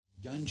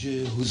گنج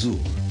حضور،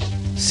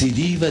 سی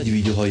دی و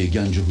دیویدیوهای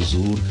گنج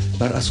حضور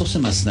بر اساس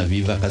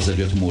مثنوی و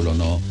غزلیات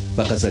مولانا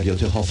و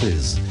غزلیات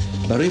حافظ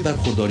برای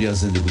برخورداری از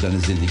زنده بودن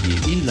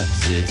زندگی این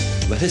لحظه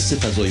و حس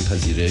فضای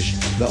پذیرش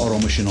و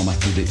آرامش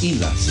نامحدود این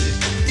لحظه،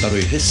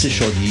 برای حس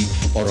شادی،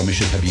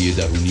 آرامش طبیعی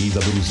درونی و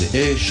بروز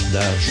عشق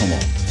در شما،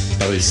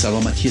 برای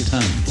سلامتی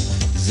تن،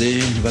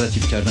 ذهن و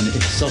لطیف کردن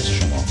احساس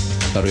شما،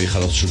 برای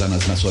خلاص شدن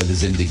از مسائل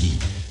زندگی،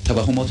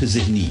 توهمات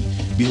ذهنی،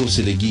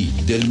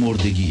 بی‌حوصلگی،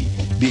 دلمردگی،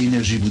 بی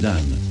انرژی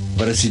بودن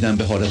و رسیدن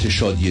به حالت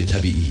شادی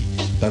طبیعی،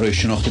 برای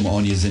شناخت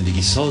معانی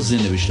زندگی ساز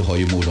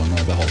نوشته‌های مولانا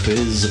و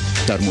حافظ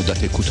در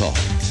مدت کوتاه.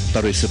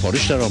 برای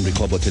سفارش در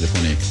آمریکا با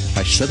تلفن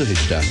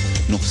 818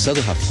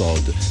 970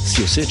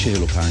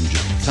 3345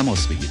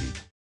 تماس بگیرید.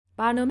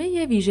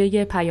 برنامه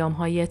ویژه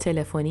پیام‌های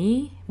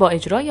تلفنی با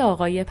اجرای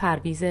آقای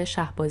پرویز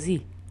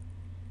شهبازی.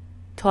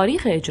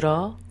 تاریخ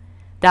اجرا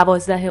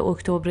 12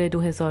 اکتبر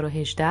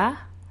 2018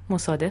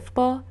 مصادف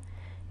با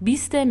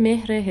 20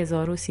 مهر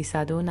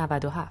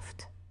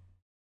 1397.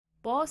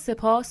 با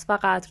سپاس و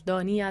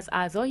قدردانی از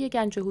اعضای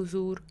گنج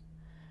حضور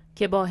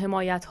که با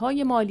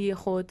حمایت‌های مالی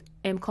خود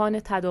امکان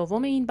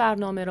تداوم این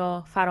برنامه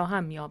را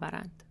فراهم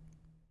می‌آورند.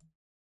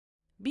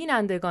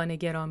 بینندگان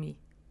گرامی،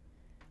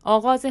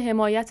 آغاز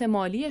حمایت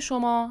مالی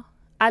شما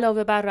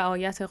علاوه بر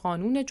رعایت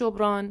قانون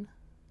جبران،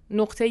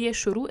 نقطه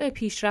شروع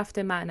پیشرفت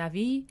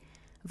معنوی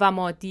و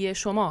مادی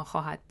شما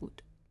خواهد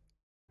بود.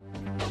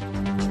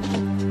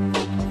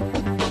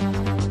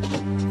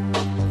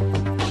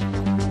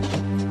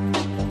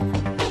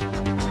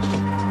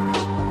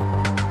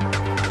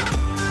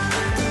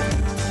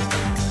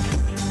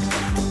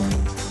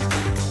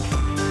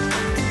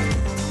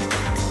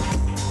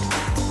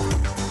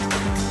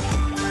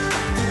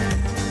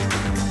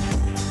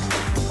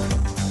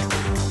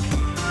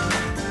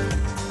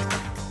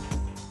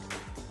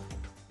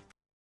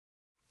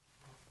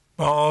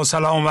 با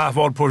سلام و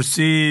احوال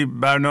پرسی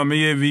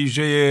برنامه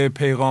ویژه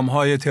پیغام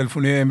های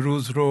تلفنی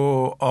امروز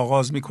رو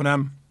آغاز می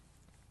کنم.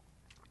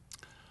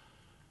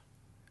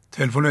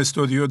 تلفن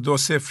استودیو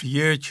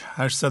 201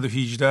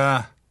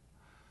 818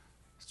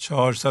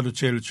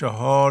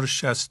 444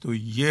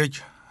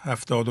 61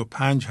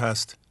 75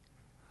 هست.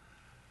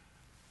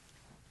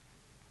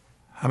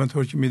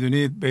 همونطور که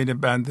میدونید بین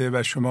بنده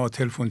و شما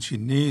تلفن چی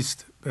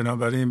نیست،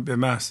 بنابراین به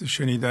محض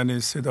شنیدن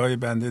صدای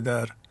بنده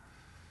در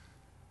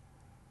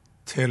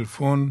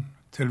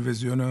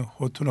تلویزیون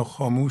خودتون رو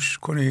خاموش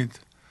کنید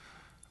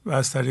و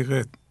از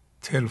طریق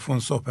تلفن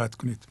صحبت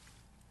کنید.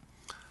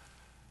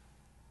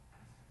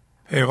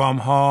 پیغام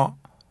ها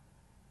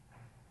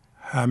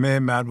همه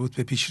مربوط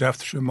به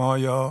پیشرفت شما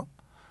یا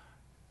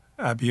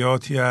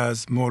ابیاتی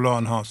از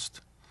مولانا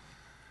هاست.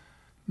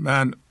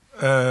 من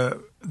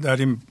در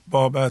این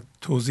بابت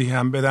توضیح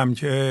هم بدم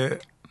که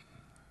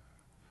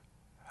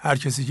هر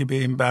کسی که به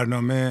این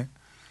برنامه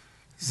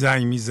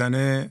زنگ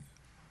میزنه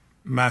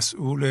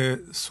مسئول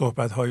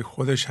صحبت‌های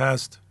خودش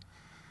هست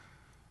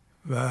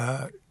و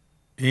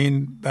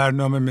این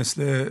برنامه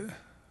مثل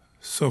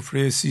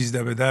سفره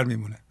 13 به در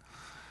میمونه.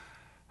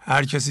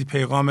 هر کسی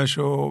پیغامش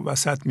رو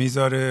وسط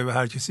میذاره و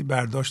هر کسی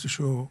برداشتش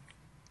رو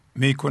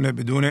میکنه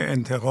بدون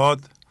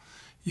انتقاد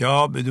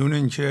یا بدون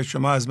اینکه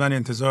شما از من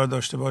انتظار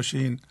داشته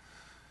باشین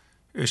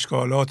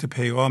اشکالات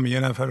پیغام یه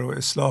نفر رو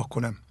اصلاح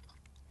کنم.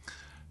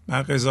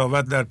 من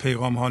قضاوت در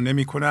پیغام ها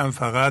نمی کنم،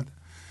 فقط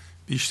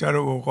بیشتر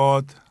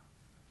اوقات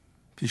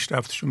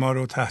پیشرفت شما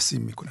رو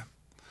تحسین می کنم.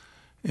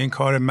 این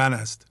کار من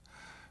است.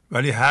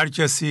 ولی هر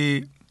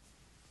کسی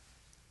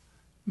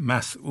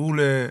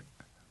مسئول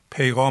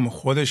پیغام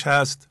خودش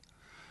هست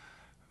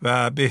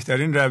و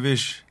بهترین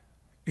روش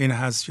این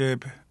هست که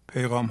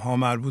پیغام ها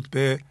مربوط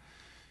به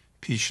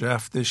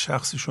پیشرفت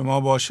شخص شما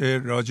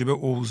باشه، راجب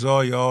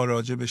اوضاع یا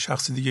راجب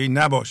شخص دیگه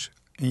نباشه.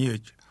 این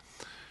یک.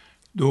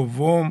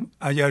 دوم،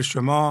 اگر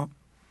شما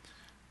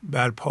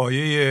بر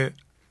پایه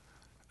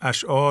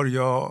اشعار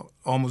یا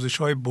آموزش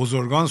های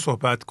بزرگان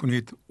صحبت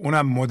کنید،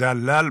 اونم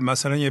مدلل،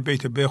 مثلا یه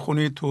بیت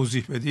بخونید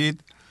توضیح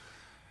بدید،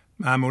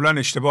 معمولا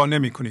اشتباه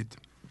نمی کنید.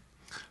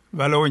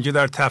 ولو اینکه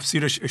در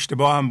تفسیرش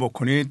اشتباه هم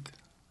بکنید،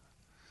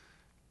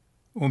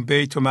 اون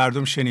بیت و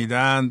مردم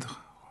شنیدند،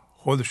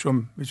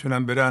 خودشون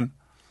میتونن برن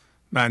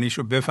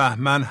معنیشو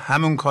بفهمن.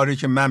 همون کاری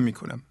که من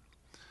میکنم،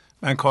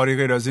 من کاری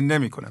غیر از این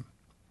نمی کنم.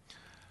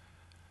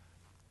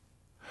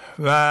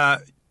 و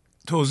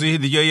توضیح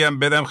دیگه هم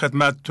بدم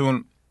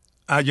خدمتتون.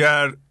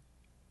 اگر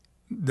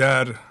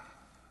در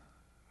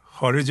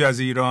خارج از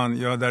ایران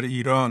یا در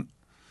ایران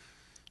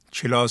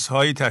کلاس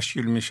هایی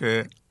تشکیل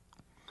میشه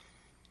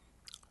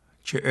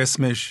که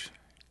اسمش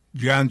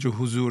گنج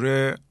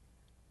حضوره،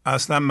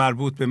 اصلا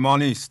مربوط به ما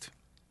نیست.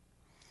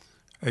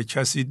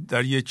 کسی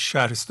در یک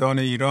شهرستان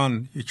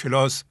ایران یک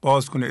کلاس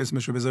باز کنه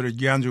اسمش رو بذاره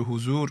گنج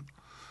حضور،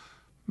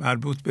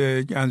 مربوط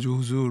به گنج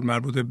حضور،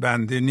 مربوط به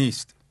بنده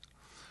نیست.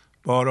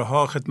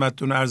 بارها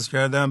خدمتتون عرض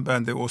کردم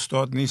بنده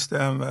استاد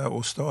نیستم و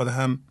استاد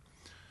هم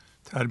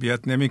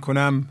تربیت نمی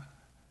کنم.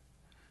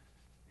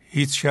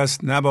 هیچ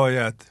کس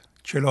نباید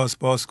کلاس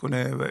باز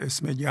کنه و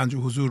اسم گنج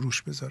حضور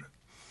روش بذاره.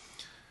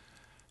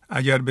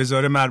 اگر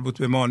بذاره مربوط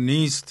به ما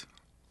نیست.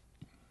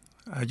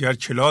 اگر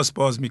کلاس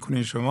باز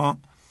میکنین شما،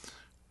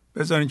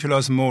 بذارین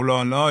کلاس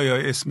مولانا یا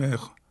اسم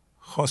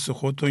خاص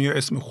خودتون یا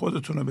اسم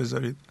خودتون رو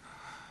بذارید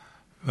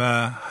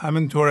و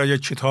همینطور اگر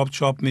کتاب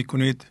چاپ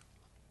میکنید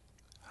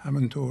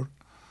همینطور.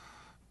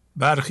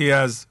 برخی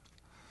از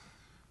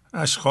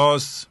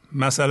اشخاص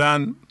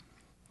مثلا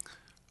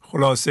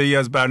خلاصه ای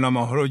از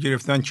برنامه ها رو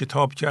گرفتن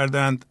کتاب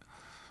کردند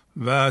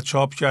و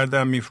چاپ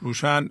کردن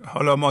میفروشن.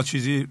 حالا ما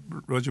چیزی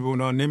راجع به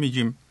اونا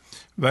نمیگیم،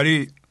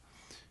 ولی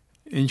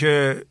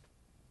اینکه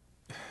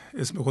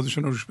اسم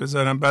خودشون رو روش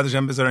بذارن بعدش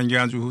هم بذارن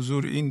گنج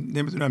حضور، این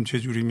نمیدونم چه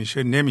جوری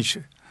میشه.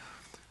 نمیشه.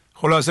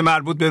 خلاصه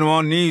مربوط به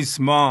ما نیست.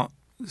 ما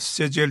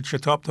 3 جلد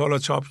کتاب تا حالا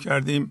چاپ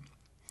کردیم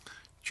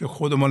که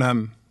خودمون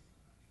هم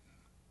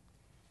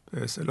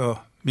به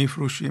اصطلاح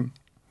میفروشیم.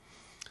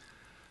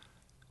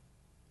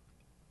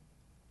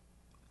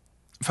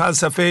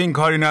 فلسفه این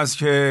کار این است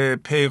که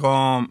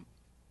پیغام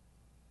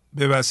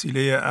به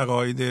وسیله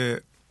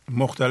عقاید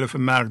مختلف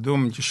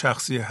مردم که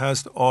شخصی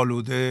هست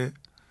آلوده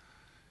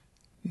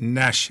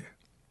نشه.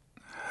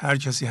 هر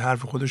کسی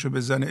حرف خودشو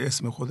بزنه،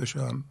 اسم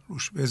خودشو هم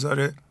روش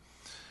بذاره.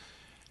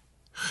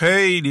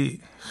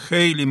 خیلی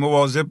خیلی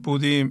مواظب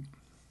بودیم،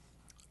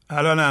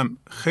 الان هم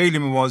خیلی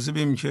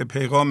مواظبیم که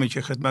پیغامی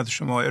که خدمت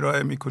شما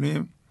ارائه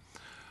میکنیم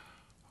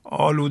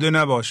آلوده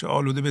نباشه،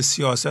 آلوده به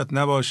سیاست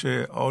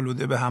نباشه،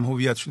 آلوده به هم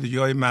هویت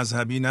شدگی‌های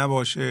مذهبی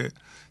نباشه،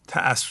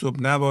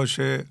 تعصب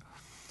نباشه،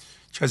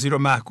 کسی رو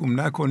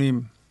محکوم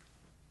نکنیم.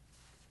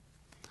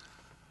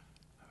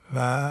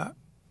 و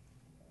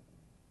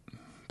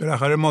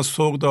بالاخره ما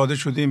سوق داده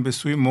شدیم به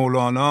سوی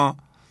مولانا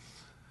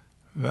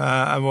و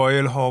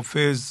اوایل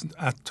حافظ،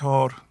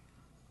 عطار،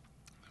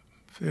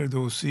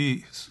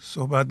 فردوسی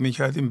صحبت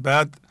میکردیم،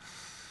 بعد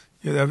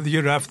یه دفعه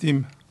دیگه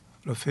رفتیم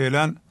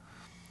فعلا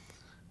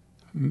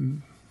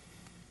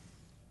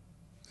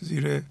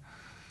زیر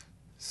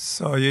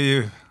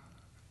سایه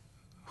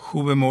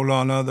خوب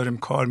مولانا داریم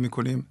کار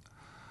میکنیم.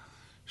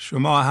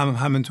 شما هم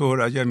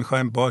همینطور اگر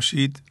میخوایم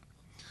باشید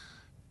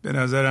به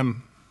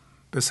نظرم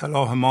به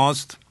صلاح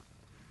ماست.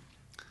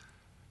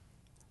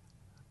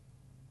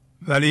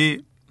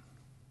 ولی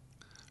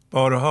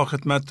بارها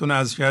خدمتتون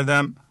عرض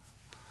کردم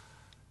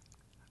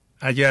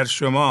اگر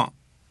شما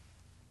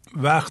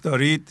وقت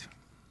دارید،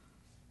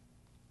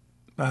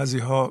 بعضی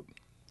ها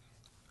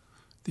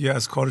دیگه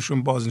از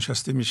کارشون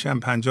بازنشسته میشن،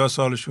 50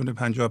 سالشونه،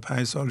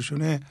 55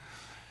 سالشونه،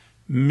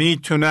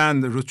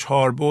 میتونند رو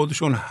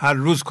چاربعدشون هر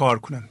روز کار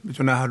کنند.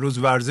 میتونن هر روز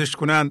ورزش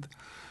کنند،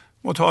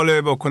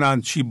 مطالعه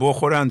بکنند، چی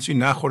بخورند چی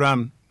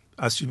نخورند،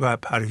 از چی باید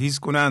پرهیز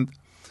کنند.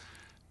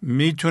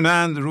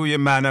 میتونند روی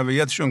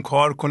معنویتشون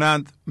کار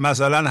کنند.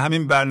 مثلا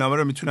همین برنامه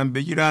رو میتونن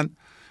بگیرن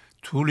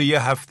طول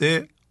یه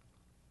هفته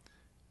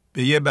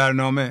به یه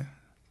برنامه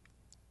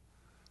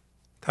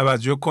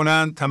توجه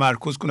کنند،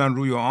 تمرکز کنند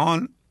روی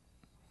آن،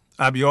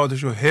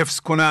 ابیاتش رو حفظ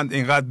کنند،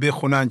 اینقدر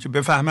بخونند که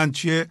بفهمند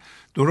چیه.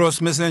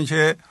 درست مثل این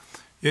که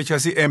یه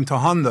کسی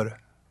امتحان داره.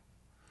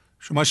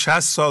 شما 60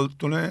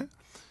 سالتونه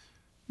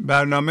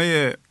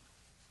برنامه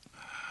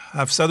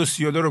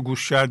 732 رو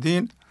گوش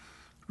کردین،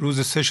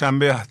 روز 3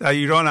 شنبه در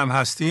ایران هم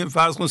هستین،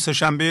 فرض کن 3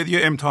 شنبه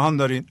دیگه امتحان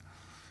دارین،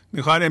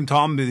 میخواین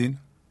امتحان بدین.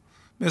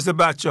 مثل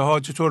بچه ها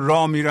چطور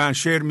راه میرن،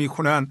 شعر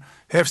میکنن،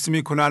 حفظ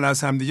میکنن،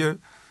 از هم دیگه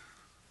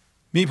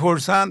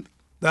میپرسند.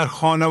 در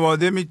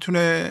خانواده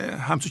میتونه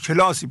همچون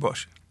کلاسی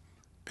باشه.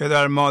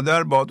 پدر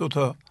مادر با 2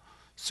 تا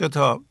 3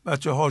 تا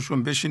بچه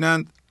هاشون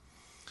بشینند،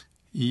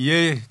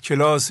 یه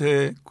کلاس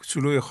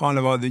کوچولوی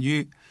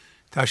خانوادگی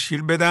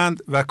تشکیل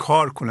بدند و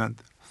کار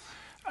کنند.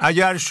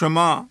 اگر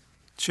شما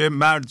چه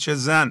مرد چه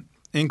زن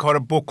این کار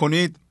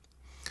بکنید،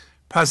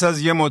 پس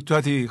از یه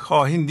مدتی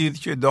خواهید دید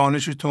که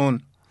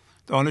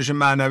دانش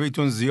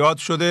معنویتون زیاد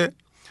شده،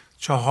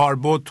 4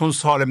 بعدتون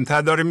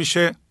سالمتر داره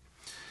میشه،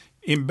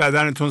 این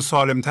بدنتون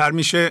سالمتر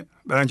میشه،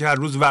 برای اینکه هر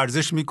روز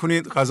ورزش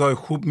میکنید، غذای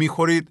خوب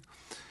میخورید،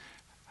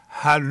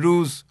 هر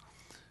روز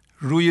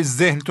روی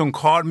ذهنتون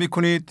کار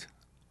میکنید.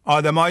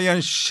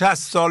 آدمایی 60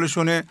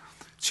 سالشونه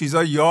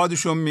چیزا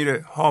یادشون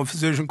میره،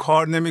 حافظهشون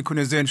کار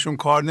نمیکنه، ذهنشون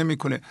کار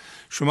نمیکنه.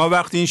 شما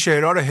وقتی این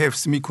شعرها رو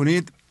حفظ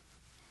میکنید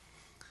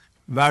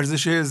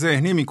ورزش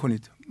ذهنی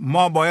میکنید.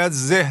 ما باید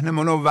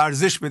ذهنمون رو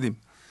ورزش بدیم،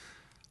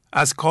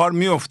 از کار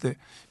میفته.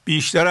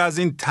 بیشتر از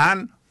این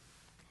تن،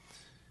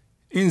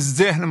 این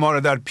ذهن ما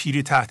رو در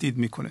پیری تهدید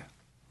میکنه.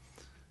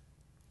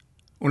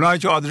 اونایی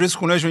که آدرس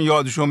خونهشون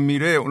یادشون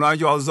میره، اونایی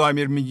که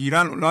آلزایمر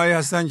میگیرن، اونایی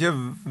هستن که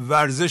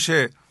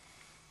ورزش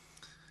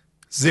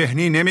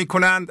ذهنی نمی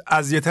کنند.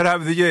 از یه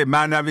طرف دیگه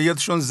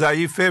معنویتشون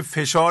ضعیفه،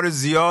 فشار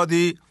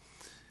زیادی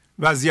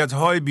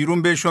وضعیت‌های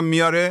بیرون بهشون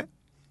میاره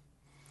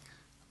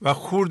و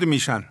خورد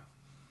میشن.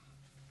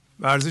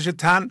 ورزش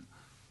تن،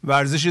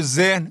 ورزش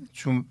ذهن.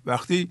 چون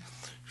وقتی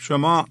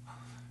شما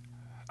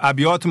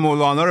ابیات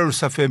مولانا رو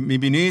صفحه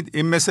میبینید،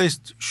 این مثل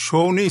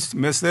شو نیست،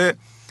 مثل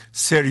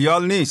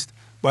سریال نیست.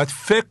 باید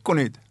فکر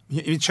کنید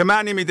این چه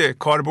معنی میده،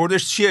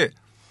 کاربردش چیه،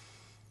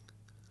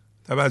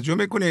 توجه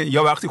میکنید.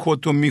 یا وقتی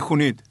خودتون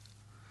میخونید،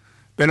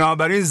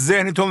 بنابراین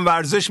ذهنتون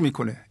ورزش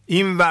میکنه.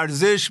 این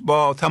ورزش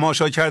با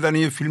تماشا کردن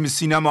یه فیلم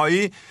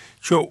سینمایی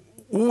که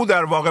او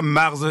در واقع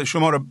مغز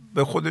شما رو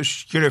به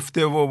خودش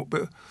گرفته و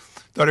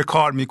داره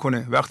کار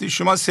میکنه. وقتی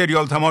شما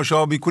سریال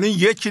تماشا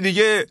میکنید یکی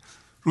دیگه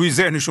روی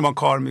ذهن شما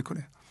کار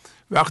میکنه.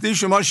 وقتی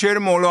شما شعر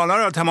مولانا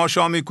رو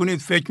تماشا میکنید،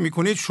 فکر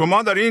میکنید،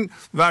 شما دارین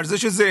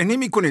ورزش ذهنی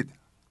میکنید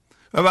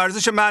و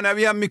ورزش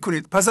معنوی هم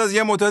میکنید. پس از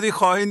یه مدتی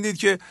خواهید دید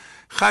که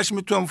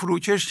خشمتون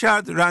فروکش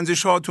کرد،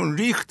 رنجشاتون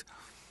ریخت،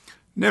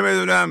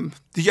 نمیدونم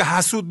دیگه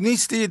حسود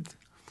نیستید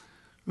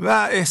و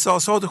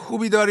احساسات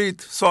خوبی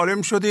دارید،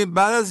 سالم شدید.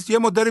 بعد از یه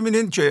مدت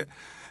میبینید که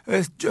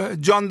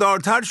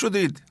جاندارتر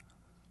شدید،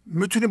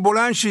 میتونید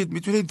بلند شید،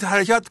 میتونید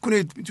حرکت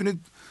کنید،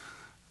 میتونید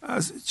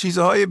از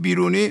چیزهای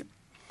بیرونی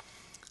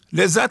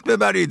لذت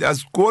ببرید،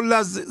 از گل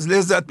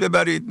لذت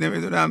ببرید،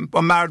 نمیدونم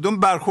با مردم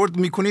برخورد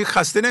میکنید،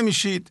 خسته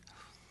نمیشید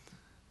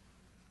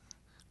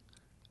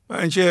و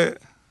اینکه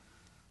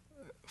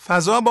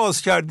فضا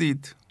باز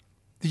کردید،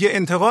 دیگه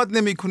انتقاد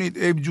نمی کنید،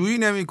 عیبجویی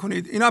نمی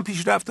کنید. اینا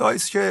پیشرفته هایی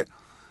است که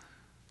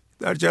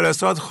در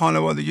جلسات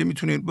خانوادگی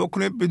میتونید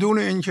بکنید بدون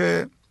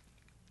اینکه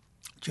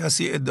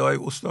کسی ادعای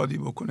استادی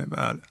بکنه.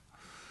 بله،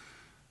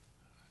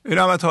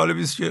 اینا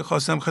مطالبی است که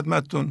خواستم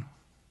خدمتتون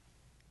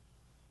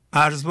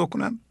عرض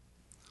بکنم.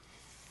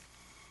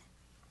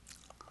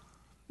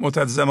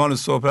 مدت زمان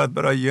صحبت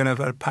برای یه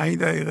نفر 5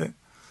 دقیقه،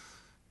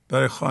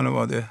 برای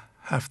خانواده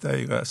 7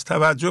 دقیقه است.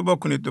 توجه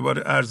بکنید،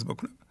 دوباره عرض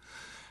بکنم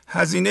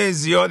هزینه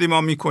زیادی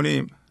ما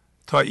میکنیم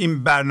تا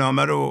این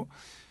برنامه رو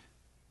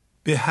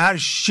به هر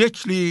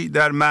شکلی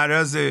در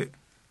معرض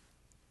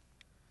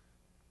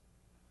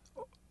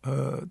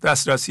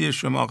دسترسی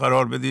شما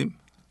قرار بدیم،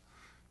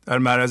 در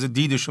معرض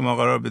دید شما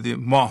قرار بدیم.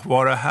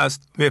 ماهواره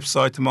هست،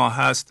 وبسایت ما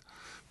هست،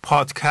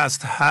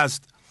 پادکست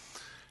هست،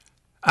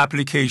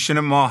 اپلیکیشن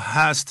ما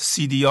هست،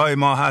 سی دی آی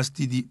ما هست،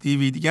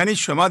 دیویدی. یعنی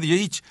شما دیگه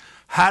هیچ،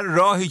 هر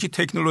راهی که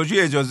تکنولوژی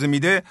اجازه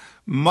میده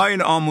ما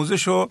این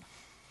آموزش رو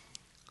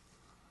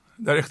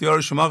در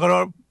اختیار شما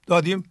قرار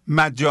دادیم.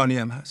 مجانی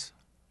هم هست.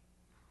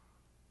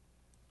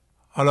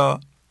 حالا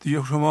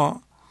دیگه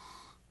شما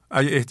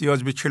اگه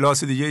احتیاج به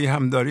کلاس دیگه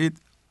هم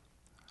دارید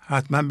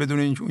حتما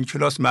بدونید که اون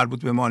کلاس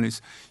مربوط به ما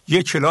نیست.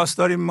 یک کلاس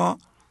داریم ما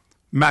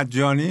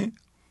مجانی،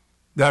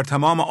 در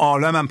تمام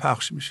عالم هم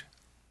پخش میشه.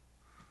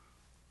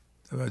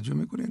 توجه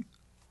میکنین؟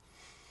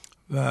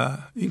 و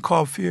این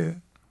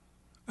کافیه.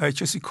 اگه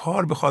کسی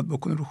کار بخواد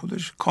بکنه رو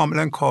خودش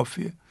کاملا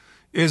کافیه.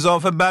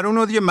 اضافه بر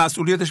اون دیگه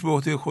مسئولیتش به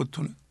عهده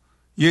خودتونه.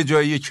 یه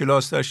جایی یک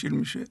کلاس تشکیل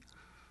میشه،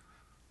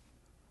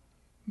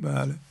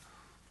 بله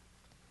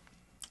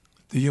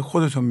دیگه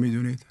خودتون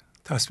میدونید،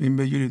 تصمیم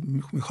بگیرید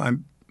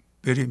میخوایم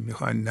بریم،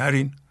 میخوایم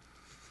نرین.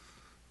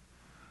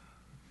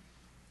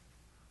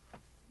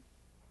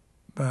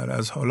 بله،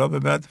 از حالا به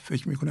بعد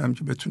فکر میکنم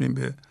که بتونیم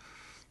به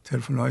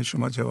تلفن‌های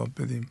شما جواب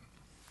بدیم.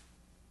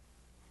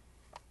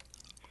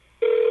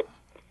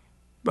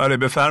 بله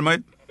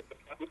بفرمایید.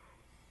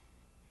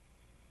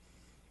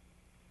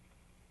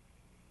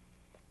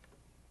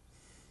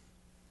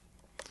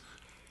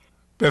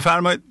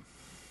 بفرمایید.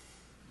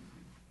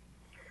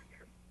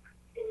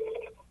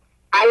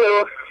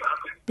 الو.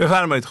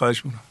 بفرمایید،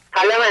 خواهش میکنم.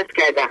 سلام عرض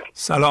کردم.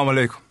 سلام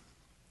علیکم.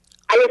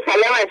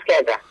 سلام عرض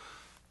کردم.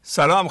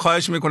 سلام،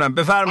 خواهش میکنم،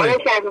 بفرمایید.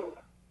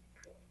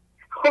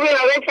 خوبی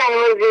آقای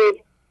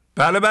شماره؟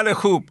 بله بله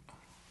خوب.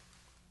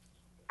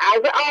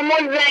 از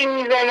آمل زنگ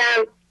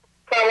میزنم،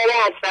 شماره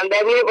هستم،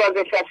 دبیر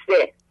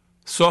بازنشسته.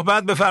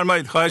 صحبت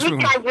بفرمایید، خواهش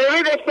میکنم.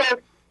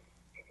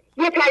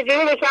 یه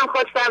تجربه داشتم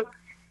خواستم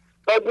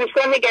با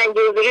دوستان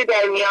گنجه حضوری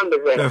در میان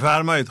بذارم.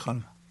 بفرمایید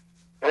خانم.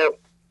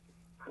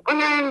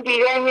 اونم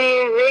دیدن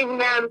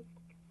ذهنم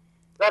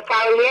و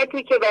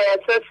فعالیتی که بر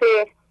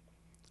اساس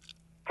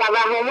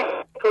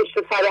توهم پشت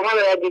سر هم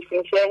ردیف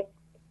میشه،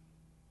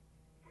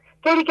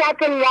 طوری که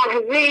حتی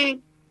لحظه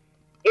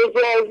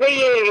اجازه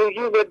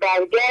رجوع به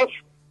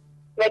برگشت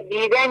و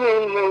دیدن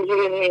این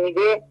موضوع رو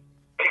نمیده.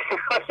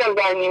 خواستم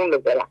در میون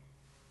بذارم.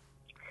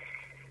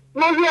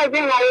 موضوع از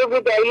این قرار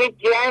بود در یک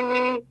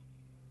جمعی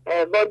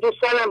با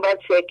دوستانم باید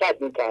شرکت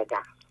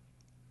میکردم.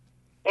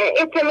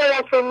 اطلاع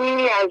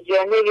رسانی از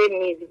جانب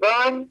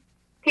میزبان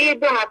که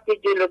 2 هفته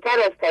جلوتر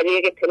از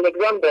طریق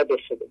تلگرام داده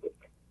شده بود.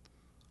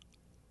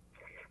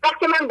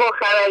 وقتی من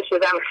باخبر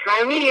شدم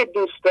همه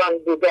دوستان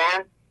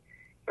بودن،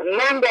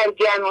 من در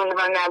جمع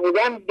اونها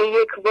نبودم، به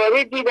یک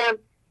باره دیدم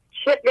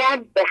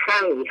چقدر به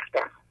هم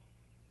ریختم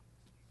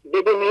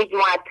بدون هیچ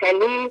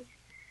معطلی.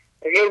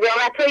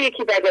 قضاوت هایی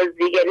که بعد از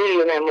دیگری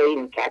رو نمایی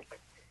میکرد.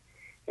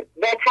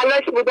 در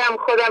تلاش بودم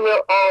خودم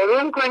رو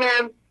آروم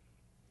کنم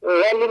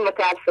ولی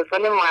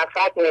متاسفانه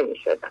موفق نمی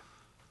شدم.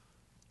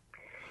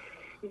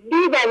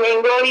 دیدم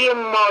انگار یه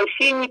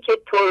ماشینی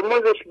که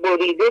ترمزش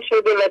بریده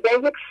شده و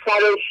در یک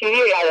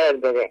سراشیبی قرار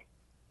داره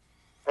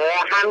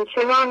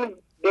همچنان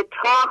به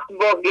تاخت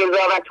با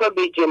قضاوت ها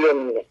به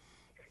جلو میره.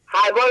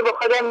 هر بار به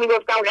خودم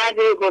میگفتم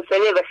قدر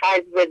حوصله به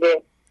خرج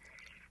بده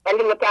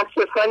ولی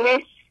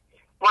متاسفانه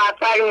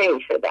موفق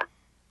نمی شدم.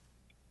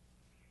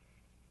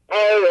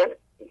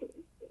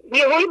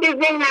 یه هایی به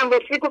ذهنم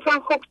رسید، گفتم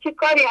خب چه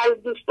کاری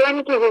از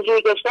دوستانی که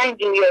حضور داشتن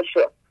جویا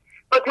شد.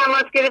 با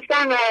تماس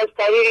گرفتن و از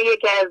طریق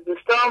یکی از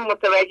دوستان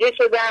متوجه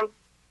شدم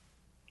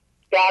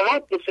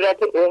دعوت به صورت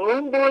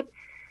عموم بود.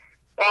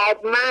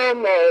 بعد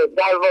من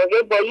در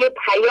واقع با یه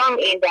پیام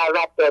این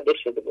دعوت داده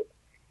شده بود.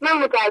 من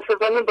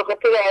متاسفانه به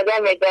خاطر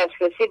عدم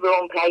دسترسی به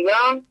اون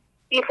پیام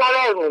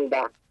بیخبر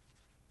موندم.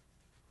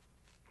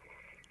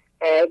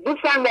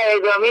 دوستم در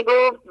ادامه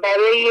گفت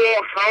برای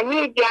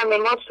همه جمع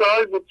ما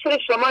سوال بود چرا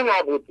شما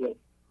نبودین؟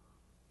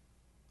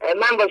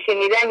 من با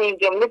شنیدن این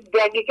جمله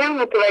دقیقا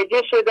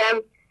متوجه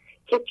شدم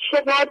که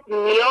چقدر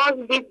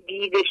نیاز به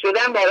دیده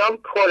شدن برام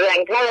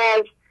پررنگتر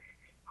از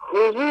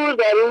حضور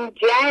در اون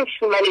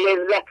جشن و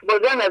لذت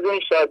بردن از اون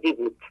شادی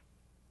بود.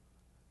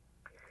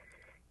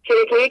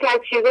 چرا که یک از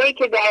چیزایی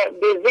که به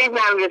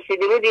ذهنم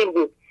رسیده بود این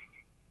بود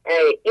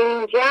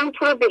این جمع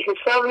تو رو به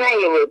حساب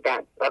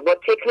نیاوردن و با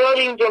تکرار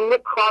این جمله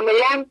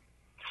کاملا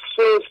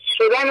سوست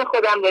شدن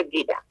خودم رو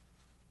دیدم.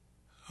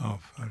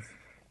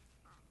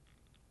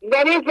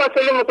 در این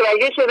فاصله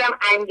متوجه شدم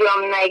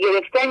انجام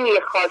نگرفتن یه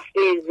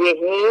خواسته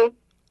ذهنی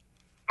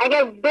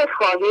اگر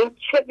بخواهیم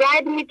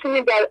چقدر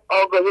میتونه در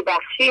آگاهی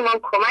بخشی من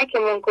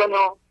کمکمون کنه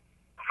و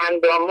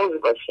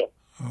همداموز باشه.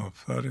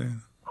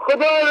 آفرین.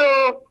 خدا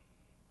رو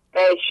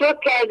شکر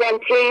کردم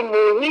طی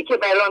موهی که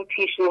برام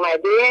پیش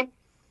اومده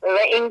و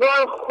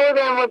انگار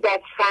خودم رو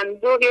در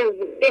صندوق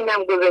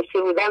ذهنم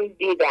گذاشته بودم.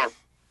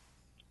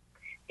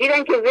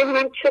 دیدم که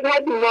ذهنم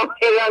چقدر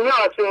ماهرانه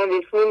آسمون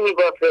ریسمون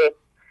میبافه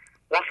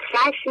و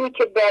خشمی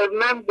که در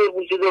من به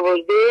وجود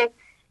آورده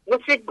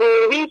مثل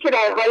گروهی که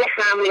در حال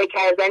حمله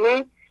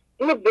کردنه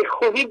اینو به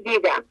خوبی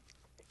دیدم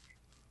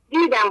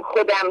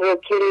خودم رو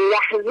که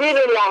لحظه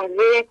به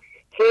لحظه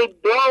که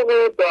داغ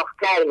و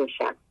داغتر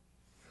میشم.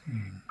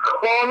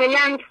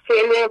 کاملا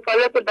فعل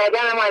انفعالات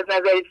بدنم از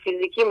نظر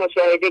فیزیکی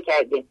مشاهده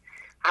کردیم.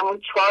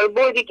 همون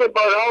چاربردی که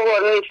بارها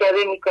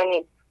اشاره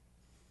میکنیم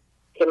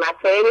که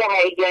مسائل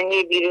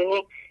هیجانی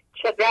بیرونی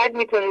چقدر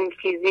میتونه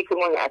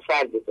فیزیکمون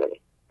اثر بذاره.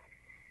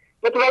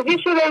 متوجه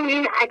شدم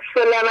این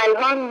عکس‌العمل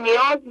ها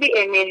نیاز به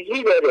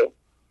انرژی داره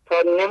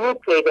تا نمود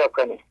پیدا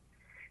کنه.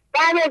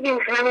 بعد از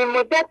این همه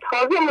مدت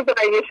تازه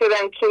متوجه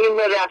شدم که این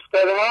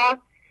رفتارها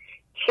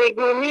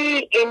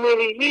چگونه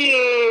انرژی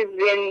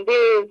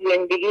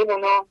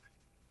زندگیمونو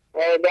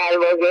در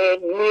واقع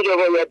میره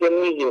و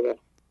میگیره.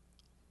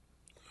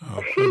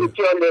 خیلی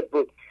جالب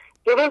بود.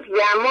 درست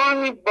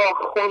زمانی با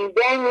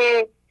خوندن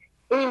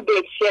این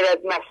بیت شعر از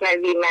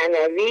مثنوی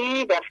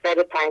معنوی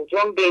دفتر 5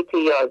 بیت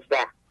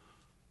 11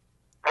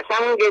 از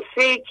همون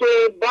قصه‌ای که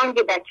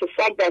بانگ بچه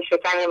سگ در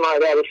شکم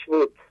مادرش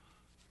بود.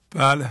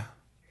 بله.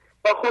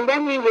 با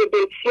خوندن این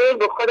بیت شعر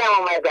به خودم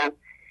آمدم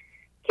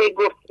که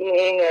گفت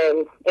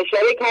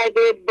اشاره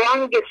کرده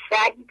بانگ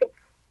سگ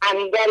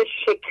اندر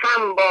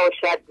شکم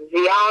باشد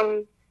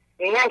زیان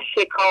نه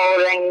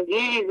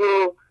شکارانگیز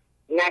و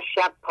نه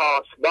شب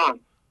پاسبان.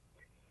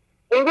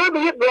 انگار به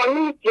یک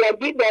قانون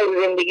جدید در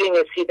زندگی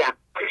رسیدم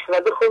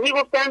و به خوبی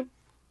گفتم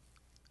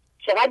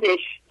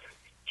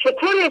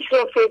چطورش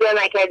رو پیدا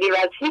نکردی و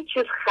از هیچ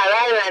چیز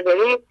خبر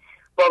نداری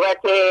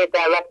بابت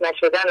دعوت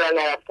نشدن و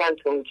نرفتن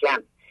تو اون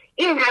جمع.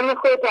 این همه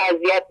خودت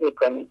اذیت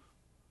میکنی.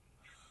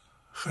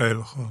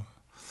 خیلی خوب.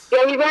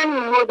 جدیداً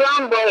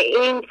مدام با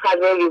این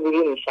فضا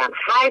روبرو میشم.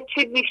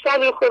 هرچی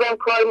بیشتر رو خودم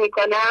کار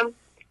میکنم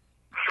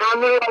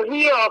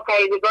همراهی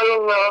آفریدگار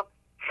رو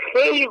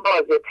خیلی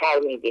واضح تر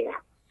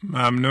میبینم.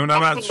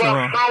 ممنونم از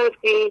شما.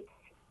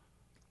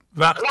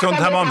 وقتتون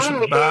تمام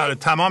شد. بله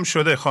تمام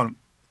شده خانم.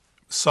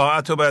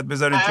 ساعت رو باید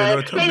بذارید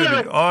جلوتون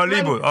ببینید.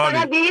 عالی بود.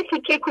 عالی.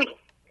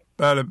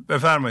 بله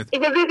بفرمایید.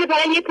 اجازه بدید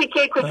برای یه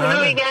تیکه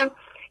کوچولو بگم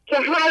که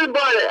هر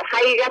بار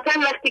حقیقتا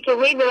وقتی که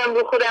میدونم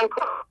رو خودم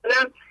کار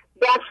کنم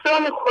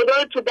دستان خدا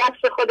رو تو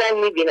دست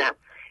خودم میبینم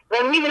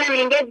و میبینم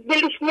اینگه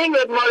دلش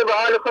نمیاد ما رو به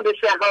حال خودش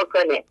رها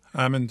کنه.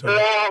 همینطور. و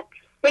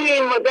به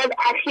این مدت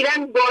اخیراً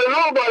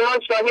بارها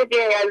شاهد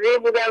این قضیه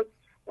بودم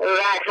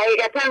و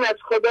حقیقتا از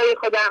خدای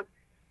خودم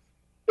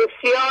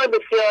بسیار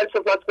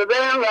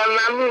سپاسگزارم و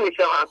ممنون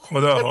شما.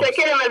 خدا حافظ.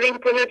 متشکرم از این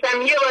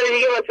تونستم یه بار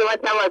دیگه با شما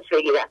تماس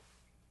بگیرم.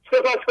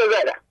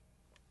 سپاسگزارم.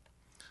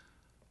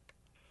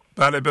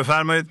 بله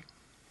بفرمایید.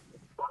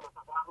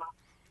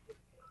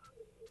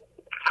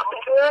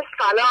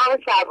 سلام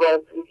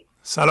شهبازی.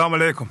 سلام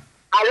علیکم.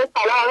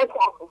 سلام علیکم.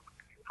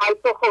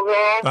 حالت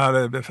خوبه؟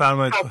 بله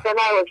بفرمایید. خسته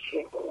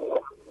نباشید.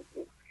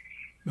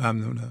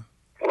 ممنونم.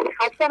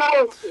 خسته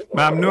نباشید.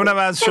 ممنونم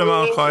از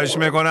شما. خواهش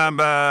میکنم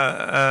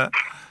و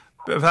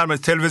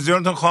بفرمایید.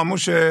 تلویزیونتون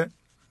خاموشه؟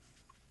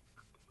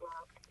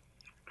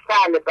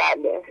 بله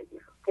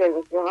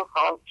تلویزیون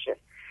خاموشه.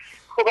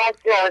 خوب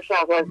هستی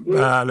شهبازی؟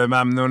 بله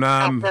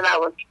ممنونم. خسته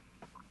نباشید.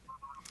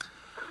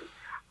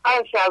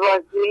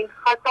 شهبازی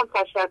خواستم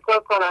تشکر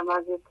کنم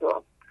از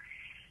تو.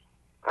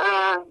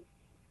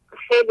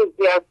 خیلی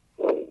زیاد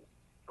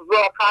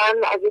واقعا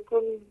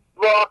ازتون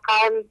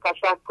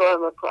تشکر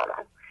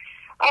میکنم.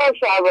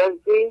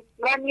 شهبازی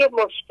من یه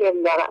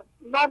مشکل دارم.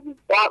 من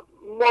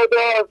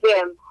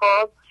مداوم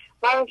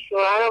من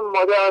شوهرم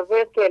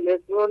مداوم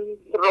تلویزیون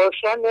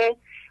روشن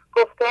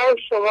گفته‌های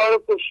شما رو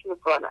گوش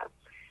میکنم.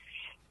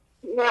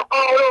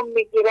 آروم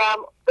میگیرم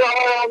به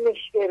آرامش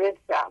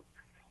برسم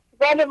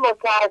ولی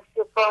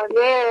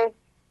متاسفانه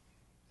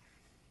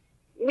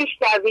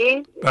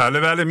میشنوین؟ بله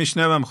بله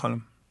میشنوم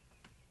خانم.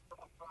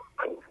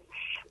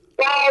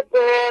 بعد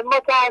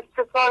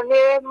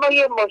متاسفانه ما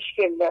یه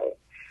مشکل داره.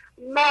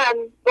 من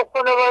با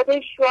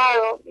خانواده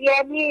شوهرم،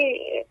 یعنی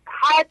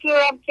هر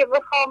جورم که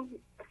بخوام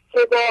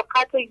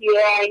صداقت و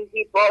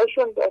یه‌رنگی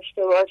باشون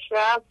داشته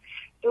باشم،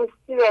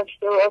 دوستی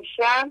داشته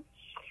باشم،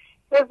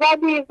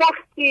 ولی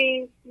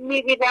وقتی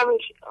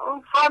میبینمش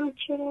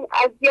همچین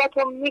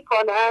اذیتم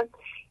میکنن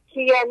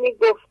که یعنی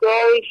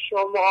گفته‌های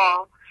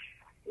شما،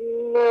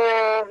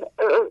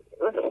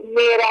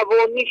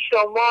 مهربانی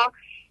شما،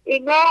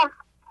 اینا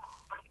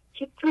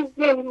که تو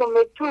ذهنم،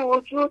 تو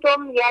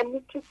وجودم،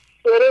 یعنی تو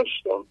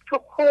سرشتم، تو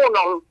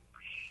خونم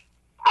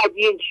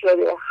عجین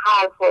شده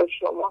حرفای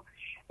شما.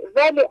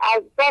 ولی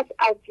از بس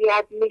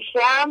اذیت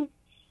میشم،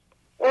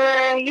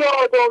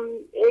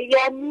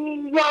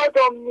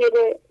 یادم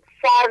میره،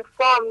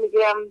 سرسام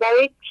میگیرم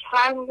برای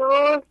چند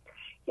روز،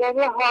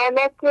 یعنی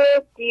حالت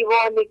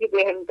دیوانگی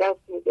بهم دست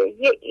میده،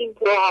 یه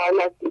اینطور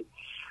حالتی.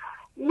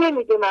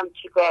 نمیدونم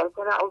چی کار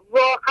کنم،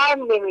 واقعا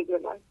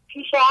نمیدونم.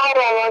 پیش هر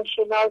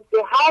روانشناسی،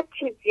 هر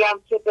چیزی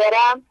هم که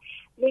برم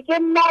میگه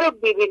نرو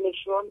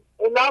ببینشون،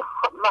 اینا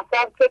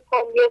مثلا فکر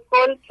کن یه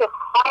کل که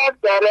خار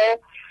داره،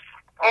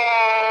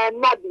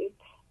 نبین.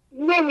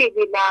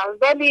 نمیبینم.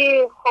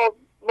 ولی خب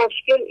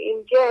مشکل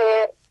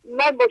اینجا،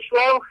 من با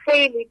شوهرم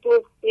خیلی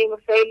دوستیم،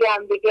 خیلی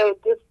هم دیگه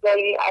دوست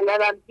داریم.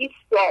 الانم 20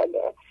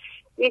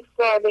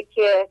 ساله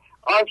که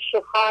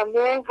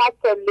عاشقانه،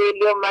 حتی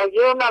لیلی و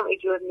مجنون هم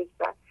اینجور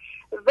نیستن،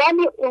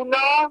 ولی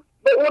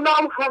به اونا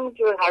هم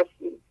همینجور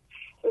هستیم.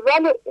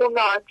 ولی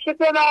اونا چه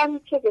به من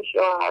چه به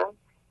شوهرم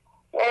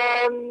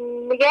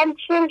میگن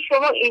چرا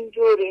شما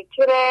اینجوری،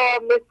 چرا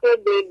مثل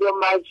لیلی و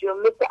مجنون،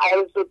 مثل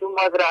عروس و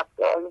دوماد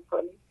رفتار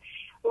میکنی.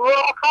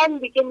 واقعا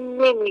دیگه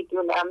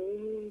نمیدونم،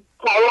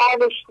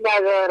 توانش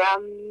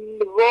ندارم،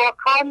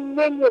 واقعا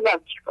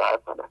نمیدونم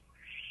چیکار کنم.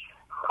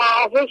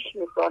 خواهش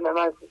میکنم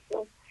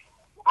ازتون،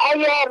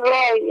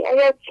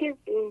 اگر چیز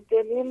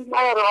میدونیم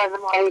من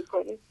راهنمایی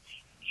کنیم،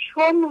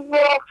 چون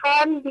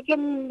واقعا دیگه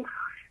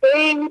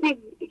خیلی،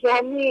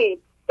 یعنی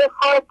به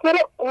خاطر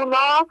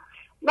اونا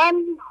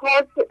من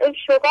حاضر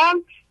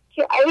شدم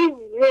که ای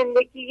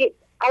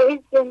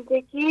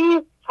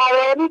زندگی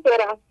فراری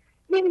برم.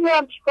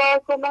 نمیدونم چیکار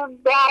کنم،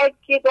 در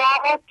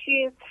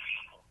چیز.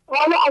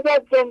 حالا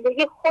اگر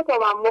زندگی خودم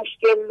هم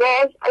مشکل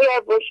داشت، اگر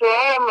با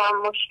شوهرم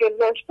هم مشکل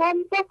داشتم،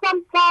 بسم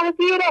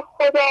تقدیر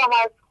خدا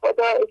هست،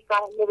 خدا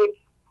اسم نویس.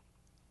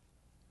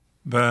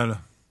 بله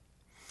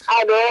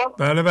الو؟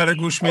 بله بله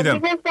گوش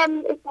میدم.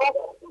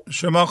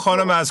 شما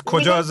خانم از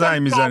کجا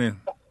زنگ میزنین؟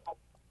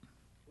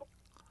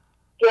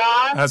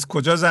 از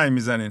کجا زنگ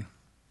میزنین؟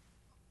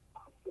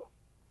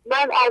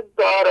 من از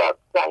داراب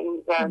زنگ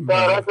میزنم،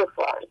 داراب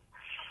فارس.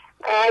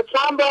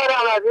 چند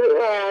بارم از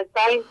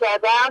زنگ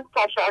زدم،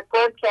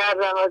 تشکر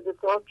کردم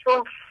ازتون،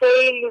 چون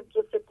خیلی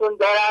دوستتون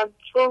دارم،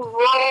 چون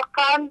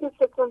واقعا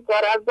دوستتون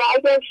دارم و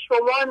اگر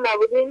شما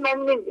نبودین من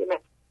نمیدونم.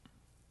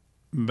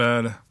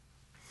 بله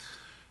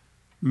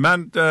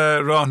من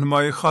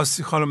راهنمایی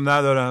خاصی خانم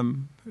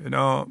ندارم.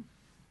 اینا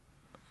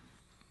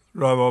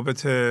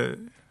روابط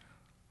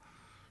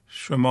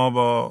شما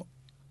با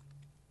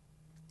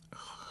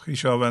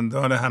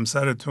خویشاوندان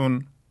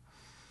همسرتون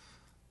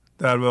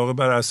در واقع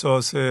بر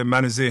اساس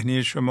من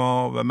ذهنی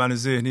شما و من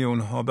ذهنی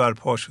اونها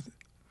برپا شده.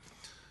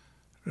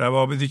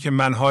 روابطی که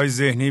منهای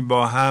ذهنی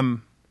با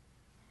هم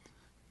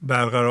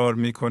برقرار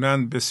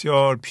میکنن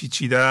بسیار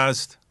پیچیده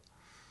است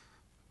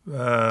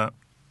و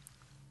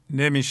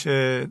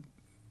نمیشه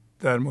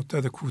در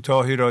مدت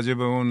کوتاهی راجع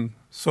به اون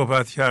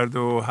صحبت کرد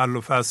و حل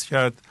و فصل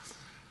کرد.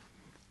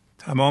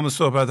 تمام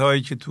صحبت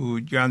هایی که تو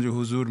گنج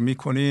حضور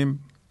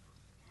میکنیم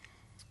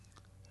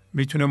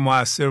میتونه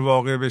مؤثر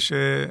واقع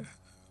بشه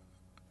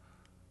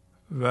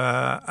و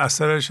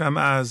اثرش هم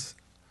از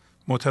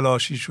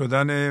متلاشی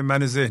شدن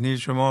من ذهنی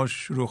شما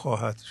شروع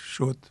خواهد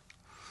شد.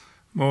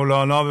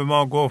 مولانا به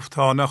ما گفت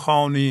تا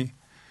نخوانی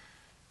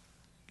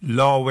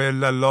لا و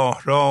الا الله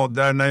را،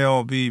 در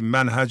نیابی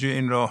منهج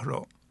این راه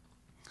را.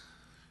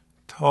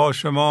 تا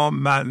شما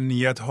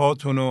معنیت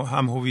هاتون و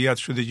هم هویت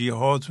شدگی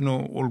هاتون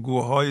و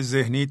الگوهای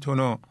ذهنیتون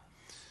و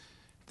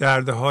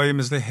دردهای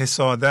مثل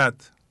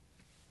حسادت،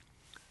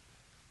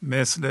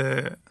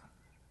 مثل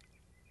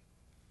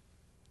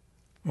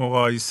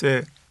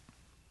مقایسه،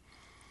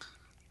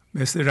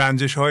 مثل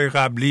رنجش های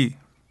قبلی،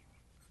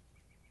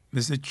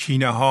 مثل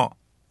کینه ها،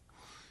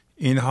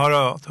 اینها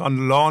را تا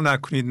لا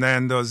نکنید،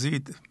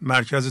 نیندازید،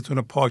 مرکزتون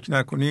رو پاک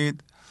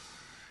نکنید،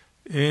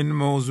 این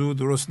موضوع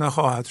درست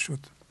نخواهد شد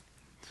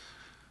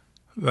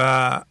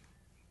و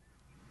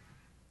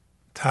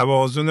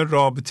توازن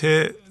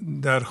رابطه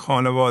در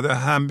خانواده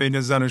هم بین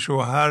زن و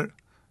شوهر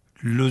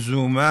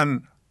لزوماً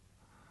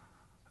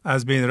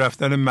از بین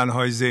رفتن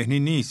منهای ذهنی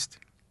نیست.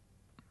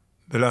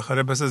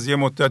 بالاخره پس از یه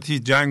مدتی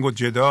جنگ و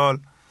جدال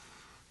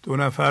دو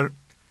نفر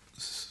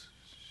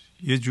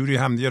یه جوری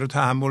همدیگه رو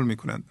تحمل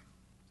میکنند.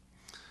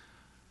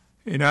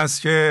 این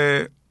است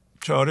که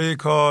چاره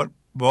کار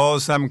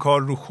باز هم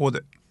کار رو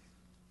خوده.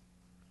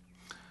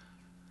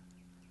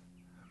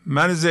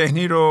 من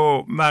ذهنی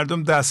رو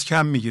مردم دست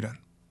کم میگیرن.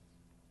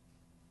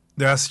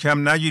 دست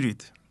کم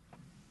نگیرید.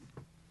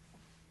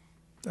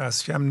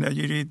 دست کم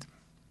نگیرید.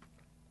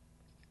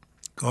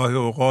 گاهی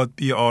اوقات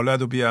بی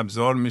آلت و بی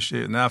ابزار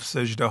میشه. نفس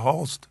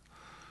اژدهاست،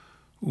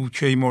 او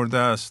کی مرده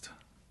است.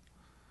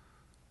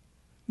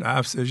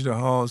 نفس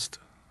اژدهاست،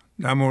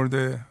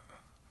 نمرده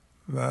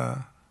و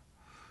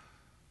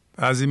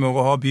بعضی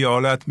موقع ها بی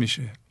آلت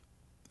میشه.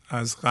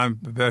 از غم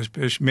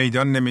بهش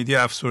میدان نمیدی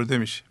افسرده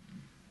میشه.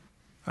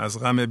 از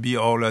غم بی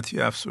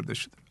آلتی افسرده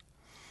شده.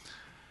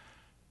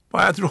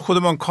 باید رو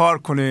خودمان کار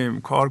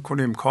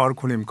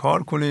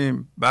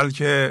کنیم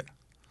بلکه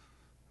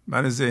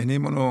من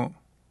ذهنیمون رو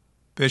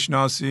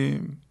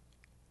بشناسیم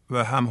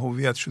و هم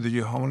هویت شدگی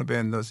هامون رو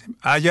بندازیم.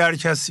 اگر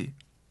کسی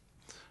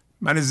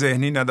من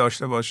ذهنی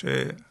نداشته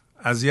باشه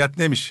اذیت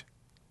نمیشه.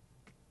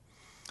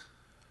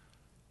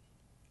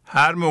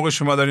 هر موقع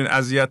شما دارین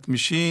اذیت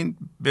میشین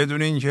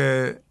بدونین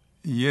که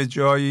یه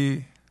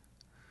جایی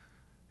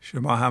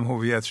شما هم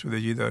هویت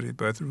شدگی دارید،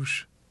 باید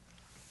روش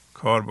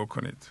کار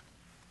بکنید.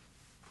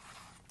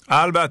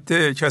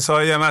 البته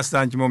کسایی هم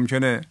هستن که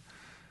ممکنه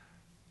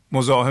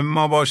مزاحم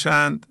ما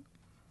باشند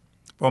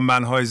با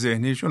منهای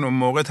ذهنیشون. اون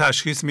موقع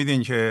تشخیص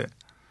میدین که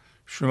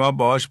شما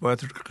باهاش باید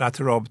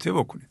قطع رابطه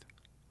بکنید.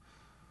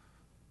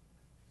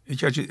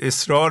 یکی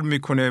اصرار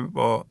میکنه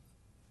با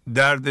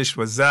دردش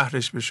و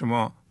زهرش به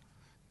شما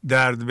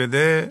درد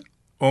بده،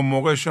 اون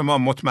موقع شما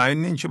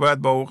مطمئنین که باید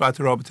با او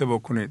قطع رابطه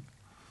بکنید.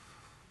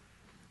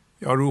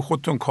 یا رو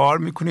خودتون کار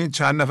میکنید،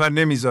 چند نفر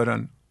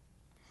نمیذارن.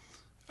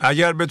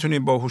 اگر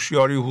بتونید با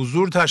هوشیاری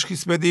حضور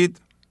تشخیص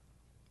بدید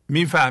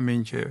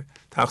میفهمین که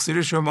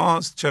تقصیر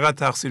شماست، چقدر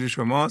تقصیر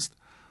شماست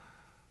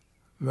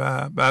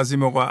و بعضی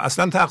موقع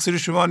اصلا تقصیر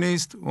شما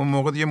نیست. اون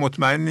موقع دیگه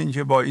مطمئنین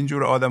که با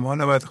اینجور آدم ها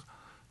نباید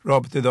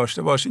رابطه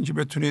داشته باشین که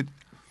بتونید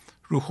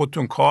رو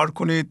خودتون کار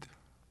کنید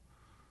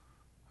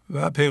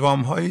و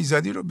پیغام های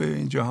ایزدی رو به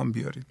این جهان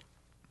بیارید.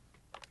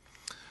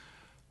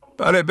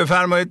 بله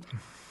بفرمایید.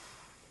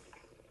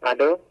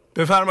 الو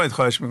بفرمایید،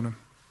 خواهش میکنم.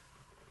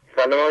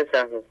 سلام آقای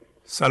شهبازی.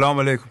 سلام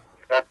علیکم.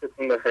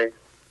 وقتتون بخیر.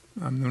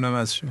 ممنونم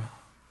از شما.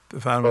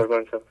 بفرمایید.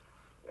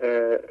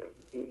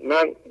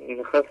 من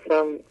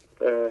میخواستم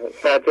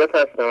سجاد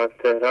هستم، از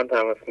تهران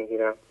تماس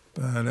میگیرم.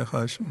 بله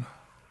خواهش میکنم.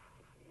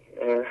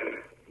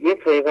 یه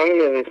پیغامی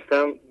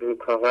نوشتم رو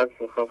کاغذ،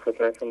 میخوام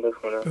خدمتتون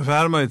بخونم.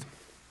 بفرمایید.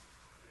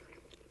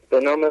 به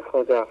نام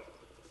خدا.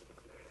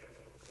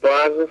 با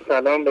عرض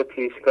سلام به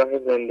پیشگاه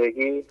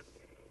زندگی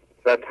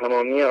و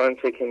تمامی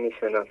آنچه که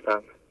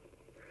میشناسم،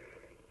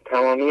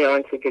 تمامی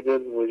آنچه که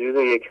جز وجود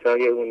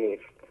یکتای او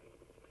نیست.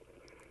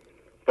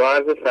 با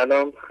عرض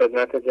سلام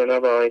خدمت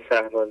جناب آقای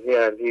شهبازی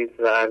عزیز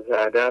و عرض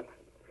ادب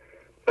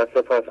و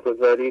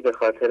سپاسگزاری به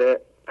خاطر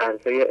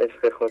عرضه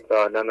عشق خود به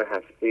عالم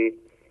هستی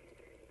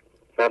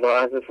و با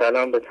عرض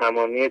سلام به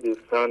تمامی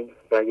دوستان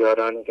و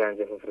یاران گنج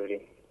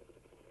حضوری.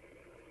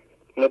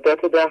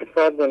 مدت 10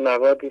 سال به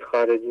موادی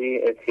خارجی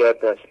اعتیاد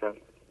داشتم.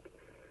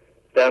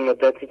 در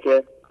مدتی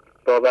که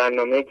با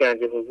برنامه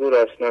گنج حضور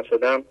آشنا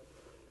شدم،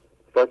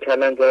 با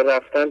کلنجار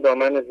رفتن با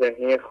من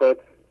ذهنی خود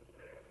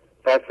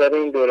بر سر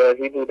این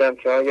دوراهی بودم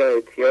که آیا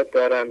اعتیاد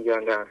دارم یا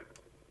نه.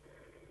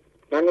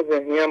 من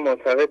ذهنیم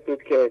معتقد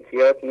بود که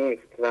اعتیاد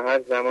نیست و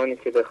هر زمانی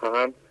که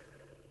بخواهم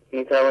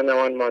میتوانم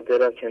آن ماده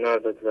را کنار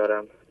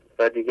بگذارم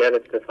و دیگر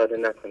استفاده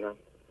نکنم.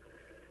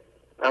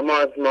 اما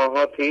از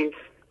ماه‌ها پیش،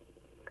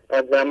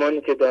 از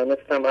زمانی که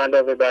دانستم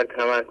علاوه بر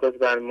تمرکز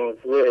بر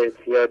موضوع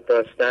اعتیاد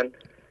داشتن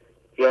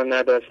یا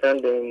نداشتن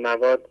به این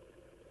مواد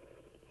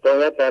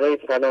باید برای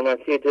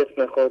سلامتی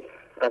جسم خود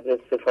از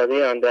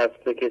استفاده آن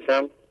دست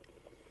بکشم،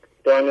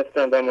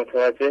 دانستم و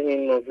متوجه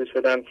این موضوع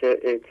شدم که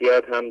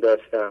اعتیاد هم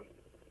داشتم.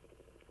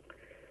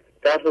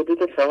 در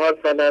حدود 4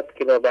 سال است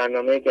که با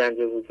برنامه گنج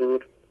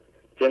حضور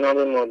جناب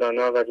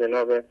مولانا و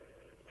جناب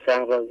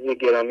شهبازی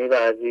گرامی و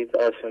عزیز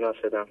آشنا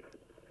شدم.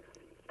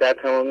 در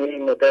تمامی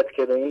این مدت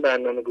که به این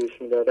برنامه گوش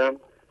می‌دادم،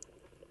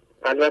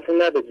 البته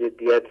نه به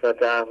جدیت و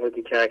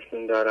تعهدی که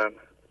اکنون دارم،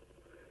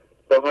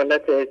 با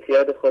حالت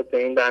اعتیاد خود به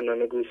این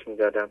برنامه گوش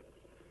می‌دادم.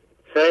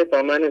 شاید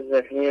با من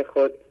ذهنی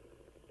خود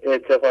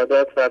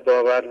اعتقادات و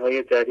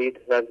باورهای جدید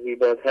و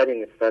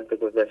زیباتری نسبت به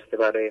گذشته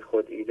برای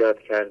خود ایجاد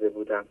کرده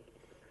بودم.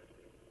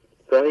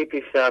 گاهی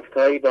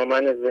پیشرفت‌هایی با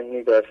من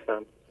ذهنی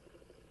داشتم،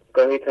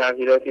 گاهی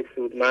تغییراتی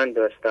سودمند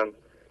داشتم،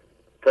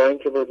 تا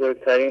اینکه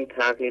بزرگترین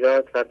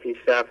تغییرات و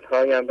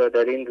پیشرفت‌هایم را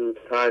در این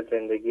روزها از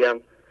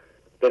زندگیم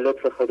به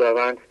لطف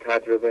خداوند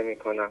تجربه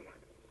می‌کنم.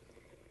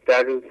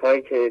 در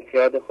روزهایی که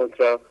اعتیاد خود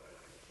را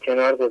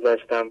کنار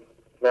گذاشتم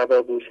و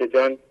با گوش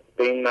جان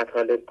به این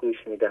مطالب گوش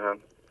می‌دهم.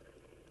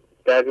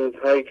 در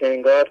روزهایی که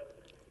انگار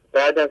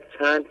بعد از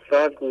چند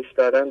سال گوش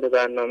دادن به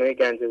برنامه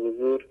گنج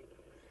حضور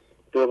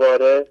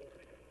دوباره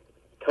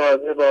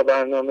تازه با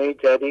برنامه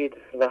جدید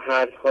و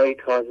حرف‌های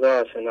تازه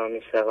آشنا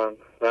می‌شوم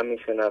و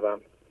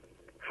می‌شنوم.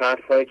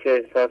 حرف‌هایی که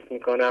احساس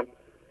می‌کنم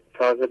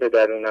تازه به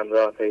درونم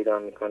راه پیدا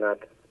می‌کند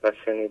و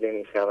شنیده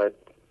می‌شود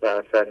و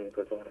اثر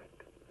می‌گذارد.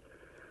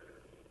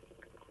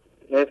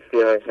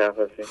 مرسی آقای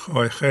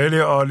شهبازی. خیلی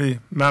عالی،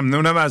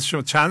 ممنونم از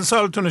شما. چند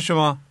سالتون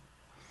شما؟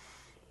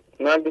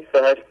 من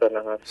 28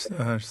 سالم هستم.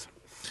 28.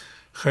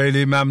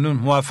 خیلی ممنون،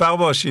 موفق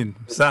باشین،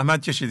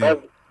 زحمت کشیدین.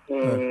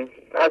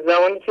 از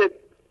زمانی که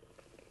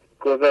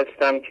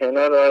گذاشتم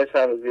کنار آقای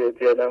شهبازی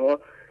اعتیادمو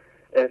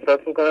احساس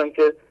میکنم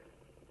که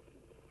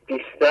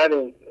بیشتر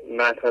این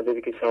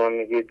مطالبی که شما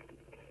میگید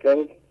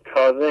یعنی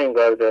تازه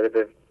انگار داره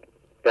به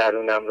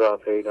درونم راه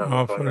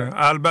پیدا میکنه.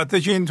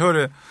 البته که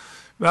اینطوره،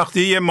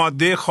 وقتی یه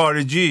ماده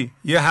خارجی،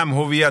 یه هم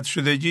هویت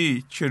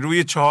شدگی که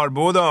روی 4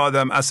 بعد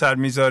آدم اثر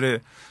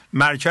میذاره،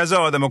 مرکز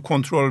آدم رو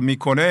کنترل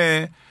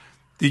میکنه،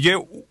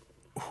 دیگه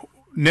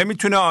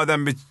نمیتونه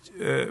آدم به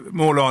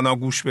مولانا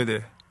گوش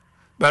بده،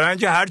 برای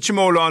اینکه هرچی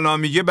مولانا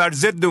میگه بر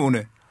ضد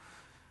اونه.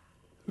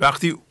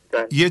 وقتی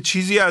یه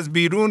چیزی از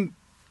بیرون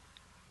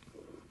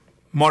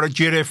ما رو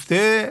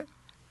گرفته،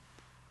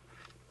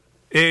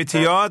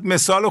 اعتیاد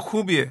مثال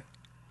خوبیه،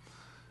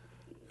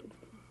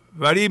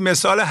 ولی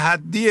مثال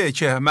حدیه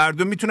که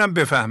مردم میتونن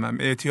بفهمم.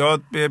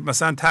 اعتیاد به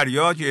مثلا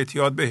تریاک،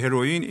 اعتیاد به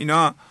هروئین،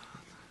 اینا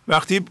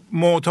وقتی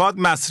معتاد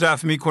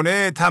مصرف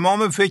میکنه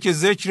تمام فکر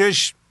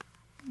ذکرش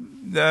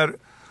در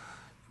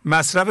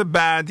مصرف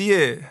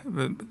بعدیه،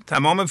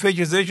 تمام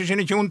فکر ذکرش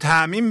اینه که اون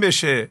تامین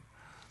بشه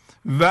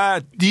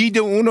و دید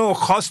اونو،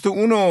 خواست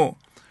اونو،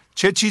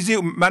 چه چیزی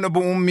منو به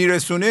اون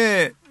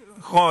میرسونه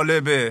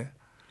غالبه،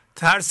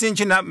 ترس این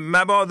که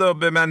مبادا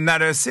به من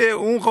نرسه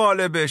اون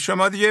غالبه.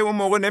 شما دیگه اون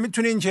موقع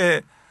نمیتونین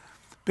که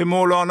به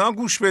مولانا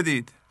گوش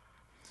بدید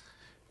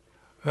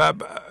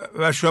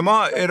و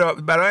شما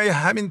برای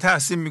همین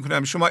تحسین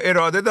میکنم شما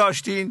اراده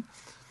داشتین،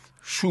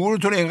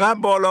 شعورتون اینقدر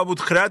بالا بود،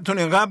 خردتون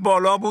اینقدر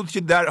بالا بود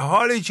که در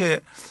حالی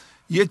که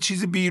یه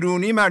چیز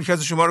بیرونی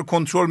مرکز شما رو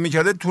کنترل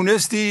میکرده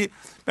تونستی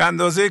به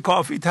اندازه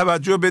کافی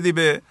توجه بدی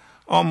به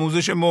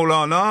آموزش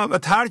مولانا و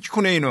ترک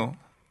کنه اینو.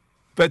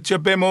 بچه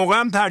به موقع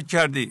هم ترک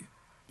کردی،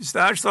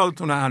 28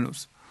 سالتونه،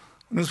 هنوز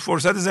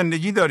فرصت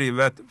زندگی داری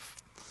و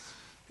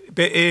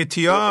به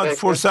اعتیاد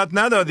فرصت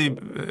ندادی.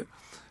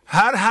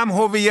 هر هم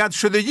هویت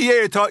شدگی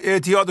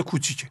اعتیاد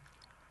کوچیکه،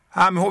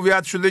 هم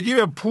هویت شدگی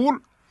به پول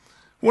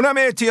اونم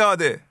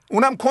اعتیاده،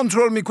 اونم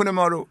کنترل میکنه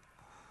ما رو.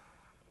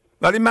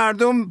 ولی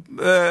مردم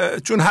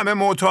چون همه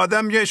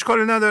معتادم یه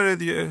اشکالی نداره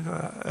دیگه،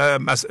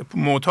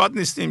 معتاد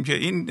نیستیم که،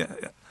 این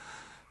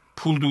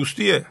پول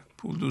دوستیه،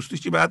 پول دوستی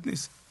که بد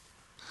نیست.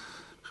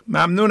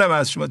 ممنونم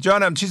از شما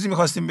جانم. چیزی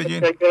میخواستیم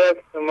بگین؟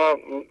 شما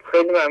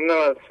خیلی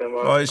ممنونم از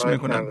شما. خواهش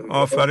میکنم،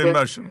 آفرین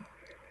بر شما.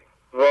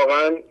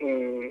 واقعا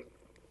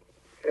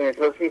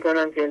احساس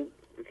میکنم که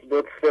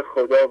لطف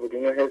خدا بود،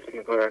 اینو حس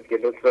میکنم که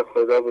لطف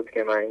خدا بود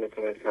که من اینو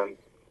تونستم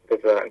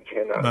بذارم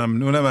کنار.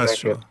 ممنونم از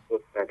شما.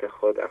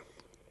 خودم.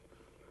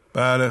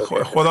 بله،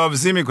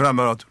 خداحافظی میکنم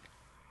براتون.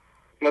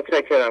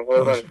 متشکرم،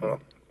 قربان شما.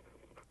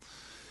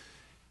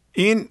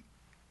 این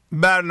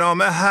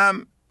برنامه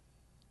هم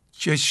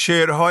که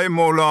شعرهای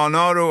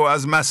مولانا رو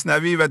از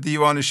مثنوی و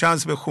دیوان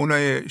شمس به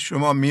خونه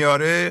شما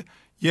میاره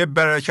یه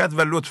برکت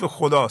و لطف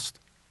خداست.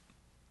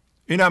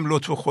 این هم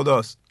لطف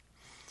خداست،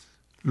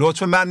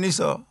 لطف من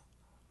نیست،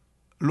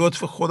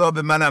 لطف خدا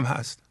به منم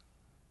هست.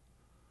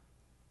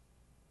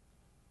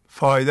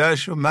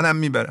 فایدهش رو منم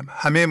میبرم،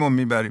 همه من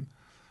میبریم،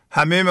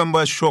 همه من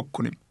باید شکر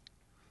کنیم.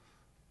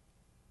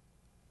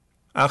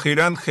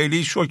 اخیراً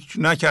خیلی شکر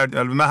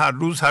نکردیم، من هر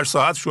روز هر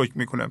ساعت شکر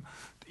میکنم.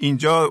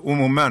 اینجا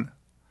عموماً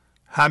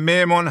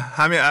همه من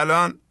همه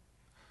الان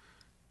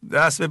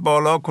دست به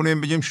بالا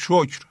کنیم بگیم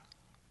شکر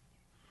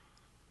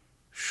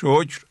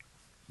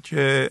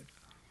که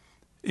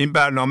این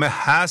برنامه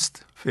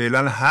هست،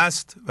 فعلا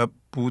هست و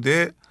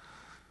بوده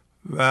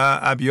و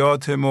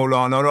ابیات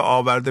مولانا رو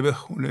آورده به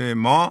خونه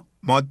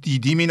ما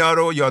دیدیم، اینا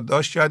رو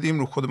یادداشت کردیم،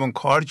 رو خودمون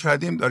کار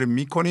کردیم، داریم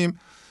میکنیم،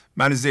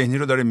 من ذهنی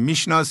رو داریم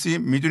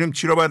میشناسیم، میدونیم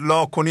چی رو باید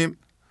لا کنیم.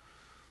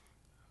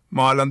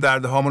 ما الان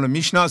دردهامون رو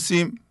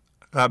میشناسیم،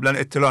 قبلا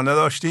اطلاع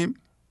نداشتیم،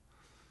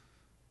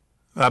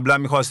 قبلا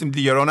میخواستیم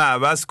دیگران رو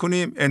عوض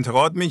کنیم،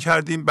 انتقاد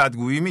میکردیم،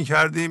 بدگویی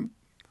میکردیم،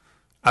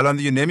 الان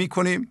دیگه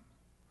نمیکنیم.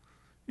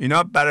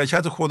 اینا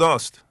برکت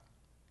خداست،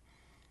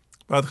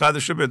 باید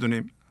قدرش رو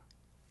بدونیم.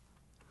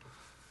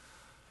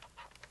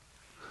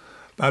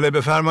 بله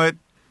بفرمایید.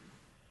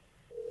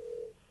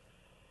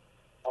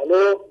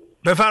 الو،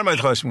 بفرمایید.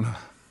 خواهش میکنم.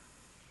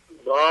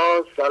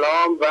 با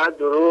سلام و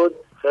درود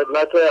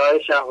خدمت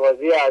آقای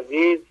شهبازی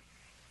عزیز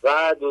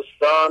و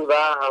دوستان و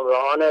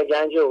همراهان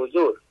گنج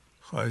حضور.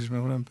 خواهش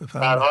میکنم،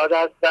 بفرمایید. فرهاد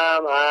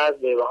هستم از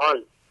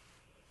بیبهان.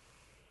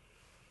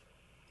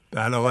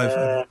 بله آقای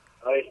فرهاد.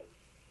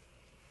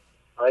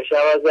 آقای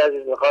شهبازی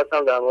عزیز،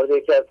 میخواستم در مورد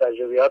یکی از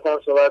تجربیاتم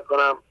صحبت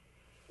کنم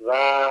و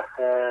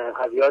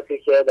ابیاتی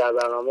که در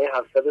برنامه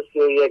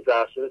 731 و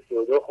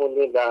 732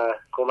 خوندیم و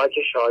کمک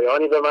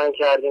شایانی به من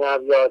کردین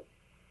ابیات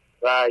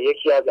و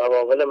یکی از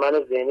عوامل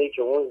من ذهنی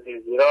که اون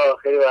زیرزیرا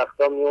خیلی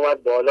وقتا می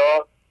اومد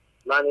بالا،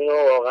 من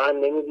اینو واقعا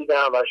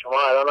نمیدیدم و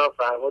شما الان هم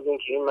فرمودین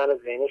که این من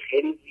ذهنی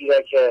خیلی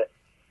زیرکه،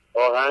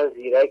 واقعا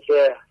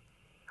زیرکه.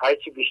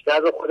 هرچی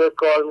بیشتر به خودت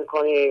کار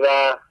میکنی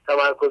و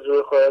تمرکز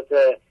روی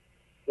خودت،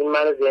 این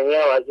من ذهنی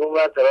هم از اون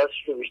ور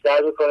تراسش رو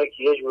بیشتر میکنه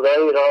که یه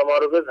جورایی راه ما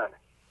رو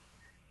بزنه.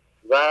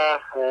 و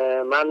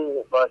من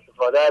با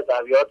استفاده از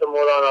ابیات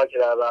مولانا که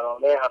در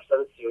برنامه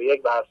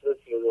 731 و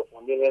 732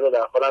 خوندیم این رو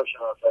در خودم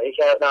شناسایی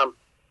کردم.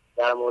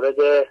 در مورد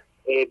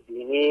عیب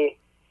بینی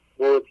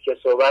بود که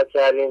صحبت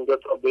کردیم، 2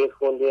 تا بیت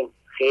خوندیم،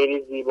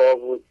 خیلی زیبا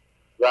بود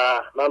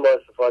و من با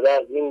استفاده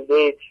از این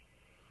بیت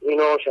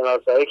اینو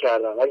شناسایی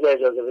کردم. اگه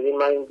اجازه بدین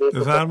من این بیت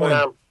رو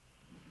بخونم.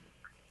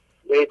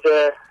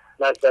 بیت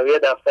مثنوی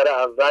دفتر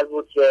اول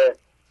بود که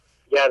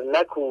گر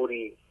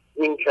نکوری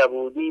این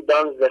کبودی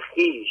دان ز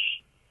خویش،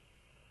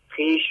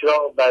 خویش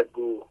را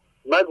بدگو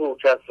مگو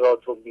کس را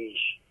تو بیش.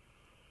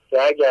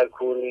 که اگر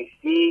کور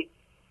نیستی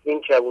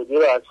این کبودی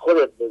رو از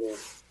خودت ببین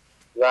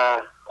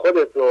و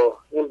خودت رو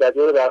این بدی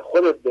رو در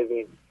خودت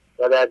ببین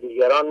و در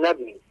دیگران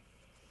نبین.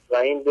 و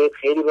این بیت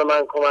خیلی به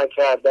من کمک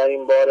کرد در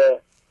این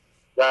باره.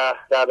 و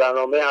در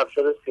برنامه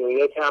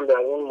 731 هم در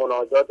اون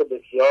مناجات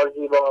بسیار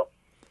زیبا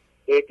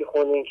بیتی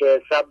خوندیم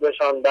که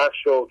صبرشان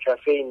بخش و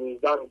کفه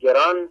میزان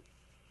گران،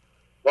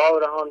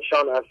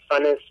 وارهانشان از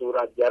فن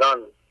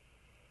صورتگران.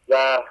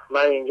 و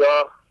من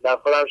اینجا در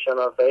خودم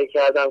شناسایی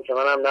کردم که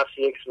منم نقش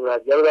یک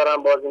صورتگر رو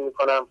دارم بازی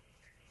میکنم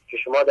که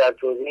شما در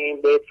توضیح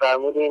این بیت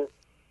فرمودین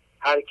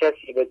هر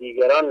کسی به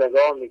دیگران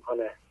نگاه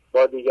میکنه،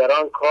 با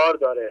دیگران کار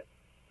داره،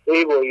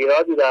 عیب و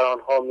ایرادی در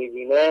آنها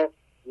میبینه،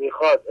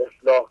 میخواد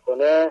اصلاح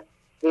کنه،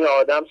 این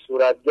آدم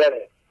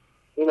صورتگره،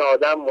 این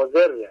آدم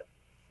مضره.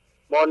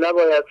 ما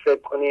نباید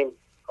فکر کنیم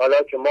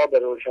حالا که ما به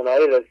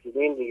روشنایی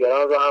رسیدیم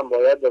دیگران رو هم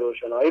باید به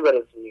روشنایی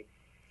برسونیم.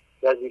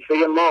 وظیفه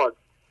ماست.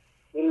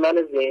 این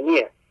من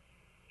ذهنیه،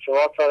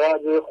 شما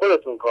فقط روی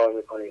خودتون کار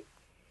میکنید.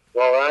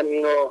 واقعا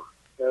اینو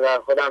در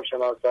خودم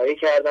شناسایی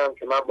کردم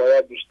که من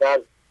باید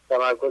بیشتر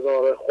تمرکزم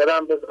روی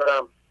خودم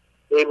بذارم،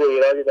 عیب و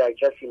ایرادی در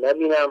کسی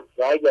نبینم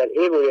و اگر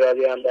عیب و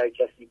ایرادی هم در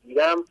کسی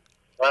دیدم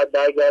باید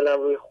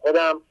برگردم روی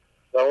خودم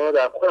و اونو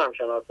در خودم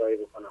شناسایی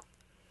بکنم.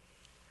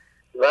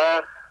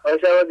 و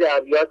شبازی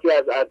ابیاتی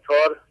از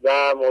عطار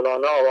و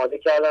مولانا آماده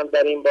کردم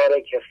در این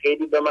باره که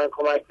خیلی به من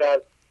کمک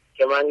کرد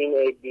که من این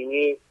عیب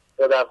بینی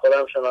رو در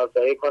خودم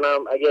شناسایی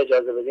کنم. اگه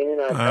اجازه بدین این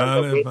از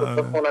چند تا بیت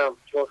رو بخونم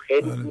چون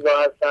خیلی زیبا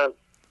هستن.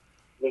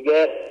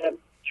 میگه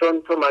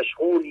چون تو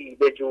مشغولی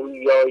به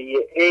جویایی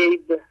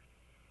عیب،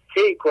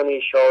 کی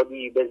کنی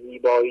شادی به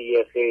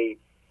زیبایی غیب.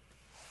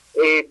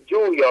 عیب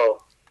جویا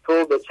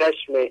تو به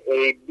چشم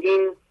عیب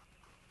بین،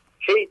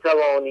 کی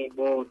توانی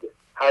بود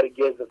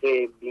هرگز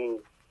غیب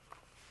بین.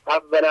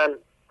 اولا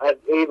از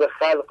عیب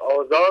خلق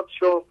آزاد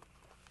شو،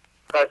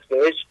 پس به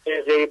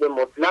عشق غیب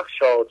مطلق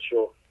شاد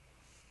شو.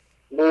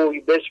 موی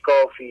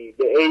بشکافی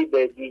به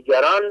عیب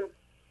دیگران،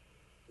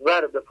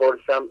 ور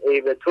بپرسم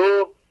عیب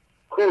تو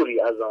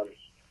کوری از آن.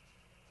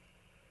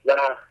 و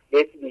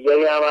بیت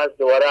دیگری هم از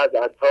دوباره از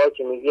عطار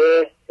که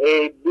میگه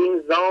عیب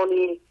بین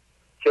زانی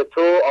که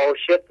تو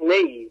عاشق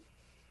نیی،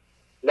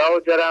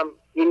 لاجرم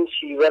این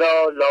شیوه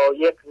را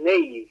لایق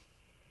نیی.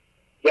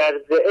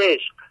 گر ز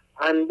عشق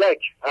اندک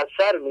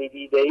اثر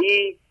میدیده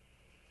ای،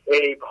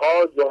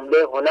 عیبها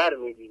جمله هنر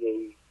میدیده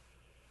ای.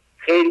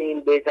 خیلی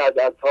این بیت از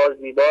عطار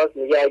زیباست.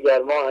 میگه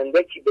اگر ما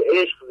اندکی به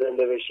عشق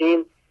زنده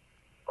بشیم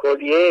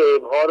کلیه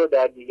عیبها رو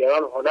در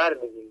دیگران هنر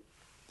میدیم.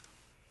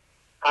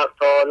 حق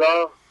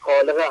تعالی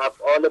خالق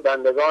افعال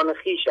بندگان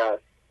خویش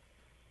است،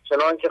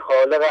 چنان که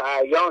خالق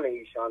اعیان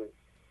ایشان.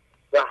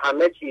 و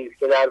همه چیز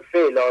که در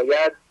فعل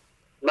آید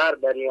مر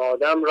بنی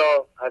آدم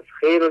را از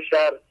خیر و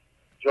شر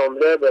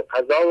جمله به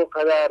قضا و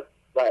قدر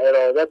و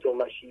ارادت و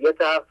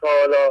مشیت حق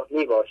تعالی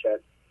می باشد.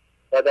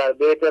 و در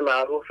بیت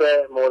معروف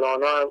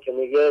مولانا هم که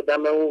میگه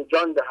دم او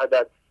جان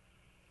دهدت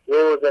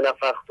روز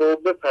نفختو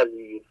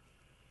بپذیر،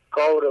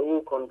 کار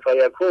او کن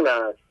فیکون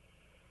است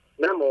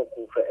نه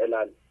موقوف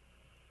علل.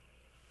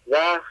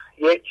 و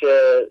یک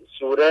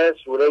سوره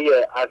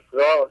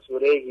اجرا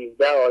سوره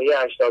 17 آیه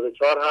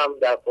 84 هم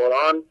در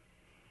قرآن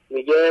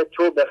میگه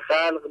تو به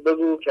خلق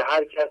بگو که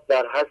هر کس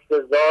در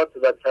حسب ذات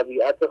و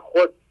طبیعت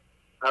خود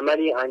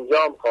عملی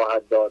انجام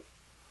خواهد داد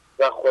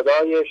و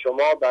خدای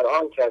شما بر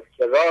آن کس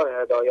که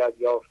راه هدایت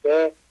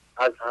یافته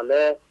از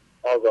همه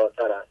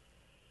آگاه‌تر است.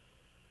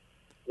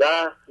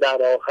 و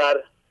در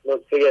آخر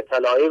نکته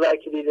طلایی و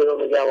کلیدی رو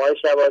میگم آقای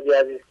شبازی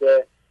عزیز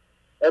که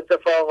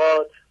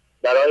اتفاقات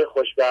برای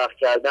خوشبخت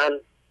کردن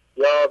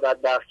یا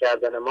بدبخت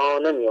کردن ما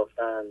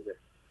نمیافتند،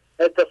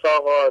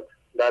 اتفاقات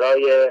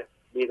برای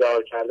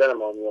بیدار کردن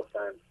ما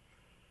میافتند.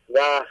 و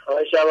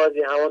آقای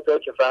شبازی همونطور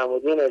که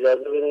فرمودین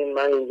اجازه بدین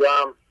من اینجا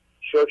هم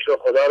شکر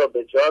خدا رو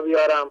به جا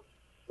بیارم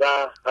و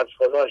از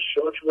خدا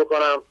شکر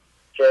بکنم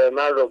که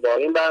من رو با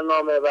این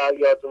برنامه و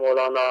ابیات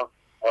مولانا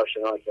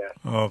آشنا کرد.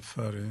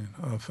 آفرین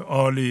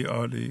عالی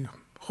عالی.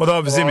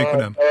 خداحافظی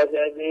میکنم.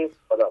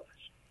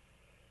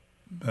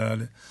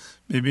 بله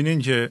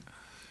ببینین که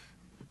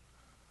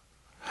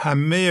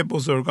همه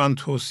بزرگان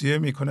توصیه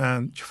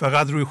میکنن که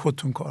فقط روی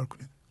خودتون کار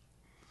کنید،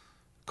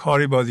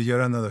 کاری با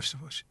دیگران نداشته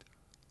باشید،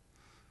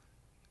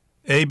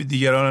 عیب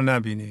دیگران رو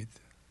نبینید،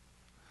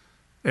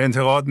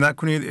 انتقاد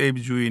نکنید، عیب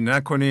جویی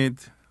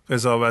نکنید،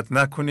 قضاوت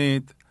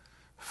نکنید.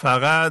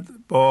 فقط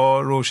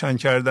با روشن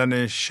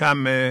کردن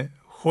شمع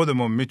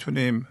خودمون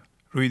میتونیم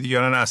روی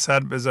دیگران اثر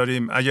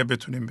بذاریم اگه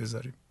بتونیم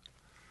بذاریم.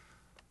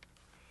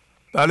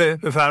 بله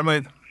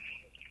بفرمایید.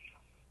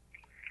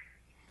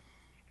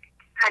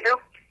 الو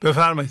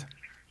بفرمایید.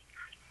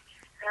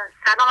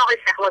 سلام آقای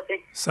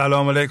شهبازی.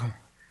 سلام علیکم.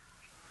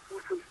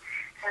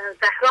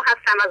 زهرا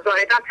هستم از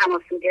زاهدان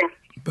تماس میگیرم.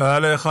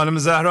 بله خانم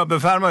زهرا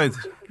بفرمایید،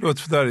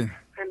 لطف دارین.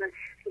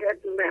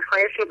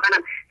 خواهش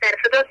میکنم. در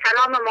صدا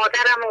سلام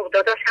مادرم و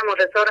داداشم و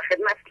رضا رو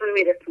خدمتتون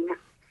میرسونم.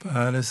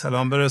 بله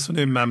سلام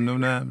برسونیم،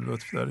 ممنونم،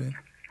 لطف دارین.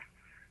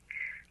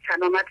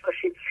 سلامت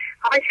باشین.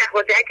 آقای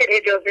شهبازی اگر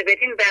اجازه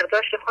بدین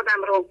برداشت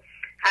خودم رو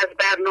از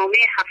برنامه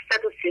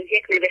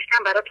 731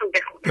 نوشتم براتون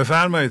بخونم.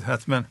 بفرمایید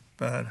حتما.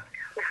 بله.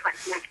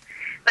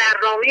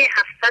 برنامه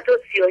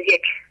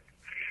 731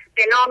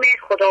 به نام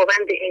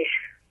خداوند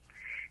عشق.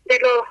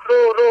 دلا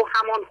رو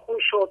همان خون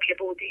شو که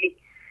بودی،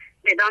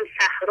 بدان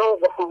صحرا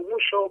و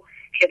خاموش شو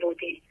که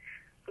بودی.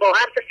 با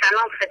عرض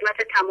سلام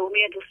خدمت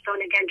تمامی دوستان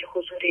گنج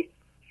حضوری.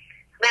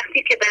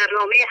 وقتی که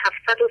برنامه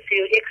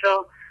 731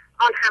 را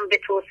آن هم به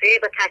توسعه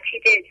و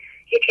تاکید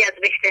یکی از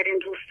بهترین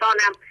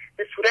دوستانم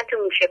به صورت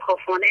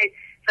موشکافانه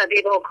و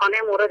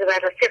بی‌باکانه مورد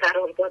بررسی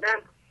قرار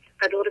دادم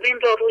و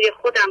دوربین را روی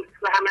خودم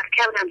و عمل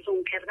کردم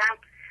زوم کردم،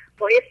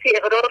 بایستی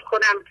اقرار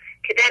کنم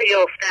که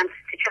دریافتم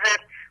که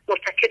چقدر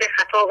مرتکب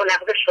خطا و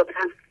لغزش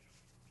شدم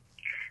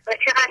و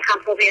چقدر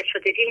هم هویت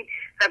شدگی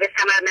و به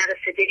ثمر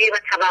نرسیدگی و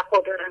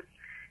توقع دارم،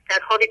 در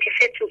حالی که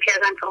فکر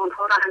می‌کردم که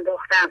آنها را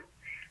انداختم،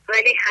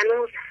 ولی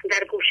هنوز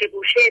در گوشه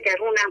گوشه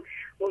درونم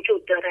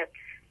وجود دارد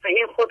و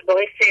این خود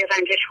باعث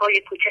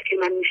رنجش‌های کوچکی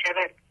من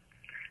می‌شود.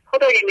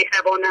 خدای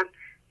مهربانم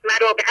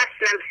مرا به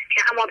اصلم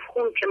که همان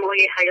خون که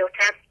مایه حیات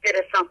است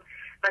برسان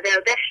و در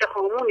دشت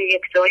هامون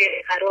یک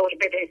جای قرار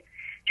بده،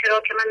 چرا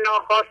که من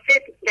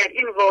ناخواسته در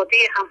این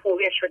وادی هم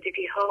هویت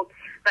شدگی‌ها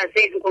و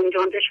ذهن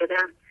گنجانده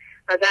شدم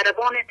و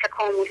ضربان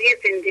تکاملی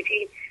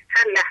زندگی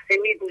هر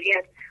لحظه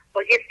می‌گوید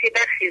بایستی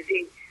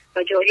برخیزی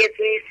و جایز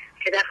نیست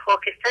که در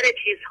خاکستر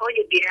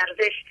چیزهای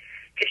بی‌ارزش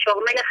که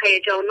شامل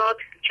هیجانات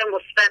چه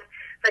مثبت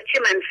و چه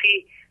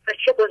منفی و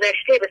چه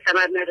گذشته به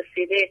ثمر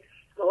نرسیده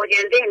و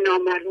آینده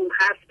نامعلوم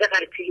هست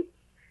بغلطیم.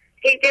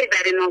 ای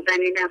دلبر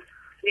نازنینم،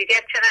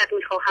 دیگر چقدر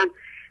می‌خواهم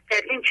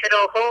در این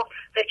چراها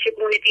و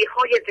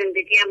چگونگی‌های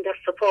زندگیم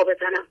دست و پا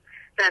بزنم،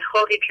 در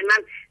حالی که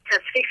من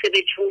تصریف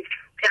بچون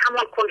که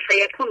همان کن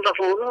فیکون و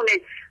قانون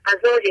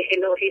قضای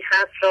الهی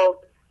هست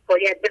را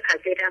باید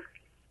بپذیرم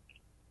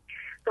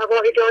و با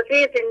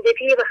اجازه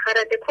زندگی و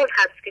خرد کل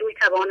هست که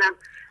میتوانم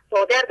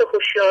با درد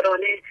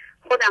هوشیارانه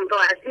خودم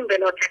را از این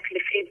بلا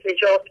تکلیفی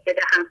نجات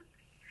بدهم،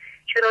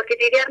 چرا که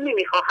دیگر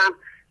نمیخواهم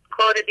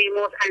کار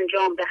بیموز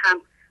انجام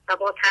دهم و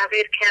با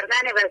تغییر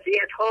کردن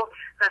وضعیت‌ها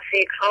و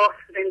فکرها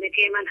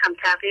زندگی من هم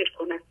تغییر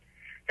کند،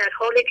 در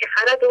حالی که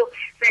خرد و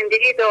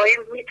زندگی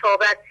دائم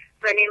میتابد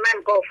ولی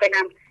من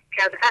غافلم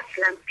که از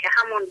اصلم که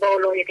همون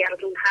بالای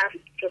گردون هست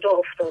جدا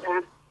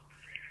افتادم.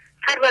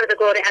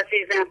 پروردگار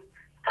عزیزم،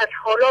 از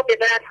حالا به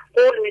بعد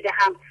قول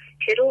میدهم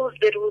که روز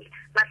به روز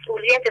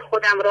مسئولیت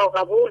خودم را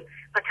قبول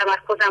و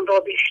تمرکزم را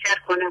بیشتر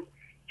کنم،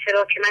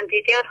 چرا که من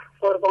دیگر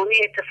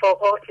قربانی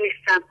اتفاقات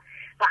نیستم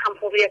و هم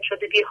هویت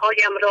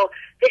شدگی‌هایم را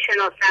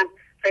بشناسم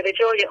و به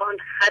جای آن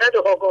خرد و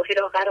آگاهی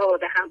را قرار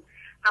دهم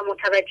و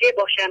متوجه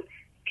باشم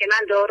که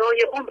من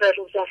دارای عمر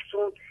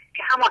روزافزون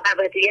که همان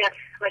ابدیت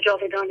و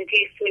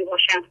جاودانگی است می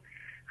باشم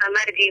و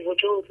مرگی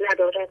وجود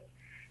ندارد،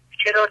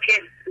 چرا که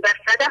بر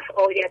صدف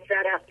آید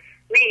ضرب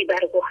نه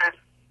بر گوهر.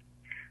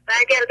 و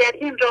اگر در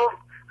این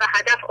راه و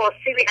هدف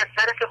آسیبی از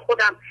طرف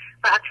خودم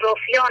و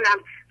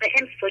اطرافیانم و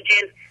انس و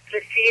جن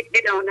رسید،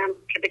 بدانم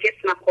که به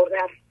جسمم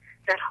خورده است،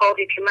 در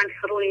حالی که من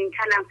روی این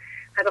تنم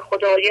و به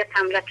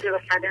خداییتم لطمه و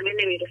صدمه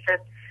نمیرسد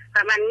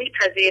و من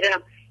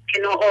میپذیرم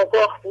که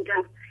ناآگاه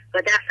بودم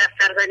و دست از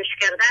سرزنش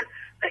کردن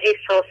و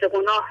احساس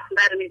گناه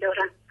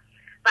برمیدارم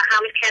و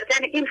حمل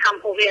کردن این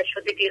هم هویت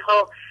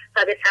شدگی‌ها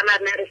و به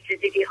ثمر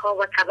نرسیدگی‌ها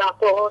و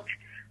توقعات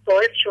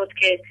باعث شد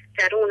که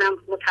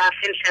درونم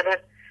متعفن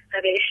شود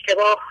و به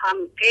اشتباه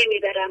هم پی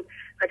میبرم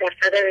و در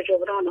صدر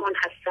جبران آن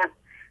هستم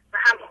و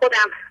هم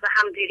خودم و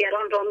هم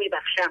دیگران را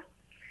میبخشم،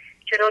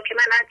 چرا که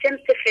من از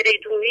جنس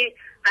فریدونی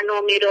و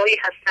نامیرایی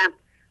هستم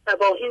و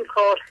با این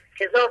کار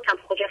که ذاتم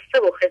خجسته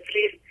و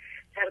خضری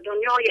در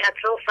دنیای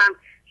اطرافم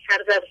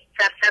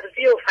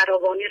سرسبزی و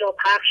فراوانی را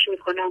پخش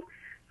میکنم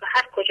و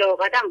هر کجا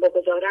قدم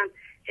بگذارم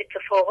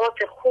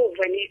اتفاقات خوب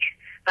و نیک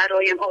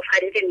برایم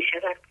آفریده می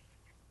شود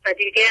و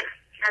دیگر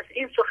از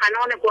این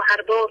سخنان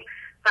گوهربار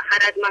و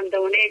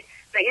خردمندانه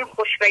و این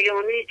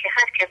خوشبیانی که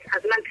هر کس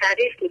از من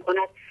تعریف می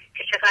کند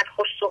که چقدر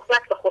خوش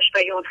صحبت و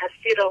خوشبیان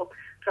هستی را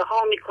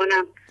رها می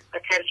کنم و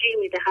ترجیح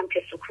می دهم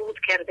که سکوت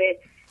کرده،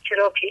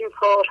 چرا که این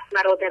کار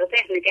مرا در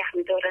ذهن نگه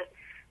می دارد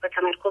و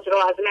تمرکز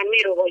را از من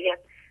می رو باید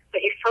و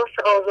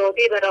احساس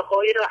آزادی و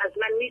رهایی را از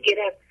من می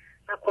گیرد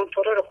و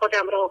کنترل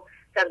خودم را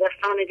در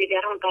دستان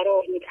دیگران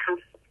قرار می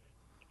دهم.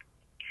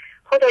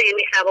 خدای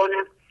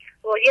مهربانم،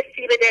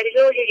 بایستی به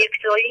دریای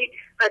یکتایی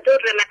و در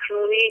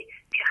مکنونی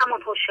که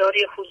همان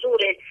هوشیاری حضور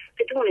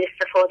بدون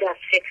استفاده از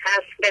فکر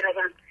است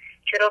بروم،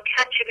 چرا که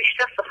هرچه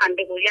بیشتر سخن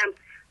بگویم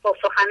با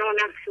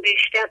سخنانم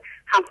بیشتر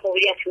هم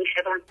هویت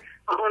میشوم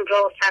و آن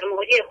را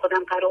سرمایه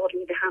خودم قرار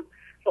میدهم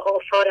و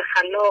آثار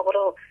خلاق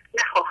را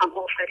نخواهم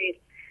آفرید،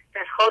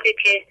 در حالی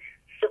که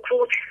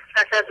سکوت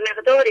پس از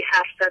مقداری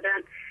حرف زدن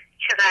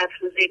چقدر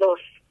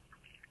زیباست.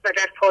 و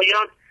در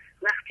پایان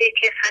وقتی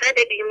که خرد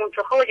بی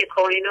منتهای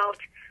کائنات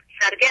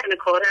سرگرم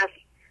کار است،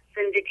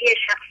 زندگی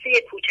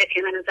شخصی کوچک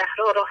من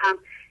زهرا را هم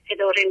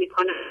اداره می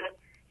کند.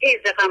 ای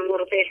ز غم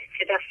مرده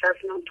که دست از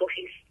من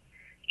تهی است،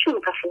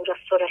 چون غفور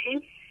است و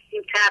رحیم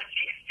این طرف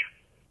چیست؟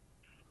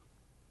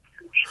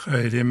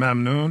 خیلی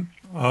ممنون،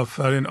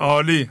 آفرین،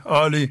 عالی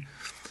عالی.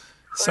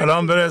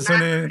 سلام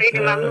برسونید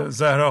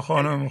زهرا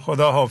خانم،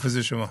 خدا حافظ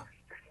شما.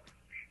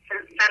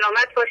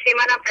 سلامت باشی.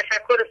 منم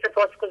تشکر و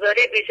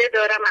سپاسگزاری ویژه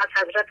دارم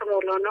از حضرت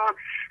مولانا،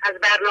 از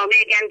برنامه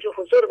گنج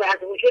حضور و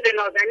از وجود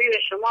نازنین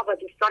شما و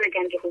دوستان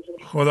گنج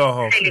حضور. خدا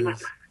حافظ. خیلی ممنون.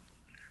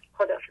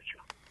 خدا حافظ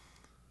شما.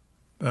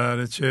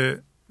 بله، چه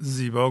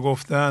زیبا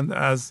گفتند.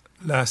 از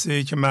لحظه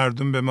ای که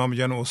مردم به ما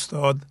میگن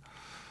استاد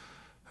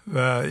و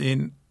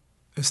این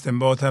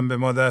استنباط هم به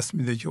ما دست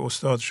میده که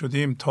استاد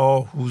شدیم، تا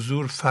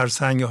حضور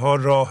فرسنگ ها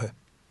راهه.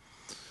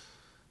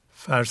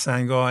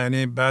 فرسنگ ها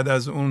یعنی بعد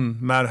از اون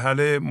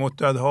مرحله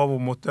مدتها و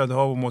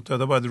مدتها و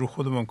مدتها باید رو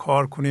خودمون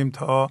کار کنیم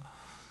تا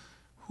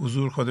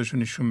حضور خودشون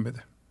نشون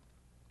بده.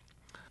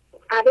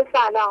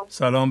 سلام.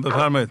 سلام،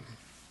 بفرمایید.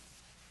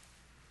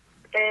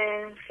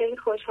 خیلی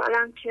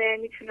خوشحالم که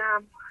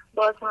میتونم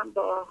باز هم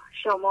با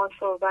شما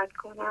صحبت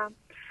کنم.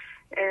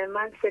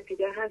 من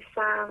سپیده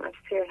هستم از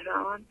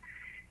تهران.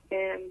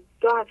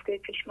 2 هفته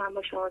پیش من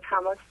با شما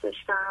تماس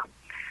داشتم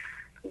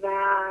و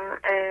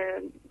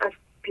از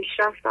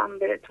پیشرفتم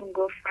بهتون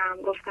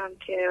گفتم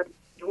که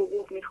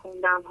حقوق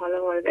میخوندم،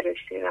 حالا وارد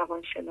رشته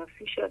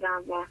روانشناسی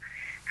شدم و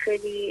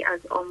خیلی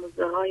از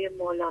آموزه های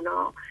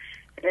مولانا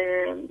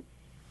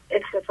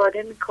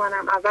استفاده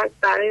میکنم. اول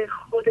برای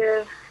خود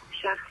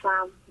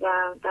شخصم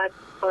و بعد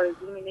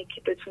آرزوم اینه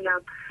که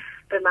بتونم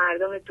به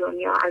مردم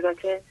دنیا،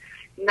 البته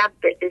نه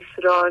به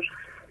اصرار،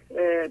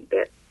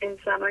 به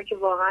انسان‌هایی که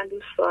واقعا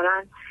دوست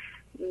دارن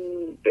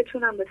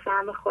بتونم به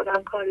سهم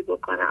خودم کاری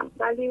بکنم.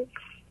 ولی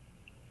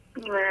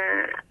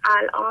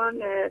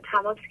الان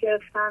تماس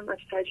گرفتم از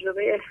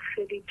تجربه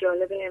خیلی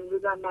جالب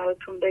امروزم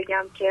براتون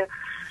بگم که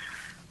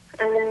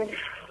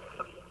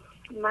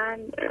من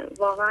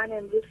واقعا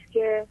امروز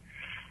که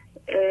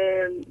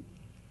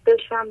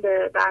داشتم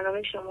به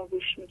برنامه شما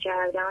گوش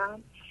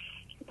میکردم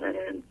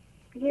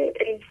یه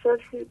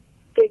احساسی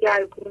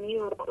دگرگونی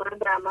واقعا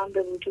در من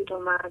به وجود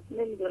اومد.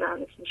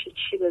 نمیدونم اسمش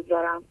چی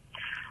بذارم،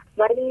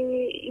 ولی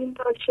این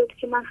باعث شد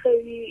که من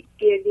خیلی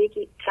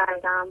گریه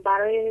کردم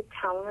برای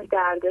تمام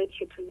دردایی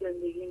که تو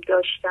زندگیم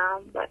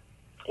داشتم و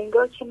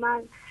انگار که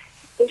من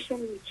داشتم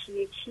یکی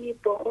یکی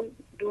با اون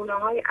دونه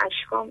های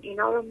اشکام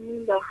اینا رو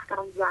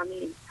مینداختم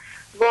زمین.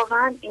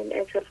 واقعا این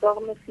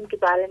اتفاق مثل که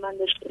برای من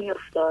داشت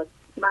میافتاد.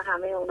 من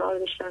همه اونا رو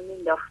داشتم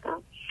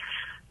مینداختم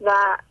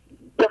و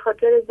به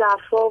خاطر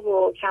ضعف‌ها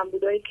و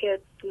کمبودایی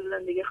که تو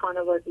زندگی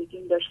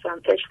خانوادگیم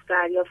داشتم، عشق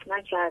دریافت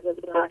نکرده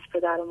بودم از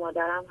پدر و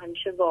مادرم،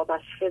 همیشه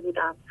وابسته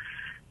بودم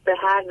به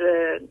هر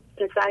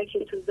پسری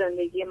که تو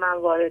زندگی من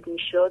وارد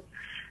میشد.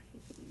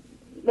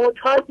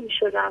 معتاد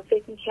میشدم،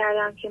 فکر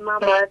میکردم که من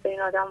باید به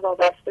این آدم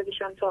وابسته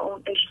بشم تا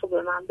اون عشق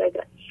به من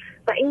بده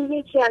و این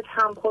یکی از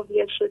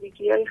هم‌هویت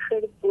شدگی‌های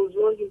خیلی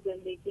بزرگ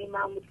زندگی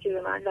من بود که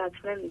به من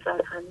لطمه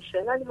میزد همیشه.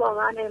 ولی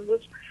واقعا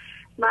امروز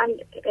من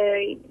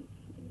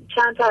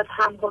چند تا از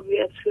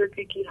هم‌هویت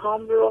شدگی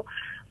هام رو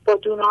با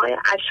دونه‌های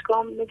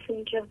اشکام مثل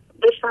این که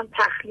داشتم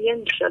تخلیه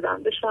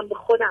می‌شدم، داشتم به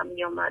خودم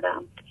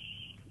می‌آمدم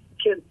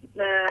که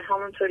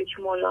همونطوری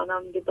که مولانا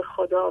میگه به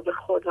خدا به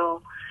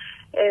خدا.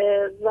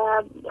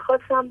 و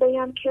خواستم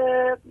بگم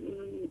که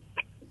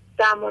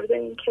در مورد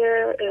این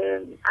که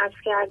عرض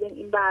کردیم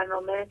این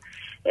برنامه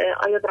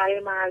آیا برای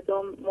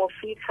مردم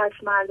مفید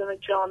هست، مردم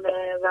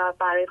جامعه، و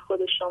برای خود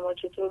شما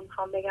چطور؟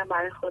 میخوام بگم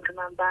برای خود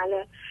من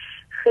بله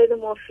خیلی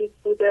مفید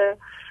بوده.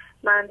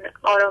 من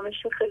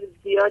آرامش خیلی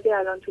زیادی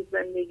الان تو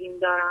زندگیم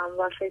دارم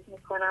و فکر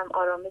میکنم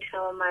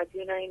آرامشم و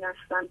مدیون این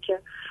هستم که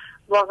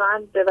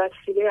واقعا به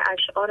وسیله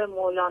اشعار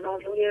مولانا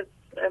روی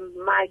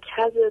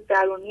مرکز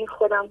درونی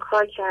خودم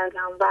کار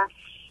کردم و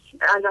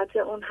البته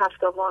اون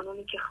 7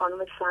 قانونی که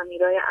خانم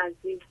سمیرای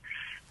عزیز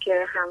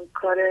که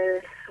همکار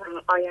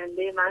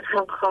آینده من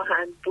هم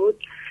خواهند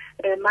بود،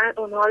 من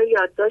اونها رو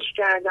یادداشت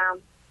کردم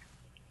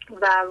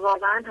و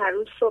واقعا هر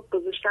روز صبح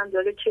گذاشتم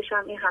جلوی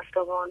چشم این 7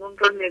 قانون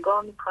رو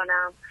نگاه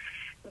میکنم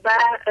و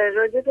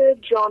راجع به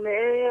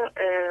جامعه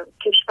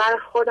کشور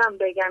خودم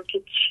بگم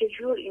که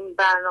چجور این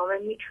برنامه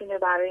میتونه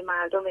برای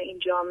مردم این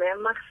جامعه،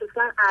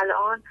 مخصوصا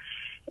الان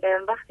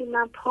وقتی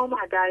من پام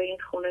در این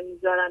خونه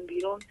میذارم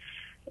بیرون،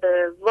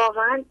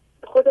 واقعا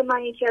خود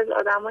من یکی از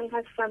آدمایی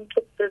هستم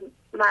که به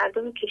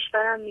مردم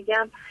کشورم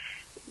میگم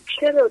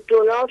چرا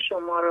دلار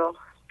شما رو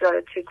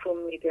داره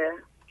تکون میده؟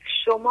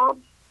 شما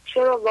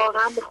چرا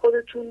واقعا به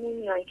خودتون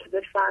نمیایین که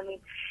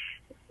بفهمید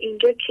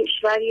اینجا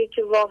کشوریه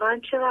که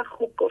واقعا چقدر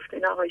خوب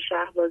گفتین آقای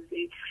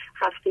شهبازی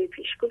هفته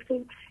پیش،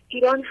 گفتین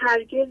ایران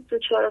هرگز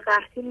دچار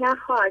قحطی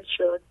نخواهد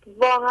شد.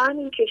 واقعا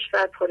این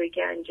کشور پر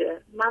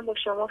گنجه. من با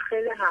شما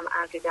خیلی هم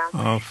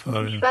عقیدم.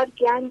 کشور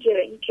گنجه.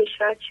 این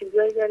کشور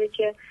چیزایی داره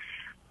که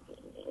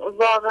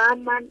واقعا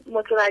من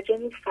متوجه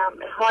نیستم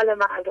حال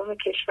مردم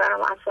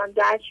کشورم، اصلا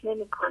درک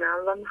نمی کنم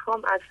و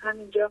میخوام از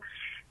همینجا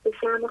به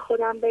سهم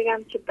خودم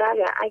بگم که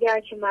بله، اگر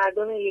که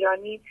مردم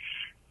ایرانی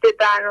به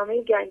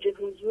برنامه گنج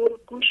حضور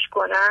گوش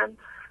کنن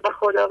و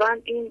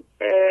خداوند این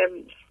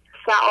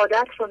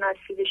سعادت رو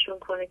نصیبشون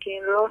کنه که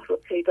این راه رو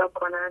پیدا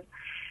کنن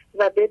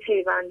و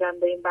بپیوندن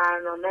به این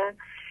برنامه،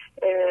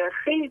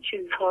 خیلی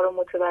چیزها رو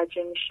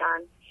متوجه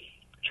میشن.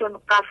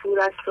 چون غفور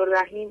است و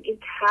رحیم، این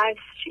ترس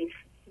چیست؟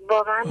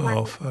 واقعا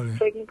من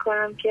فکر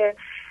میکنم که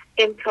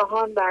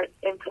امتحان بر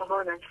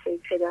امتحان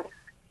است پدر.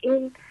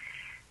 این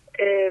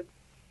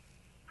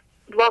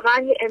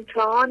واقعا یه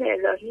امتحان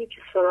الهی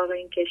که سراغ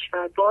این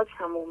کشور باز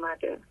هم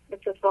اومده.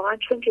 اتفاقا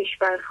چون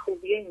کشور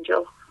خوبیه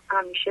اینجا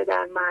همیشه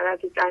در معرض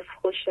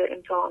دستخوش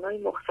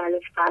امتحانات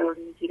مختلف قرار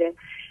میگیره،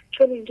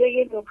 چون اینجا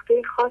یه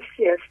نقطه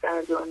خاصی است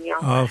در دنیا.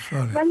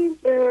 ولی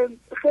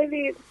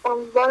خیلی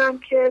امیدوارم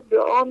که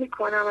دعا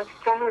میکنم از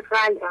ته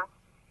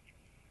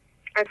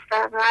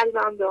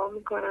قلبم دعا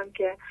میکنم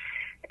که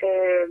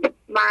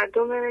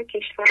مردم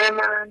کشور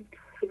من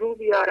رو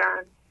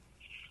بیارن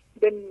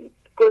به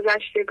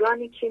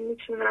گذشتگانی که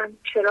میتونن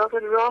چراغ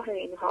راه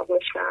اینها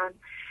باشن،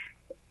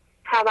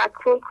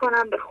 توکل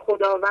کنم به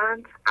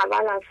خداوند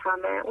اول از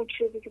همه. اون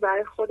چیزی که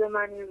برای خود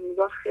من این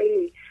روزا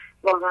خیلی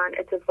واقعا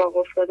اتفاق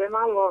افتاده،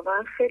 من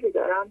واقعا خیلی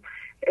دارم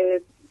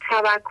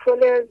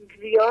توکل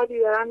زیادی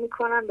دارم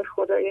میکنم به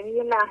خدا، یعنی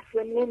یه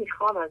لحظه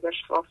نمیخوام ازش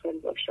غافل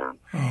باشم.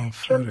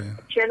 چون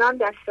چنان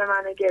دست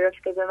منو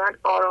گرفته، به من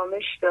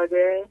آرامش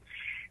داده.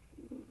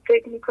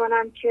 فکر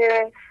میکنم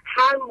که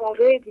هر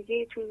موقع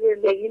دیگه تو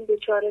زندگیم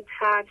دچار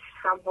ترس،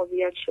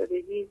 هم‌هویت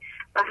شدگی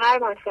و هر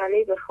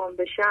مسئله‌ای بخوام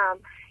بشم،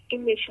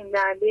 این نشون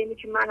دهنده اینه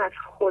که من از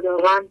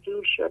خداوند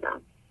دور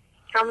شدم.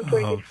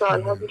 همونطوری که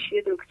سالها پیش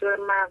یه دکتر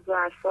مغز و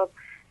اعصاب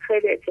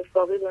خیلی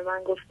اتفاقی به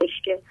من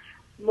گفتش که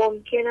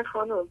ممکنه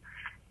خانم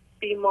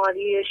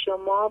بیماری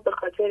شما به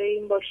خاطر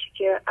این باشه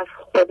که از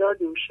خدا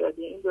دور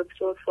شدی. این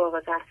دکتر فارغ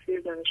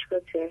التحصیل دانشگاه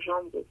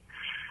تهران بود،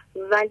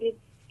 ولی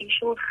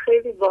ایشون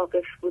خیلی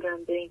واقف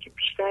بودن به اینکه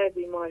بیشتر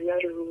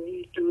بیماری‌های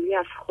روحی دوری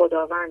از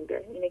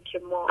خداونده. اینه که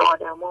ما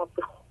آدم‌ها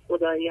به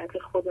خداییت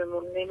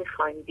خودمون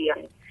نمیخوایم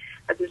بیایم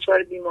و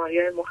دچار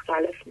بیماری‌های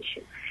مختلف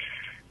میشیم.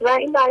 و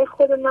این برای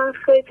خود من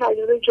خیلی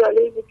تجربه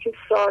جالبی بود که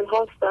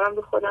سال‌هاست دارم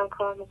به خودم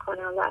کار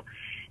میکنم و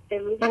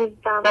امروز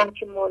می‌فهمم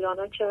که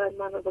مولانا چقدر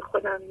منو به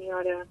خودم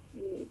میاره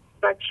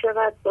و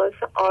چقدر باعث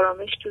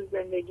آرامش تو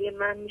زندگی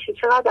من میشه،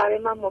 چقدر برای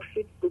من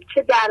مفید بود،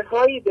 چه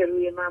درهایی به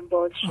روی من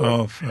باز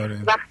شد.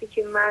 وقتی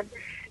که من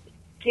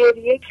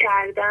گریه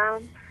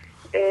کردم،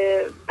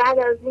 بعد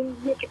از این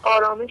یک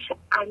آرامش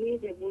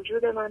عمیق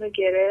وجود منو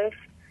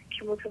گرفت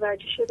که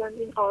متوجه شدم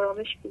این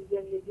آرامش به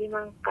زندگی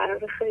من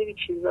قرار خیلی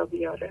چیزا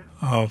بیاره.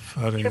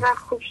 چقدر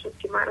خوب شد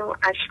که من اون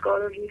اشکا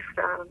رو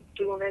ریختم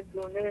دونه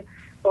دونه،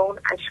 با اون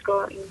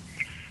اشکا این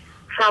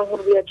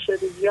هم‌هویت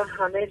شدگی ها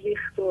همه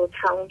ریخت و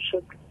تموم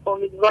شد.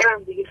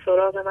 امیدوارم دیگه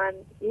سراغ من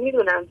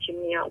میدونم که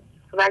میاد،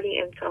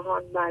 ولی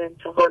امتحان بر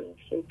امتحان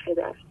نیست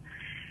پدر.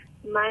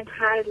 من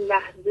هر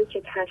لحظه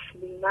که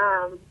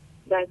تسلیمم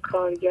در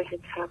کارگاه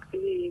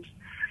تقدیر،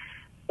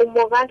 اون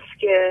موقع است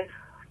که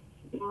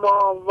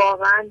ما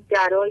واقعا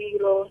درایی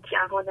رو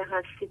جهان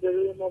هستی به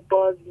روی ما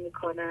باز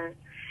میکنه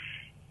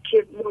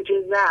که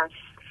معجزه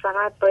است.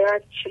 فقط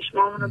باید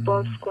چشمامون رو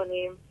باز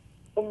کنیم،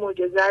 اون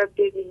معجزه رو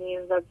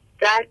ببینیم و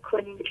درک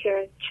کنیم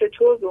که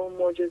چطور به اون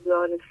معجزه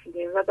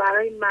رسیدیم. و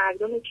برای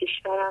مردم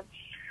کشورم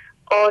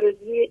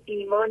آرزوی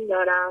ایمان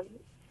دارم،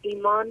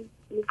 ایمان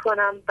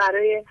میکنم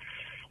برای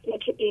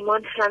اینکه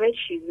ایمان همه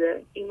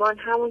چیزه. ایمان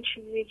همون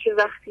چیزی که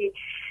وقتی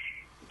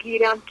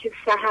گیرم که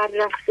سحر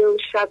رفته و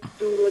شب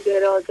دور و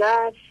دراز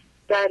است،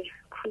 در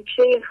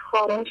کوچه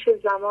خاموش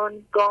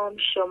زمان گام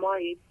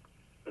شمایید.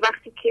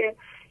 وقتی که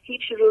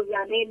هیچ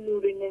روزنه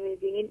نوری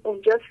نمیبینین،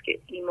 اونجاست که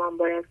ایمان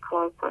باید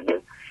کار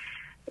کنه،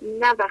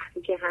 نه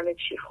وقتی که همه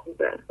چی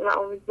خوبه. و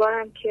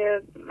امیدوارم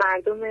که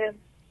مردم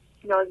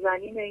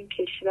نازنین این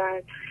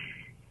کشور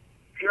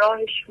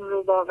راهشون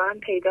رو واقعا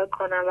پیدا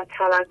کنن و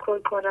توکل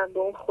کنن به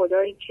اون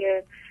خدایی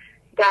که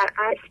در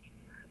اصل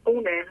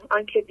اونه،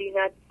 آنکه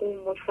بیند اون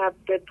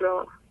مسبب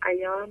را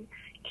عیان،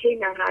 که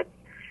نهد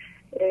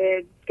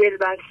دل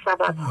بر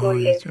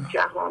سبب‌های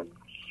جهان.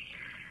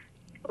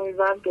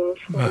 امیدوارم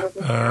درست کنم.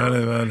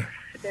 بله.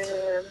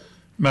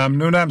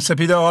 ممنونم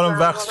سپیده خانم،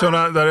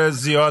 وقتتون داره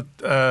زیاد،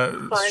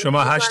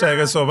 شما 8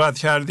 دقیقه صحبت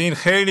کردین،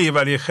 خیلی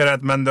ولی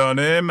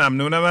خردمندانه.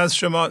 ممنونم از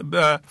شما.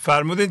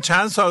 فرمودین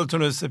چند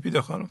سالتونه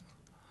سپیده خانم؟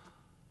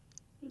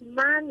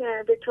 من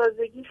به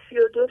تازگی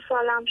 32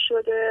 سالم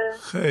شده.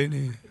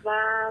 خیلی. و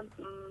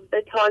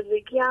به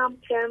تازگی هم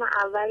ترم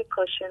اول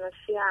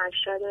کارشناسی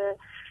ارشد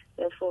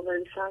فوق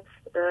لیسانس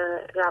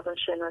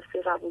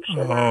روانشناسی قبول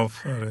شدم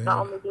و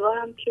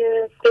امیدوارم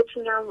که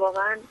بتونم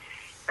واقعا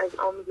از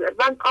آموزش.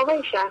 من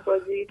آقای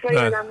شهبازی تا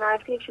یادم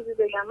نرفته یه چیزی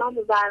بگم، من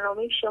به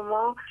برنامه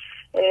شما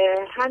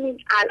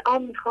همین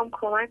الان میخوام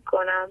کمک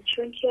کنم،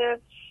 چون که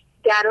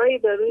درایی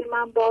به روی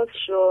من باز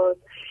شد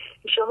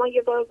شما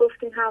یه بار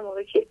گفتین هر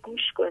موقع که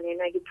گوش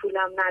کنین، اگه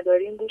پولم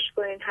ندارین گوش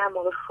کنین، هر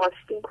موقع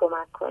خواستین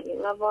کمک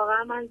کنین. و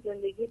واقعا من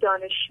زندگی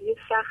دانشجویی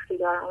سختی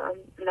دارم،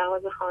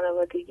 لحاظ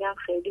خانوادگی هم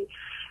خیلی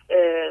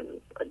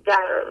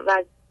در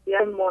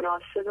وضعیت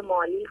مناسب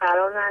مالی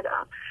قرار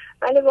ندارم،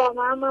 ولی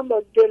واقعا من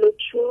با دل و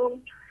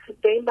جون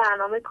به این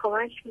برنامه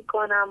کمک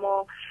میکنم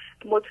و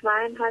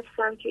مطمئن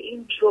هستم که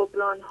این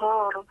جبران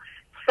ها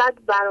 100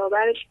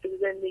 برابرش به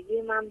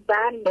زندگی من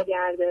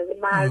برمیگرده.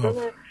 مردم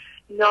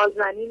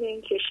نازنین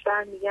این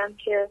کشور میگم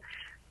که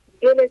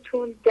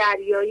دلتون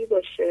دریایی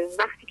باشه،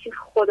 وقتی که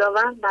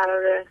خداوند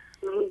قراره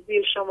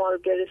روزی شما رو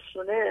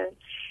برسونه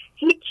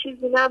هیچ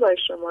چیزی نباید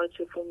شما رو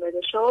تکون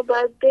بده. شما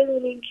باید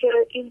بدونین که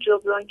این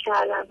جبران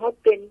کردن ها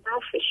به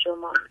نفع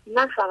شما،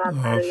 نه فقط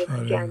برای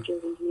گنج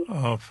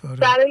هوزور،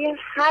 برای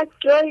هر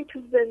جایی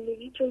تو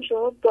زندگیتون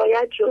شما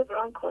باید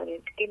جبران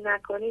کنین. این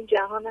نکنین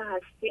جهان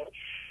هستی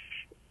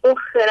اون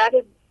خرد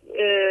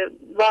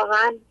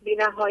واقعا بی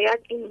نهایت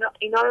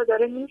اینا رو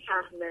داره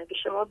میفهمه، به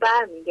شما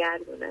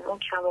برمیگردونه. اون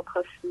کم و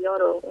کاستی ها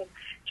رو، اون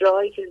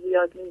جاهایی که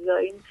زیاد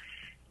میذارین،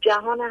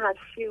 جهان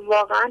هستی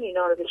واقعا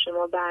اینا رو به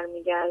شما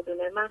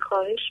برمیگردونه. من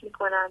خواهش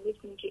میکنم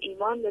میتونین که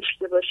ایمان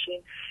داشته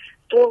باشین.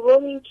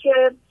 دوم این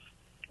که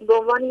به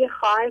عنوان یه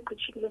خواهر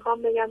کوچیک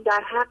میخوام بگم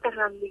در حق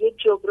همدیگه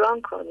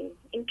جبران کنیم.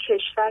 این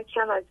کشور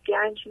کم از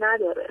گنج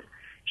نداره،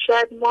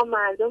 شاید ما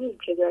مردمیم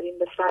که داریم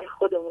به سر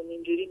خودمون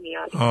اینجوری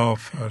میاریم.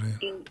 آفرین.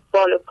 این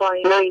بالا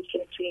پایینایی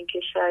که تو این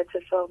کشور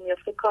اتفاق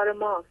میفته کار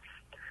ماست.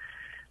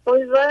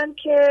 امیدوارم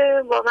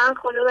که واقعا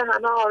خدا به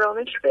همه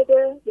آرامش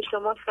بده، به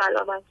شما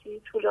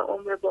سلامتی، طول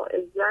عمر با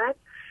عزت.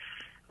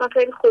 من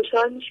خیلی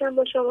خوشحال میشم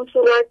با شما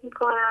صحبت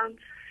میکنم.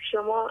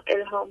 شما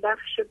الهام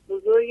بخش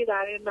بزرگی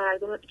برای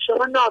مردم،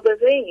 شما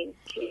نابغه این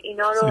که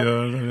اینا رو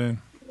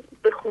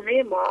به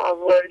خونه ما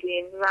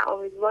آوردین و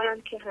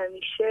امیدوارم که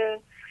همیشه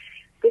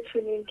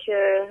بتونیم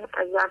که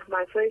از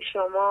زحمت‌های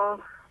شما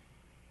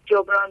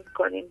جبران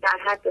کنیم در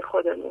حد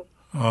خودمون.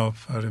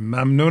 آفرین،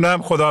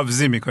 ممنونم،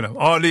 خداحافظی میکنم.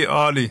 عالی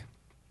عالی.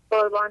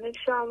 قربان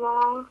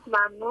شما،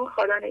 ممنون،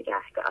 خدا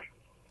نگهدار.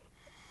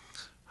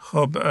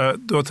 خب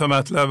 2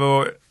 مطلب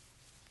رو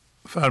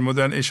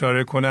فرمودن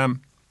اشاره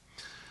کنم.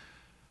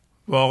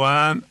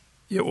 واقعا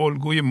یه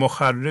الگوی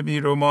مخربی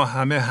رو ما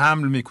همه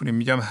حمل میکنیم،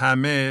 میگم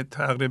همه،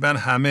 تقریبا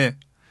همه،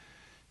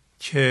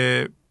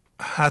 که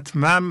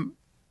حتما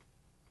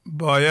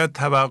باید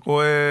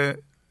توقع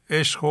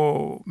عشق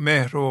و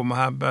مهر و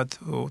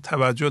محبت و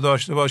توجه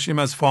داشته باشیم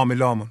از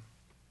فامیلامون.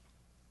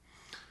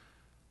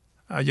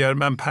 اگر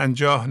من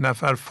 50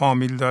 نفر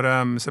فامیل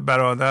دارم، مثل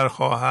برادر،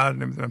 خواهر،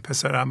 نمیدونم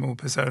پسر عمو،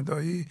 پسر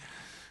دایی،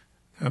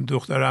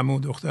 دختر عمو،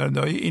 دختر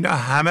دایی، اینا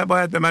همه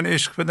باید به من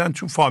عشق بدن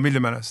چون فامیل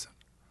من هستن.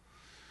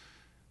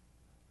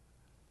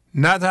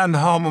 نه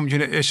تنها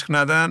ممکنه عشق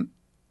ندن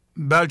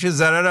بلکه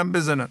ضررم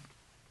بزنن.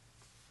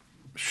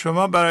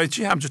 شما برای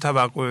چی همچون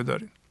توقع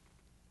دارین؟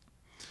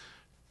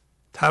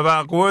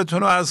 توقعتون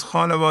رو از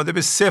خانواده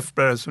به 0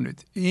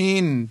 برسونید.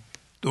 این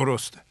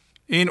درسته،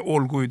 این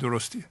الگوی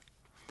درستیه.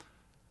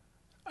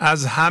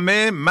 از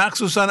همه،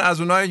 مخصوصا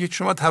از اونایی که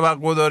شما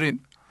توقع دارین.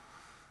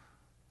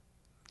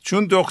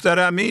 چون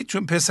دخترمی،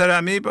 چون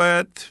پسرمی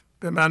باید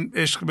به من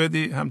عشق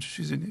بدی، همچون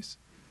چیزی نیست.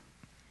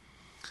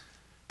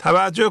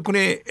 توجه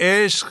کنی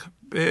عشق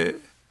به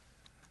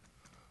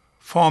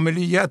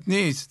فامیلیت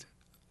نیست.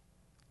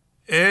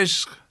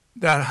 عشق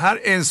در هر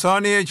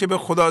انسانیه که به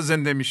خدا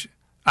زنده میشه.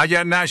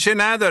 اگر نشه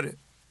نداره.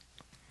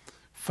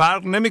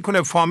 فرق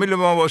نمیکنه فامیل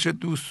ما باشه،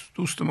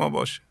 دوست ما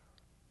باشه.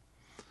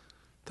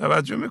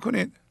 توجه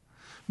میکنید؟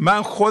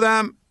 من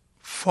خودم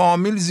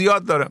فامیل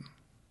زیاد دارم،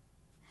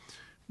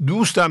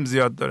 دوستم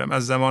زیاد دارم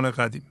از زمان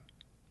قدیم.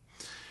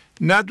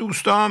 نه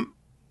دوستام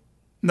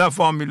نه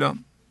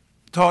فامیلام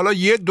تا حالا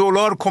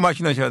 $1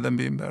 کمک نکردم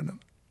به این برنامه.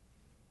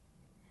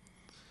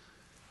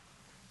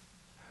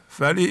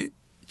 ولی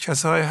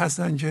کسایی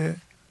هستن که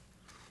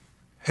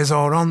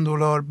هزاران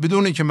دلار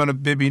بدون که منو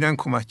ببینن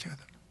کمک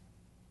کردن.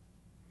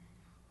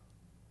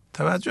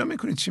 توجه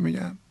میکنید چی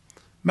میگم؟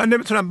 من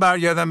نمیتونم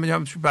برگردم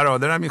بگم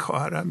برادرم،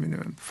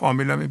 خواهرم،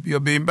 فامیلم بیا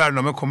به این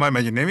برنامه کمک،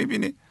 مگه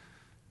نمیبینی؟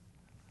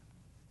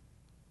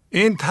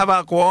 این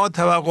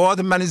توقعات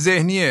من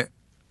ذهنیه.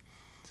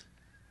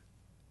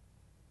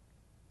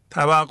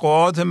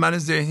 توقعات من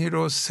ذهنی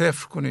رو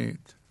صفر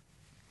کنید.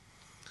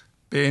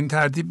 به این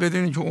ترتیب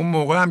بدونید که اون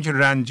موقع هم که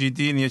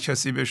رنجیدین، یه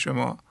کسی به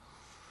شما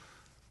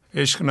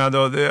عشق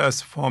نداده،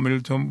 از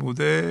فامیلتون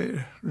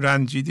بوده،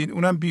 رنجیدین،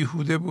 اونم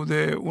بیهوده بوده،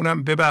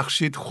 اونم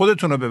ببخشید،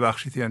 خودتون رو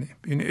ببخشید. یعنی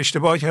این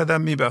اشتباه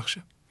کردم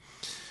میبخشه.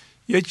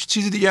 یک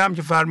چیز دیگه هم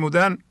که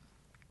فرمودن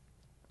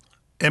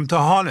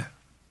امتحانه.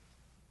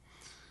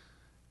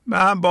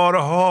 من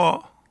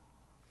بارها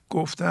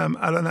گفتم،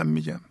 الانم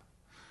میگم،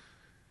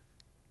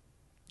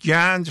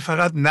 گنج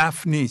فقط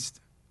نفع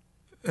نیست.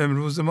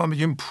 امروز ما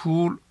میگیم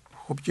پول،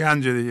 خب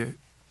گنج دیگه.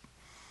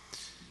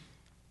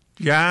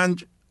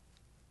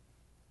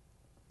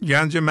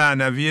 گنج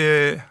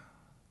معنوی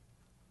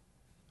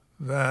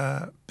و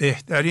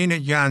بهترین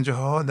گنج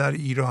ها در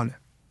ایرانه.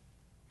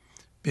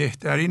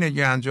 بهترین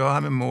گنج ها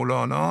همه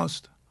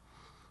مولاناست،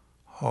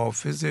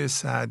 حافظ،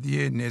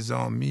 سعدی،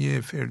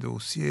 نظامی،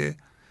 فردوسی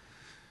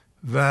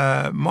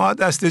و ما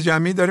دست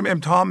جمعی داریم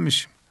امتحان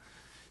میشیم.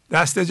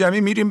 دست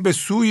جمعی میریم به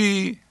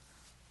سوی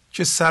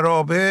که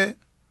سرابه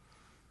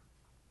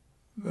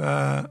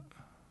و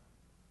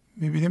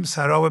میبینیم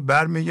سرابه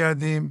بر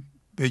میگردیم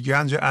به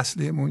گنج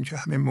اصلیمون که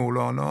همه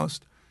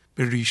مولاناست،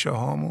 به ریشه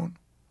هامون.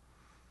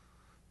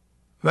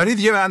 ولی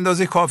دیگه به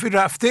اندازه کافی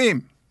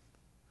رفتیم،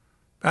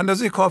 به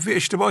اندازه کافی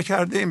اشتباه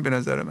کردیم به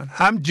نظر من،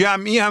 هم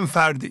جمعی هم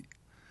فردی.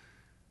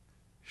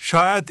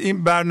 شاید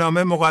این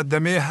برنامه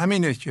مقدمه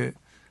همینه که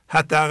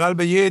حداقل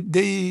به یه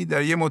عده‌ای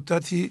در یه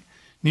مدتی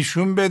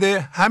نشون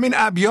بده همین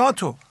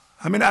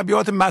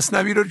ابیات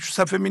مثنوی رو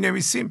صفحه می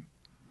نویسیم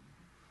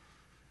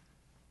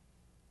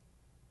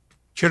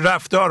که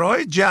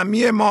رفتارهای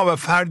جمعی ما و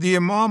فردی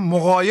ما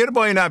مغایر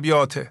با این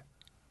ابیاته.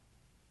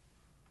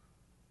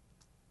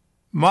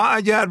 ما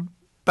اگر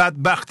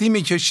بدبختی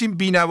میکشیم،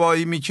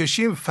 بینوایی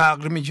میکشیم،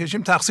 فقر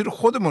میکشیم، تقصیر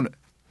خودمونه،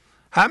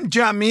 هم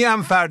جمعی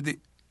هم فردی،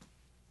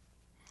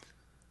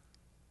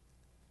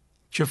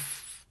 که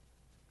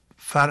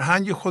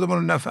فرهنگ خودمون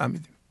رو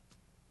نفهمیدیم.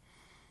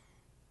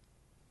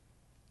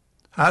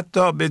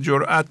 حتی به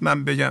جرئت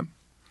من بگم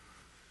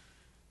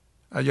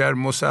اگر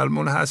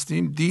مسلمان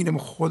هستیم دین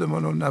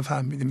خودمون رو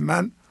نفهمیدیم.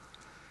 من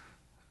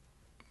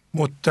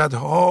مدت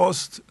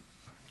هاست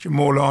که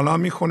مولانا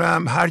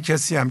میخونم، هر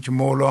کسی هم که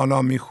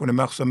مولانا میخونه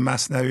مخصوصا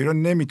مثنوی رو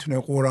نمیتونه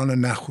قرآن رو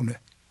نخونه،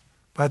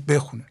 باید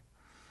بخونه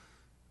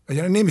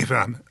وگرنه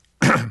نمیفهمه.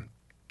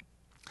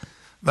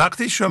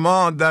 وقتی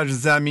شما در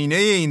زمینه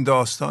این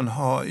داستان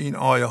ها این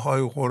آیه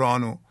های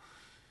قرآن رو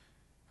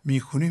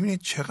میخونی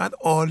ببینید چقدر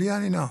عالی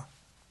هن اینا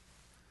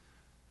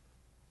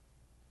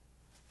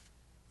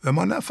و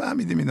ما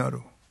نفهمیدیم اینا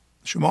رو.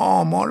 شما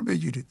آمار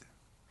بگیرید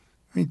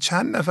این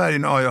چند نفر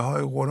این آیه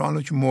های قرآن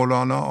رو که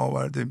مولانا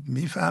آورده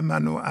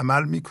میفهمن و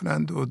عمل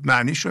میکنند و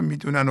معنیش رو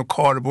میدونن و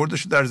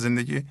کاربردش رو در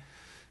زندگی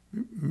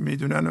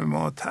میدونن و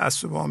ما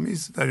تعصب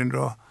آمیز در این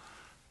راه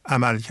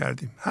عمل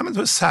کردیم.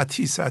 همینطور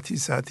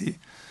سطحی.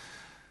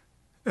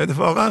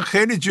 اتفاقا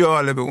خیلی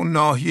جالبه اون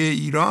ناحیه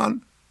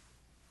ایران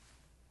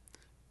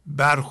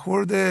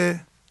برخورد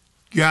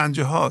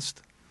گنجه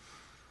هاست.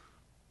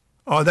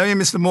 آدمی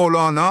مثل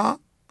مولانا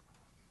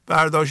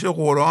برداشته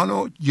قرآن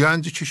و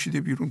گنج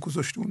کشیده بیرون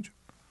گذاشته اونجا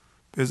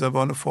به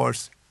زبان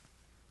فارسی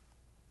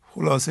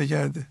خلاصه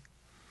کرده.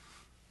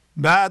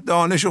 بعد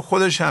دانش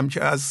خودش هم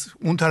که از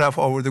اون طرف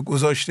آورده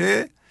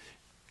گذاشته.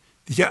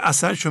 دیگه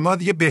اصلا شما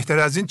دیگه بهتر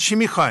از این چی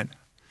میخواین؟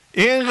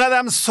 این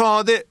قدم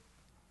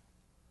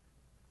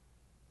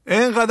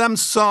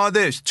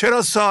ساده.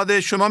 چرا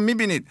ساده؟ شما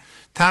میبینید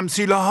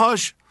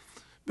تمثیلهاش،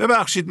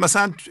 ببخشید،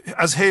 مثلا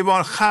از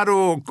حیوان خر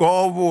و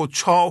گاو و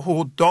چاه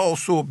و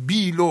داس و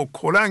بیل و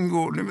کلنگ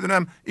و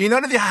نمیدونم اینا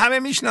رو دیگه همه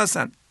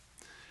میشناسن.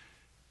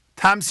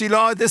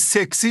 تمثیلات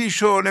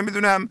سکسیشو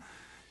نمیدونم،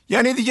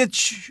 یعنی دیگه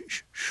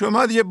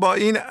شما دیگه با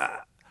این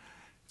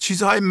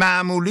چیزهای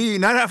معمولی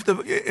نرفته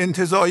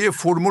انتزاعی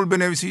فرمول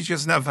بنویسی هیچ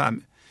کس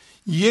نفهمه.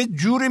 یه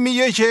جوری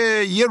میگه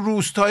که یه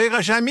روستایی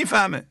قشنگ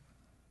میفهمه.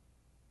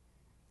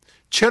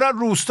 چرا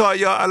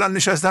روستایی ها الان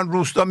نشستن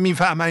روستا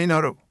میفهمه اینا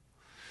رو؟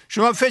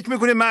 شما فکر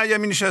میکنید من اگه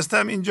می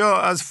نشستم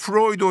اینجا از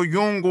فروید و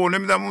یونگ و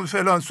نمیدونم اون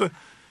فلان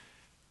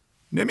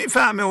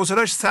نمیفهمه،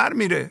 حوصله‌اش سر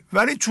میره.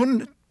 ولی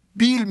چون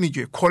بیل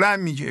میگه، کلن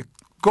میگه،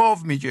 گاو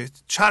میگه،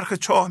 چرخ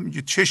چاه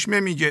میگه، چشمه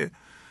میگه،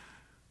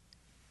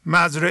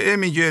 مزرعه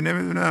میگه،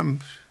 نمیدونم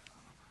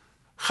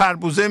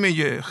خربوزه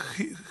میگه،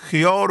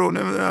 خیار و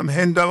نمیدونم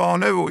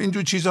هندوانه و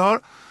اینجور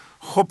چیزها،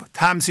 خب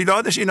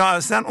تمثیلاتش اینا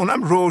هستن،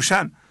 اونم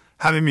روشن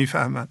همه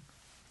میفهمن.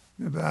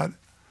 بله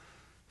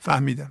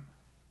فهمیدم.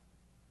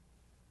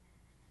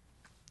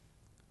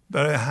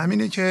 برای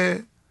همینه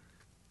که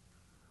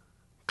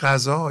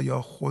قضا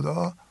یا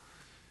خدا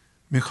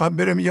میخواد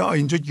بره میگه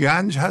اینجا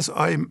گنج هست،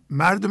 آی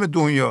مردم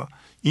دنیا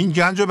این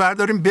گنج رو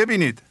برداریم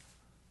ببینید.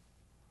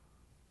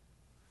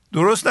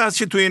 درست است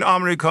که تو این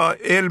آمریکا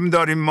علم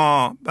داریم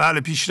ما،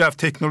 بله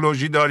پیشرفت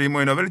تکنولوژی داریم و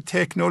اینا، ولی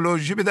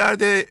تکنولوژی به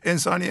درد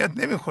انسانیت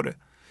نمیخوره.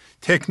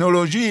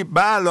 تکنولوژی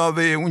به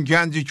علاوه اون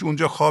گنجی که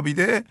اونجا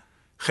خوابیده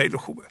خیلی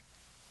خوبه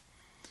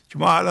که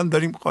ما الان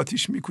داریم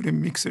قاطیش میکنیم،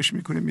 میکسش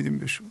میکنیم، میدیم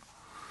به شما.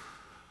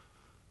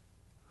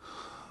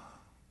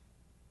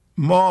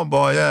 ما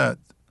باید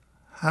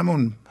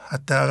همون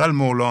حداقل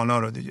مولانا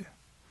رو دیگه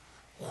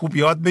خوب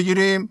یاد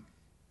بگیریم.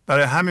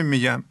 برای همین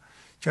میگم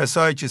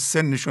کسایی که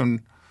سنشون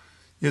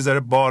یه ذره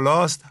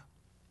بالاست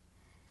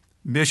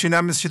بشینن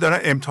مثل که دارن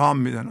امتحان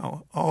میدن.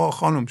 آقا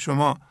خانم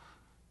شما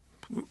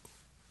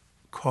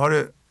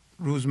کار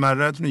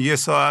روزمره‌تون یه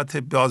ساعت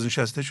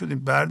بازنشسته شدیم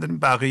برداریم،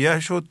 بقیه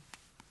شد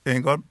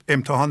انگار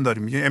امتحان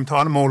داریم. میگه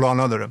امتحان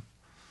مولانا دارم،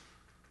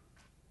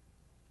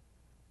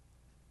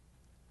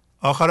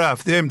 آخر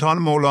هفته امتحان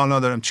مولانا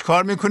دارم.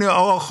 چیکار میکنی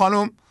آقا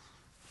خانم؟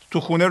 تو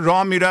خونه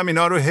راه میرم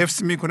اینا رو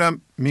حفظ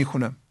میکنم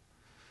میخونم.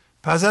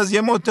 پس از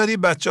یه مدتی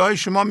بچه های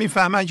شما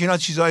میفهمن که اینا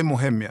چیزهای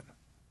مهمی هن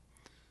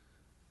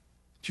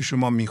که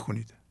شما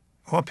میخونید.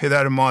 آقا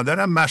پدر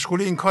مادرم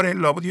مشغول این کار، این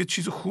لابد یه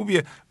چیز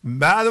خوبیه.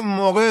 بعد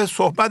موقع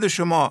صحبت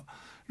شما،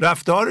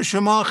 رفتار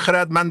شما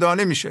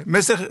خردمندانه میشه،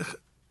 مثل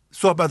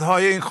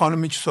صحبت‌های این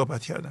خانمی که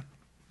صحبت کردن.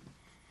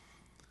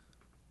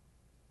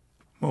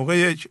 موقع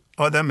یک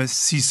آدم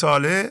 30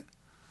 ساله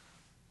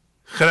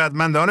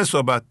خردمندانه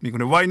صحبت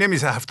میکنه، وای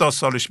نمیشه 70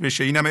 سالش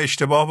بشه اینم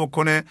اشتباه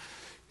بکنه،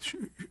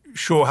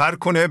 شوهر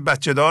کنه،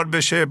 بچه دار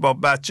بشه، با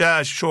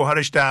بچهش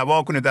شوهرش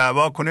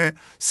دعوا کنه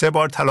 3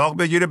 بار طلاق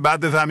بگیره، بعد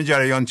بفهمی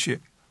جریان چیه.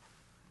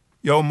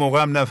 یا اون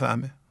موقع هم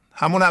نفهمه،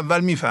 همون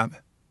اول میفهمه،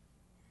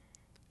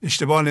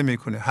 اشتباه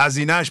نمیکنه،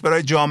 هزینهش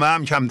برای جامعه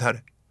هم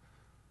کمتره،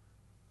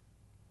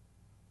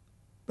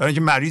 برای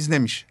اینکه مریض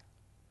نمیشه،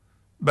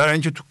 برای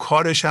اینکه تو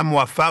کارش هم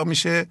موفق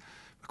میشه،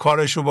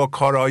 کارش رو با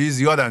کارایی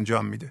زیاد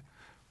انجام میده،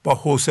 با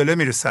حوصله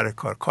میره سر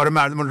کار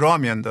مردم راه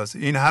میاندازه.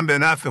 این هم به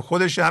نفع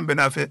خودش هم به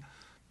نفع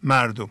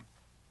مردم.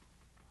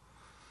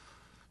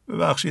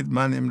 ببخشید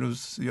من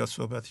امروز زیاد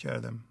صحبت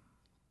کردم.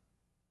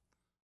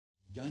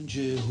 گنج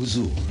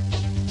حضور،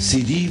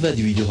 CD و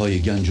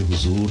دیویدیوهای گنج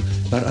حضور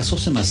بر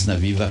اساس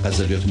مثنوی و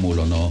غزلیات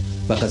مولانا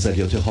و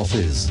غزلیات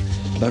حافظ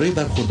برای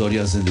برخورداری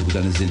از زنده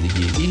بودن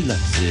زندگی این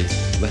لحظه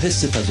و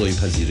حس فضای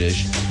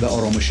پذیرش و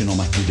آرامش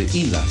نامحدود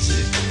این لحظه،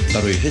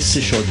 برای حس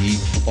شادی،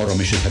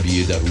 آرامش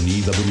طبیعی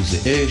درونی و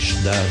بروز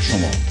عشق در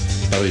شما،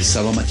 برای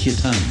سلامتی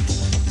تن،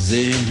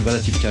 ذهن و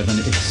لطیف کردن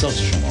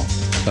احساس شما،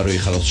 برای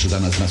خلاص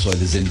شدن از مسائل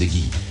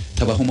زندگی،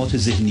 توهمات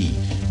ذهنی،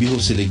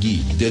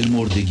 بی‌حوصلگی،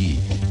 دلمردگی،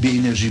 بی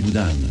انرژی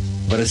بودن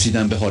و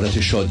رسیدن به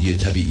حالت شادی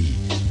طبیعی،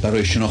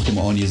 برای شناخت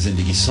معانی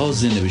زندگی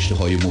ساز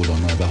نوشته‌های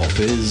مولانا و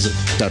حافظ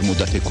در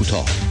مدت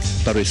کوتاه.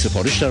 برای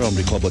سفارش در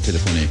آمریکا با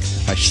تلفن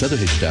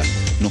 818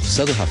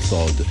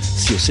 970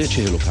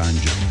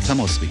 3345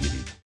 تماس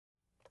بگیرید.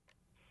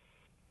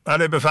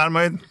 بله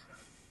بفرمایید.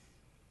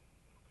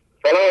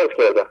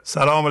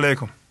 سلام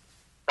علیکم.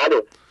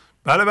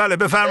 بله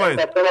بفرمایید.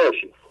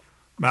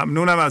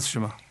 ممنونم از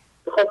شما.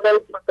 می‌خواستم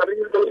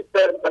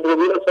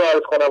رو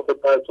عرض کنم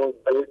خدمتتون.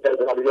 یک از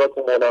ابیات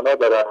مولانا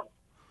دارم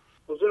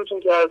حضورتون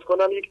که عرض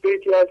کنم. یک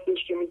بیتی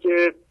هستش که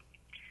میگه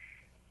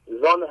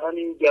زان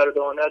همین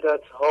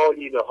گرداندت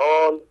حالی به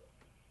حال،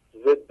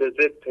 زد به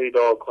زد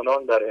پیدا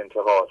کنان در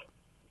انتقال.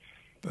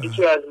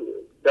 یکی از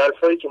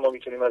درسایی که ما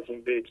میتونیم از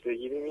این بیت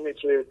بگیریم اینه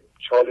که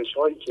چالش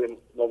هایی که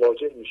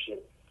مواجه میشیم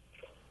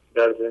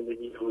در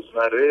زندگی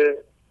روزمره،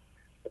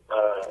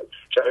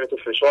 شرایط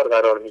فشار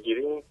قرار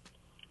میگیریم،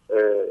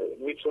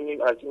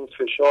 میتونیم از این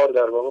فشار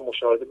در واقع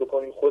مشاهده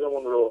بکنیم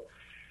خودمون رو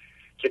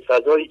که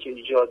فضایی که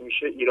ایجاد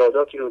میشه،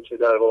 ایراداتی رو که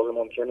در واقع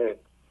ممکنه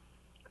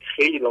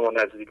خیلی به ما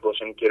نزدیک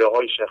باشن، گره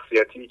های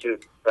شخصیتی که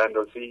به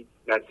اندازه‌ای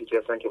نزدیک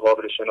هستن که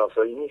قابل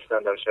شناسایی نیستن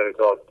در شرایط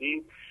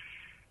عادی،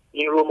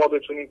 این رو ما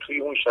بتونیم توی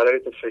اون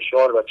شرایط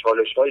فشار و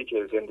چالش هایی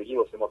که زندگی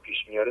واسه ما پیش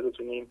میاره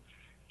بتونیم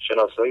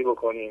شناسایی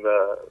بکنیم و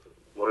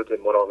مورد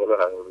مراقبه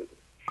قرار بدیم.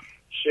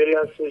 شعری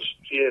هستش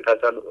توی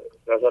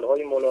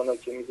غزل‌های مولانا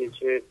که میگه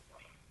که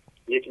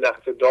یک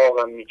لحظه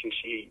داغم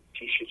میکشی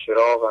پیش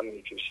چراغم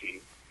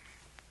میکشی،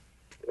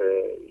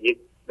 یک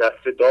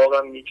لحظه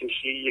داغم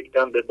میکشی یک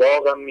دم به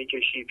باغم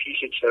میکشی، پیش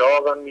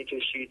چراغم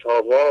میکشی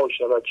تا وا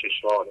شود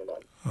چشمان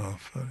من.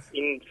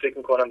 این فکر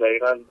میکنم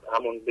دقیقا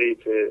همون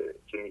بیت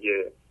که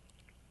میگه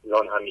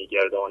زان همی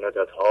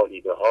گرداندت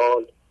حالی به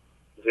حال،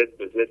 زد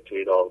به زد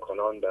پیدا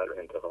کنان در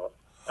انتقال.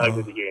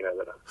 عرض دیگه ای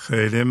ندارم.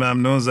 خیلی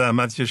ممنون،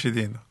 زحمت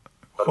کشیدین.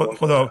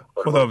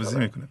 خدا بزی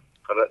میکنه.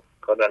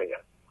 خدا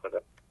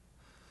نگهدار.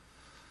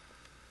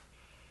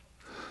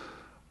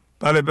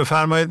 بله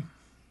بفرمایید.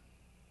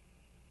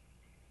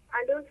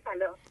 الو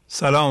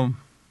سلام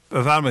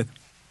بفرمایید.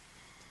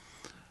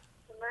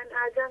 من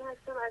اعظم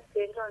هستم از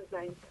تهران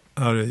زنگ.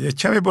 آره یه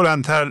کمی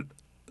بلندتر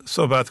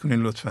صحبت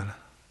کنین لطفا.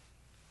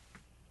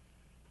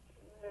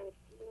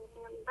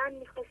 من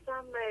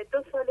میخواستم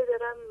 2 ساله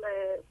دارم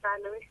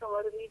برنامه شما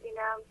رو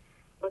میبینم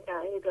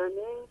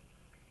متعهدانه.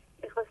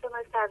 میخواستم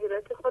از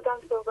تغییرات خودم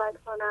صحبت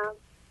کنم.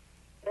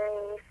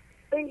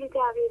 خیلی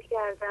تغییر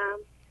کردم.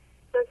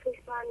 راستش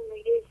من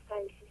یک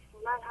تنشیش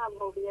من هم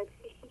هویت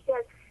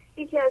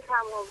یکی از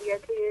هم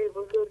هویت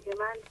بزرگ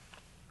من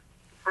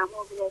هم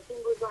هویتیم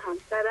بود با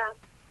همسرم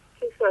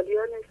که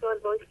سالیان سال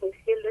باش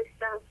مشکل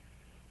داشتم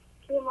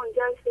که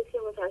منجر شد که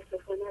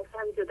متاسفانه از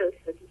هم جدا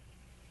شدیم.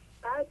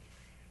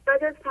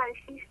 بعد از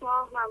 5-6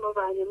 ماه من با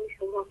برنامه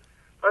شما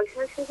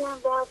آشنا شدم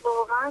و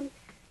واقعا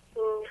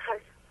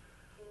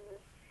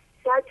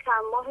شاید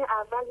چند ماه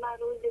اول من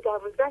روزی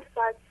 12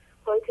 ساعت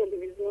پای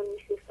تلویزیون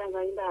میشستم و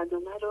این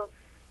برنامه رو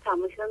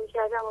تماشا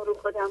میکردم و رو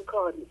خودم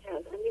کار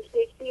میکردم.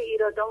 یکی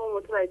ایرادامو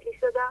متوجه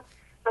شدم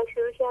و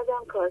شروع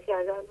کردم کار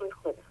کردن روی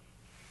خودم.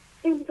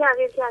 این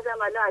تغییر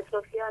کردم. الان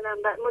اطرافیانم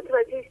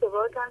متوجه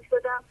اشتباهاتم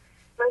شدم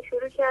و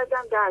شروع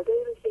کردم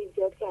دردایی رو که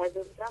ایجاد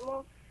کرده بودم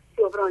و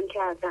جبران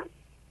کردم.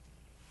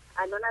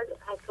 الان از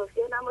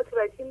اطرافیانم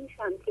متوجه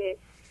میشم که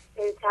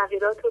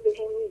تغییرات رو به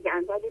هم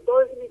میگن، ولی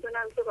باز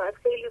میدونم که باید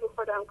خیلی رو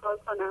خودم کار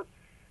کنم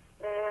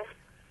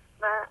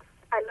و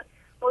الان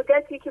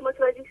مدتی که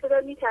متوجه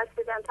شدم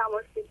میترسیدم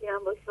تماس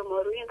بگیرم با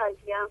شما روی این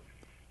قضیه هم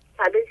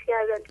تلاش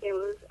کردم که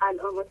امروز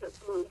الان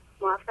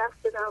موفق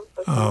شدم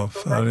با شما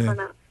صحبت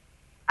کنم،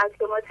 از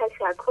شما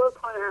تشکر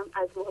کنم،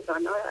 از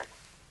مولانا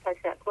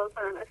تشکر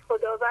کنم، از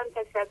خداوند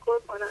تشکر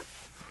کنم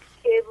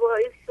که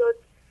باعث شد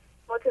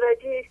ما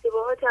متوجه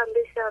اشتباهاتم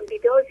بشم،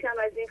 بیدار شم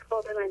از این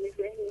خواب من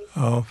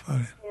ذهنی.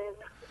 آفرین.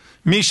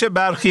 میشه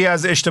برخی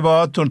از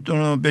اشتباهاتتون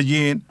رو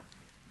بگین؟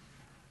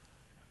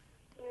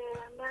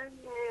 من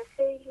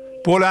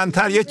خیلی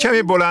بلندتر، یک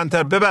کمی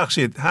بلندتر،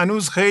 ببخشید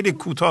هنوز خیلی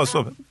کوتاه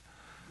صحبت،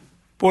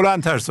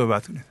 بلندتر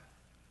صحبت کنید.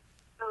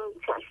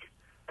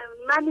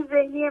 من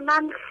ذهنی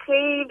من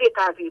خیلی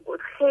قوی بود،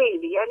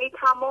 خیلی، یعنی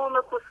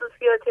تمام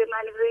خصوصیات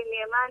من ذهنی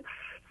من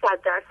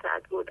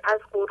 100% بود. از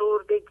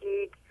غرور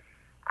بگید،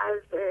 از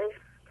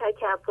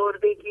تکبر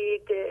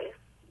بگید،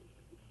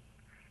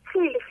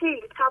 خیلی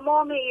خیلی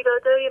تمام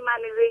ایرادای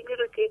من ذهنی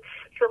رو که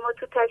شما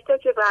تو تک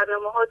تک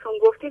برنامه هاتون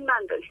گفتین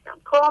من داشتم،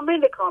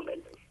 کامل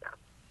داشتم،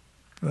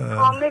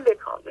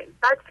 کامل.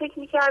 بعد فکر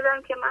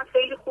میکردم که من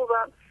خیلی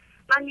خوبم.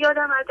 من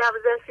یادم از 12-13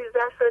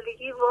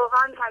 سالگی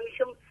واقعا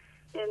همیشه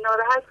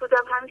ناراحت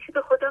بودم، همیشه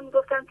به خودم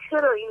میگفتم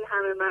چرا این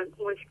همه من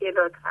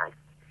مشکلات هست،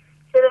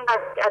 چرا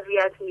اینقدر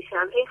اذیت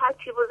میشم، هر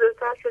چی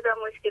بزرگتر شدم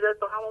مشکلات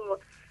با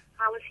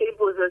همون شیء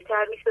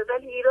بزرگتر میشد،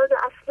 ولی ایراد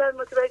اصلا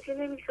متوجه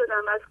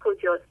نمیشدم از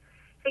کجاست.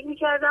 فکر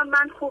میکردم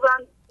من خوبم،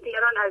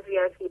 دیگران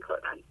اذیت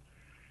میکنن.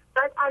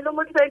 بعد الان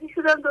متوجه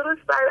شدم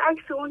درست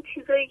برعکس اون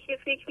چیزایی که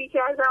فکر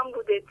میکردم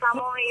بوده،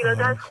 تمام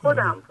ایراد از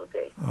خودم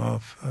بوده.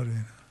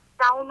 آفرین.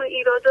 تمام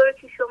ایرادا رو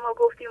که شما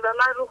گفتیم و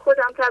من رو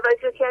خودم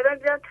توجه کردم،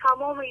 دیدم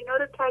تمام اینا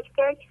رو تک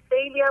تک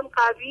خیلی هم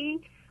قوی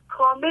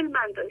کامل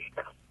من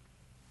داشتم.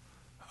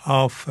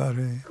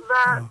 آفرین.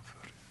 و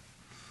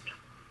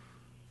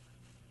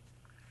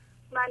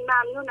من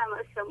ممنونم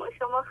از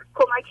شما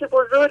کمک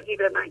بزرگی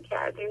به من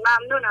کردین،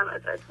 ممنونم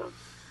ازتون.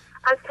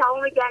 از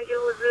تمام گنج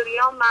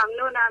حضوریان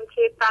ممنونم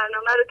که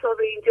برنامه رو تا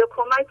به اینجا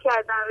کمک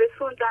کردن،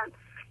 رسوندن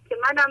که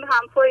منم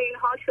همپای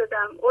اینها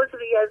شدم،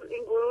 عضوی از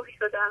این گروه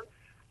شدم،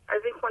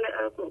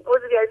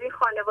 عضوی از این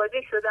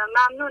خانواده شدم.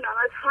 ممنونم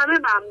از همه،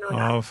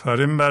 ممنونم.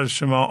 آفرین بر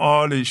شما،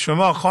 عالی.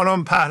 شما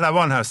خانم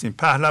پهلوان هستین.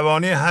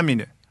 پهلوانی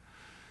همینه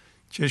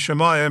که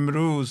شما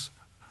امروز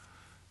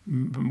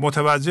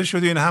متوجه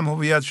شدین هم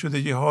هویت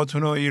شدگی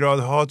هاتون و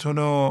ایرادهاتون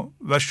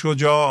و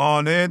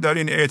شجاعانه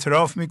دارین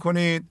اعتراف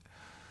میکنید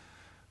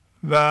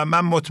و من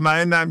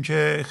مطمئنم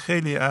که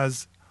خیلی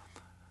از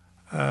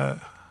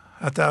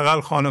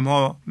حداقل خانم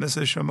ها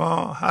مثل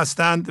شما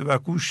هستند و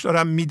گوش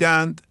دارن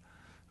میدند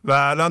و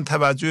الان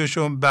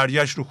توجهشون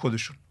برگشت رو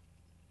خودشون.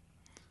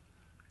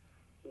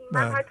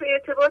 من حتی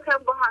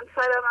ارتباطم با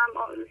همسرم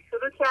هم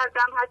شروع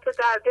کردم، حتی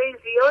دردای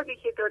زیادی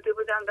که داده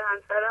بودم به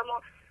همسرم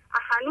و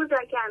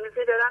هنوزم که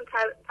هنوزه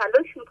دارم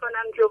تلاش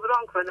میکنم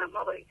جبران کنم.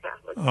 آقای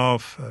شهبازی،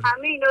 آفرین.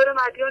 همه اینا رو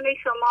مدیون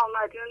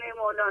شما، مدیون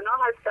مولانا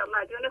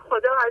هستم، مدیون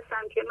خدا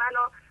هستم که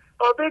منو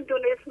قابل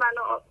دونست،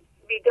 منو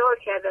بیدار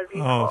کرد از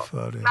این خواب.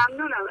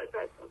 ممنونم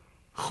ازتون.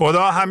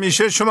 خدا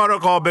همیشه شما رو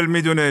قابل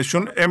میدونه،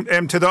 چون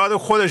امتداد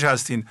خودش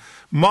هستین.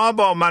 ما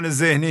با من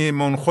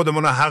ذهنیمون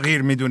خودمون رو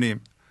حقیر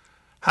میدونیم،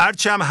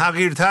 هرچی هم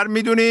حقیرتر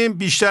میدونیم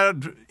بیشتر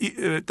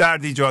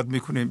درد ایجاد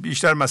میکنیم،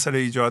 بیشتر مسئله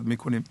ایجاد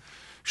میکنیم.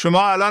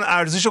 شما الان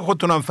ارزش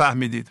خودتون هم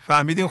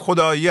فهمیدین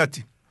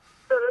خداییتی.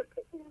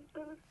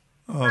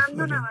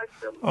 ممنونم از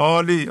شما.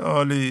 عالی.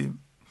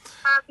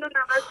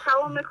 ممنونم از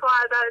تمام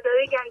خواهر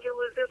برادرای گنج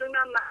حضوری،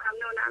 من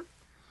ممنونم،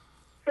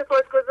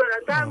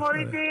 سپاسگزارم. در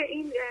مورد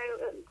این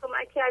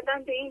کمک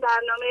کردن به این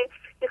برنامه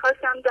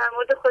میخواستم در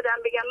مورد خودم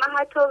بگم. من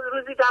حتی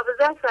روزی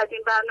 12 ساعت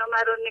این برنامه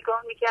رو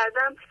نگاه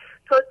میکردم،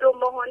 تا 2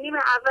 ماه و نیم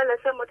اول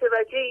اصلا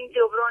متوجه این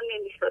جبران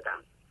نمیشدم.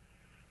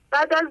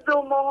 بعد از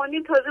 2 ماه و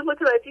نیم تازه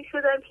متوجه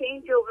شدم که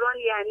این جبران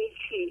یعنی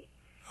چی.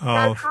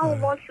 در همون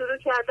ماه شروع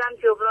کردم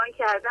جبران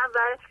کردم و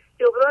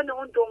جبران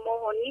اون 2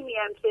 ماه و نیمی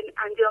هم که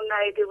انجام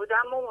نداده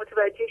بودم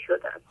متوجه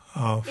شدم.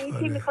 این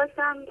که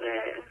میخواستم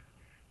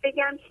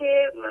بگم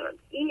که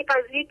این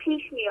قضیه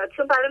پیش میاد،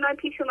 چون برای من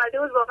پیش اومده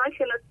بود، واقعا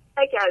شناسایی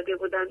نکرده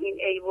بودم این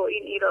عیب و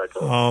این ایراد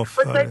رو.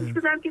 متوجه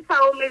شدم که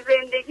تمام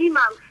زندگی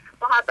من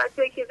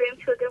محبتی که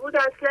بهم شده بود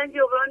اصلا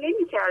جبران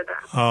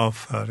نمی‌کردم.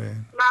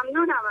 آفرین.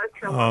 ممنونم از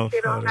شما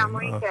که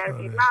راهنمایی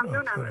کردید.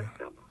 ممنونم از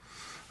شما.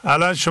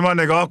 الان شما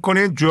نگاه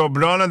کنید،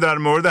 جبران در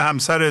مورد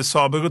همسر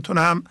سابقتون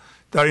هم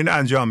دارین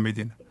انجام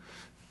میدین.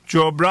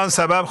 جبران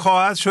سبب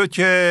خواهد شد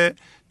که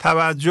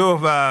توجه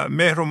و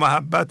مهر و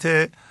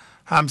محبت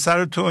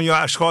همسرتون یا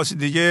اشخاص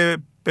دیگه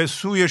به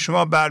سوی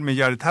شما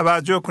برمیگرده.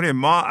 توجه کنید،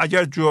 ما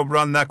اگر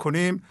جبران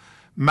نکنیم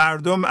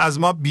مردم از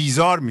ما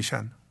بیزار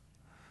میشن،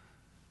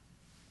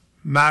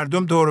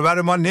 مردم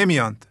دوربر ما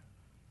نمیاند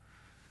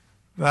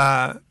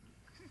و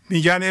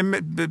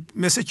میگن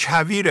مثل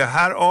کویره،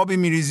 هر آبی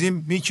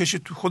میریزیم میکشه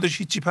تو خودش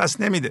هیچی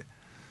پس نمیده.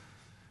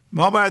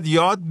 ما باید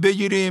یاد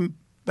بگیریم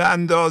به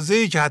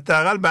اندازه‌ای که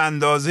حداقل به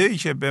اندازه‌ای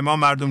که به ما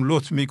مردم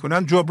لطف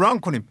میکنن جبران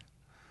کنیم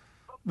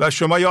و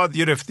شما یاد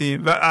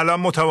گرفتیم و الان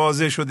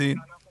متواضع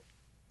شدین.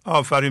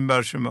 آفرین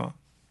بر شما.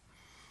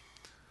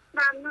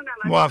 ممنونم.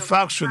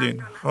 موفق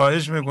شدین.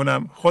 خواهش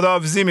میکنم.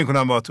 خداحافظی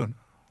میکنم باهاتون.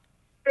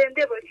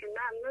 زنده باشین.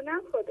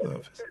 ممنونم.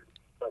 خدا.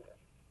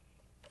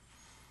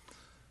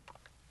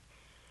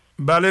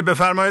 بله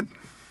بفرمایید.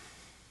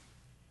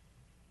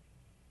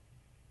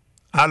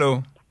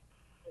 الو.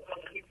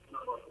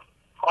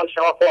 حال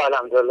شما خوب؟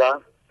 الحمدلله.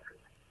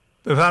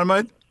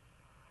 بفرمایید.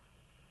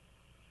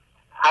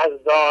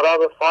 از دارا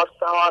به فارس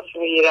تماس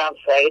میگیرم.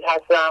 سعید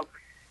هستم.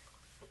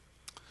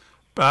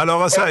 بله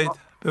آقا سعید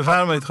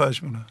بفرمایید.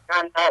 خواهش میکنم.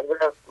 من از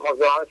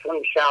مزاحمتون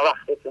میشم،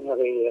 وقتتون رو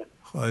بگیرم.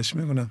 خواهش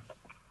میکنم.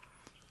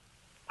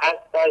 از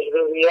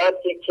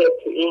تجربیاتی که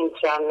تو این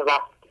چند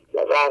وقت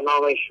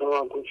برنامه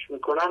شما گوش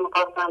میکنم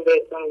میخواستم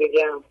بهتون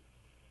بگم.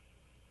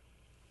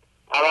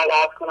 اول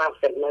عرض کنم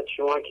خدمت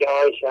شما که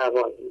آقای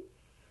شهبازی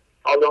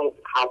حالا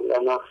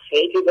قبلا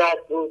خیلی بد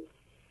بود،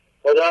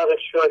 خدا رو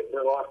شکر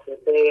به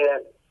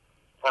واسطه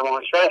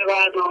تماشای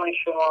برنامه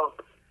شما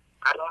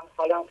الان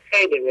حالا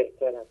خیلی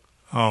بهتره،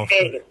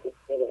 خیلی خوب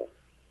شده.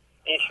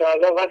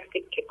 انشاءالله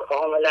وقتی که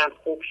کاملا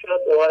خوب شد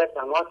دوباره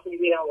تماس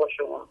میگیرم با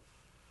شما.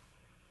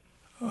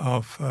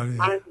 آفرین.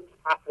 من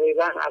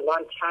تقریبا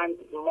الان چند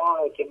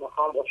ماه که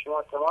میخوام با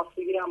شما تماس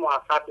بگیرم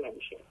موفق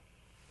نمیشه.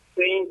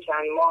 تو این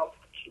چند ماه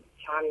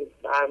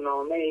چند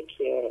برنامه‌ای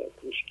که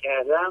گوش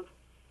کردم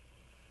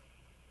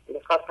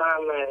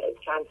میخواستم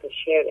چند تا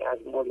شعر از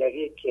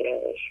مولوی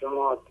که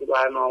شما تو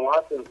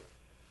برنامه‌هاتون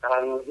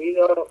فرمودید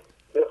رو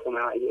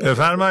بخونم.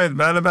 بفرمایید.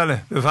 بله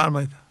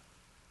بفرمایید.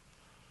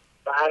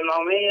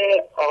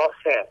 برنامه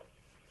آخر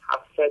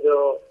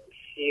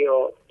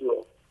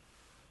 732.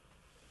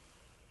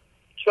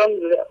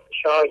 چون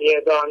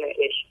شاگردان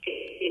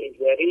عشقی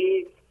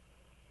زریز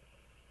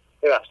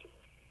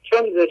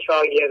چون ز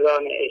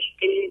شاگردان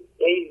عشقی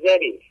ای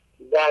زریز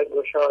در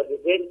گشاد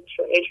دل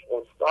چو عشق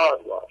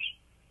استاد باش.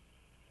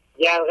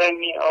 گر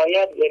غمی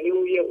آید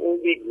گلوی او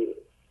بگیر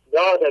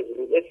داد از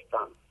او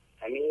بستان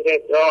امیر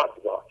داد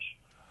باش.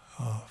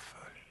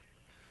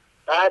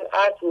 بعد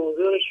از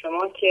حضور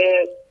شما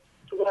که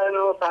تو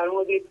برنامه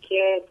فرمودید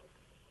که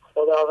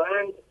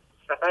خداوند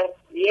فقط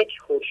یک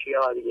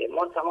هوشیاریه،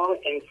 ما تمام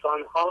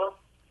انسان ها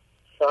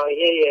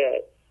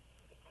سایه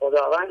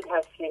خداوند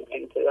هستیم،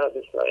 امتداد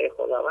سایه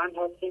خداوند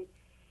هستیم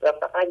و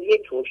فقط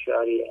یک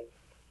هوشیاریه.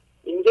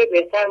 اینجا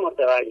بهتر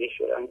متوجه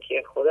شدم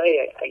که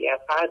خدای اگر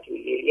فرض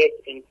یک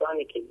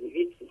انسانی که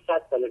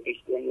 200-300 سال پیش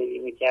زندگی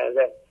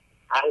میکرده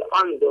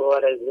الان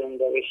دوباره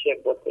زنده بشه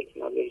با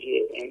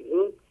تکنولوژی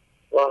امروز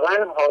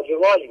واقعا هاج و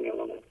واج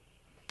میمونه.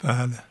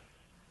 بله.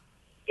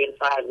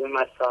 بالفرض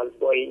مثال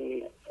با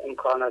این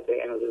امکانات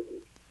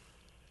امروزی.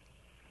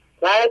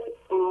 بعد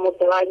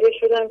متوجه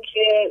شدم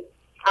که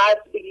فرض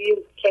بگیر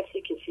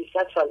کسی که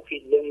 300 سال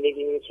پیش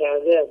زندگی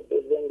میکرده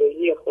به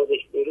زندگی خودش،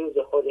 به روز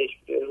خودش،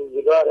 به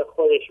روزگار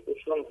خودش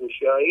بهشون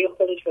هوشیاری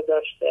خودش رو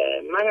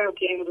داشته. منم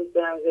که امروز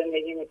دارم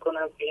زندگی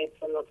میکنم که این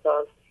سن و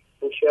سال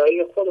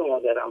هوشیاری خودمو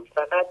دارم،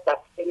 فقط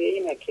بسته به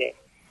اینه که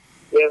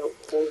به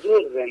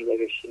حضور زنده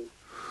بشیم.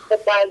 خب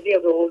بعضی ها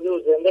به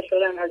حضور زنده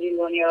شدن از این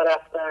دنیا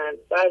رفتن،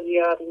 بعضی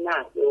ها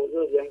نه به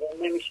حضور زنده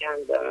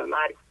نمیشن، در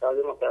مرگ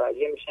تازه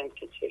متوجه میشن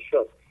که چه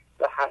شد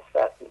و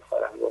حسرت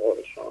میخورن. به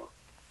قول شما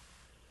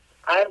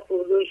از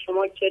حضور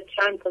شما که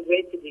چند تا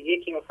بیت دیگه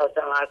که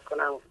میخواستم عرض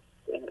کنم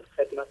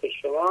خدمت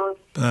شما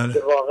که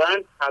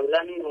واقعا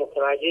قبلا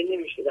متوجه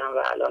نمیشدم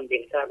و الان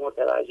بهتر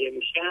متوجه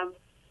میشم.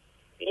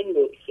 این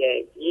بود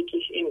که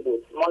یکیش این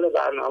بود مال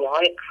برنامه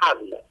های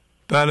قبل.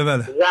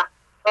 بله.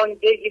 زخمان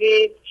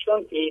بگیرید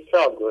چون عیسی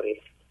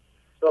گریخت،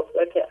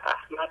 صحبت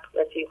احمق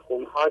بسی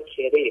خونها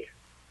کریخ.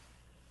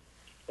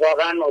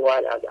 واقعا ما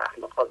باید از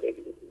احمق ها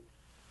بگیرید.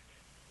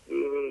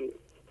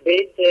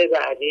 بیت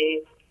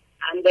بعدی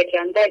اندک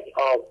اندک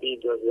آب بی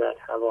دزدد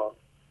هوا،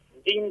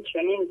 دین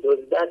چنین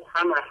دزدد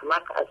هم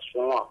احمق از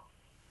شما.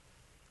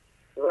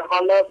 و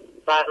حالا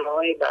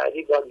برنامه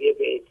بعدی با یه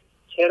بیت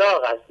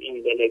چراغ است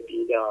این دل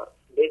بیدار،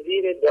 به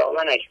زیر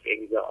دامنش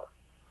بگذار،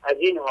 از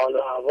این حال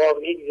و هوا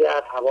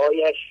میگذر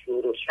هوایش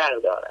شور و شر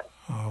دارد.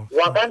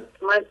 واقعا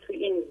من تو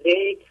این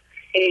بیت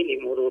خیلی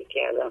مرور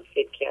کردم،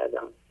 فکر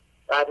کردم،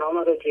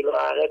 برنامه رو جلو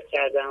عقب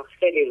کردم،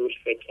 خیلی روش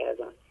فکر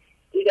کردم.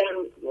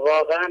 دیدم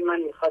واقعا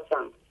من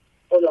میخواستم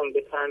خودم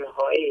به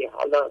تنهایی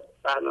حالا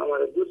برنامه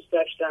رو دوست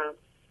داشتم،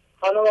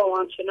 حالا با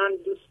همچنان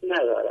دوست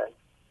ندارد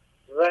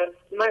و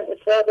من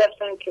اصرار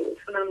داشتم که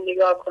اوشونم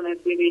نگاه کنه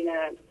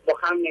ببینه، با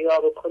هم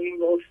نگاه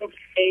بکنیم و اوشون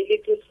خیلی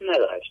دوست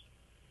نداشت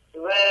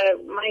و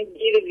من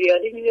گیر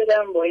زیادی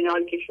میدادم. با این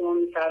حال که شما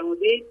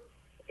میفرمودید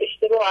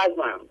اشتباه از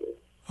من بود.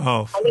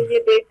 حالا یه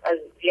بیت از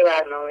یه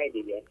برنامه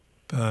دیگه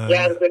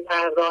گر به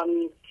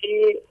پرانی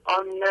تیر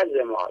آن نزد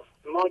ماست،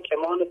 ما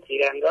کمان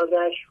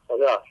تیراندازش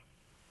خدا.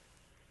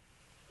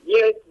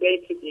 یه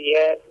بیت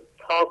دیگه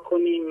تا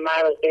کنیم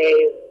مرغ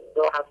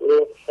را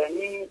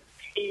روشنی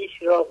خیش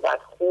را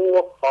بدخو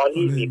و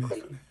خالی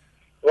میکنیم.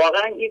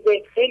 واقعا این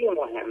بیت خیلی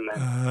مهمه.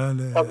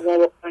 تا ما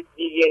بکنیم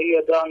دیگری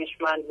رو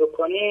دانشمند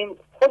بکنیم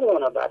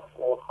خودمون رو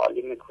بدخو و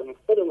خالی میکنیم،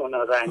 خودمون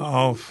رو رنج.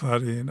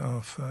 آفرین.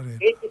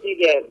 بیت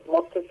دیگه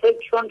متصل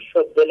چون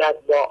شد دلت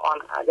با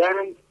آن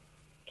عدن،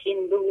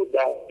 کین دو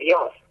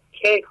دریاست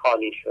کی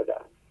خالی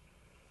شدن.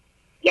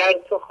 گر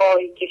تو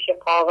خواهی که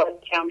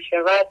شقاوت کم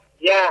شود،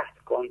 جهد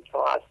کن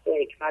تا از تو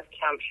حکمت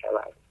کم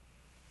شود.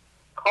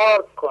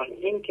 کار کن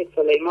این که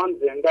سلیمان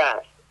زنده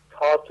است،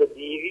 تا تو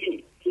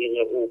دیوی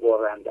تیغ او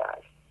برنده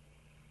است.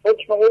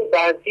 حکم او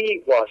بر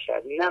دیو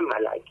باشد نه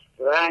ملک،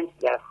 رنج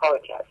در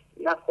خاک است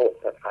نه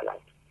خوف فلک.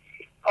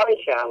 آقای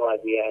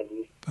شهبازی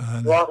عزیز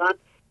واقعا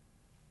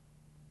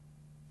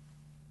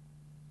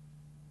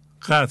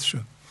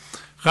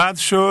قطع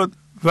شد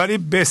ولی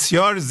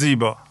بسیار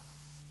زیبا،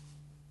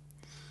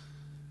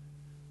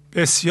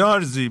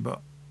 بسیار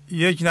زیبا.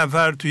 یک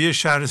نفر توی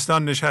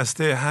شهرستان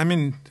نشسته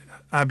همین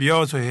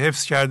ابیات رو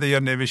حفظ کرده یا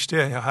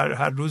نوشته،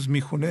 هر روز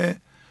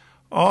میخونه.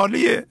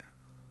 عالیه.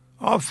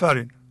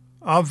 آفرین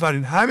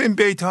آفرین. همین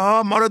بیت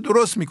ها ما رو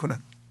درست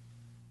میکنن.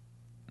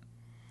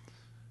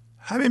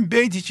 همین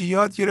بیتی که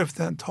یاد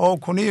گرفتن، تا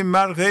کنی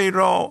مرغی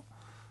را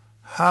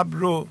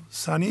حبر و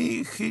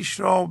سنی، خیش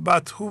را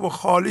بدخو و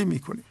خالی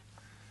میکنی.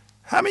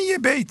 همین یه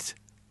بیت.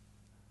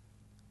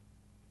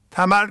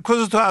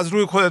 تمرکز تو از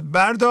روی خودت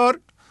بردار،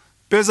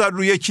 بذار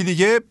روی یکی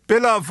دیگه.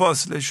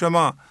 بلافاصله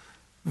شما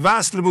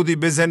وصل بودی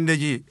به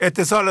زندگی،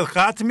 اتصالت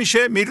قطع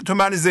میشه، میری تو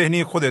من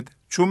ذهنی خودت،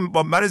 چون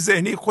با من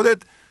ذهنی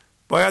خودت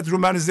باید رو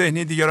من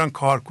ذهنی دیگران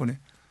کار کنه.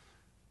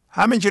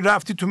 همین که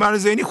رفتی تو من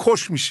ذهنی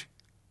خوش میشه.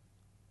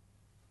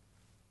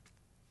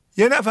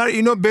 یه نفر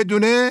اینو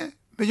بدونه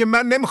میگه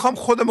من نمیخوام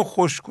خودمو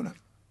خوش کنم.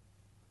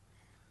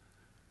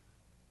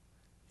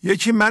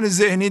 یکی من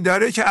ذهنی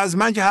داره که از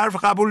من که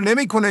حرف قبول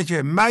نمیکنه،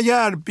 که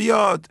مگر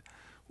بیاد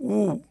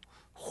او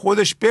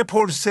خودش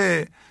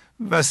بپرسه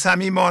و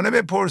صمیمانه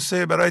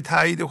بپرسه، برای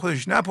تایید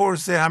خودش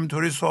نپرسه،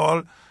 همینطوری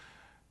سوال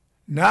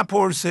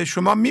نپرسه.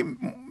 شما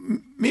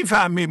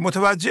میفهمید،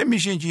 متوجه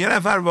میشین که یه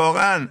نفر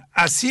واقعا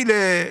اصیل،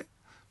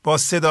 با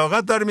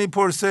صداقت داره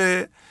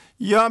میپرسه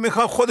یا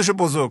میخواد خودشو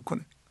بزرگ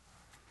کنه.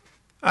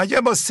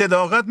 اگه با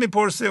صداقت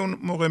میپرسه اون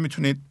موقع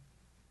میتونید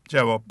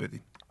جواب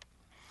بدید.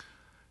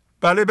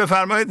 بله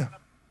بفرمایید.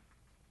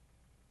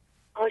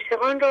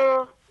 عاشقان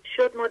را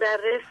شد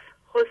مدرس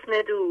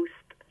حسن دوست،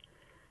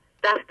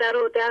 دفتر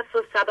و درس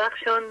و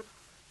سبقشان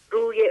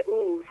روی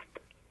اوست.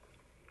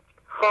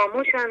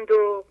 خاموشند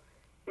و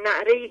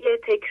نعره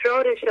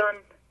تکرارشان،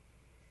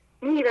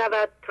 می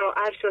رود تا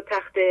عرش و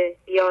تخت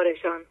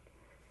یارشان.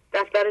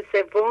 دفتر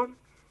سوم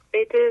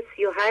بیت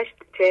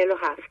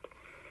 38-47.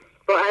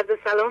 با عرض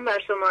سلام بر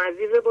شما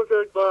عزیز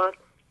بزرگوار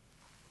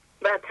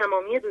و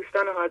تمامی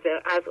دوستان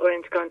حاضر، از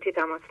اورنج کانتی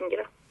تماس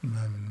میگیرم.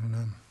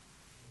 ممنونم.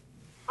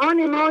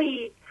 آن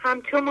مایی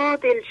همچو ما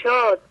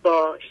دلشاد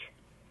باش،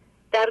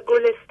 در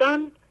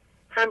گلستان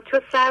همچو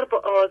سرو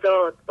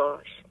آزاد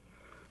باش.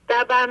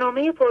 در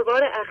برنامه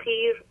پربار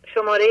اخیر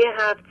شماره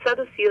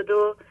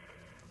 732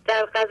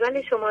 در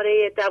غزل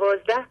شماره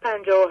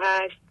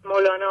 1258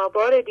 مولانا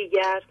بار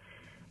دیگر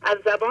از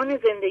زبان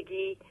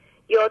زندگی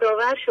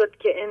یادآور شد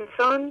که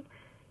انسان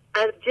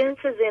از جنس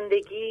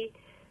زندگی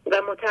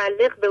و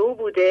متعلق به او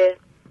بوده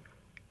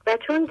و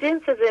چون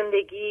جنس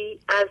زندگی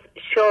از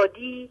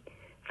شادی،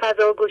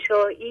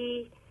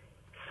 فضاگشایی،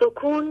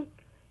 سکون،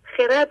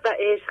 خرد و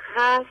عشق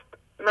هست،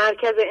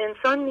 مرکز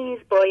انسان نیز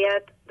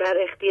باید در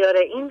اختیار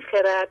این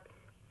خرد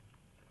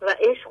و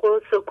عشق و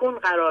سکون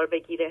قرار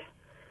بگیره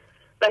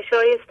و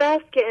شایسته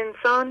است که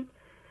انسان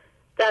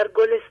در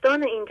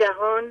گلستان این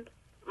جهان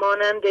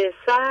مانند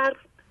سرو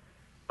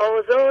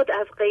آزاد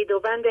از قید و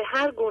بند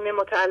هر گونه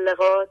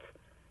متعلقات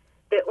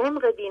به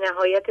عمق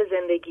بی‌نهایت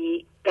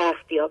زندگی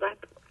دست یابد.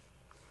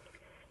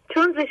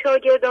 چون ز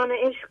شاگردان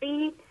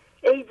عشقی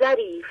ای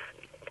ظریف،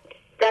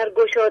 در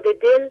گشاد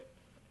دل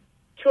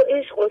چو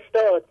عشق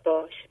استاد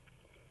باش.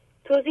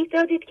 توضیح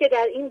دادید که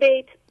در این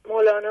بیت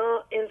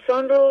مولانا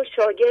انسان رو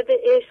شاگرد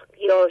عشق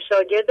یا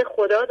شاگرد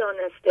خدا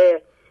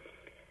دانسته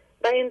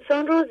و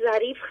انسان رو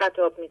ظریف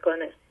خطاب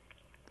میکنه،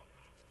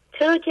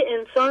 چرا که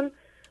انسان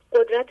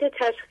قدرت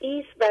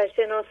تشخیص و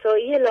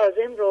شناسایی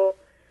لازم رو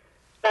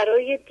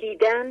برای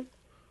دیدن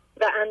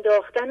و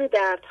انداختن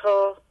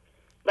دردها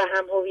و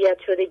هم‌هویت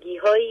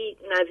شدگی‌هایی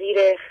نظیر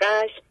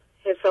خشم،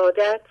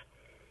 حسادت،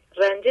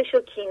 رنجش و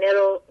کینه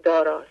رو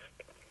داراست.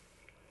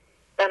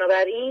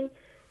 بنابراین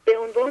به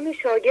عنوان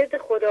شاگرد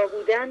خدا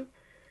بودن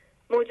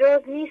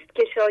مجاز نیست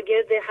که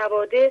شاگرد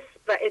حوادث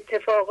و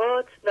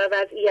اتفاقات و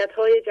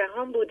وضعیت‌های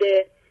جهان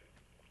بوده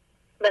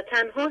و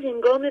تنها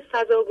هنگام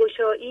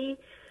فضاگشایی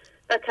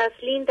و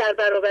تسلیم در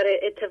برابر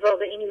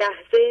اتفاق این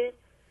لحظه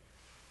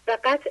و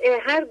قطع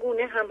هر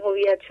گونه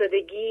هم‌هویت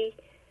شدگی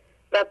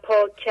و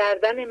پاک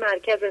کردن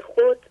مرکز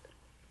خود،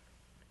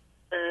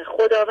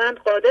 خداوند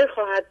قادر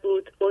خواهد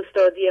بود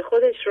استادی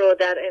خودش رو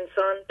در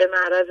انسان به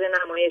معرض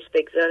نمایش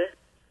بگذاره.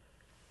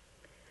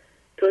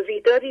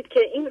 توضیح دادید که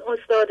این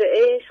استاد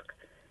عشق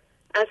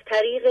از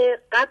طریق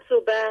قبض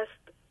و بسط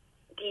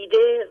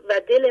دیده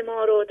و دل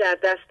ما رو در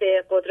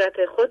دست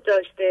قدرت خود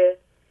داشته.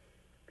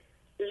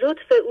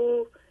 لطف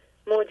او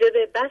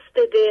موجب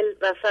بسط دل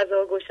و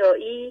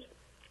فضاگشایی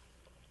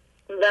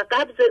و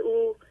قبض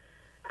او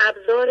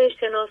ابزار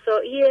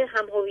شناسایی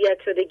هم‌هویت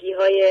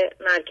شدگی‌های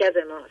مرکز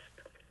ماست.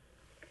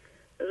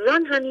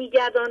 زان همی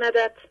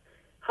گرداندت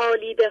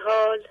حالی به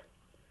حال،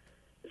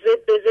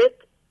 زد به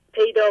زد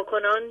پیدا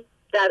کنان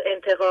در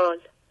انتقال.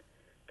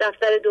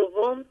 دفتر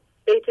دوم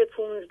بیت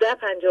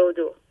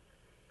 1552.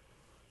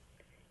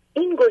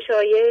 این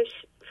گشایش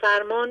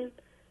فرمان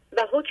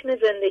و حکم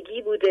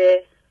زندگی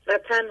بوده و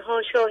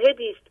تنها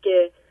شاهدی است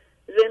که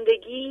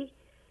زندگی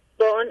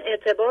با آن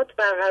ارتباط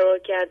برقرار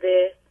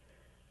کرده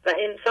و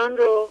انسان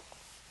رو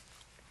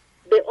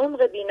به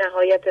عمق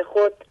بی‌نهایت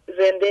خود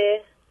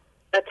زنده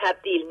و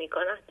تبدیل می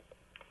کند.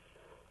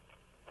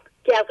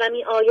 گر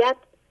غمی آید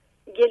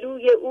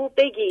گلوی او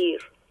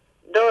بگیر،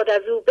 داد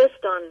از او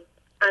بستان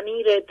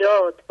امیر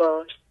داد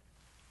باش.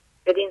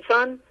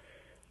 بدینسان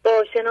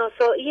با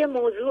شناسایی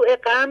موضوع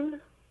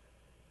غم،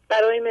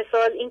 برای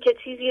مثال اینکه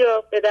چیزی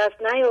را به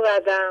دست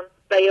نیاوردم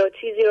و یا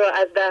چیزی را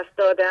از دست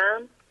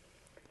دادم،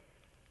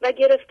 و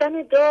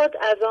گرفتن داد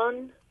از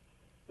آن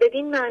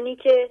بدین معنی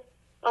که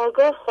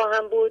آگاه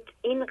خواهم بود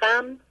این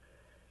غم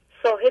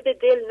صاحب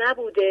دل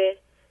نبوده،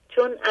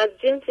 چون از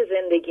جنس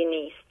زندگی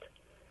نیست،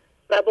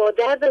 و با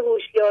درد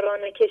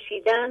هوشیارانه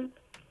کشیدن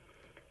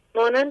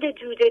مانند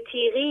جوجه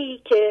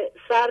تیغی که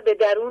سر به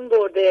درون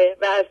برده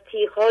و از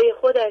تیغهای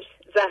خودش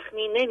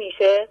زخمی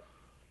نمیشه،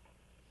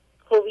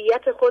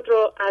 هویت خود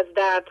را از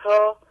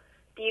دردها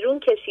بیرون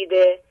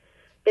کشیده،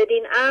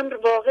 بدین امر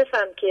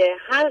واقفم که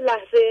هر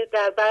لحظه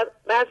در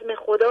بزم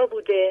خدا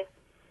بوده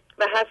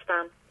و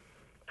هستم.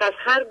 پس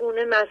هر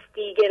گونه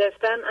مستی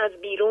گرفتن از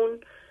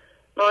بیرون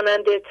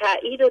مانند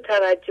تأیید و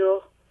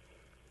توجه،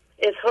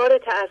 اظهار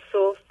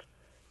تأسف،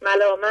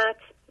 ملامت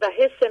و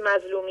حس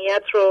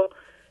مظلومیت رو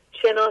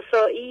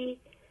شناسایی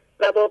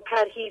و با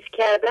پرهیز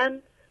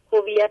کردن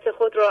هویت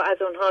خود را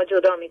از آنها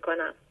جدا می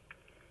کنم.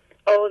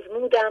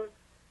 آزمودم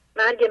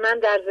مرگ من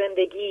در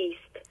زندگی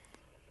است،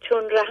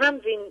 چون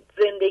رحم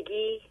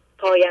زندگی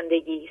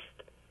پایندگی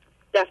است.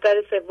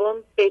 دفتر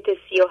سوم بیت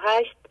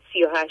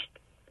 38.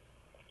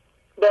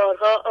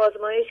 بارها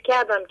آزمایش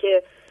کردم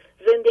که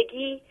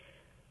زندگی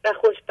و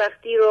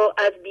خوشبختی رو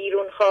از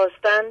بیرون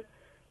خواستن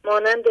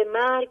مانند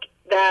مرگ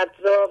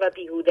دردزا و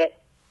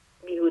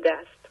بیهوده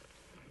است.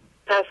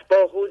 پس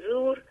با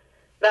حضور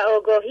و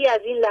آگاهی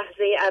از این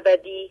لحظه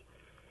ابدی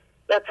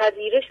و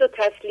پذیرش و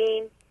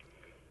تسلیم،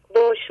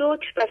 با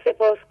شکر و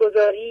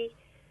سپاسگزاری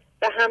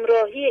و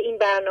همراهی این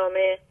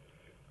برنامه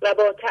و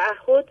با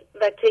تعهد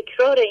و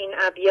تکرار این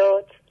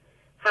ابیات،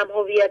 هم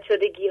هویت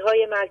شدگی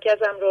های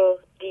مرکزم رو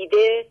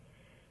دیده،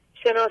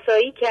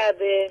 شناسایی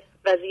کرده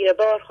و زیر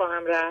بار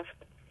خواهم رفت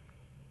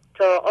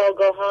تا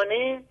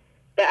آگاهانه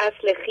به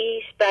اصل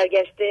خیش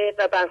برگشته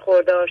و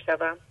برخوردار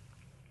شوم.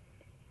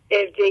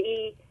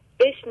 ارجعی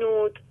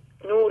بشنود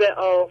نور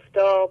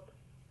آفتاب،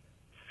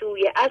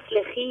 سوی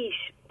اصل خیش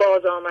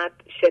باز آمد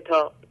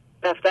شتاب.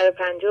 دفتر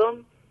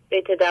پنجم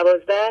بیت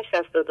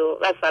 1262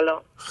 و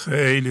سلام.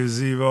 خیلی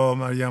زیبا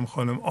مریم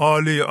خانم،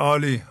 عالی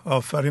عالی،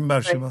 آفرین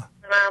بر شما.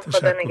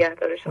 خدا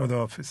نگهدار شما.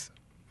 خداحافظ.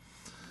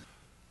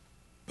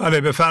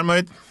 بله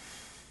بفرمایید.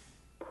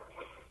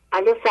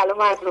 الو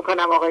سلام عرض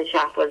میکنم آقای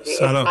شهبازی.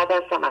 سلام. اسمت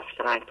هستم از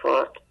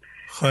فرانکفورت.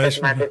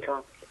 خواهش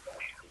میکنم.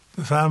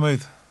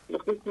 بفرمایید.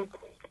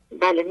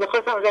 بله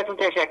میخواستم ازتون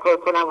تشکر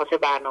کنم واسه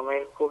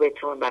برنامه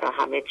خوبتون، برای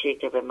همه چی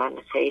که به من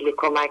خیلی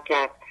کمک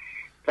کرد،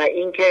 و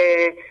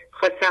اینکه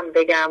خواستم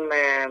بگم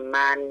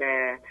من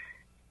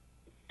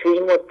تو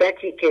این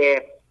مدتی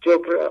که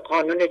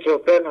قانون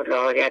جبران رو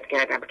رعایت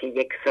کردم که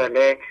 1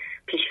 ساله،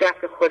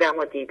 پیشرفت خودم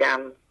رو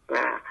دیدم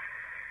و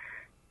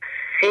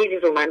خیلی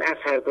رو من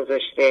اثر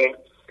گذاشته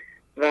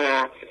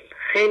و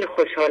خیلی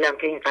خوشحالم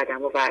که این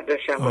قدم رو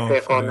برداشتم واسه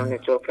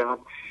قانون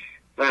جبران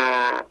و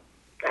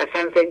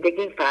اصلا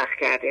زندگیم فرق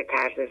کرده،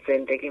 طرز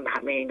زندگیم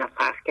همه اینا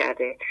فرق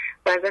کرده.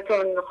 و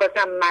ازتون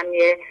خواستم، من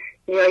یه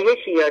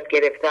نیایشی یاد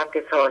گرفتم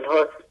که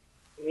سالهاست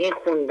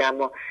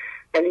میخوندم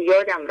ولی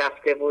یادم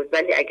رفته بود،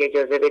 ولی اگه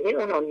اجازه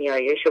بدین اون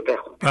نیایش رو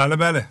بخونم.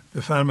 بله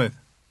بفرمایید.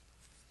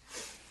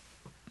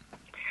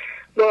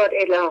 بار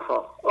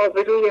الها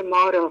آبروی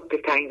ما را به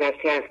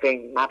تنگدستی از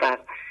بین مبر،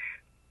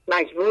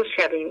 مجبور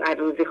شویم از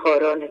روزی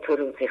خاران تو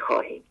روزی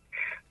خواهیم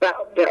و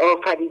به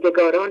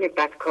آفریدگاران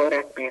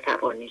بدکارت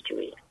مهربانی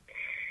جوییم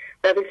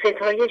و به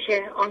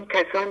ستایش آن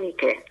کسانی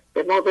که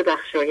به ما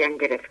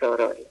ببخشایند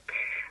گرفتاریم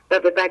و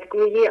به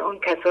بدگویی آن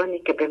کسانی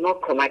که به ما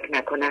کمک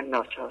نکنند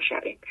ناچار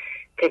شویم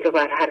که تو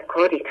بر هر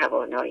کاری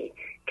توانایی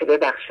که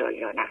ببخشایی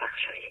یا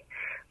نبخشایی.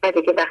 و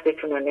دیگه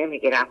وقتتون رو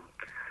نمیگیرم،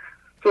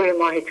 روی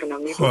ماهتون رو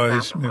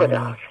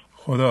میبوسم.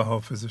 خدا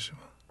حافظ شما.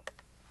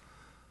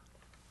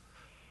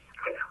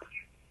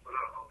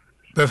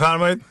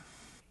 بفرمایید.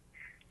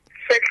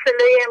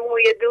 سلسله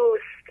موی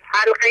دوست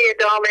حلقه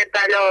دام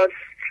بلاست،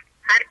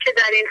 هر که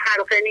در این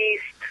حلقه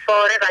نیست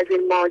فارغ از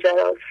این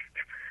ماجراست.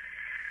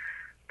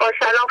 با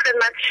سلام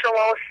خدمت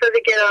شما استاد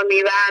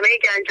گرامی و همه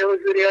گنج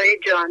حضوری های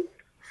جان.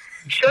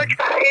 شکر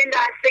برای این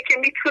لحظه که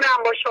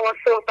میتونم با شما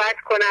صحبت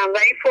کنم و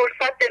این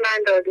فرصت به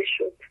من داده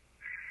شد.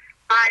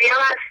 مریم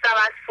هستم،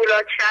 از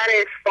فولادشهر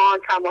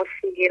اصفهان تماس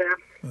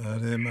میگیرم.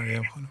 بله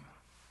مریم خانم.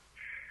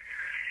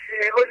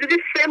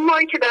 حدود 3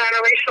 ماهی که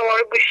برنامه شما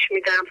رو گوش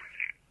میدم.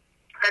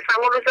 از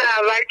همون روز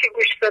اول که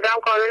گوش دادم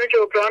قانون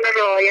جبران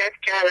رو رعایت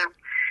کردم،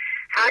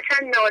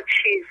 هرچند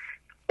ناچیز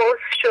عضو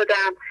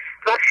شدم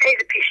و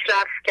خیلی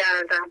پیشرفت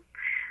کردم.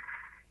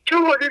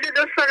 چون حدود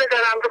 2 سال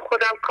دارم رو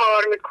خودم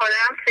کار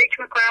میکنم،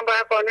 فکر میکنم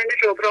باید قانون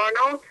جبران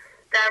رو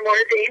در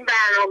مورد این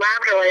برنامه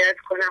هم رعایت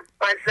کنم،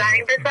 باید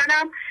زنگ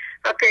بزنم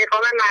و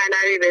پیغام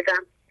معنوی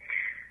بدم.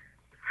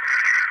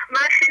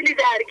 من خیلی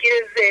درگیر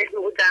ذهن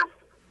بودم،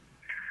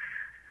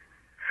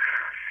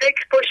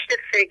 فکر پشت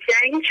فکر،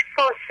 یعنی هیچ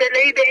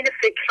فاصله‌ای بین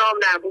فکرام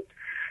نبود.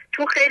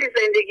 تو خیلی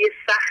زندگی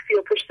سختی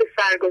و پشت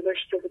سر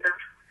گذاشته بودم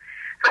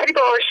ولی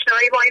با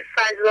آشنایی با این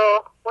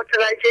فضا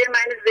متوجه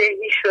من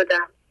ذهنی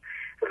شدم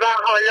و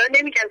حالا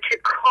نمیگم که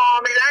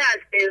کاملا از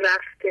بین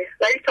رفته،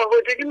 ولی تا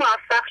حدودی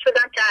موفق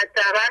شدم که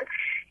حداقل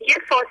یه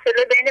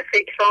فاصله بین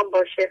فکرام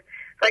باشه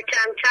و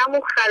کم کم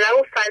اون خلا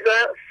و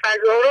فضا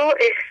رو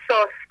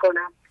احساس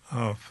کنم.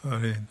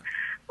 آفرین.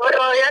 با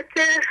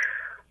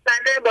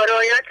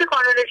رعایت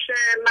قانون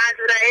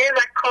مزرعه و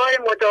کار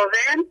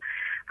مداوم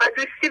و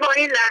دوستی با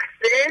این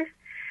لحظه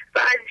و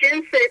از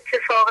جنس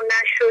اتفاق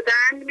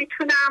نشدن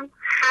میتونم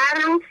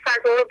هر روز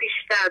فضا رو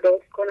بیشتر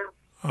باز کنم.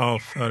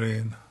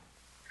 آفرین.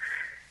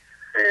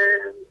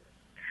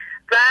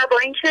 و با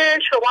اینکه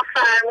شما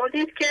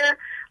فرمودید که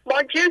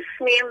ما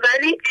جسمیم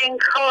ولی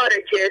انکار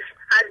جسم،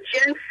 از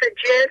جنس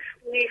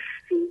جسم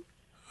نیستیم.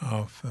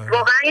 آفرین.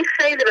 واقعا این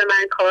خیلی به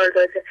من کار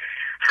داده.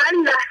 هر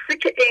لحظه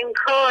که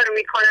انکار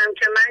میکنم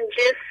که من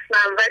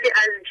جسمم ولی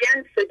از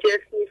جنس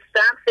جسم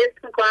نیستم، فکر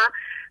میکنم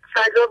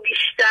فضا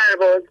بیشتر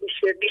باز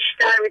میشه،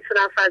 بیشتر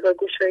میتونم فضا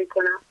گشایی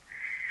کنم.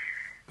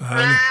 و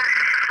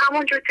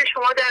همونجور که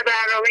شما در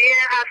برنامه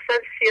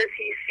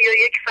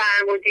 731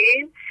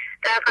 فرمودین،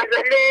 در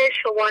غزل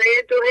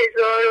شماره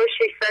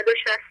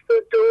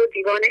 2662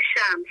 دیوان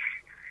شمس،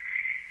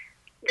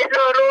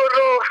 دلا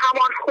رو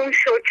همان خون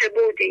شو که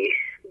بودی،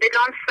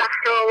 بدان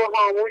صحرا و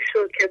هامون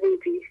شو که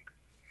بودی.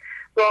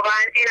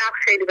 واقعا اینم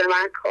خیلی به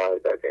من کار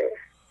داده.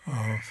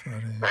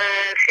 آفرین.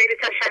 خیلی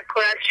تشکر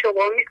از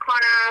شما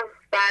میکنم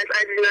و از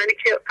عزیزانی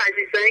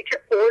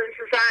که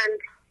عضوزن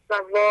و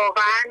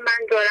واقعا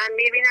من دارم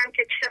میبینم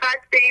که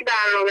چقدر به این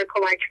برنامه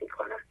کمک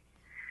میکنن.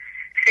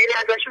 خیلی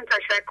ازشون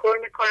تشکر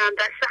میکنم،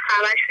 دست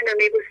همشون رو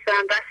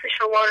میبوسم، دست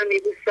شما رو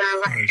میبوسم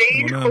و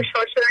خیلی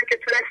خوشحال شدم که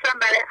تونستم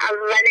برای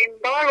اولین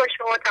بار با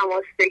شما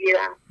تماس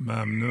بگیرم.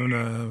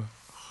 ممنونم.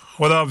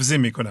 خداحافظی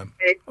میکنم.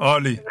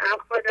 عالی.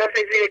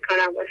 خداحافظی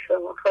میکنم با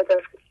شما.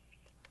 خداحافظ.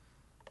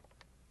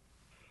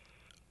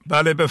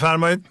 بله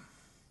بفرمایید.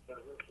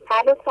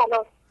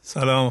 سلام.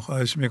 سلام،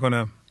 خواهش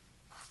میکنم.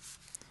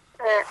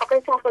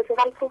 آقای شهبازی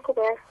حالتون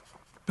خوبه؟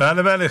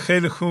 بله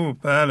خیلی خوب.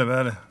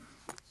 بله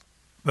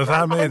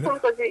بفرمایید.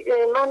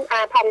 من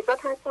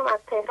پریزات هستم، از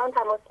تهران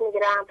تماس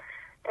میگیرم.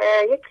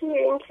 یکی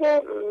این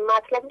که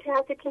مطلبی که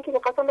هست، این که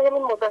میخواستم بگم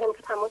این مزاحم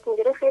که تماس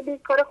میگیره خیلی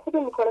کار خوبی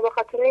میکنه، به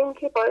خاطر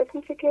اینکه باعث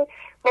میشه که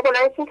ما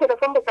بلایستیم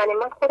تلفن بزنیم.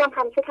 من خودم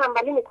همیشه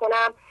تنبلی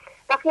میکنم،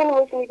 وقتی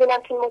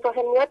میبینم که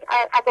مزاحم میاد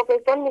عذاب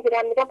وجدان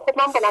میگیرم، میگم خب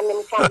من بلند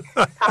نمیشم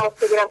تماس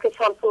بگیرم که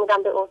شانس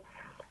میدم به اون.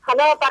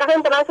 حالا برای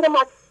همین بلند شدم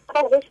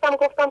نوشتم،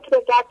 گفتم که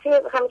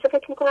گرچه همیشه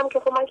فکر میکنم که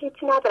خب من که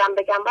هیچی ندارم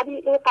بگم، ولی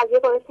این قضیه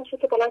باعث میشه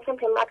که بلند شم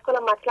همت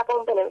کنم مطلب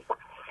اون بنویسم.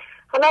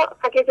 حالا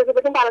اگه اجازه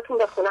بدین براتون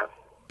بخونم.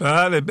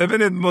 بله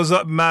ببینید،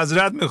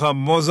 معذرت میخوام،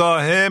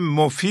 مزاحم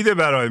مفیده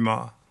برای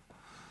ما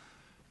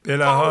به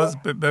لحاظ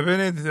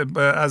ببینید،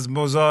 از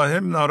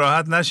مزاحم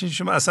ناراحت نشین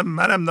شما، اصلا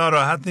منم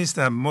ناراحت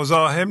نیستم.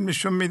 مزاحم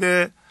نشون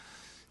میده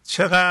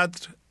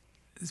چقدر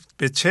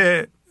به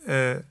چه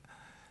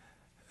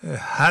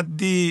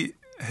حدی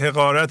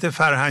حقارت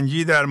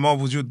فرهنگی در ما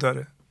وجود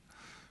داره.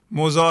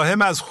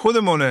 مزاحم از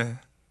خودمونه،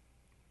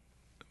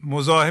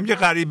 مزاحم که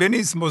غریبه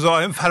نیست،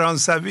 مزاحم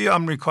فرانسوی،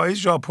 آمریکایی،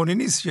 ژاپنی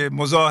نیست، که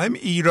مزاحم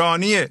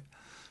ایرانیه،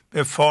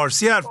 به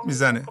فارسی حرف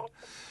میزنه.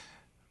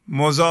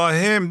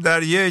 مزاحم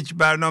در یک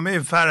برنامه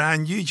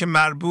فرهنگی که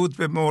مربوط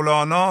به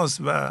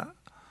مولاناست و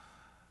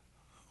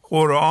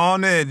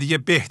قرآن دیگه،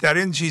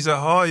 بهترین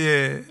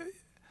چیزهای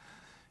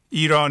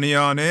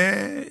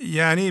ایرانیانه،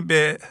 یعنی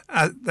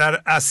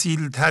در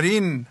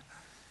اصیلترین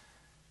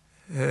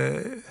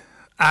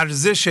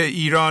ارزش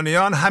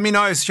ایرانیان همین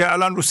است که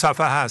الان رو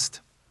صفحه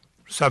هست،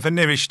 رو صفحه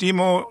نوشتیم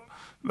و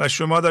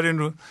شما دارین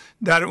رو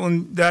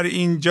در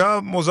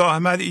اینجا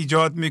مزاحمت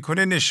ایجاد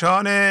میکنه.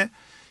 نشان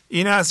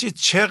این است که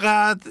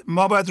چقدر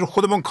ما باید رو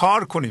خودمون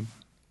کار کنیم.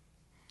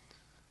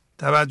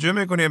 توجه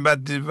میکنیم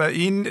و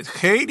این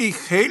خیلی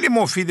خیلی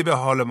مفیده به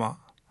حال ما،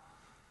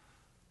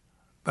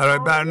 برای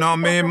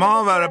برنامه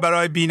ما و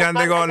برای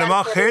بینندگان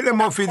ما خیلی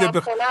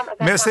مفیده.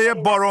 مثل یه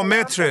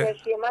بارومتره.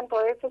 من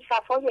باعث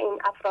شفای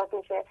این افراد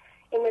میشه.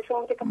 این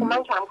نشون میده که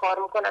من کم کار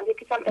میکنم.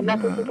 یکیش هم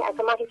علت اینه که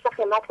اصلا من هیچ وقت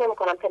همت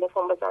نمیکنم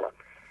تلفن بزنم.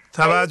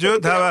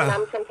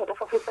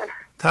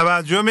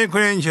 توجه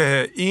میکنین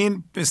که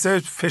این مثل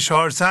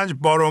فشارسنج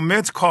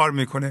بارومتر کار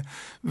میکنه.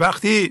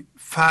 وقتی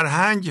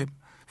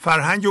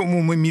فرهنگ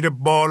عمومی میره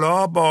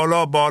بالا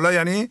بالا بالا،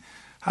 یعنی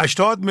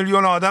 80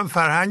 میلیون آدم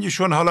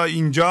فرهنگشون حالا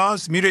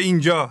اینجاست، میره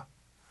اینجا،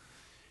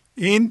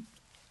 این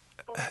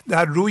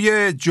در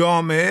روی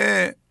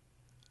جامعه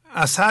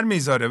اثر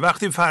میذاره.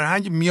 وقتی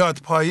فرهنگ میاد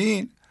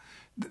پایین،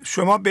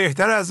 شما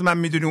بهتر از من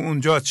میدونی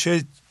اونجا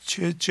چه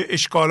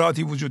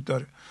اشکالاتی وجود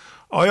داره.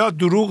 آیا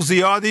دروغ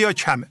زیاده یا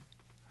کمه؟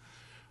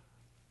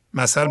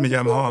 مثلا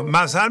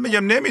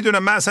میگم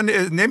نمیدونم، من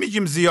اصلا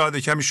نمیگیم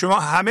زیاده کمی، شما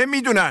همه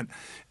میدونن.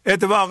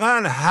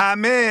 اتفاقا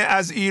همه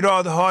از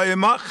ایرادهای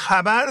ما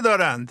خبر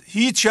دارند،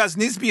 هیچ کس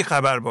نیست بی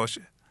خبر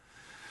باشه.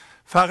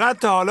 فقط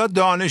تا حالا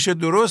دانش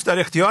درست در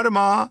اختیار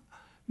ما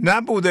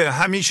نبوده.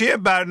 همیشه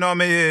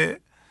برنامه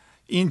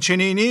این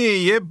چنینی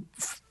یه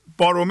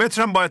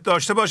بارومتر هم باید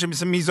داشته باشه،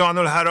 مثل میزان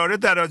الحراره،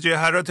 درجه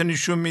حرارت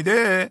نشون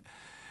میده.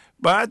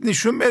 باید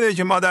نشون بده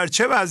که ما در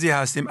چه وضعی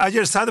هستیم.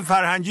 اگر سطح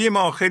فرهنگی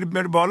ما خیلی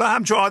بر بالا،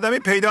 همچون آدمی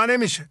پیدا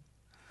نمیشه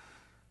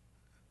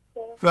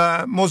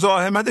و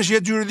مزاحمتش یه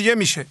جور دیگه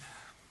میشه.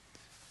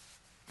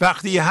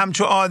 وقتی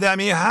همچون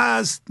آدمی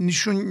هست،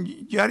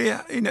 نشونگری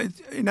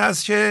این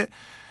است که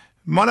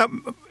ما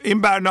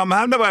این برنامه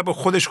هم نباید به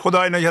خودش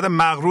خدای نکرده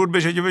مغرور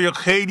بشه که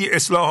خیلی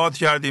اصلاحات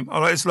کردیم.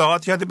 حالا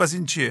اصلاحات کردیم بس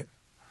این چیه؟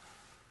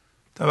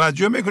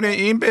 توجه میکنه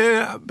این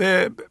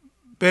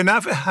به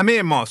نفع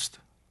همه ماست.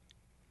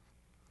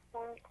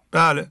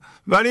 بله،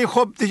 ولی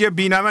خب دیگه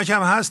بی‌نمک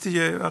هم هست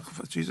دیگه.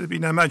 چیز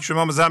بی‌نمک،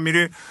 شما مثلا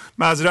میری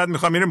معذرت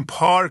میخوام میریم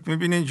پارک،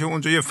 میبینین که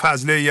اونجا یه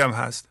فضله‌ای هم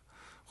هست.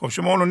 خب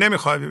شما اونو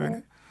نمیخوای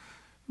ببینی،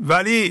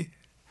 ولی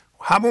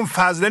همون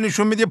فضله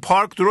نشون میده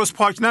پارک درست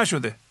پارک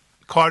نشده،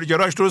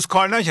 کارگراش درست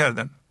کار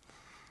نکردن،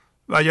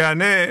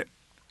 وگرنه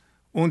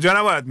اونجا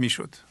نباید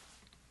میشد،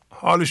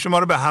 حال شما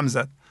رو به هم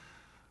زد.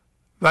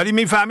 ولی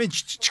میفهمید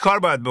چی کار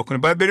باید بکنه.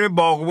 باید بریم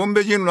باغبون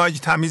بگین اونایی که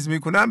تمیز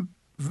میکنن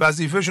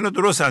وظیفه‌شون رو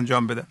درست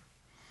انجام بدن.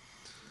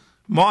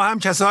 ما هم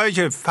کسایی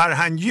که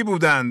فرهنگی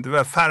بودند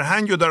و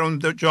فرهنگ رو در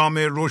اون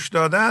جامعه رشد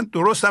دادند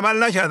درست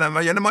عمل نکردن،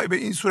 و یعنی ما به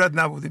این صورت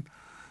نبودیم.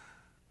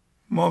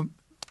 ما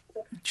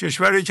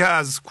کشوری که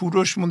از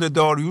کوروش مونده،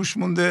 داریوش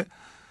مونده،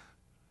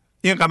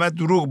 این قمت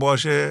دروغ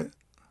باشه،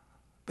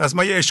 پس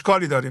ما یه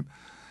اشکالی داریم.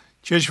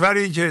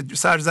 کشوری که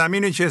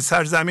سرزمینی که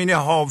سرزمین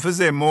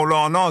حافظ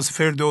مولاناست،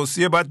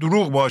 فردوسیه، باید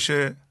دروغ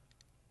باشه؟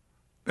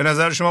 به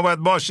نظر شما باید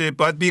باشه؟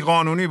 باید بی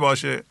قانونی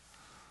باشه،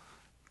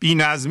 بی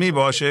نظمی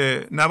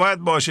باشه؟ نباید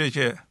باشه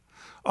که.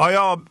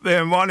 آیا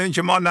به عنوان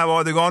اینکه ما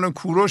نوادگان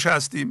کوروش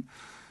هستیم،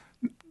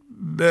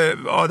 به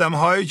آدم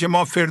هایی که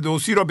ما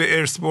فردوسی رو به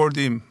ارث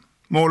بردیم،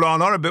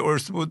 مولانا رو به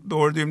ارث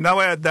بردیم،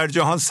 نباید در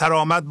جهان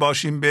سرآمد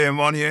باشیم به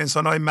عنوان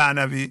انسان های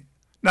معنوی؟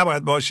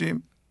 نباید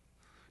باشیم؟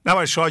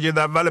 نباید شاگرد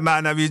اول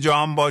معنوی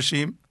جهان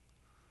باشیم؟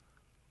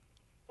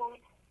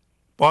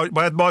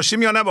 باید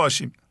باشیم یا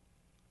نباشیم؟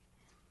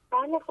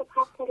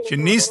 که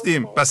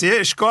نیستیم. پس یه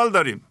اشکال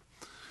داریم.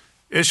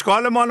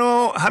 اشکال ما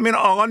رو همین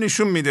آقا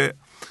نشون میده.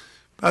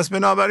 پس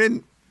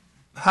بنابراین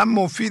هم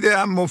مفیده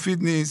هم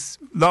مفید نیست.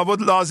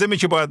 لابد لازمی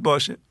که باید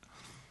باشه.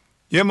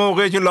 یه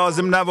موقعی که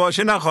لازم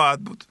نباشه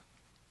نخواهد بود.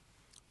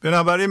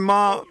 بنابراین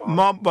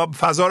ما با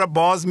فضا رو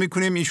باز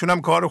میکنیم، ایشون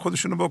هم کار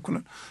خودشونو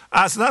بکنن.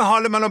 اصلا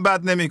حال منو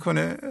بد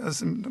نمیکنه.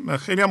 من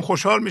خیلی هم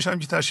خوشحال میشم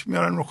که تشریف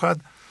میارن رو خط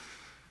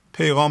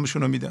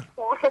پیغامشونو میدن.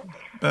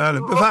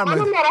 بله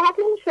بفرمایید. من ناراحت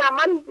نمیشم.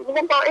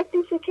 من باعث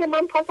میشه که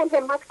من پاسم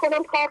همت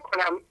کنم کار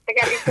کنم.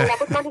 اگر ایشون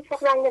نبود من هیچ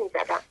وقت زنگ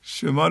نمیزدم.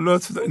 شما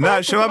لطف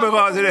نه، شما به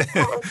قادره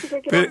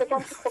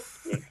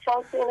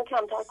شانس اینو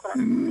کمتر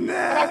کنم.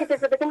 نه اگه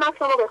اجازه بدید من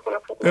شما بخونم.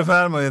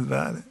 بفرمایید.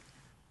 بله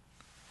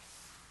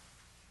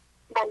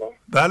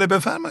بله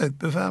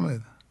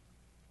بفرمایید.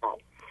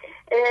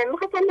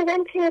 میخواستم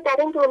بگم که در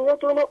این دنیا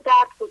دو نوع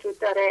درد وجود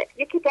داره.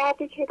 یکی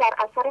دردی که در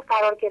اثر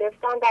قرار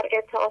گرفتن در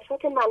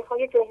ارتعاشات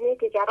منهای ذهنی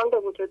دیگران به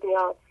وجود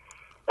میاد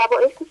و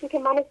باعث میشه که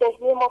من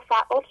ذهنی ما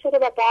فعال شده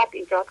و درد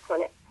ایجاد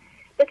کنه.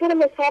 به طور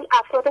مثال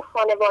افراد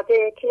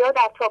خانواده که یا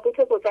در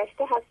تابوت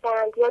گذشته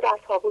هستند یا در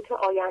تابوت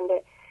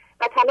آینده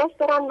و تلاش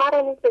دارن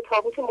مرا نیز به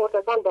تابوت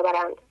مردگان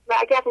ببرند و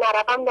اگر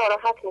نروم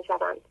ناراحت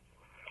میشوند.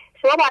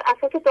 شما بر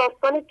اساس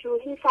داستان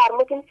جوهی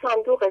فرمودین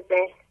صندوق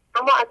ذهن،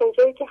 اما از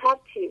اونجایی که هر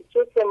چیز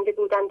جز زنده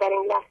بودن در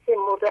این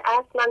لحظه مرده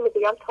است، من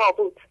میگویم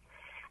تابوت.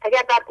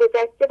 اگر در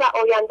گذشته و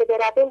آینده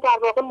برویم در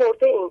واقع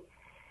مرده ایم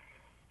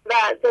و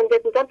زنده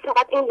بودن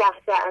فقط این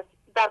لحظه است.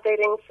 در غیر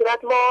این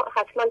صورت ما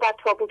حتما در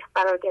تابوت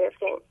قرار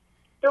گرفتیم.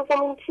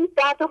 دومین چیز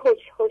درد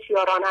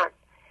هوشیارانه است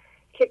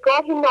که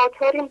گاهی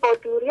ناچاریم با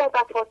دوری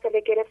و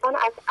فاصله گرفتن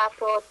از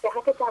افراد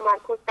جهت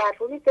تمرکز بر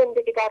روی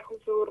زندگی در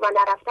حضور و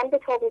نرفتن به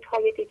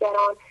تابوت‌های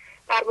دیگران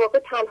در واقع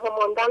تنها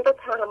ماندن را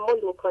تحمل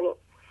می‌کنیم.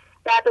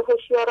 درد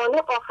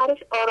هوشیارانه آخرش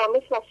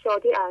آرامش و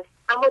شادی است،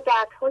 اما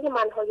دردهای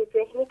منهای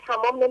ذهنی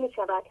تمام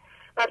نمی‌شود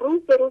و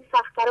روز به روز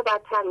سخت‌تر و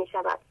بدتر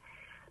می‌شود.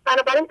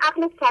 بنابراین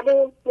عقل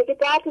سلیم میگه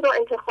دردی را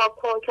انتخاب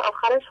کن که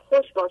آخرش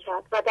خوش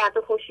باشد و درد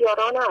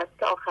هوشیارانه است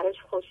که آخرش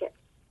خوشه.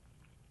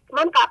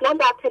 من قبلا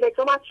در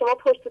تلگرام از شما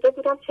پرسیده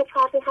بودم چه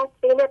فرقی هست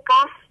بین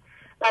قهر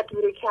و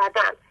دوری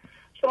کردن.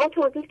 شما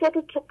توضیح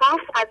دادید که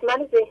قهر از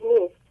من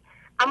ذهنی است،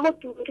 اما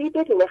دوری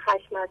بدون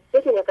خشم است،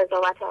 بدون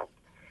قضاوت است.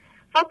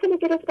 فاصله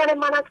گرفتن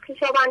من از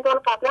خویشاوندان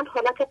قبلا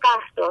حالت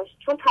قهر داشت،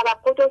 چون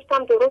توقع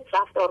داشتم درست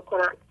رفتار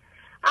کنند.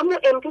 اما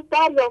امروز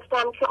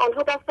دریافتم که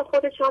آنها دست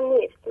خودشان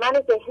نیست،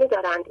 من ذهنی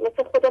دارند،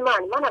 مثل خود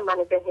منم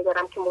من ذهنی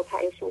دارم که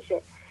منتعش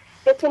میشه،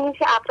 مثل نیش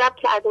عقرب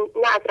که از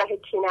نه از ره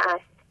کینه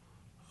است.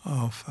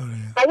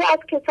 آفرین. و یا از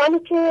کسانی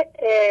که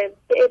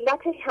به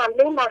علت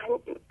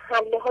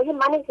حمله های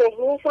من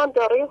ذهنیشان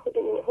دارای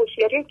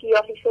هوشیاری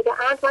گیاهی شده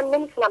اند، من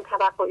نمیتونم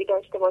توقعی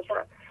داشته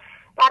باشم.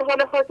 در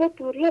حال حاضر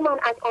دوری من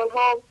از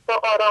آنها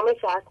با آرامش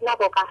است، نه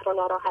با قهر و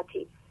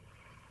ناراحتی.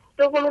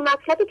 دومین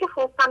مطلبی که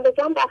خواستم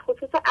بگم در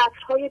خصوص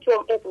عصرهای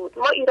جمعه بود.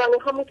 ما ایرانی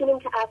ها میدونیم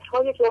که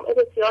عصرهای جمعه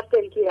بسیار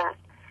دلگیر است،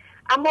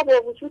 اما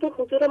با وجود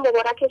حضور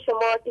مبارک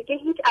شما دیگه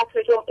هیچ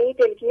عصر جمعه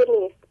دلگیر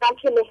نیست،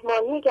 بلکه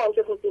مهمانی گنج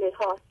حضوری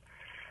هاست.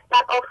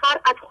 در آخر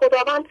از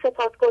خداوند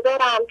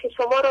سپاسگزارم که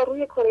شما را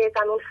روی کره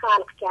زمین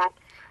خلق کرد.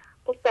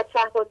 استاد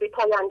شهبازی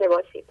پاینده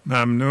باشید.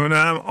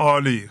 ممنونم.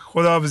 عالی.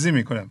 خداحافظی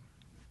میکنم.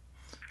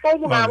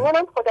 خیلی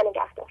ممنونم. خدا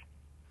نگهدار.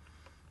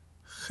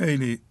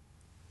 خیلی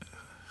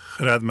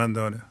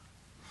خردمندانه.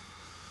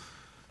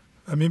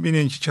 و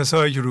میبینین که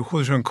کسایی که روی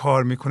خودشون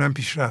کار میکنن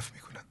پیشرفت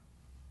میکنن.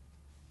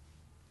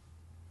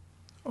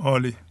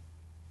 عالی.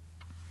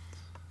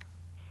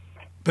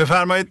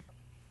 بفرمایید.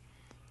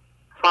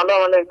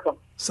 سلام علیکم.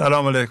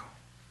 سلام علیکم.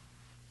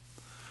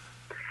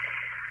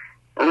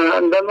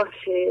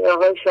 ببخشید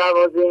آقای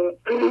شهبازی،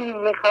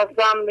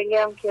 میخواستم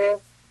بگم که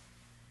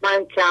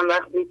من چند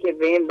وقتی که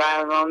به این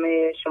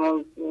برنامه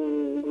شما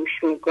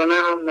گوش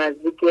میکنم،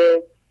 نزدیک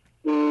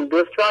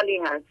 2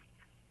 سالی هست.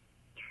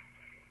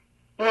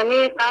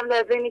 یعنی قبل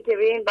از اینی که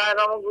به این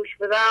برنامه گوش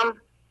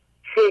بدم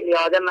خیلی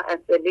آدم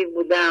عصبی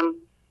بودم.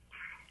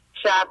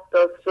 شب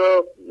تا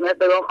صبح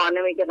مثل اون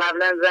خانمی که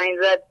قبلا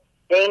زنگ زد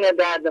عین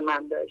درد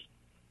من داشت.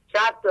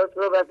 شب تا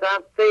صبح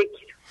اصلا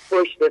فکر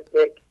پشت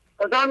فکر،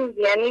 اصلا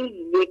یعنی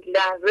یک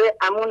لحظه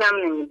امونم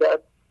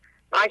نمیداد.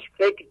 همش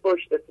فکر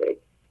پشت فکر،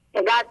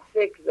 اینقدر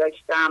فکر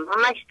داشتم،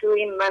 همش تو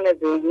این من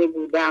ذهنی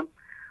بودم.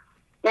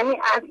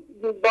 یعنی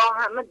با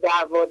همه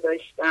دعوا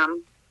داشتم،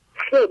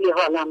 خیلی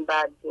حالم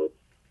بد بود.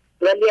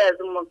 ولی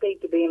از اون موقعی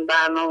که به این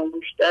برنامه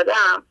گوش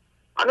دادم،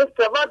 حالا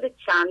سواد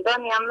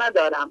چندانی هم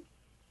ندارم،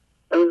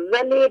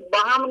 ولی با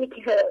همونی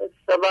که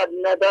سواد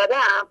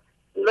ندارم،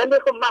 ولی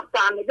خب من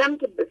فهمیدم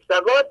که به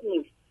سواد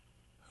نیست.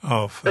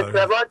 به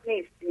سواد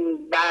نیست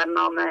این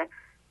برنامه.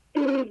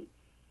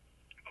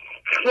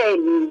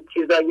 خیلی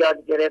چیزا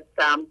یاد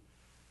گرفتم.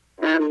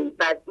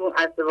 بعد اون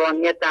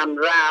عصبانیتم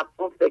رفت،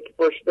 اون فکر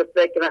پشت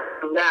فکرم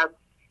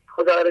رفت.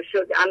 خدا رو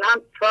شکر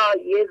الان تا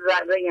یه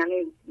ذره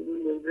یعنی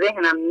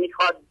ذهنم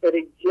میخواد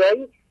بره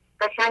جایی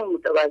قشنگ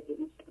متوجه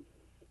میشم.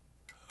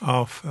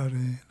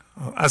 آفرین.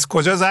 از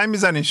کجا زنگ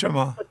میزنین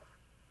شما؟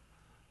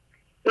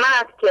 من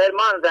از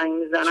کرمان زنگ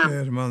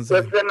میزنم. کرمان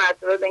زنگ. دوست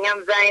مسئول بگم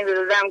زنگ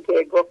زدم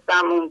که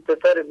گفتم اون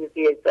پسر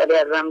 21 سالی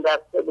ازم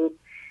رفته بود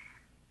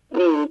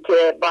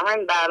که با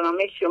همین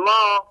برنامه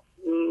شما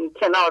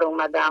کنار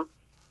اومدم.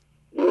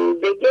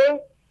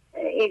 دیگه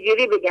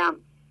اینجوری بگم،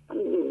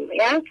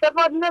 یعنی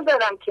سواد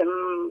ندارم که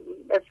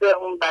مثل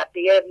اون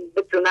بقیه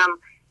بتونم،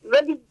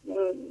 ولی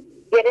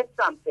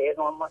گرفتم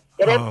پیغامات،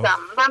 گرفتم.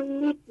 من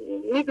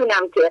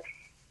میدونم که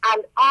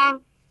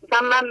الان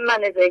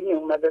من ذهنی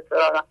اومده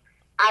سراغم،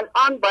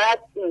 الان باید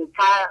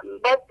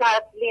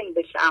تسلیم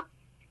بشم،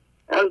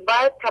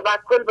 باید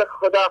توکل به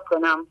خدا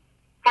کنم.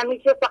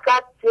 همیشه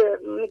فقط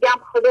میگم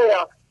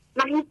خدایا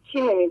من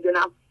هیچی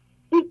نمیدونم،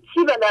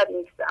 هیچی بلد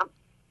نیستم،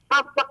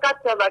 من فقط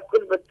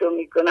توکل به تو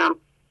میکنم.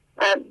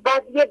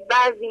 بعد یه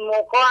بعضی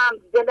موقع هم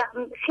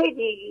دلم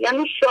خیلی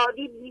یعنی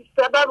شادی بی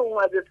سبب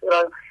اومده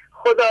سراغم.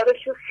 خدا رو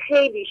شکر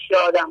خیلی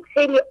شادم،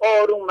 خیلی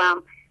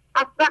آرومم،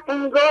 اصلا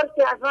انگار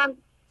که اصلا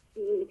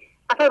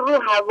رو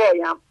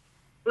هوایم.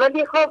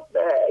 ولی خب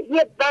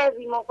یه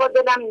بعضی موقع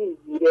دلم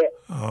میگیره.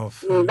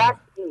 بعد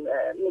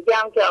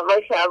میگم که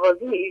آقای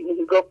شهبازی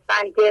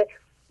گفتن که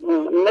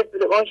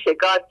مثل اون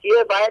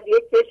شکارچیه باید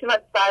یک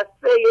چشمت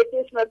بسته یک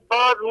چشمت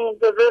باز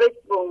منتظرش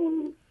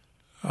بمونی،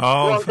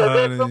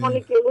 منتظر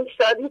بمونی که اون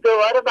شادی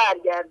دوباره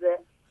برگرده.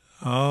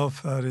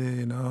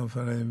 آفرین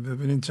آفرین.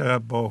 ببینین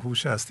چقدر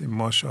باهوش هستیم.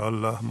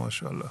 ماشاءالله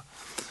ماشاءالله.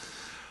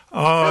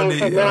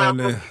 عالی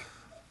عالی.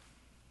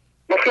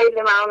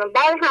 خیلی ممنون.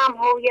 بعد هم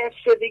هویت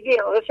شدگی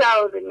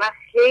شهبازی من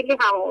خیلی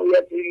هم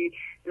هویت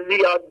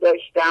زیاد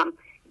داشتم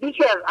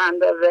بیش از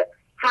اندازه.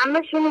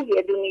 همشون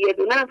یه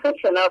دونه اصلا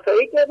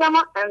شناسایی کردم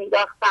و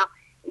انداختم،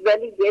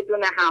 ولی یه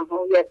دونه هم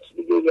هویت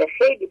شدگی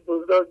خیلی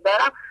بزرگ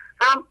دارم،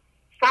 هم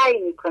سعی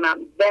میکنم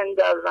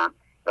بندازم،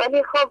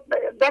 ولی خب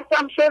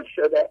دستم شل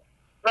شده،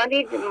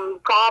 ولی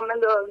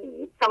کامل و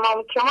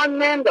تمام کمان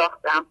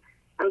ننداختم.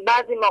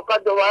 بعضی موقع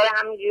دوباره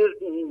همینجور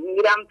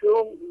میرم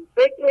تو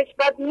فکرش،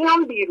 بعد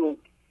میام بیرون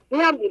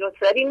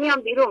سری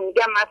میام بیرون،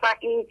 میگم مثلا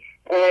این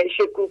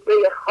شکوفه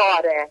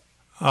خاره.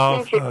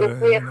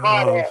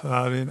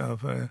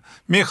 آفرین.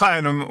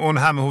 میخواین اون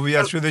هم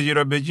هویت شدگی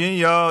رو بگین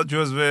یا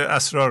جزو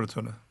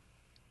اسرارتونه؟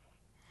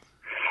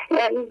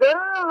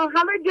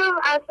 همه جزو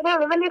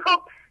اسرار، ولی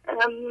خب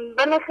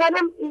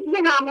بالاخره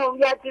یه هم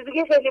هویت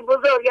شدگی خیلی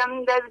بزرگ،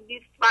 یعنی در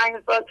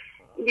 25 سال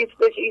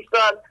 26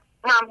 سال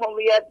هم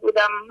هویت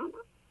بودم.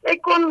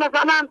 بکن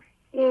مثلا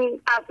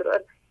این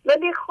اسرار،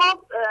 ولی خب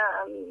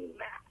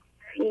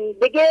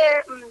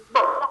دیگه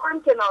با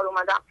هم کنار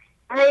اومدم.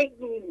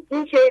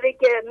 این شعری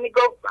که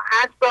میگفت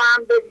از تو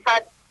هم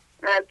بزد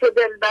تو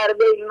دل بر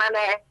وی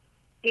منه،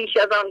 پیش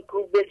از آن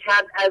کو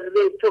بشد از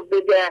وی تو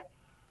بده،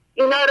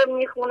 اینا رو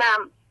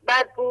میخونم.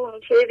 بعد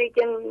اون شعری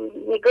که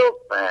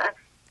میگفت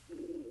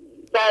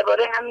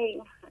درباره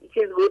همین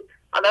چیز بود،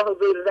 حالا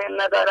حضور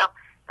ذهن ندارم،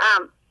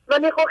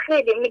 ولی خب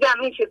خیلی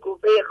میگم این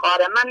شکوفه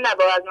خاره، من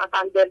نباید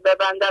مثلا دل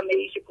ببندم به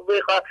این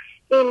شکوفه خاره،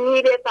 این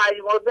میره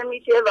تجموزه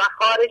میشه و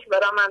خارش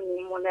برا من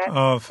میمونه.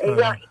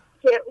 یا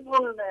که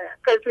اون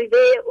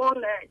قصیده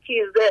اون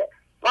چیزه،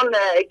 اون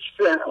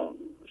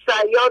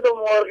صیاد و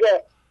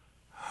مرغه،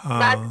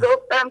 بعد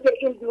گفتم که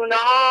این دونه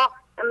ها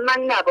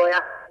من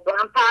نباید با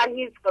هم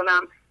پرهیز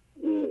کنم.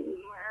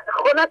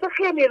 خودت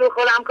خیلی رو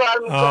خودم کار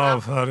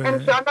میکنم.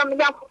 انشاءالله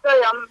میگم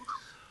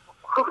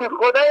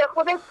خدای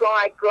خودت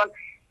کمک کن.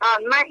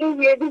 من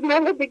این یه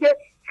دیگه دیگه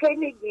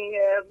خیلی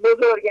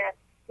بزرگه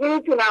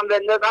نمیتونم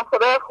بندازم.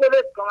 خدای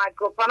خودت کمک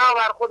کن. پناه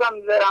بر خدا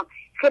میبرم.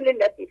 خیلی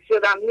لطیف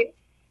شدم.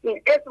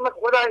 این اسم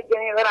خدا که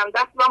میبرم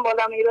دستم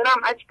بالا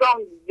میبرم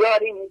اشکام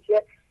جاری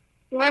میشه.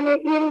 من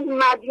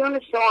این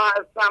مدیون شما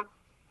هستم.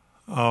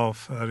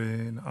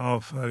 آفرین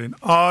آفرین.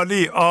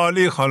 عالی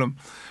عالی خانم.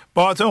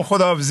 باهاتون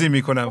خداحافظی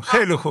میکنم.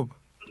 خیلی خوب.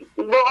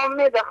 با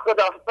امید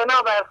خدا.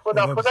 پناه بر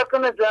خدا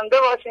کنه زنده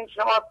باشین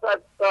شما.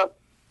 سال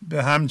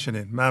به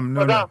همچنین.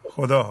 ممنونم.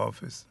 خدا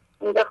حافظ.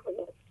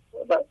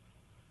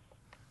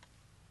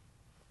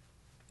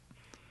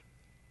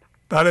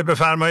 بله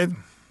بفرمایید.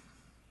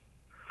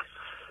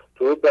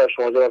 درود بر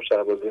شما جناب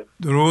شهبازی.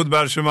 درود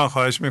بر شما.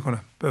 خواهش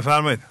میکنم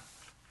بفرمایید.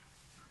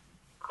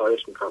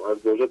 خواهش میکنم.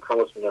 از دوجه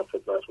تماس میگم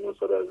خدمتتون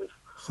استاد عزیز.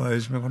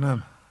 خواهش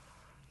میکنم.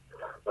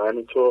 من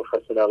اینطور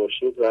خسته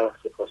نباشید و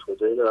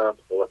سپاسگزاری دارم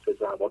بابت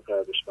زحمات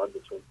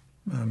ارزشمندتون.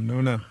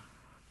 ممنونم.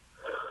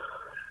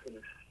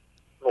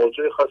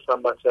 موضوعی خواستم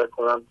مطرح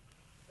کنم.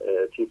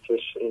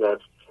 تیترش این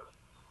است: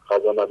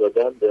 غذا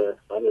ندادن به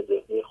من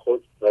ذهنی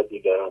خود و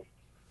دیگران.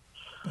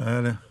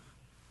 بله.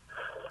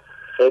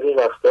 خیلی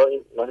وقتا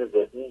این من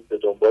ذهنی به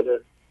دنبال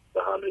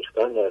به هم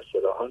ریختن و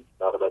اصطلاحاً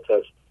مغلطه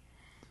است.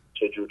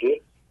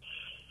 چجوری؟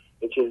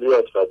 یه چیزی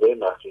از فضای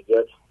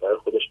محدودیت برای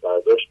خودش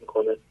برداشت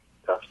میکنه،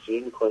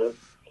 تفسیر میکنه،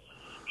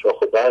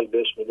 شاخ و برگ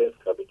بهش میده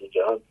و به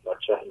دیگران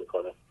مطرح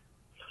میکنه.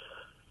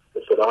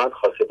 اصطلاحاً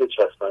خاصیت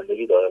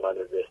چسبندگی داره من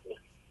ذهنی.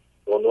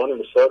 به عنوان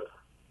مثال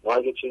ما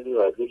اگه چیزی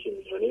رو از یکی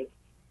میدونیم،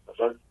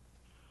 مثلا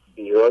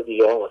ایرادی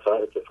یا مثلا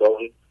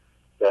اتفاقی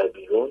در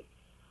بیرون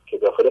که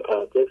داخل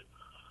پرانتز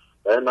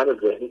برای من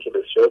ذهنی که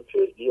بسیار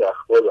پیگیر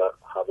اخبار و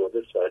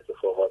حوادث و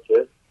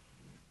اتفاقاته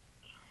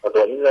و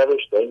با این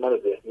روش داریم من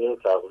ذهنی رو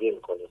تقویه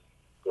میکنیم،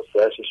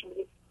 گسترشش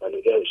میدیم و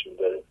نگهش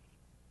میداریم.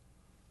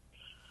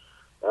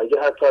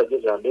 اگه حتی از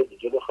یه جنبه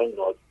دیگه بخوایم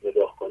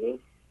نگاه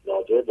کنیم،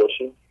 ناظر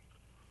باشیم،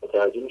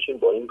 متوجه میشیم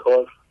با این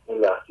کار اون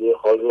لحظه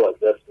حال رو از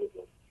دست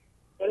میدیم،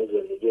 یعنی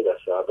زندگی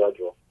دست اول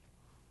رو.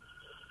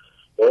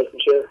 باعث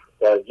میشه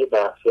در یه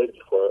بحثای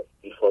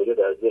بیفایده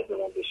در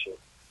ذهنمون بشیم.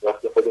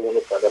 وقتی خودمون رو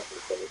تلف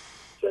میکنیم،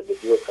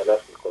 زندگی رو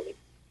تلف میکنیم.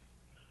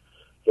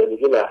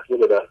 زندگی لحظه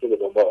به لحظه به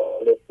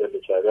دنبال زنده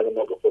کردن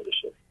ما به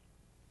خودشه.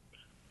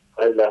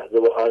 هر لحظه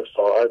و هر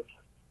ساعت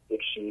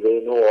یک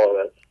شیوه نو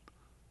آرد،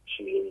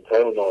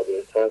 شیرین‌تر و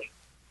نادرتر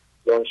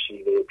زان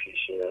شیوه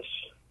پیشینش.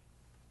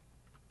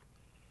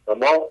 و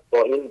ما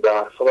با این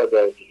بحث‌ها و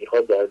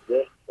درگیری‌ها در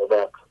ذهن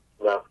و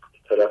وقت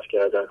تلف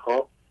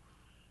کردن‌ها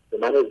به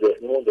من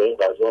ذهنیمون به این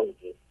غذا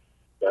میدیم،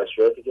 در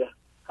صورتی که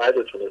هر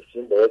جا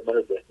تونستیم باید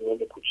من ذهنیمون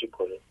رو کوچیک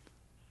کنیم.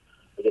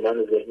 اگه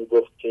من ذهنی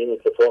گفت که این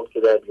اتفاق که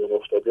در بیرون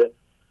افتاده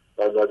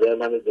و نظر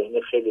من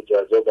ذهنی خیلی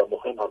جذاب و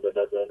مهم هم به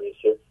نظر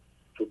میسه،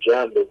 تو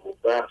جمع بگو،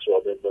 بحث را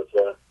بنداز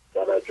و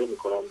توجه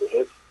میکنم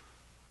بهت،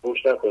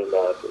 گوش نکنیم به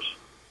حرفش.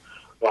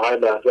 و هر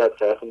لحظه از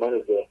طرف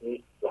من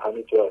ذهنی و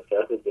همینطور از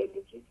طرف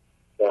زندگی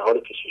در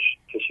حال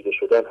کشیده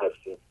شدن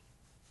هستیم.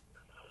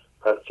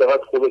 پس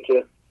چقدر خوبه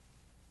که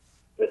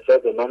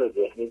نسبت به من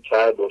ذهنی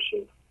کر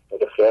باشیم و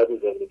به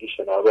خرد زندگی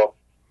شنوا،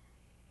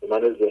 به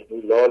من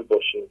ذهنی لال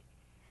باشیم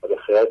و به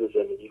خرد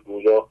زندگی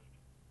گویا،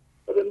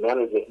 و به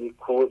من ذهنی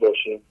کور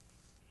باشیم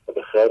و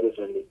به خرد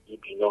زندگی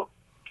بینا.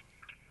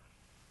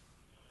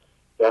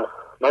 و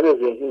من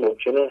ذهنی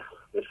ممکنه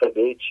نسبت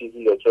به یک چیزی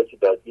یا کسی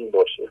بدبین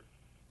باشه.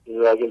 این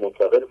رو اگه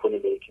منتقل کنیم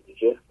به یکی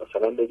دیگه،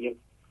 مثلا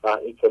بگیم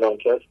این فلان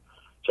کس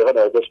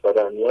چقدر ازش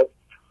بدم میاد،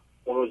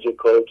 اون روز یک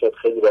کاری کرد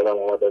خیلی بدم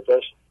اومد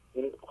ازش،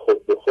 این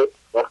خود به خود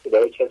وقتی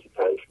برای کسی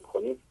تعریف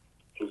میکنیم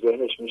تو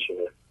ذهنش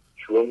میشینه،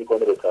 شروع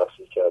میکنه به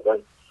تفسیر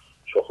کردن،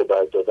 شاخ و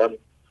برگ دادن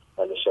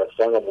و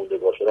نشستن و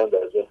موندگار شدن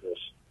در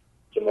ذهنش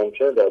که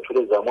ممکنه در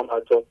طول زمان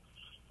حتی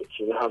به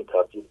کینه هم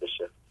تبدیل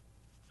بشه.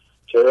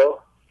 چرا؟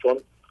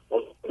 چون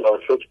ما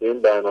شکر به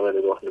این برنامه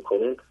نگاه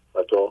میکنیم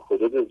و تا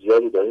حدود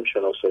زیادی داریم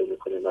شناسایی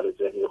میکنیم من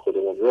ذهنی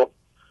خودمون رو.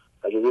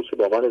 اگه یکی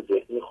با من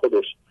ذهنی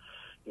خودش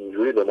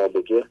اینجوری به ما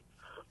بگه،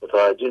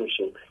 متوجه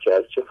میشیم که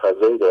از چه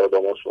فضایی داره با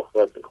ما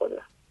صحبت میکنه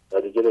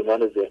و دیگه به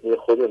من ذهنی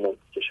خودمون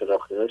که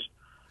شناختیمش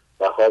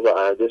بها و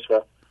ارزش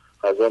و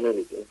فضا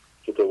نمیدیم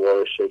که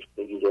دوباره شکل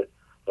بگیره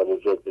و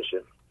بزرگ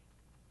بشه.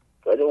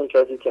 ولی اون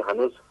کسی که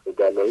هنوز به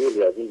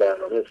دلایلی از این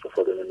برنامه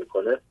استفاده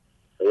نمیکنه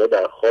و یا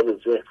در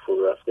خواب ذهن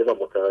فرو رفته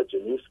و متوجه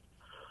نیست،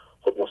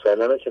 خب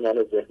مسلمه که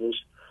من ذهنیش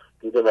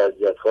دید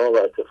وضعیت‌ها و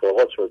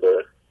اتفاقات رو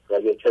داره و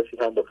اگه کسی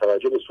هم با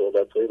توجه به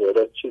صحبت‌های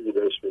باید چیزی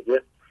بهش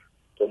بگه،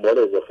 دنبال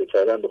اضافه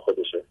کردن به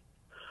خودشه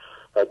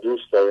و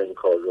دوست داره این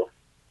کار رو،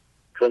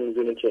 چون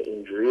میدونه که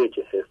اینجوریه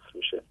که حفظ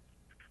میشه.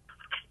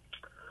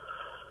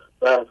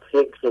 و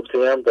یک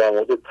نکته هم در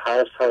مورد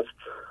ترس هست.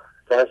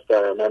 ترس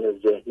در من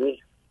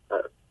ذهنی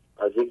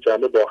از یک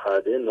جنبه با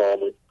حرده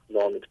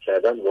ناامید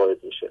کردن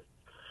وارد میشه،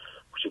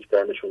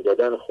 کوچکتر نشون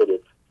دادن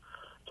خودت،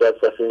 تو از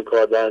صفحه این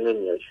کار در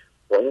نمیای.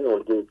 با این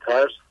الگوی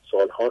ترس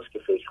سالهاست که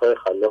فکرهای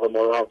خلاق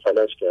ما رو هم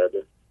فلج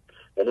کرده،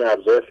 یعنی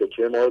ابزار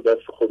فکری ما رو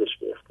دست خودش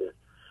گرفته،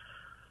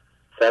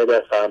 سعی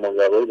در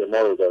فرمانروایی به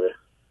ما رو داره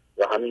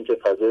و همین که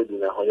فضای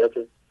بی‌نهایت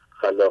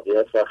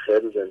خلاقیت و خیر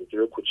زندگی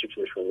رو کوچیک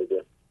نشون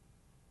میده.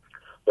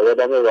 باید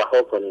هم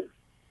رها کنیم،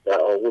 در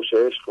آغوش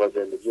عشق و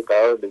زندگی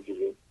قرار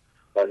بگیریم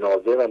و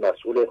ناظر و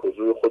مسئول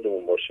حضور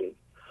خودمون باشیم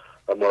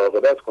و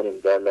مراقبت کنیم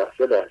در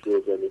لحظه لحظه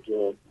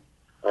زندگیمون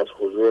از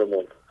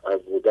حضورمون، از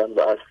بودن و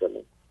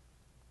اصلمون.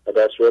 و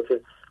در صورت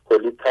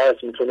کلی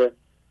ترس میتونه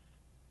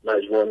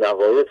مجموع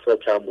نقایص و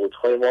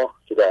کمبودهای ما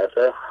که در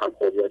اثر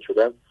هم‌هویت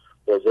شدن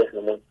با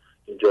ذهنمون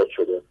ایجاد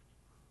شده.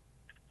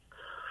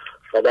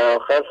 و در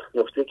آخر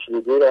نکته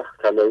کلیدی و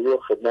طلایی رو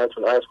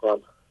خدمتتون عرض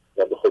کنم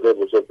و به خدا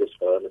بزرگ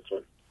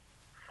بسپارمتون.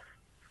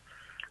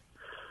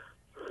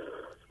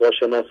 با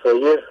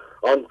شناسایی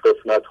آن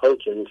قسمت هایی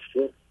که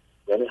نیستیم،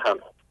 یعنی هم.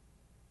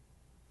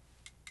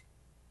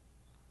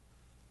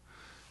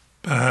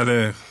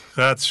 بله،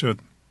 قطع شد.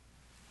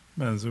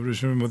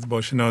 منظورشون بود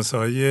با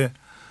شناسایی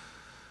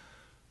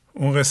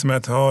اون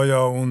قسمت ها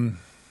یا اون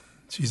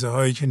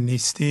چیزهایی که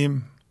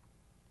نیستیم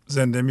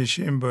زنده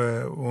میشیم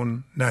به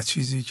اون نه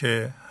چیزی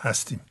که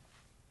هستیم.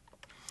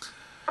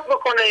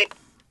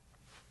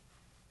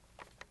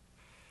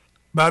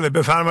 بله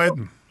بفرمایید.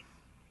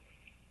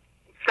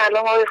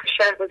 سلام آقای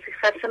شهبازی،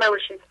 خسته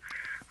نباشید.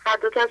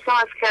 فردات هستم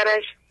از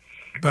کرج.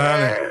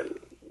 بله.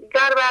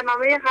 در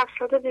برنامه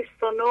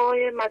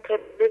 729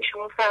 مطالب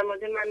شما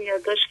فرمودین، من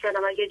یادداشت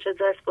کردم، اگه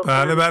اجازه است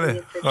بکنم.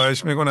 بله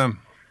خواهش میکنم.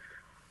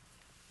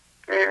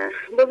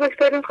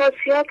 بزرگترین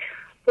خاصیت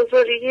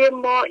بزرگی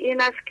ما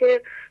این است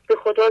که به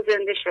خدا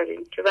زنده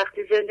شویم، که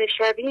وقتی زنده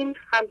شویم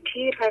هم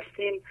پیر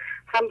هستیم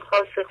هم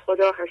خاص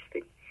خدا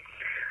هستیم.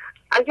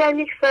 اگر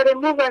یک سر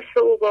مو وصف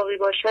او باقی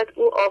باشد،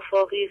 او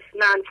آفاقی است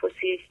نه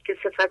انفسی، که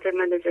صفت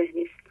من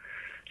ذهنی است.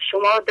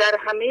 شما در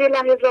همه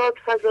لحظات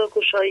فضا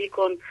گشایی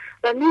کن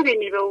و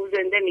میبینی به او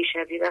زنده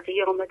میشوی و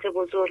قیامت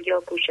بزرگ یا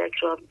کوچک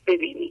را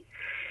ببینی.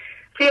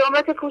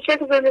 قیامت کوچک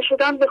زنده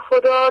شدن به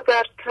خدا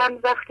در تن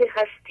وقتی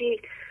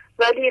هستی،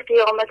 ولی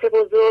قیامت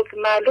بزرگ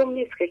معلوم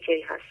نیست که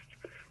کی هست.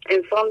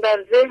 انسان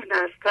در ذهن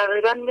است،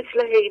 تقریبا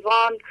مثل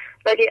حیوان،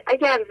 ولی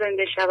اگر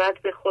زنده شود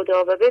به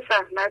خدا و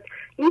بفهمد،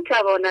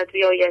 میتواند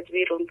بیاید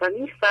بیرون و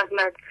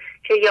میفهمد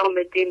که یوم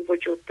الدین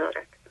وجود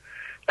دارد.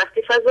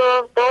 وقتی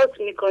فضا باز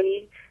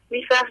میکنی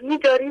میفهمی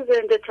داری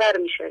زنده تر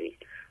میشوی.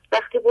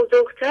 وقتی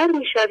بزرگتر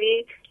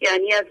میشوی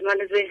یعنی از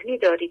من ذهنی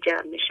داری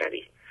جمع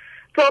میشوی.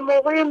 تا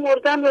موقع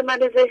مردن به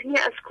من ذهنی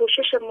از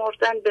کوشش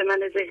مردن به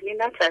من ذهنی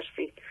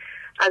نترسی.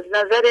 از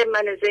نظر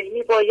من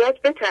ذهنی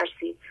باید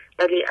بترسی،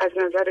 ولی از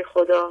نظر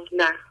خدا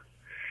نه.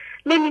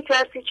 نمی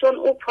ترسی چون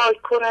او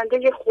پاک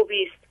کننده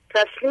خوبی است.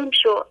 تسلیم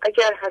شو،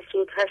 اگر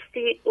حسود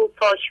هستی او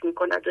پاک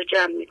میکند و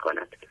جمع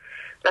میکند.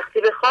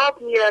 وقتی به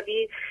خواب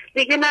میروی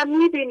دیگه نه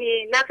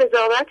میبینی نه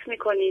قضاوت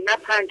میکنی، نه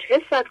پنج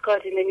حست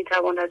کاری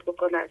نمیتواند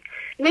بکند.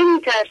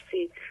 نمی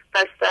ترسی،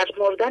 پس در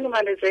مردن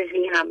من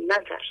ذهنی هم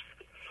نترس.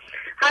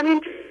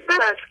 همین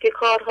است که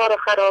کارها را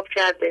خراب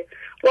کرده،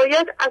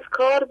 باید از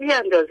کار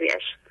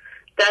بیاندازیش.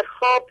 در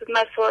خواب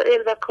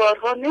مسائل و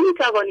کارها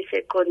نمیتوانی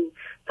فکر کنی،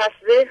 پس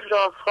ذهن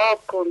را خواب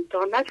کن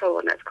تا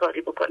نتواند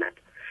کاری بکند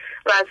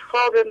و از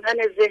خواب من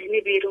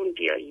ذهنی بیرون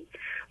بیایی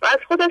و از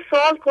خودت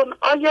سوال کن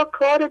آیا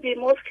کار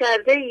بیمزد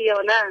کرده ای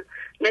یا نه؟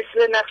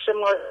 مثل نقش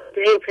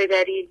ماده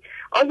پدری،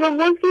 آیا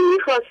مزدی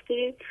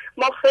میخواستی؟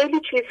 ما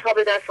خیلی چیزها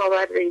به دست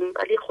آورده ایم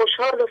ولی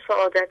خوشحال و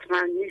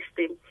سعادتمند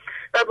نیستیم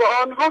و با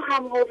آنها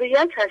هم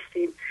هویت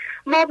هستیم.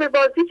 ما به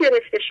بازی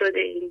گرفته شده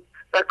ایم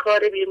و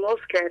کار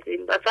بیمزد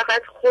کردیم و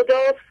فقط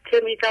خداست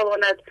که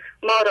میتواند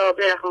ما را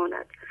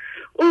برهاند.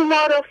 او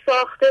ما را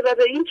ساخته و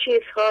به این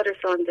چیزها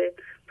رسانده،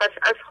 پس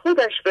از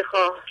خودش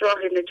بخواه راه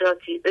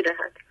نجاتی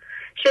بدهد.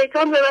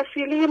 شیطان به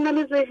وسیله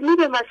من ذهنی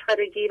به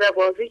مسخرگی و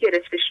بازی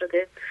گرفته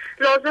شده.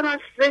 لازم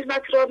است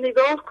ذهنت را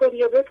نگاه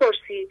کنی و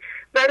بپرسی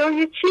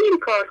برای چی این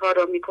کارها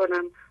را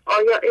میکنم؟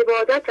 آیا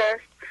عبادت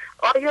است؟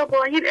 آیا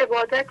با این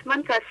عبادت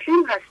من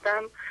تسلیم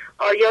هستم؟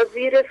 آیا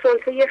زیر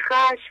سلطه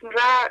خشم،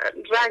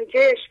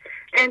 رنجش،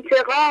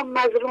 انتقام،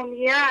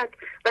 مظلومیت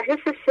و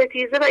حس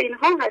ستیزه و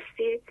اینها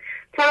هستی؟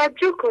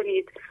 توجه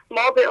کنید،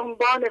 ما به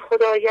عنوان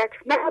خدایت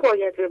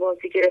نباید به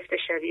بازی گرفته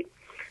شویم.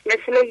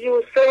 مثل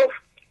یوسف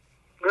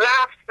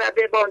رفت و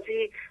به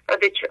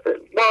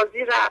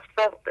بازی رفت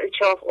و به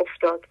چاه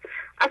افتاد.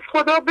 از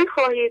خدا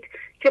بخواهید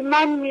که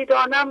من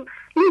میدانم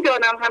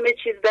همه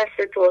چیز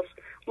دست توست.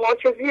 ما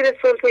که زیر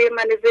سلطه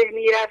من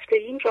ذهنی رفته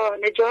این را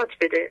نجات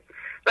بده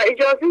و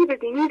اجازه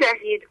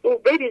میدهید او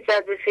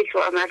بریزد به فکر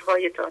و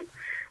عملهایتان.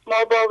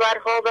 ما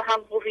باورها و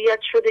هم هویت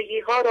شدگی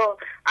ها را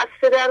از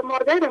پدر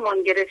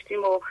مادرمان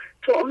گرفتیم و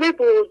طعمه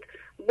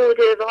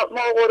بوده و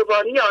ما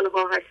قربانی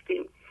آنها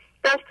هستیم.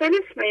 در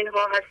طلسم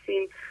اینها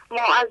هستیم.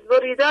 ما از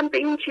بریدن به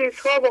این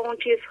چیزها و اون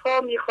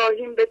چیزها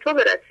میخواهیم به تو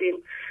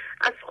برسیم.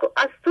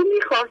 از تو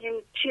میخواهیم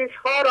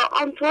چیزها را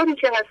آنطوری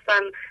که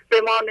هستن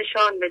به ما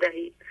نشان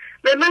بدهی.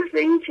 به محض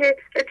اینکه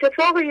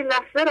اتفاق این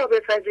لحظه را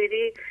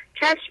بپذیری،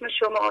 چشم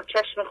شما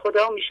چشم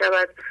خدا می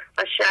شود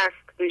و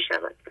شست می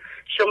شود.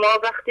 شما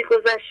وقتی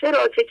گذشته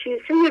را که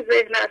کیسه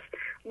ذهن است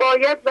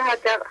باید به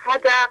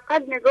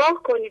حداقل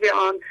نگاه کنی به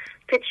آن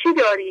که چی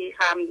داری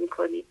حمل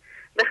میکنی،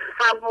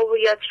 هم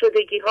هویت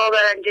شدگی ها و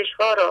رنجش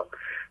ها را،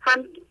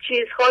 هم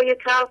چیزهای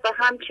تلخ و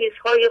هم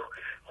چیزهای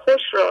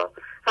خوش را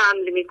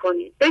حمل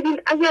میکنی.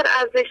 ببین اگر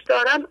ارزش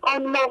دارن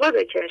آن موقع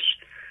بکش،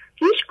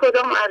 هیچ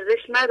کدام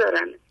ارزش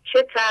ندارن،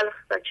 چه تلخ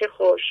و چه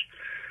خوش،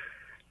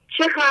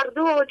 چه هر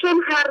دو،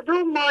 چون هر دو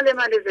مال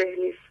من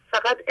ذهنی است.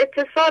 فقط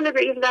اتصال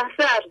به این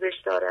لحظه ارزش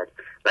دارد،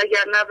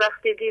 وگرنه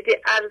وقتی دیدی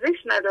ارزش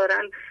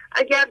ندارن،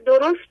 اگر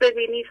درست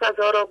ببینی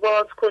فضا را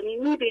باز کنی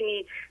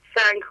میبینی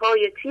سنگ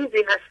های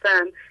تیزی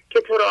هستند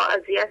که تو را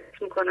اذیت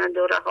میکنند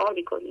و رها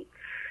میکنی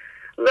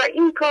و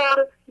این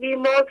کار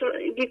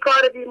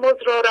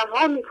بیمزد را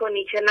رها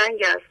میکنی که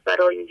ننگ است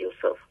برای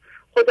یوسف.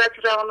 خودت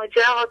را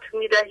نجات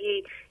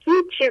میدهی،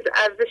 هیچ چیز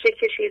ارزش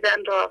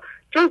کشیدن را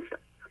جز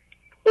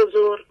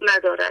حضور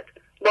ندارد.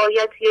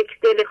 باید یک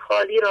دل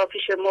خالی را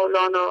پیش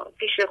مولانا،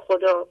 پیش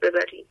خدا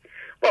ببری.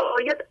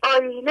 باید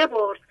آینه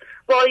برد،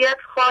 باید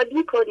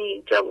خالی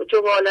کنی،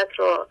 جوالت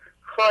را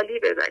خالی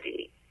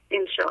ببری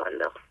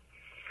انشاءالله.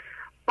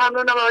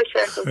 ممنونم آقای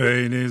شهبازی.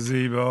 خیلی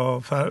زیبا.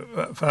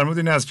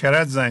 فرمودین از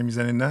کرج زنگ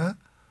میزنین نه؟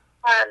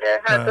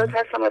 بله حضرت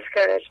هستم از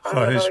کرج.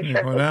 خواهش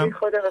میکنم.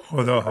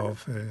 خدا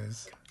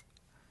حافظ.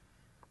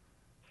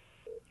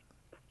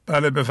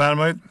 بله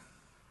بفرمایید.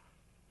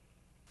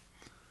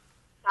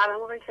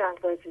 سلام آقای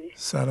شهبازی.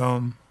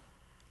 سلام.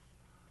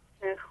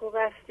 خوب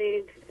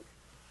هستید؟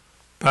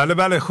 بله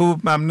بله خوب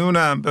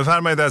ممنونم.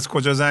 بفرمایید از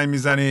کجا زنگ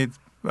میزنید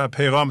و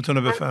پیغامتون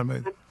رو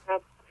بفرمایید.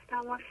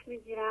 تماس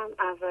میگیرم،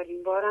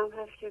 اولین بارم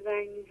هست که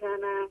زنگ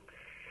میزنم.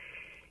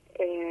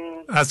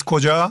 از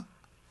کجا؟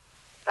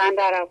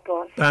 بندر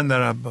عباس.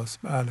 بندر عباس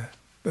بله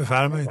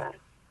بفرمایید.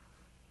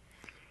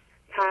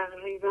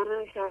 تقریبا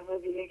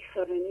شهبازی 1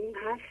 سال و نیم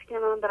هست که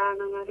من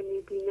برنامه رو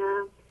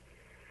میبینم.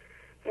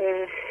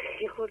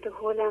 یه خورده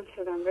هولم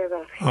شدم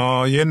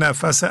ببخشید. یه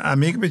نفس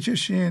عمیق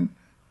بکشین،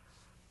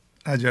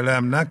 عجله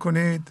هم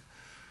نکنید.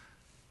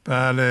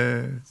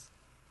 بله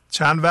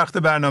چند وقت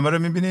برنامه رو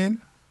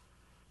میبینین؟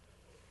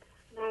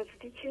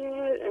 نزدیک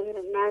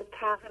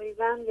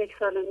تقریبا 1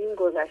 سال و نیم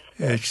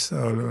گذشته. 1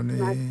 سال و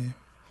نیم.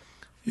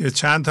 یه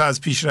چند تا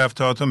از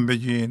پیشرفتهاتون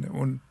بگین،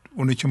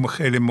 اونی که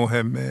خیلی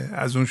مهمه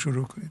از اون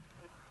شروع کنید.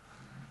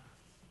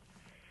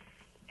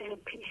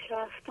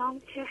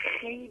 پیشرفتم که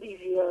خیلی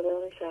زیاده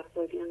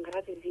شهبازی،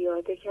 انقدر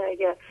زیاده که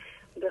اگر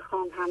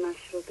بخوام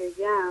همش رو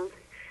بگم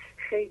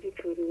خیلی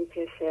طول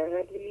میکشه،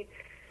 ولی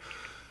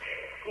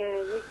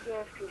یکی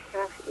از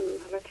پیشرفت این،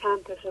 حالا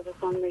چند تاشو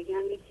بخوام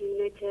بگم، یکی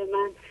اینه که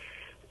من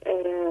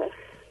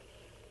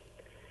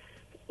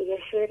یه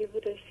شعری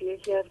بودش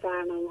یکی از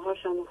برنامه ها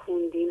شما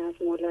خوندین از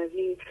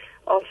مولوی: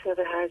 عاشق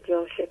هر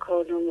جا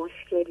شکال و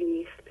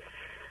مشکلی است،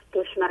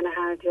 دشمن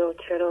هر جا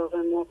چراغ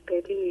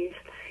مقبلی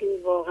است.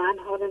 این واقعا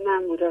حال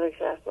من بوده به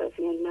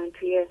شهبازی. من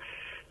توی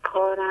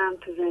کارم،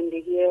 تو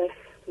زندگی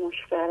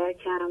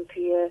مشترکم،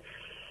 توی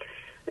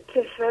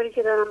کشوری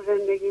که دارم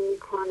زندگی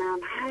میکنم،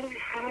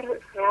 هر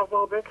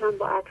روابطم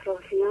با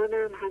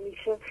اطرافیانم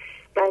همیشه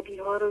بدی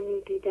ها رو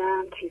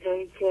میدیدم،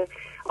 چیزایی که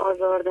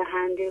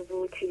آزاردهنده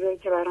بود، چیزایی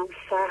که برام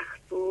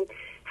سخت بود.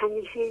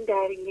 همیشه این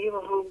درگیری با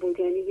هم بود،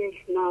 یعنی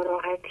یک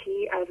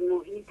ناراحتی از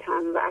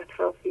محیطم و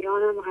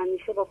اطرافیانم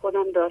همیشه با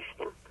خودم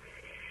داشتم.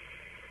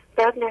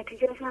 بعد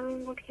نتیجهش هم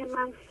این بود که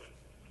من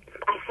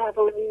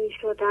عصبانی می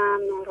شدم،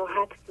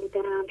 ناراحت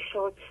بودم،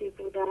 شاکی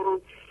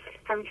بودم.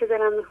 همیشه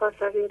دلم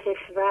میخواست از این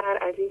کشور،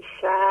 از این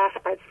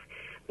شهر، از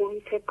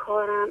محیط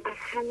کارم، از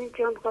همه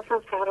جا میخواستم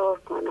فرار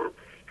کنم.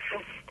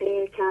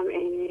 خسته، کم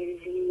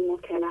انرژی،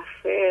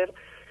 متنفر.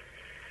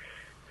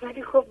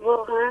 ولی خب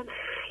واقعا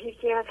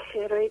یکی از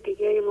شعرهای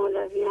دیگه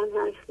مولوی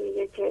هم هست،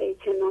 میگه که ای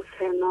که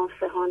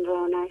ناصحان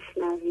را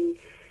نشنوی،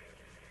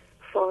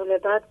 فال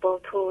بد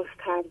با توست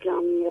هر جا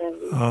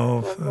میروی.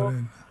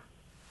 آفرین.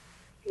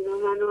 اینا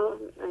منو،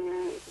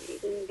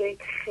 این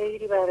بیت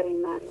خیلی برای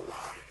من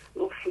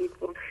مفید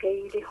بود،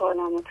 خیلی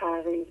حالمو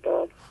تغییر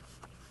داد.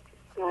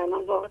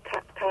 الان واقعا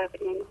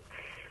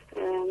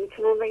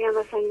میتونم بگم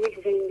مثلا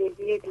یک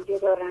زندگی دیگه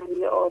دارم،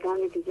 یه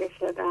آدم دیگه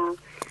شدم.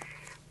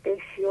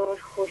 بسیار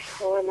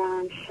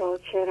خوشحالم،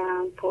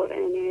 شاکرم، پر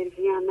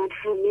انرژی هم. من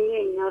همه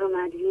اینا رو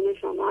مدیون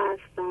شما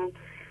هستم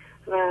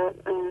و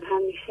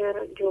همیشه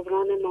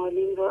جبران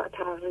مالیم رو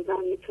تقریبا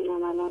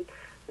میتونم الان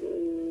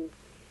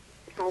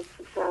از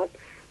شاید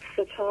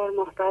 3-4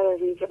 ماه بعد از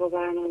اینکه با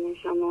برنامه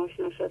شما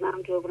آشنا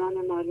شدم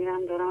جبران مالی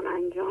هم دارم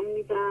انجام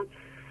میدم.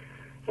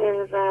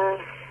 و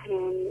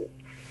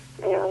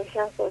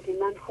شهبازی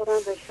من خودم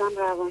رشتم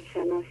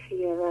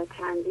روانشناسیه و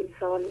چندین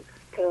سال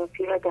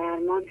تراپی و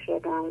درمان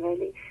شدم،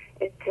 ولی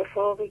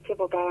اتفاقی که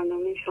با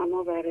برنامه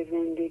شما برای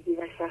زندگی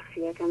و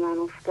شخصیت من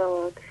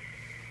افتاد،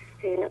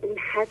 این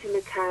حجم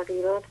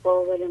تغییرات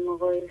قابل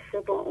مقایسه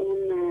با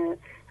اون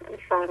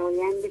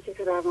فرایندی که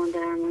تو روان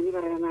درمانی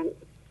برای من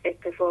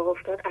اتفاق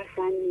افتاد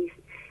اصلا نیست.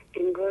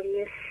 انگار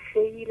یه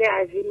سیل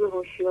عظیم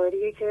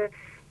هوشیاریه که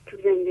تو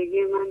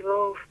زندگی من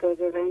راه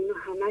افتاده و اینو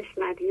همش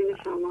مدیون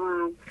شما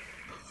هم.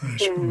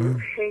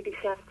 خیلی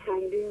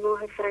چندین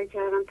ماه سعی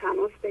کردم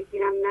تماس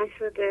بگیرم،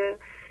 نشده.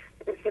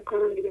 فکر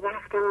کنم دیگه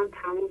وقتم هم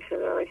تموم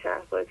شده آقای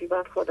شهبازی،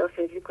 باید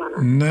خداحافظی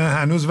کنم. نه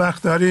هنوز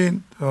وقت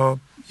دارین،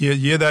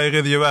 یه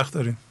دقیقه دیگه وقت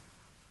دارین.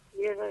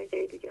 یه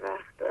دقیقه دیگه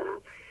وقت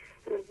دارم.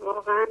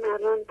 واقعا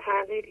الان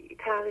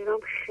تغییرام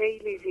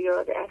خیلی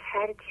زیاده، از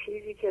هر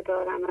چیزی که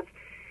دارم، از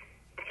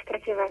تک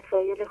تک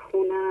وسایل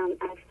خونم،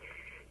 از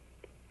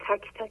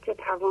تک تک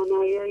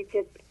توانایی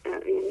که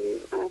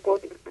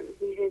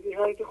ویژگی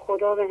هایی که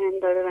خدا به هم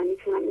داره و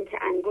میتونم این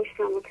که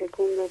انگشتم رو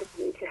تکون بده،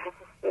 این که حرف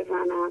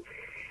بزنم،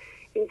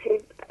 این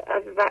که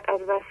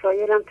از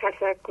وسایلم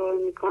تشکر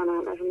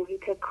میکنم، از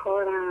محیط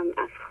کارم،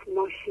 از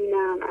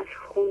ماشینم، از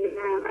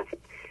خونم،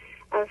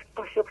 از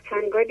قاشق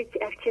چنگالی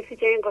که از کسی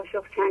که این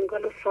قاشق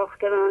چنگال رو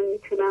ساخته و من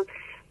میتونم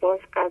باز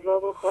غذا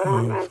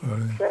بخورم.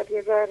 از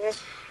یه ذره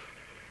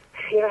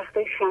یه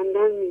وقتای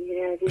خندم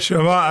میگیره.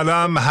 شما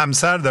الان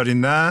همسر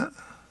دارین نه؟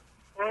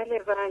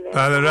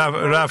 بله.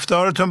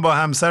 رفتارتون با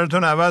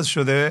همسرتون عوض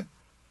شده؟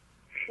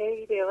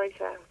 خیلی آقای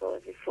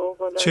شهبازی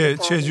فوق‌العاده.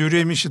 چه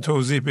جوری میشه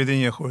توضیح بدین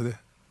یه خورده؟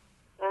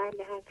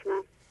 بله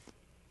حتما.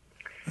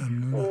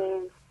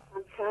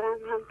 همسرم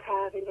هم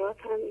تغییرات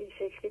هم این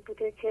شکلی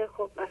بوده که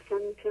خب اصلا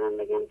میتونم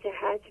بگم که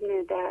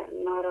حجم در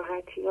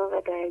ناراحتی ها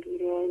و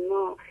درگیری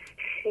ما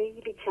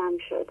خیلی کم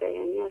شده.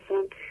 یعنی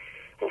اصلا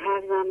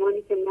هر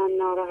زمانی که من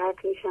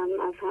ناراحت میشم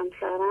از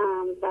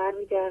همسرم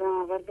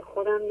برمیگردم اول به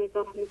خودم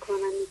نگاه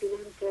میکنم،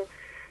 میبینم که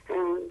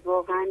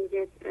واقعا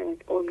یه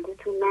الگو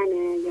تو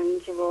منه، یعنی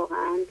که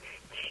واقعا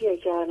چیه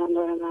که الان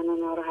داره منو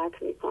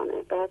ناراحت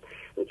میکنه. بعد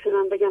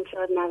میتونم بگم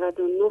شاید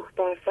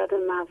 99%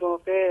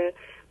 مواقع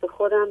به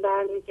خودم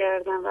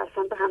برمیگردم و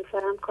اصلا به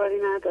همسرم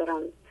کاری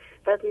ندارم.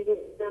 بعد میبینم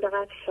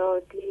فقط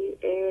شادی،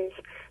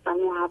 عشق و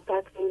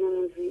محبت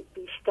بینمون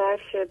بیشتر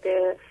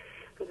شده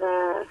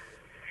و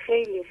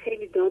خیلی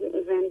خیلی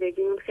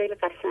زندگیمون خیلی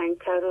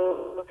قشنگتر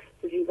و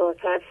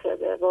زیباتر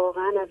شده.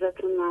 واقعا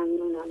ازتون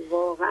ممنونم،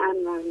 واقعا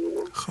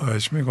ممنونم.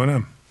 خواهش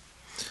میکنم.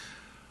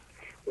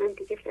 من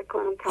دیگه فکر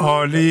کنم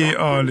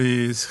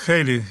عالی.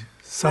 خیلی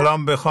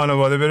سلام به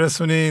خانواده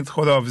برسونید.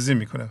 خداحافظی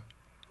میکنم.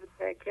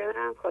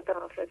 متشکرم.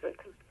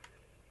 خداحافظتون.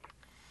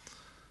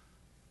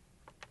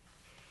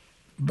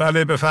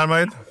 بله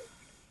بفرمایید.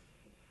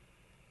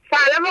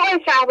 سلام آقای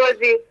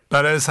شهبازی.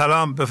 بله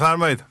سلام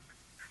بفرمایید.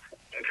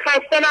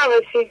 خسته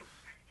نباشی.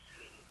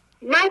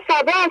 من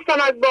صبا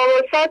هستم از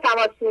باورسا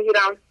تماس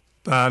میگیرم.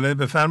 بله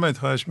بفرمایید.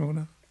 خواهش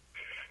میکنم.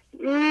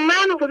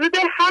 من حدود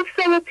 7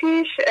 سال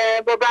پیش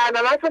با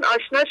برنامه‌تون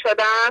آشنا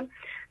شدم.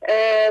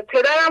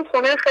 پدرم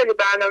خونه خیلی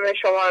برنامه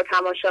شما رو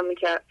تماشا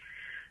میکرد.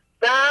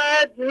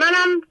 بعد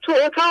منم تو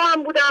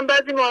اتاقم بودم،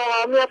 بعضی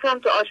موقع میرفتم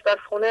تو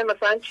آشپزخونه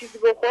مثلا چیزی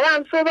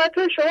بخورم، صحبت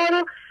شما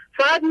رو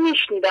فقط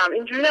میشنیدم.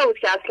 اینجوری نبود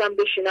که اصلا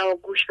بشینم و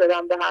گوش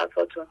بدم به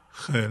حرفاتون.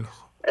 خیلی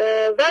خوب.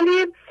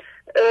 ولی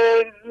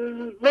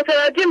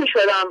متوجه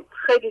میشدم،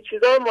 خیلی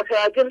چیزا رو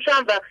متوجه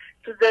میشدم و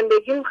تو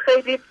زندگیم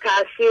خیلی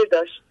تاثیر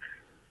داشت.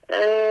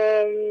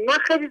 من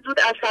خیلی زود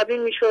عصبی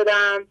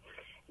میشدم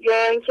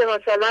یا اینکه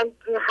مثلا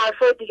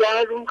حرفای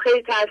دیگر روم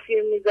خیلی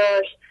تاثیر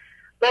میذاشت،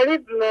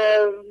 ولی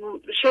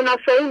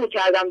شناسایی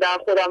میکردم در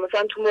خودم.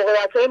 مثلا تو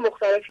موقعیت‌های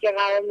مختلفی که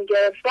قرار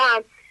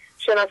میگرفتم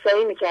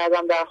شناسایی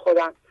میکردم در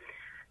خودم.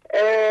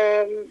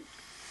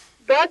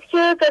 بعد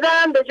که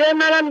پدرم به جای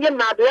منم یه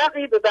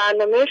مبلغی به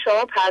برنامه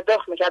شما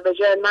پرداخت میکرد، به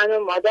جای من و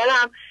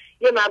مادرم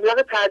یه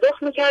مبلغ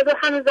پرداخت میکرد و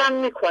هنوزم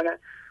میکنه.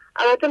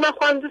 البته من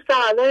خودم دوست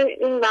دارم الان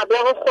این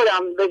مبلغ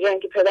خودم به جای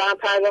اینکه پدرم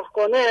پرداخت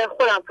کنه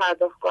خودم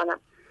پرداخت کنم.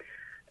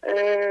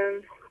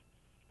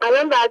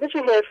 الان ورزش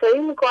حرفه‌ای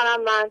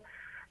میکنم. من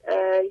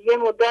یه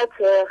مدت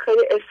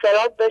خیلی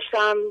اضطراب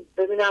داشتم،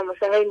 ببینم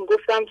مثلا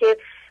میگفتم که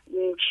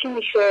چی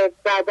میشه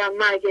بعدا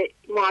من اگه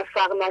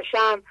موفق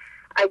نشم،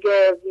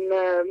 اگه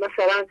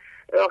مثلا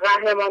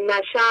قهرمان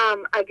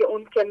نشم، اگه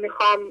اون که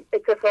میخوام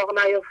اتفاق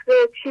نیفته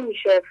چی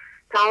میشه،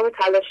 تمام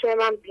تلاشه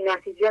من بی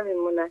نتیجه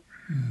میمونه.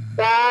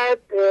 بعد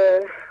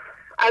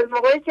از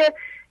موقعی که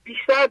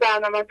بیشتر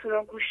برنامه‌تون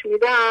رو گوش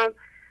میدم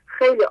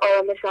خیلی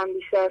آرامشم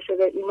بیشتر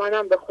شده،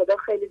 ایمانم به خدا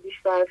خیلی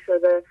بیشتر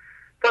شده.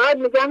 فقط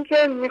میگم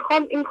که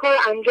میخوام این کار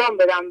انجام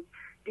بدم،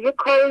 دیگه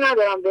کاری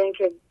ندارم به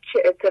اینکه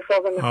چه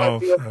اتفاقی میخواد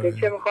بیفته،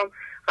 چه میخوام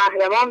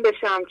قهرمان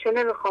بشم چه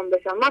نمیخوام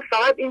بشم. من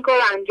فقط این کار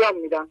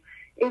انجام میدم،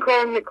 این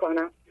کار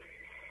میکنم.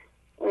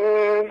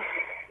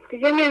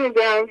 دیگه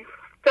نمیدونم،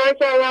 سعی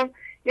کردم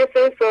یه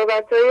سری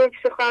صحبتایی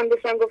پیش خودم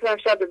داشتم، گفتم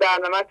شاید به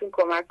برنامه‌تون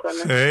کمک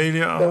کنه.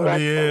 خیلی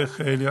عالیه،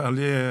 خیلی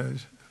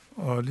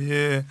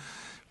عالیه.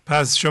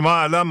 پس شما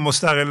الان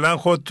مستقلا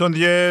خودتون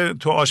دیگه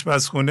تو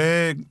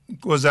آشپزخونه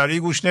گذری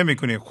گوش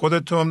نمی‌کنید،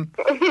 خودتون؟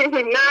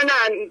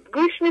 نه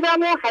گوش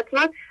میدم و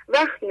حتما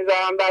وقت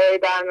میذارم برای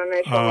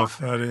برنامه شما.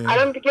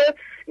 الان دیگه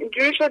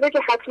اینجوری شده که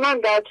حتما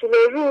در طول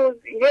روز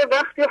یه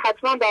وقتی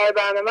حتما برای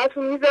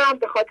برنامه‌تون میذارم،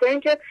 به خاطر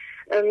اینکه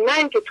نه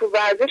اینکه تو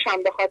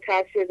ورزشم بخواد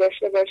تاثیر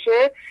داشته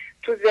باشه،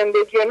 تو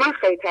زندگی من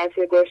خیلی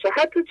تاثیر گذاشته.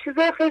 حتی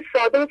چیزای خیلی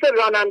ساده مثل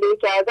رانندگی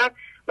کردن،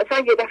 مثلا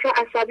یه دفعه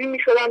عصبی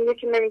میشدم،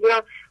 یکی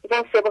نمیدونم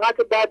مثلا سبقت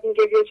بد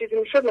میگه یه چیزی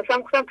میشد،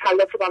 مثلا گفتم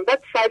تلافی کنم،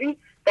 بعد سریع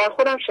در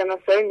خودم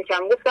شناسایی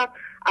میکنم، گفتم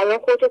الان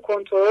خودتو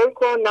کنترل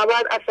کن،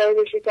 نباید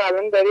عصبی بشی که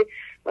الان داری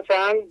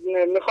مثلا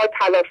میخواد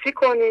تلافی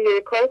کنی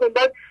یه کار کنی،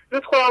 بعد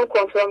زود خودم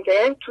کنترل کنم.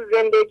 یعنی تو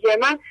زندگی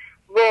من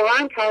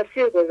واقعا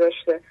تاثیر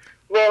گذاشته،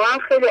 واقعا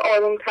خیلی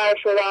آرومتر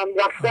شدم،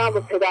 رفتم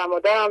با پدر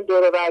مادرم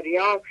دور و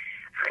بریام،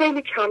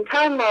 خیلی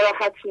کمتر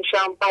ناراحت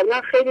میشم.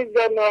 قبلا خیلی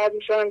زیاد ناراحت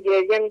میشم،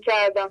 گریه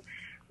میکردم،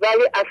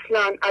 ولی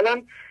اصلا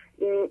الان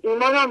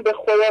ایمانم به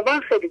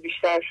خداوند خیلی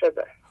بیشتر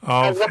شده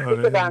از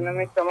وقتی که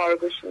برنامه شما رو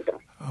گوش میدم.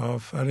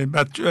 آفرین.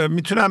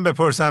 میتونم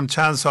بپرسم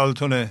چند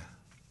سالتونه؟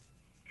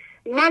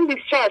 من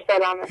 24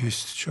 سالمه.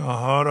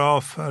 24.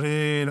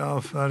 آفرین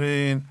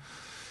آفرین.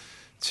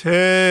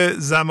 چه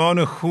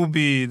زمان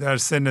خوبی در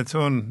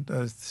سنتون،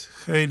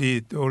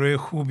 خیلی دوره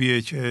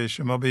خوبیه که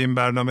شما به این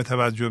برنامه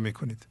توجه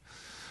میکنید.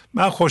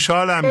 من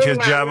خوشحالم که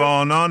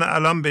جوانان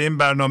الان به این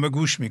برنامه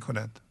گوش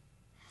میکنند.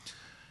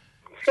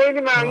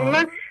 خیلی ممنون.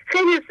 من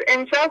خیلی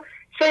امشب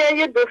شاید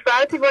یه 2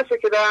 ساعتی باشه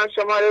که دارم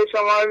شماره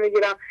شما رو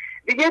میگیرم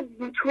دیگه.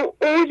 تو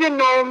اوج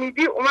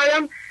ناامیدی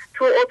اومدم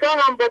تو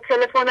اتاقم با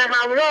تلفن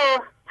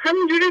همراه،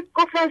 همینجوری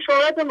گفتم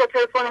شماره‌تون با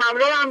تلفن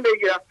همراه هم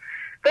بگیرم.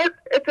 بعد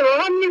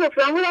اتفاقا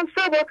میگفتم بودم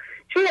سبا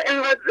چون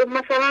انقدر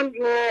مثلا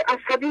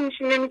عصبی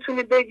میشی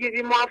نمیتونی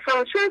بگیری،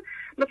 موفق شد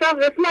مثلا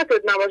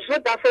قسمتت نباشه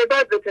دفعه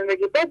بعد بتون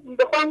بگی. بعد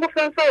به خودم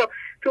گفتم سبا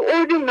تو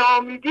اوج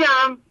ناامیدی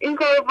هم این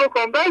کارو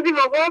بکن. بعضی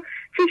موقع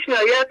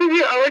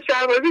پیشنهادی آقای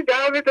شهبازی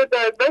جوابتو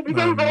داد، بعد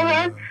دیدم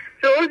واقعا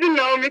تو اوج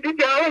ناامیدی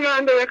جواب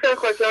من داره. خیلی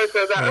خوشحال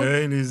شدم.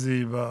 خیلی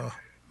زیبا.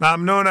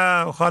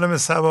 ممنونم خانم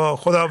صبا.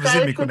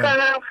 خداحافظی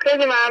میکنم.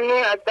 خیلی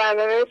ممنون از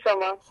برنامه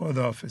شما.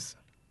 خداحافظ.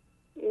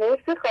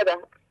 مرسی. خدا.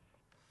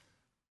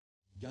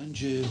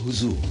 گنج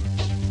حضور،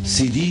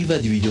 CD و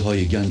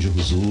دیویدیوهای گنج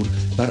حضور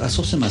بر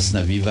اساس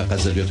مثنوی و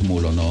غزلیات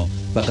مولانا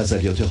و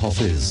غزلیات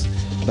حافظ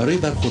برای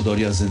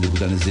برخورداری از زنده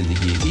بودن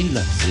زندگی این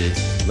لحظه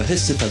و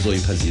حس فضای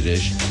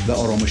پذیرش و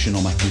آرامش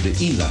نامحدود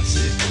این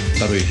لحظه،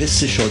 برای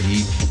حس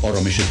شادی،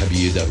 آرامش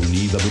طبیعی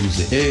درونی و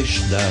بروز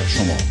عشق در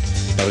شما،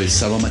 برای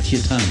سلامتی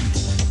تن،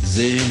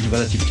 ذهن و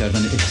لطیف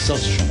کردن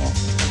احساس شما،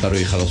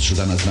 برای خلاص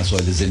شدن از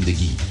مسائل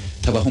زندگی،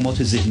 توهمات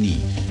ذهنی،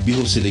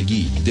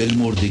 بی‌حوصلگی،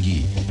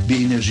 دلمردگی،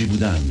 بی انرژی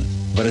بودن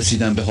و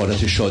رسیدن به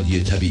حالت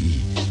شادی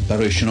طبیعی،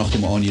 برای شناخت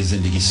معانی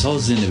زندگی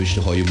ساز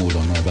نوشته‌های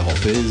مولانا و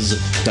حافظ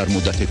در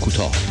مدت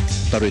کوتاه.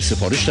 برای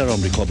سفارش در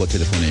آمریکا با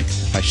تلفن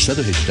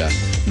 818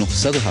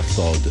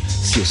 970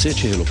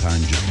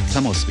 3345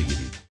 تماس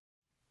بگیرید.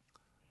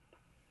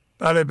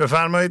 بله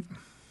بفرمایید.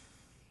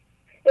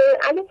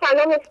 الو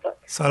سلام استاد.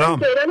 سلام.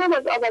 جیرانم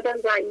از آبادان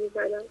زنگ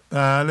میزنم.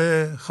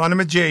 بله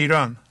خانم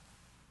جیران.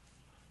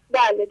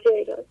 بله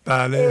جیران.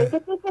 بله.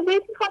 تو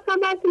بیت می‌خواستم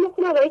براتون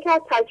بخونم و یکی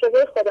از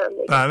تجربه خودم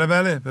بگم. بله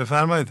بله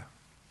بفرمایید.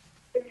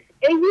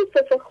 ای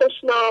یوسف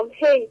خوشنام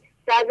هی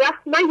در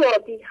رحم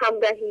میابی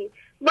همراهی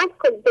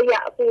مکن به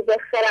یعقوب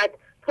خرد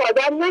تا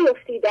در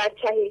نیفتی در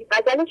چهی.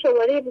 غزل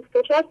شماره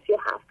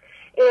 2437.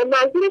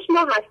 منظورش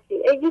ما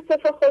هستیم. ای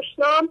یوسف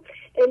خوشنام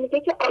میگه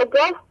که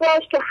آگاه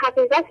باش که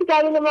حقیقتی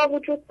درون ما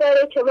وجود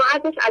داره که ما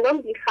ازش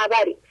الان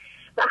بیخبریم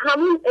و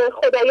همون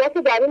خدایت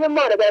درون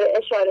ما رو داره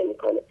اشاره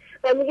میکنه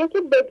و میگه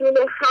که بدون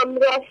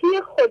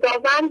همراهی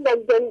خداوند و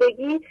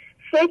زندگی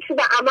فکر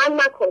و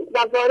عمل نکن و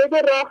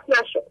وارد راه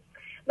نشو.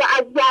 و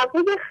از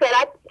یعقوب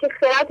خرد که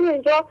خرد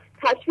اینجا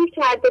تشبیه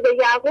کرده به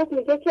یعقوب،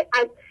 میگه که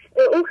از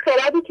اون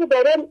خردی که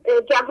داره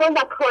جهان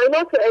و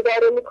کائنات رو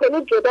اداره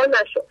میکنه جدا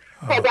نشو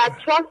تا در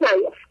چاه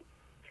نیفت.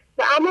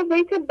 و اما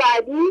بیت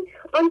بعدی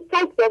آن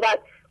سگ بود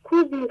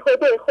کو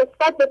بیهوده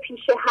خسبت به پیش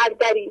هر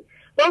دری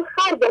وان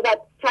خر بود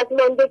که از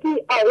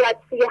ماندگی آید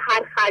سوی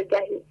هر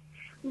خرگهی.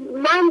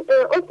 من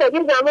استاد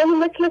یه زمانی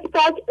مثل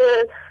سگ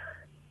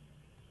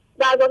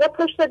در واقع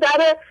پشت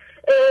در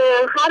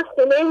هر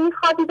خونه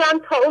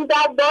میخوابیدم تا اون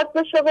در باز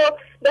بشه و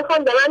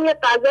بخوام به من یه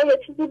غذا یا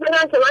چیزی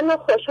بدن که من رو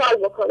خوشحال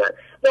بکنن.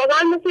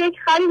 واقعا مثل یک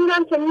خری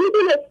بودم که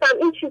میدونستم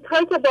این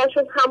چیزهایی که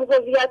باشون هم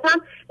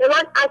هویتم به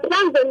من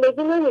اصلا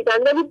زندگی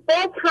نمیدن، ولی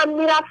باز هم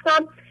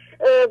میرفتم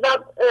و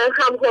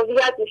هم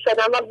هویت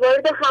میشدم و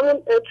وارد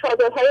همون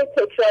چادرهای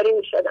تکراری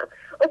میشدم.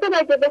 اصلا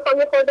اگه بخوام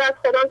یه خورده از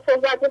خودم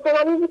صحبت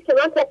میکنم این بود که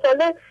من تا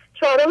سال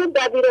 4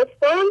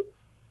 دبیرستان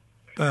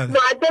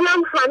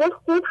معدلم همه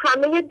خوب،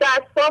 همه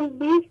درسام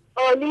 20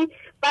 عالی،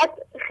 بعد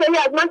خیلی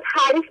از من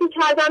تعریف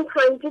میکردن،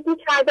 تنجید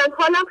میکردن،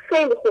 حالم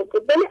خیلی خوب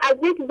بود. ولی از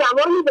یک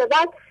زمانی به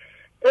بعد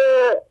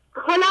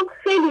حالم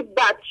خیلی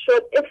بد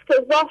شد،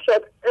 افتضاح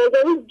شد.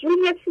 یعنی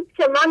جوری چیز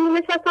که من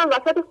می‌نشستم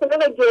وسط خونه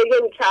و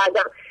گریه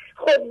میکردم،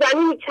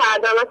 خودزنی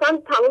میکردم،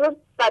 مثلا تمام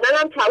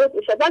بدنم کبود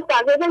میشد. بعد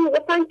دقیقا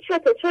میگفتن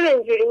چرا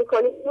اینجوری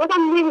میکنی؟ من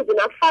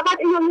نمیدونم، فقط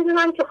اینو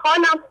میدونم که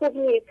حالم خوب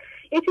نیست،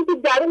 یه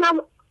چیزی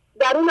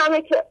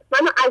درونمه که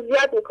منو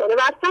اذیت میکنه و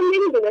اصلا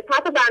نمیدونه.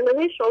 حتی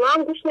برنامه شما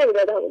هم گوش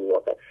نمیدادم اون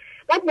موقع.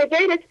 بعد به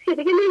جای رسید که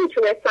دیگه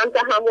نمیتونستم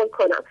تحمل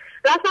کنم،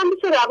 رفتم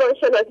پیش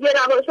روانشناس. یه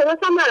روانشناس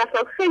هم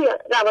نرفتم، خیلی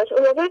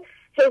اون موقع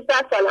 18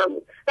 سالم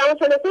بود.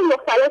 روانشناسای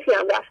مختلفی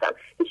هم رفتم.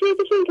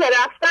 یکیشون که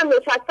رفتم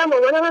نشستم،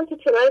 مامانم هم که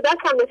کنار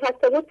دستم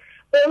نشسته بود،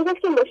 اون گفت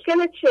که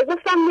مشکلت چیه؟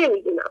 گفتم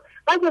نمیدونم.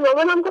 بعد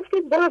مامانم گفت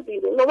که برو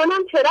بیرون.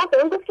 مامانم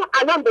چرا؟ اون گفت که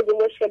الان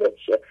بگو مشکلت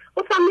چیه.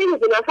 گفتم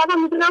نمیدونم، فقط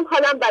میدونم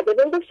حالم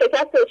بده. اون گفت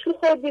شکست اشو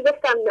خوردی؟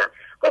 گفتم نه.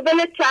 گفت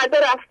ولت کرده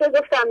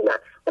رفته؟ گفتم نه.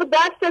 گفت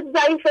دستت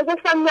ضعیفه؟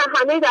 گفتم نه،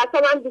 همه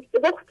دستا من دیسته.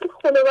 گفت تو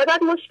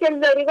خانواده‌ات مشکل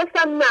داری؟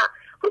 گفتم نه.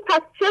 خب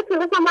پس چطور؟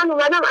 گفتم من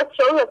اومدم از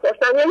شما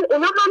بپرسم. یعنی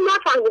اونا هم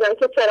نفهمیدن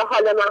که چرا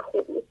حال من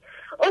خوب نیست.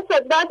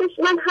 استاد بعدش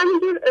من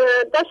همینجور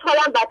داشت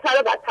حالم بدتر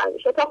و بدتر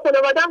میشه تا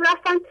خانواده‌ام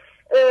رفتن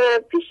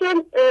پیش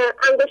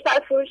انگشتر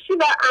فروشی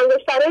و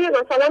انگشترهای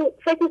مثلا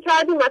فکر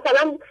می‌کردیم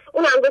مثلا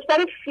اون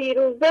انگشتر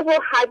فیروزه و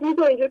حدید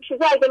و اینجور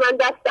چیزا اگه من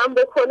دستم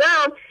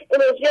بکنم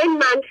انرژی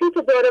منفی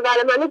که دور و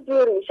بر من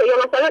دور میشه یا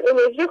مثلا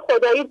انرژی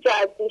خدایی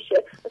جذب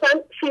میشه.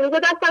 مثلا فیروزه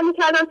دستم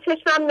میکردم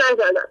چشمم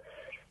نزنم،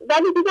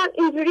 ولی دیدم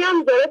اینجوری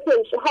هم درست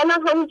نمیشه،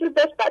 حالم همینجور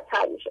داشت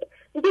بدتر میشه.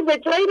 دیگه به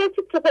جایی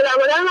رسید که پدر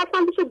مادرم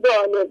رفتم پیش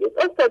دانویز.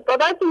 استاد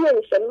باورتون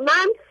نمیشه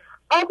من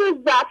آب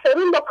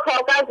زعفرون با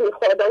کاغذ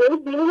میخوردم، یعنی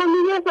بیرون رو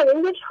میگرفتم،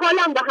 یعنی داشت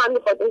حالم به هم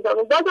میخورد میزم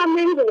و بازم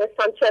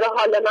نمیدونستم چرا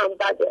حال من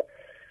بده.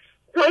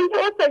 تا اینکه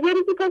استاد یه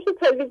روزی پشت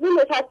تلویزیون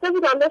نشسته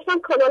بودم داشتم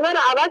کانالا رو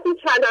عوض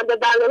میکردم، به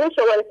برنامه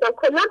شما رسیدم.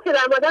 کلا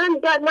پدر مادرم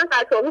میگه من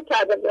قطعامی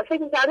کرده بودم،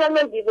 فکر میکردم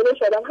من دیوونه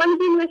شدم،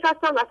 همینجوری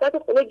نشستم وسط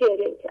خونه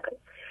گریه میکردم.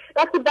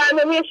 وقتی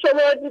برنامه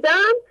شما رو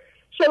دیدم،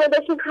 شما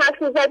داشتین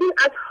حرف میزدین،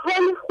 از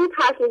حال خود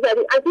حرف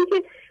میزدین، از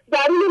اینکه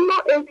درون ما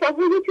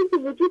انسان‌ها یه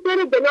چیزی وجود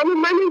داره به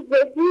نام من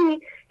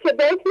ذهنی که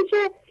باعث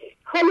میشه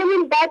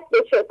حالمون بد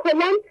بشه.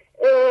 کلا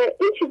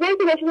این چیزایی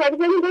که داشتین حرف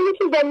میزدین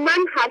داشتین به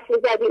من حرف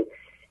میزدین،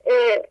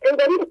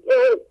 انگاری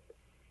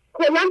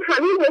کلا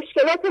همین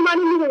مشکلات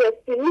منو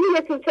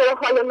میدونستین چرا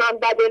حال من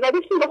بده و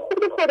داشتین با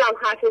خودم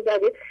حرف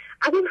میزدین.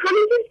 از این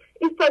همینجور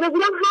ایستاده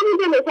بودم،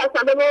 همینجا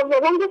نشستم به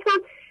مامان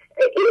گفتم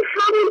این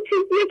همون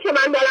چیزیه که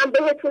من دارم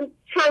بهتون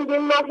چندین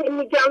ماه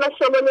میگم و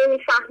شما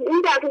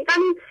نمیفهمین. دقیقا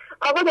این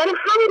آقا داره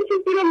همون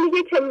چیزی رو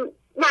میگه که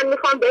من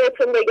میخوام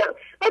بهتون بگم.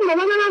 و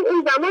مامانم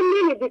اون زمان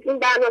نمیدید این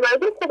برنامه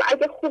رو. خب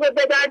اگه خوبه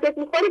به دردت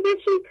میخوره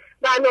بشین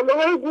برنامه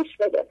ها رو گوش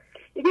بده.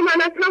 دیگه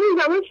من از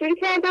همون زمان شروع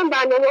کردم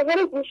برنامه ها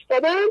رو گوش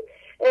دادن،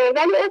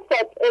 ولی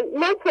استاد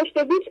من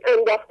پشت گوش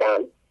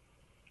انداختم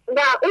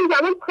و اون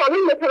زمان کامل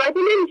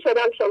متوجه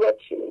نمیشدم شما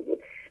چی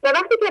میگید و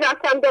وقتی که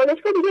رفتم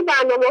دانشگاه دیگه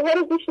برنامه ها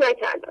رو گوش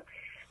نکردم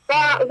و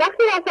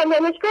وقتی رفتم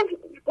دانشگاه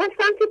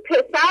گفتم که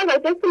پسر و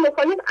جنس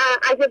مخالف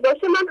اگه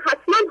باشه من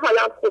حتما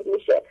حالم خوب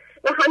میشه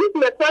و هنوز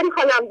مقداری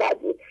حالم بد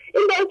بود.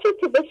 این باعث شد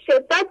که به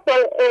شدت با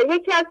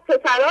یکی از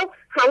پسرها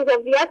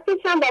همزاویت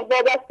بشم و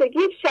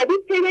وابستگی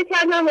شدید پیدا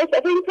کردم و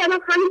فکر کردم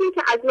همین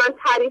که از من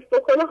تعریف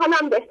بکنه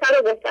حالم بهتر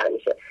و بهتر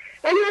میشه.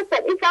 ولی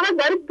اصلا این فقط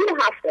برای 2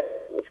 هفته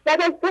بود.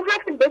 بعد از 2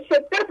 هفته به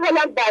شدت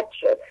حالم بد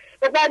شد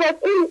و بعد از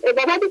اون و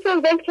بعدشون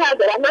ول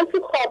کردم. من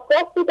تو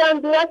خوابگاه بودم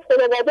دور از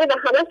خانواده و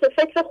همش به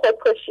فکر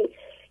خودکشی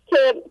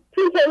که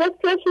تو اینترنت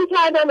سرچ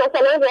می‌کردم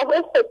مثلا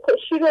راه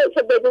خودکشی رو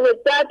که بدون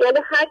درد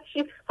یا هر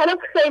چی. حالا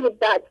خیلی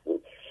بد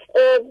بود.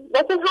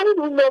 واسه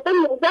همین موقع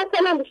 19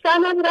 سالم بیشتر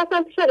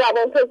نمی‌رفتم پیش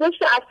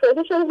روانپزشک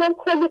افسرده شدم،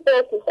 کلی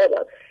قرص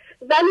می‌خوردم.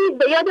 ولی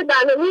به یاد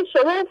برنامه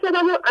شما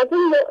افتادم و از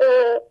اون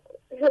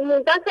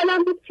 19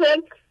 سالم بود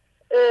که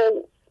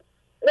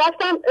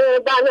رفتم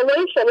برنامه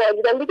شما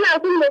دیدم. دیگه از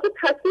اون موقع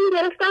تصمیم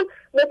گرفتم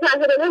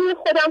متحدانه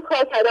خودم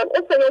کار کردم.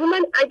 یعنی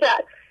من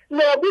اگر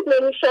نابود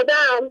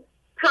نمی‌شدم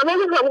تمام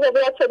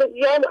همزاویت شده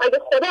بیام اگه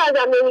خدا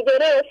ازم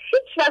نمیگره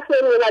هیچ وقت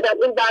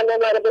نمیومدم این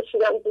برنامه رو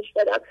بشینم گوش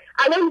بدم.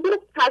 الان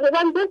تقریبا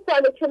 2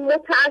 ساله که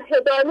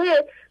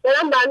متعهدانه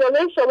دارم برنامه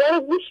شما رو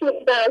گوش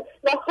میدم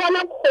و حالا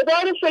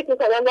خدا رو شکر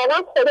میکنم،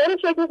 واقعا خدا رو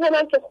شکر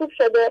میکنم که خوب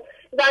شده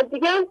و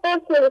دیگه هم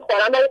قرص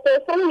نمیخورم و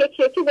قرصامو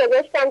یکی یکی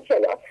گذاشتم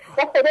کنار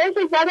و خدا رو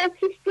شکر بعد از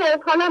 6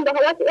 سال حالم به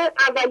حالت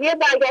اولیه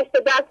برگشته،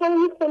 درسامو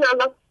میخونم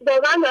و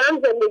واقعا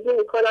دارم زندگی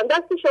میکنم.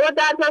 دست شما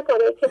درد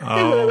نکنه که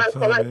خیلی به من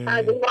کمک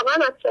کردین، واقعا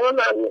از شما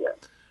ممنونم.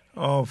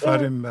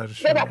 آفرین بر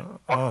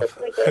شما.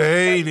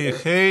 خیلی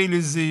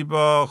خیلی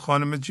زیبا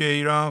خانم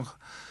جیران،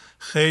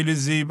 خیلی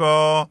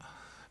زیبا.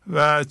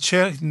 و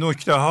چه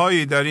نکته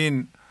هایی در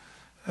این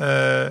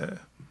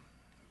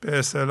به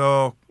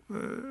اصطلاح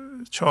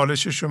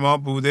چالش شما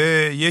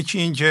بوده. یکی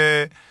این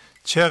که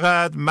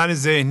چقدر من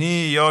ذهنی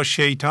یا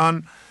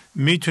شیطان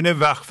میتونه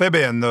وقفه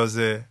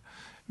بیندازه.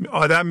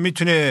 آدم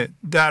میتونه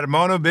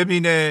درمان رو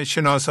ببینه،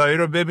 شناسایی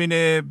رو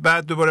ببینه،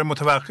 بعد دوباره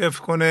متوقف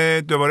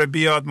کنه، دوباره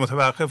بیاد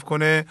متوقف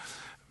کنه.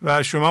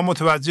 و شما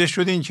متوجه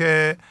شدین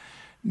که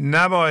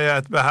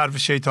نباید به حرف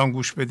شیطان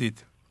گوش بدید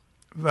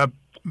و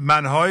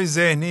منهای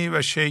ذهنی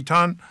و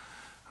شیطان.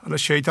 حالا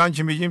شیطان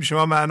که میگیم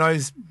شما معنای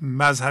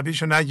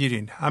مذهبیشو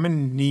نگیرین،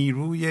 همین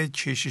نیروی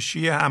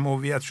کششی هم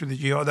هویت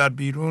شدگی ها در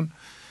بیرون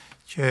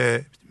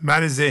که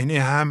من ذهنی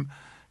هم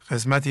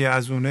قسمتی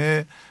از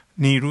اونه،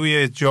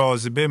 نیروی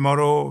جاذبه ما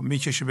رو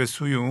میکشه به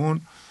سوی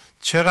اون.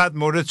 چقدر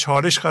مورد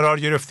چالش قرار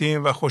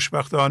گرفتیم و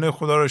خوشبختانه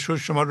خدا رو شکر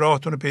شما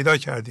راهتون رو پیدا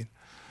کردین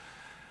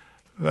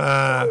و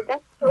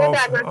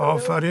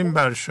آفرین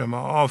بر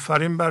شما،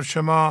 آفرین بر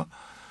شما.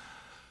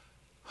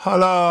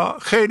 حالا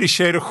خیلی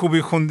شعر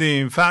خوبی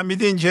خوندیم،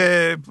 فهمیدین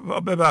که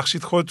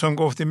ببخشید خودتون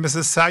گفتیم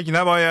مثل سگ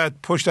نباید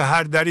پشت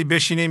هر دری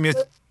بشینیم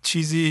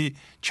چیزی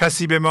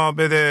کسی به ما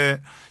بده.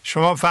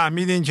 شما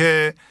فهمیدین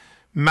که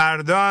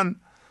مردان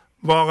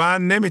واقعا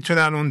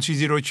نمیتونن اون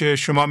چیزی رو که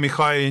شما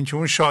میخواین، که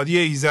اون شادی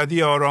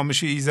ایزدی،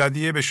 آرامش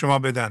ایزدی به شما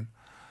بدن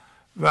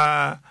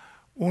و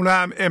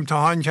اونم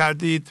امتحان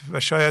کردید و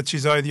شاید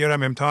چیزهای دیگر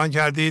هم امتحان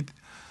کردید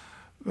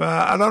و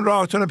الان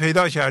راهتون رو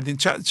پیدا کردین.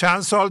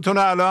 چند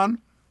سالتونه الان؟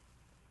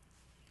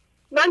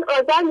 من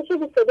آذر میشه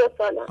 22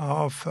 سالم.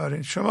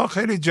 آفرین، شما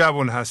خیلی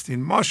جوان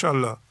هستین،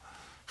 ماشاءالله.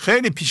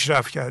 خیلی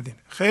پیشرفت کردین،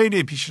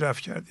 خیلی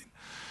پیشرفت کردین.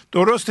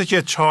 درسته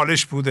که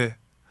چالش بوده،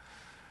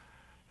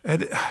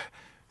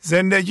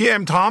 زندگی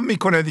امتحان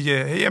میکنه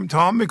دیگه، هی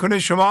امتحان میکنه.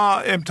 شما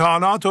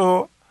امتحانات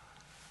رو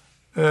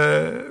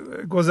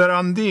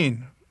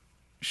گذراندین،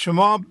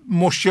 شما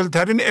مشکل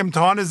ترین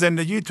امتحان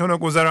زندگیتون رو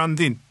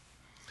گذراندین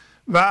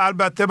و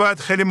البته باید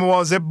خیلی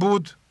مواظب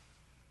بود.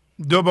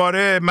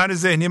 دوباره من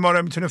ذهنی ما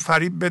رو میتونه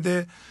فریب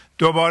بده،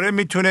 دوباره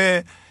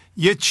میتونه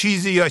یه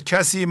چیزی یا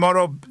کسی ما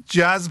رو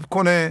جذب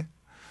کنه،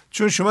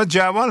 چون شما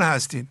جوان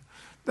هستین.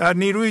 در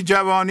نیروی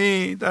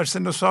جوانی، در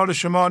سن و سال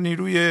شما،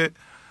 نیروی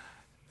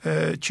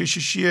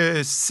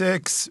کششی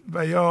سکس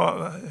و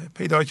یا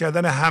پیدا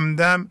کردن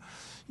همدم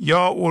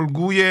یا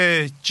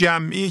الگوی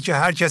جمعی که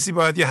هر کسی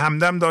باید یه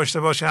همدم داشته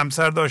باشه،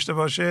 همسر داشته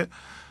باشه،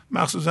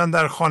 مخصوصا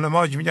در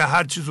خانم‌ها که میگن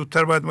هر چی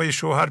زودتر باید ما یه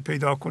شوهر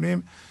پیدا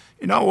کنیم.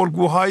 اینا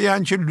الگوهایی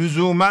هستند که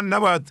لزوما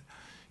نباید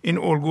این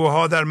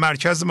الگوها در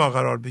مرکز ما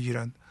قرار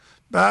بگیرند.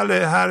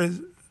 بله، هر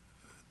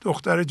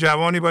دختر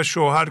جوانی باید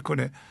شوهر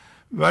کنه،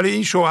 ولی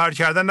این شوهر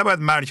کردن نباید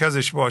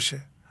مرکزش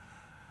باشه.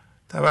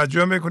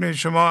 توجه میکنید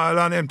شما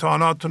الان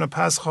امتحاناتتون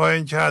پس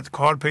خواهید کرد،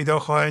 کار پیدا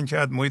خواهید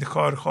کرد، محیط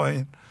کار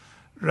خواهید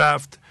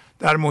رفت.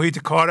 در محیط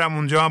کار هم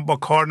اونجا هم با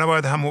کار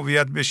نباید هم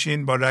هویت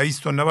بشین، با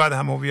رئیستون نباید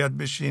هم هویت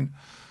بشین.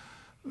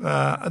 و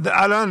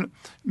الان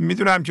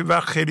میدونم که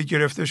وقت خیلی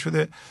گرفته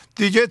شده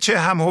دیگه. چه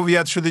هم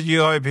هویت شدگی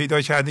های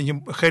پیدا کردین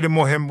که خیلی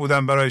مهم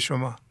بودن برای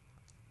شما؟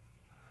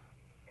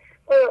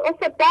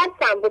 اصلا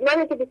درسم بود.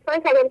 من که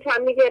 25 سالم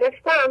کم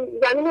میگرفتم،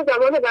 زمین و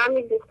زمان رو هم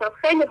میدوختم،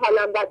 خیلی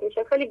حالم بد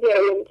میشه، خیلی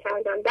گریه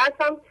میکردم.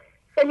 درسم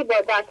خیلی با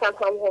درسم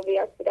هم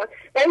هویت بودم.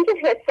 و اینکه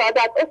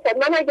حسادت، اصلا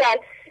من اگر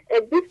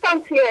دوستم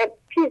توی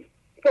پیس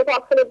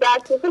کتابخونه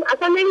درس میخون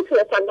اصلا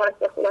نمیتونستم درس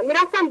بخونم،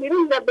 میرفتم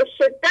بیرون و به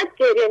شدت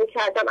گریه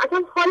میکردم، اصلا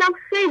حالم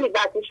خیلی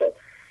بد میشد.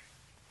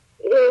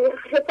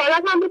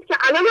 حسادت هم بود که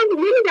الان هم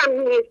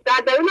نمیدم نیست،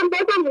 در درونم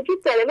بازم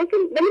وجود داره،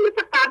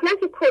 مثل قبلا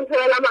که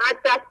کنترلم از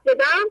دست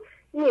بدم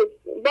نیست،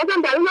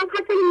 بازم درونم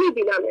هست،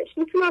 میبینمش،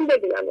 میتونم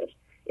ببینمش.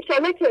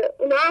 انشالله که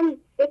اونا هم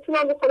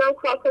بتونم به خودم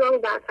کار کنم و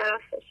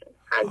برطرف بشه.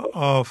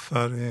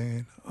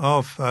 آفرین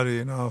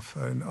آفرین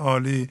آفرین،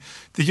 عالی.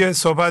 دیگه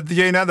صحبت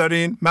دیگه ای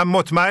ندارین؟ من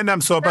مطمئنم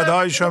صحبت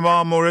های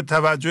شما مورد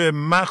توجه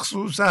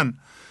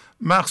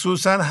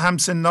مخصوصا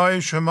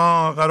همسنای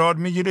شما قرار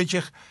میگیره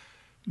که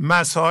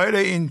مسائل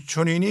این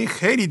چنینی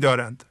خیلی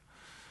دارند.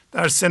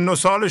 در سن و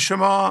سال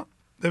شما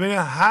ببینید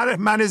هر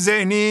من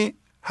ذهنی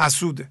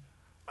حسوده،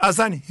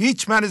 اصلا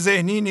هیچ من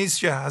ذهنی نیست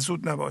که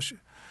حسود نباشه.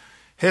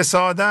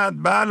 حسادت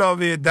به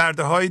علاوه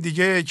دردهای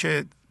دیگه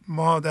که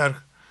ما در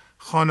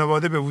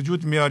خانواده به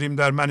وجود میاریم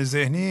در من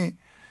ذهنی،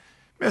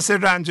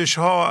 مثل رنجش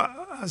ها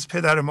از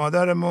پدر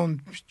مادرمون،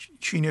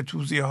 کینه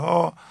توزی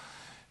ها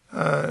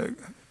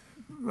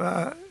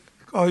و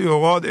گاهی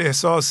اوقات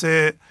احساس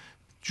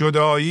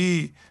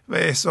جدایی و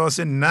احساس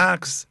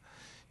نقص،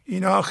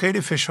 اینا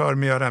خیلی فشار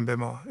میارن به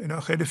ما،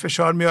 اینا خیلی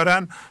فشار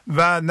میارن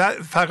و نه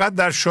فقط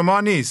در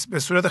شما نیست، به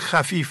صورت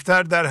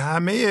خفیفتر در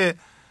همه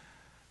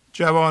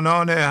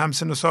جوانان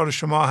همسن و سال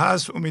شما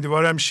هست.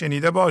 امیدوارم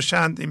شنیده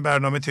باشند، این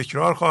برنامه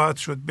تکرار خواهد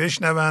شد،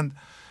 بشنوند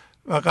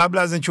و قبل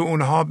از اینکه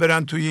اونها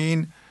برن توی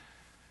این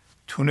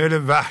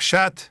تونل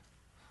وحشت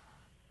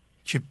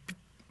که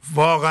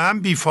واقعا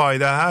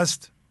بیفایده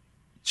هست.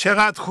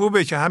 چقدر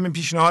خوبه که همین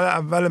پیشنهاد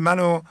اول من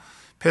و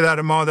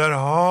پدر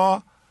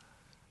مادرها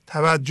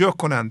توجه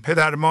کنند.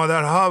 پدر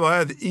مادرها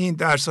باید این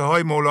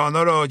درس‌های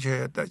مولانا را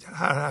که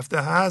هر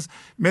هفته هست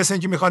مثل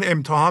اینکه میخوان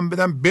امتحان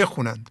بدن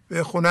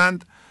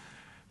بخونند.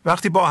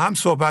 وقتی با هم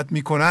صحبت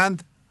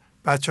میکنند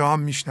بچه ها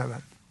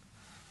میشنوند،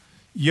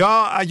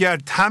 یا اگر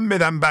تم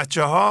بدن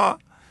بچه ها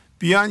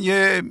بیان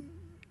یه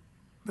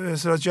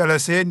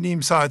جلسه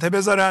نیم ساعته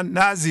بذارن،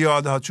 نه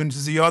زیاد ها، چون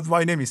زیاد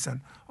وای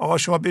نمیسن. آقا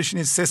شما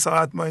بشینید 3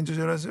 ساعت ما اینجا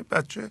جلسه،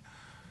 بچه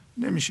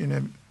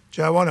نمیشینه،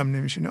 جوانم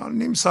نمیشینه،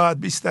 نیم ساعت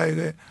 20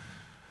 دقیقه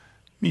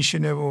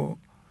میشینه و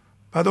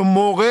بعد اون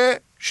موقع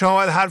شما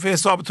باید حرف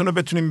حسابتون رو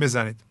بتونید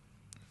بزنید.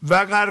 و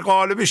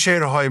قالب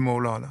شعرهای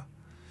مولانا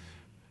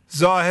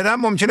ظاهرا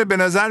ممکنه به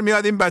نظر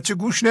میاد این بچه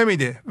گوش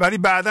نمیده، ولی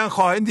بعداً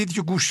خواهید دید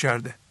که گوش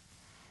کرده.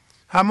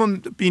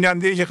 همون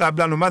بیننده‌ای که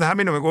قبلا اومد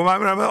همینو میگه، من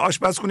میرم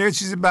آشپزخونه یه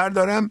چیزی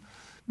بردارم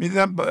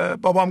میدیدم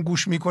بابام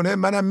گوش میکنه،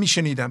 منم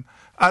میشنیدم.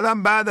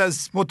 الان بعد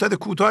از مدت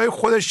کوتاه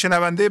خودش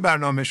شنونده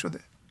برنامه شده.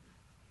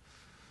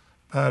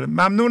 بله،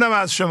 ممنونم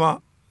از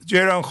شما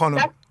جیران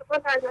خانم.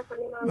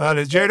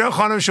 بله جیران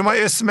خانم، شما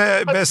اسم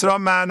به اصطلاح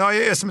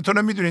معنای اسمتون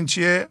رو میدونین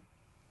چیه؟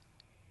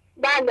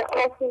 بله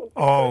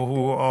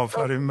آهو.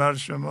 آفرین بر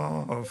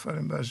شما،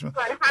 آفرین بر شما.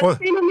 همچه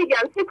اینو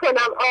میگم چه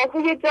کنم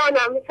آهوی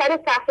جانم سر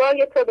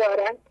صحرای تو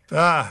دارد.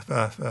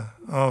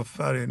 به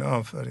آفرین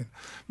آفرین.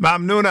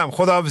 ممنونم،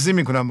 خداحافظی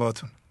میکنم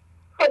باهاتون.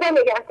 خدا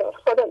نگهدار.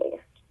 خدا نگهدار.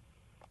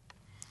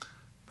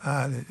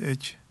 بله،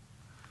 یک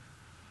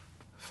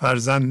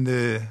فرزند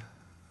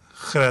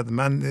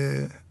خردمند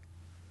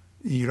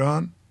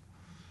ایران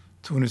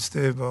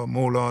تونسته با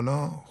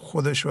مولانا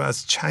خودش رو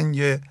از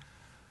چنگ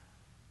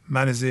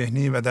من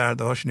ذهنی و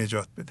دردهاش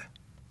نجات بده.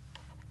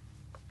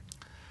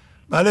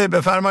 بله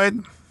بفرمایید.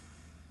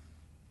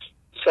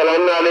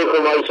 سلام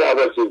علیکم آقای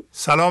شهبازی.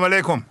 سلام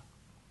علیکم.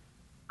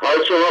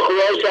 حال شما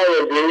خوبه آقای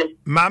شهبازی؟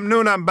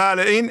 ممنونم.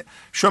 بله، این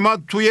شما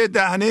توی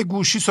دهنه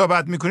گوشی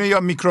صحبت میکنه یا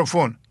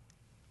میکروفون؟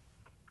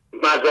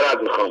 معذرت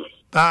میخوام.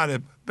 بله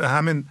به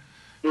همین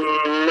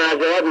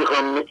معذرت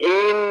میخوام.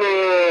 این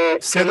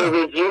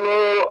تلویزیون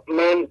رو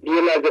من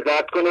یه لحظه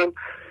قطع کنم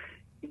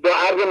با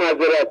عرض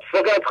معذرت.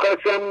 فقط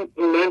خواستم،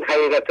 من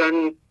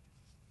حقیقتا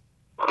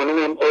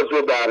خانمم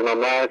عضو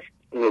برنامه است،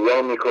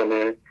 نگاه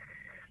میکنه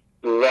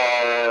و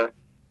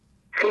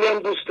خیلی هم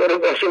دوست داره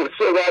با شما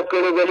صحبت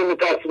کنه، ولی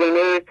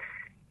متاسفانه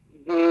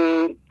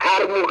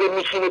هر موقع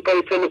میشینه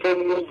پای تلفن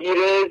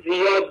میگیره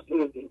زیاد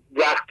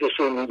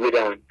وقتشو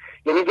میگیرن،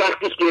 یعنی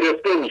وقتش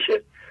گرفته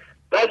میشه.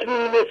 بعد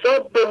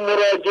حساب به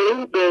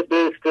مراجعین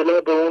به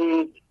اصطلاح به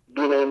اون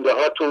بیننده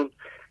هاتون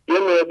یه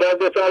مقدار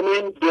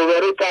بفرمایین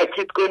دوباره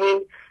تاکید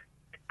کنین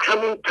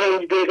همون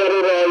 5 دقیقه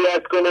رو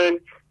رعایت کنن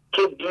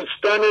که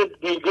دوستان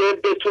دیگه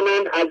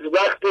بتونن از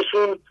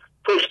وقتشون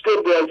پشت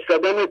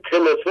وایسادن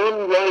تلفن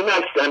وای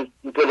نستن،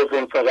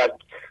 تلفن فقط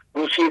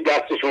گوشی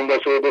دستشون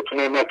باشه و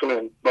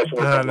نتونن باشه.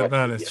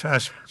 بله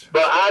چشم.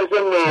 با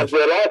عرض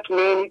معذرت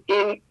من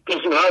این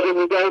پیشنهاد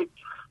رو میدم،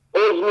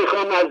 عذر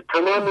میخوام از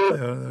تمام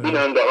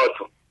بیننده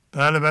هاتون.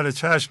 بله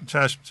چشم.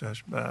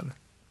 بله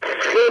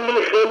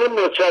خیلی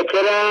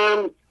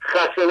متشکرم.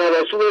 خسته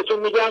نباشید بهتون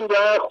میگم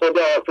و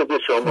خدا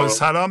حافظ شما.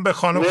 سلام به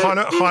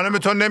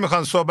خانمتون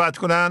نمیخوان صحبت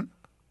کنن؟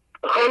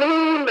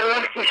 خانم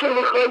وقتیشو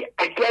میخوای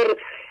اگر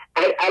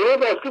الان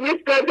وقتی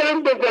یک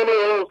قدم بزنه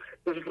و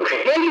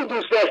خیلی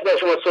دوست داشت با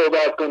شما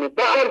صحبت کنه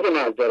با عرض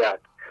معذرت.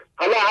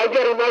 حالا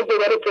اگر اومد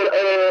دوباره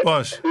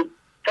باش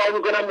سعی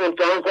میکنم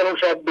امتحان کنم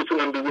شاید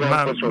بتونم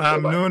بگیرم.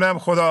 ممنونم،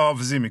 خدا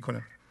حافظی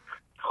میکنم.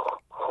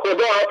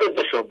 خدا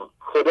حافظ شما.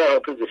 خدا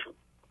حافظ شما.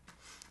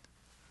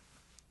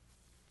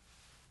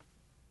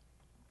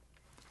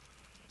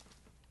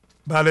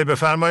 بله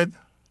بفرمایید.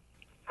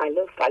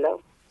 الو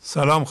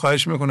سلام،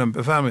 خواهش میکنم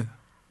بفرمایید.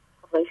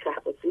 آقای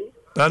شهبازی.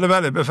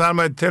 بله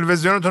بفرمایید.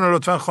 تلویزیونتون رو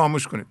لطفا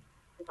خاموش کنید.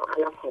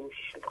 الان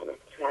خاموشش میکنم.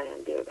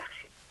 شرمنده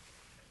ببخشید.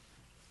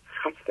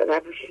 خسته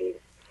نباشید.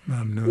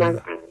 ممنون. من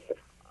از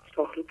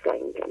شاهروز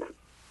زنگ میزنم.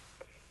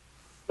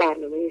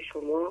 برنامه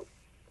شما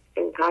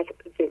اینقدر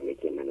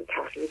زندگی منو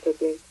تغییر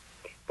داده.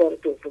 بار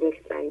دوم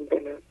زنگ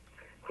زنم.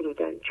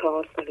 حدوداً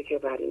 4 ساله که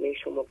برنامه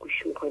شما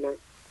گوش میکنم.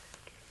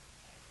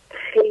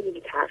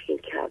 خیلی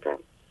تغییر کردم.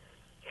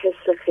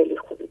 حس خیلی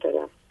خوبی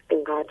دارم.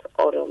 اینقدر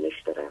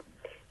آرامش دارم.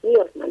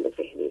 میاد من به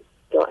ذهنی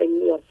دائم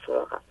میاد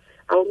سراغم،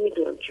 اما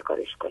میدونم چی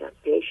کارش کنم.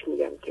 بهش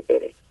میگم که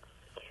بره.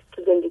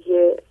 تو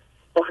زندگی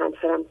با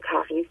همسرم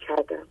تغییر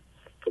کردم.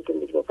 تو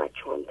زندگی با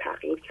بچه‌هام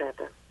تغییر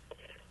کردم.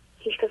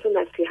 هیچ کس رو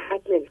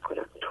نصیحت نمی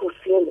کنم،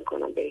 توصیه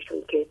میکنم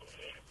بهشون که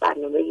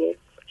برنامه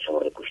شما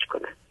رو گوش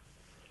کنن.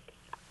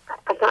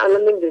 اصلا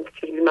الان نمیدونم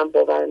چجوری من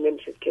باور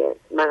نمیشد که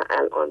من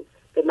الان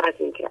به محض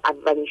اینکه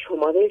اولین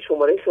شماره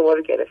شما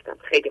رو گرفتم.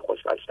 خیلی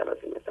خوشحال شدم از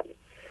این مسئله.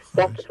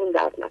 دستتون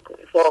درد نکنه.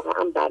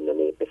 واقعا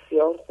برنامه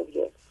بسیار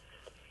خوبیه.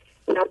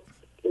 من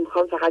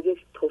میخوام فقط یه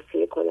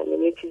توصیه کنم،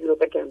 یعنی یه چیزی رو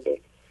بگم به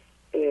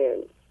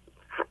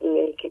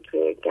اینه که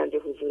توی گنج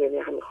حضور، یعنی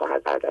همه خواهر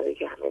برادرایی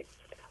که همه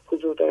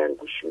حضور دارن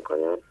گوش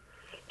میکنن،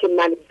 که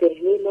من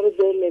ذهنی ما رو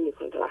ذهن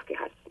نمیکنه تا وقتی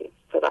هستیم،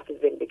 تا وقتی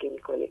زندگی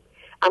میکنیم.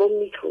 اما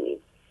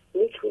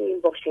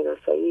میتونیم با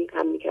شناسایی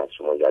همین که از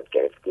شما یاد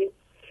گرفتیم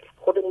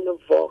خودمون رو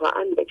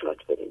واقعا نجات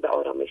بدیم، به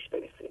آرامش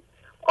برسیم.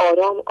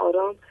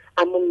 آرام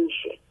اما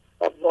میشه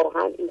و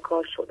واقعا این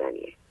کار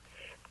شدنیه.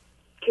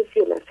 کسی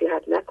رو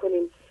نصیحت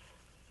نکنیم،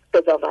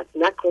 قضاوت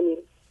نکنیم.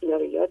 اینا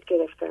رو یاد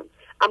گرفتم،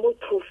 اما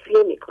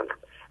توصیه میکنم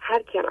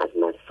هر کیم از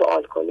من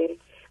سوال کنه،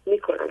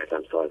 میکنم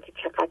ازم سوال که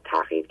چقدر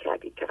تغییر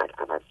کردی، چقدر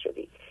عوض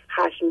شدی.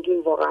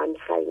 خشمگین واقعا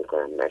سعی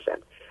میکنم نشم.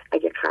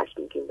 اگه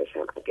خشمگین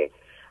بشم، اگه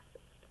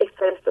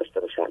استرس داشته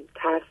باشم،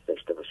 ترس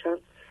داشته باشم،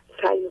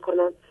 سعی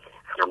میکنم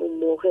همون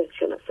موقع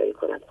شناسایی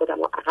کنم، خودم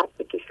رو عقب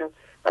بکشم،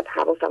 بعد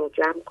حواسم رو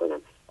جمع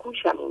کنم،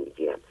 گوشم رو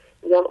میگیرم،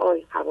 میگم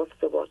آی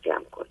حواست رو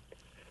جمع کن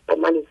و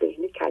من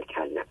ذهنی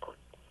کل نکن،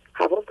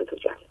 حواست رو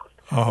جمع کن.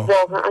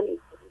 واقعا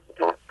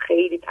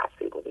خیلی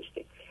تاثیر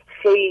گذاشته،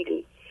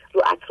 خیلی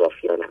رو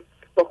اطرافیانم،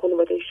 با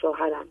خانواده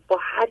شوهرم، با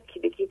هر کی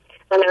بگی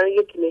من الان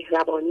یک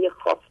مهربانی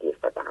خاص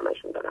نسبت به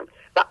همشون دارم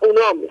و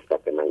اونا هم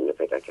نسبت به من اینو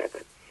پیدا کردن.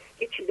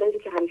 یه چیزایی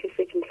که همیشه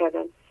فکر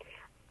میکردم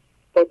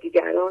با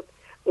دیگران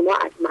اونا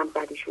از من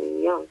بدشون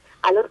میاد،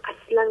 الان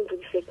اصلا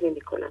اونجوری فکر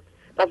نمی کنم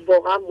و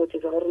واقعا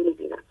معجزه ها رو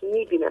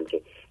میبینم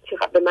که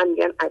چقدر به من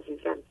میگن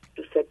عزیزم،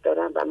 دوست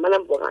دارم و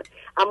منم واقعا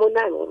اما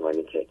نه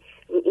عنوانی که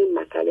این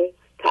مسئله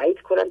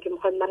تایید کنم که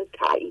میخوان من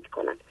تایید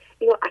کنن.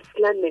 اینو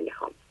اصلا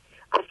نمیخوام.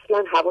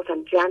 اصلا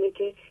حواسم جمعه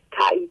که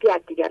تاییدی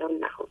از دیگران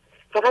نخوام.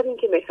 فقط این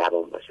که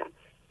مهربان باشم،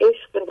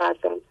 عشق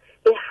ورزم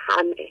به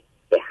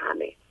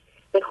همه،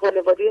 به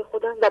خانواده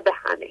خودم و به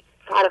همه،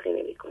 فرقی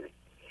نمیکنه.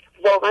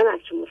 واقعا از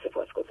شما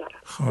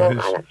سپاسگزارم.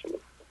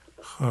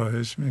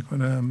 خواهش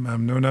میکنم.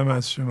 ممنونم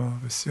از شما.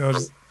 بسیار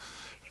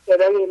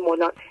برای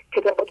مولانا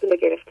کتاباتون رو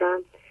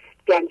گرفتم.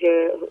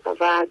 گنجه و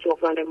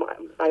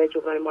برای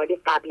جبران مالی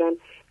قبلا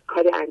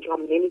کار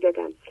انجام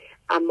نمیدادم،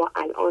 اما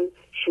الان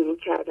شروع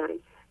کردم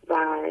و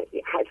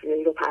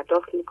هزینه رو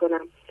پرداخت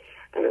میکنم.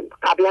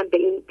 قبلا به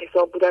این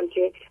حساب بودم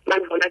که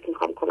من حالت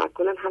میخوام کمک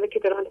کنم، همه که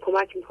دارن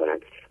کمک میکنن،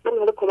 من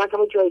حالا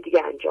کمکمو جای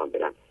دیگه انجام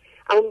بدم.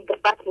 اما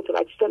بعد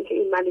متوجه شدم که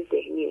این من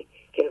ذهنیه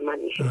که من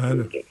میشه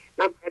میگه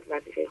من باید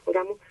وظیفه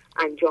خودم رو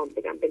انجام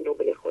بدم به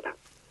نوبل خودم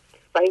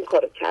و این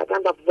کارو کردم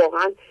و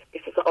واقعا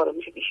احساس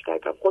آرامش بیشتر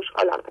دارم.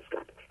 خوشحالم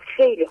اصلا،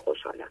 خیلی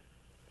خوشحالم.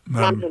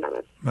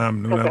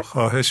 ممنونم.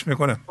 خواهش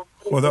میکنم.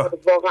 خدا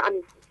واقعا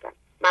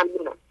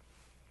ممنونم.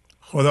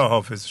 خدا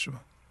حافظ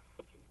شما.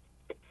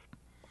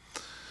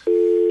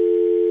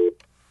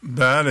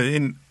 بله،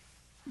 این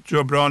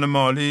جبران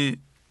مالی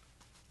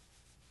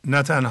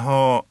نه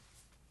تنها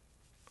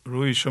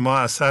روی شما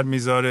اثر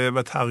میذاره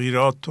و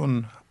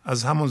تغییراتتون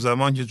از همون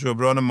زمان که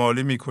جبران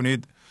مالی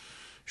میکنید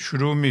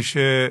شروع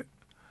میشه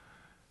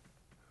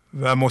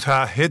و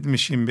متعهد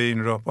میشیم به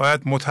این راه.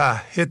 باید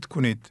متعهد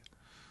کنید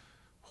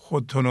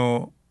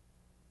خودتونو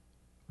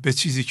به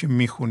چیزی که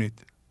میخونید.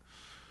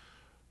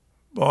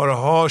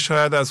 بارها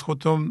شاید از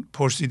خودتون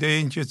پرسیده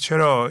این که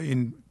چرا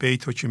این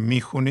بیتو که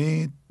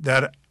میخونید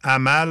در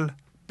عمل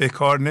به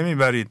کار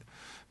نمیبرید.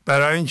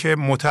 برای اینکه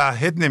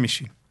متعهد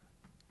نمیشین.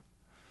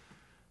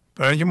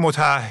 برای اینکه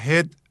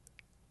متعهد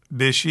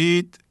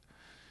بشید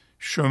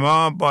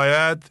شما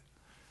باید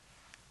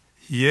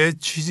یه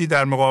چیزی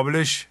در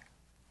مقابلش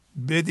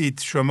بدید.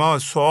 شما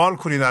سوال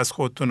کنید از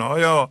خودتون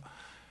آیا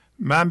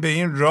من به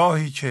این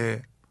راهی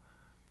که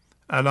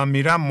الان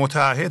میرم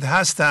متعهد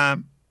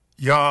هستم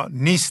یا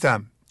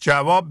نیستم؟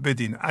 جواب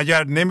بدین.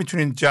 اگر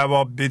نمیتونید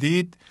جواب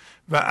بدید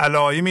و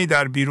علائمی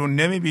در بیرون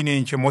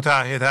نمیبینید که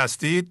متعهد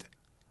هستید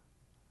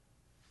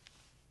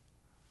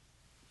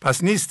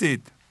پس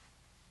نیستید.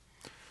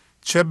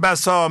 چه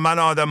بسا من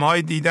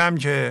آدم‌هایی دیدم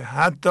که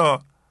حتی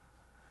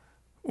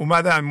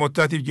اومدن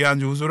مدتی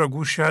گنج حضور رو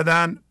گوش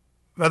کردن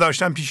و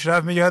داشتن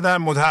پیشرفت می‌کردن،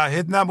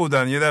 متعهد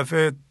نبودن، یه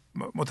دفعه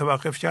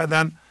متوقف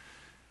کردن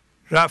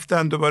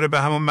رفتن دوباره به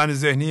همون من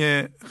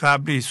ذهنی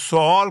قبلی.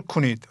 سوال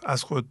کنید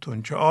از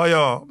خودتون که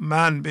آیا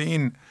من به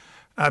این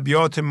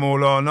ابیات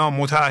مولانا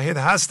متعهد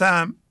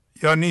هستم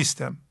یا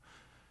نیستم؟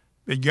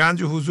 به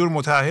گنج حضور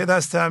متعهد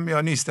هستم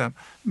یا نیستم؟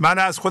 من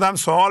از خودم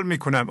سوال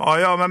میکنم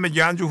آیا من به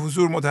گنج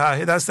حضور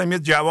متعهد هستم؟ یه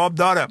جواب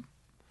دارم.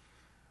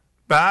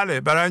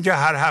 بله، برای اینکه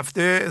هر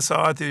هفته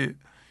ساعت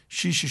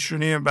 6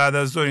 بعد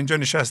از ظهر اینجا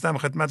نشستم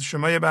خدمت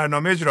شما یه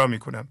برنامه اجرا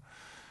میکنم.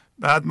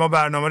 بعد ما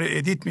برنامه رو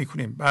ادیت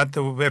میکنیم، بعد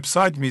تو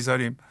وبسایت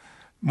میذاریم.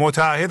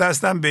 متعهد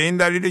هستم به این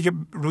دلیلی که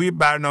روی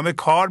برنامه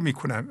کار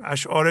میکنم،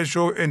 اشعارش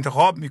رو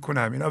انتخاب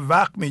میکنم. اینا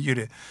وقت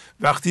میگیره.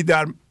 وقتی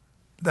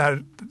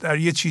در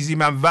یه چیزی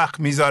من وقت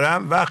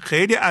میذارم، وقت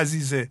خیلی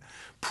عزیزه،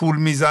 پول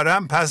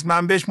میذارم، پس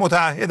من بهش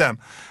متعهدم.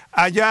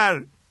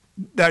 اگر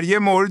در یه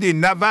موردی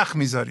نه وقت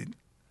میذارید،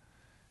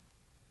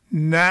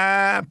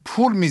 نه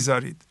پول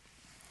میذارید،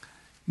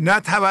 نه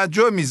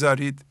توجه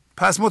میذارید،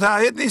 پس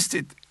متعهد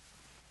نیستید.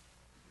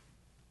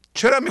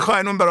 چرا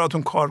میخواین اون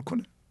براتون کار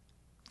کنه؟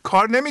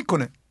 کار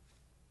نمیکنه.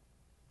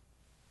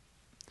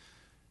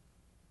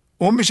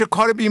 اون میشه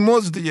کار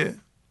بی‌مزد دیگه.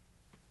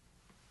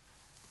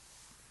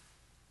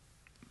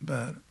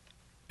 بله،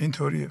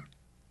 اینطوریه.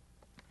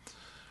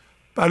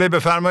 بله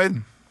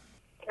بفرمایید.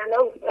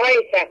 سلام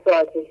آقای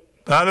شهبازی.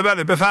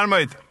 بله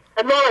بفرمایید.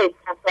 آقای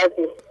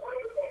شهبازی،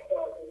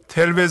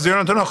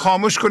 تلویزیونتون رو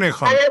خاموش کنید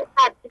خانم. من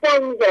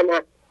خطیتم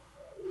میزنم.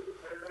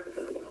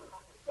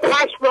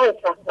 خشم آقای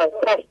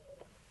شهبازی،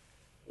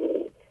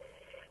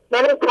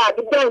 من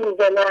خطیتم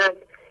میزنم.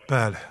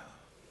 بله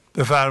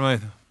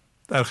بفرمایید،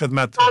 در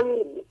خدمت. من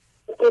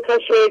 2 تا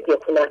شعر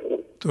بخونم.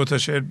 2 تا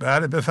شعر؟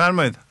 بله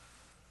بفرمایید.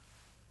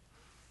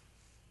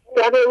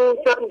 در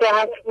انسان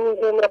دهت روز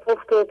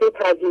نپختاده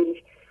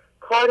پذیر،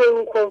 کار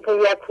این کن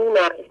یکون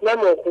است نه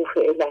موقوف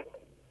علت.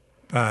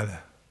 بله.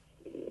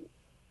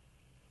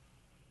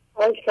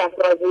 آقای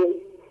شهبازی،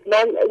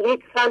 من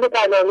یک سال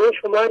برنامه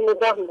شما رو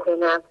نگاه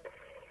میکنم،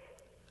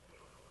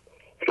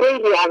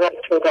 خیلی عوض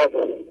شدم.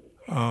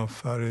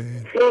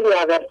 آفرین. خیلی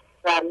عوض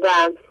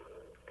شدم.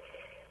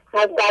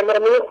 از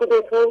برنامه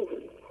خودتون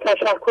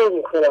تشکر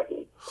میکنم.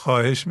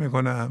 خواهش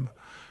میکنم.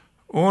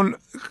 اون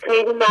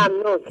خیلی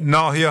ممنون.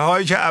 ناحیه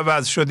هایی که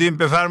عوض شدیم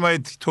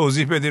بفرمایید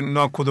توضیح بدین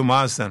اونا کدوم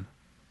هستن؟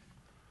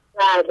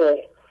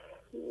 بله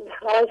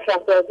آقای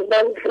شهبازی،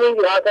 من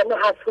خیلی آدم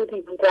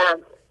حسودی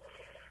بودم،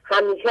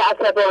 همیشه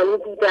عصبانی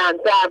بودم،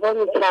 دعوا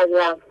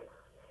میکردم،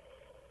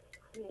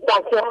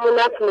 بچه همو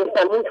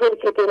نتونستم اونطور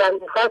که دلم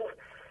میخواست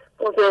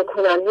بزرگ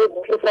کنم. یه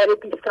پسر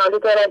 20 ساله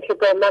دارم که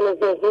با من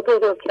ذهنی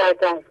بزرگ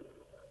کردم.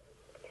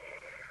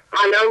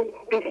 الان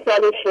 20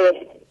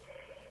 سالشه،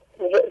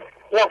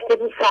 رفته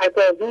بود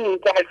سربازی،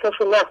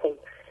 درساشو نخوند،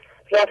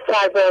 رفت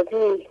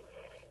سربازی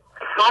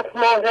 7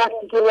 ماه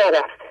رفت دیگه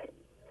نرفت.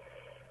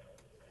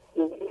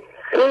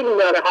 خیلی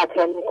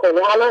ناراحتم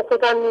میکنه. الان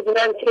خودم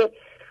میدونم که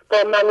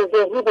با من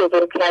ذهنی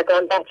بزرگ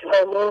کردن بچه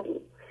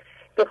هامون،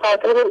 به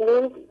خاطر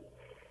این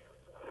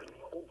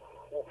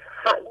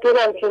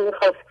دلم که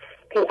میخواست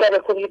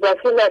پسر خوبی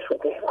باشه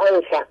نشده.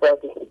 آن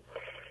شهبازی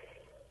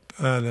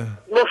بله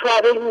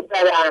مشاور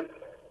میبرم،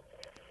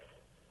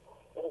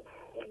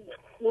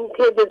 این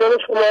تلویزیون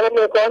شما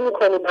رو نگاه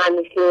میکنیم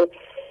همیشه،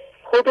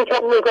 خودش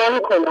هم نگاه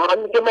میکنه، هم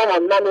میگه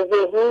مامان من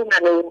ذهنی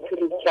من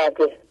اینطوری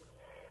کرده،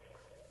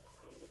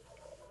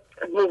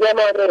 میگه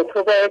مادر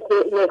تو باید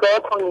نگاه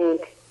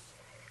کنید.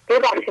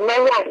 ببخشید من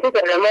لحظه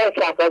دارم، من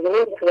شهبازی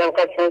نمیتونم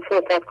قشنگ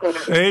صحبت کنم.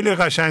 خیلی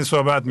قشنگ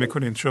صحبت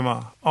میکنید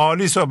شما،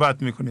 عالی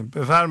صحبت میکنید،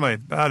 بفرمایید.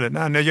 بله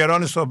نه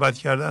نگران صحبت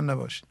کردن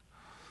نباشید.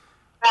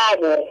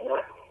 بله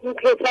این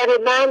پسر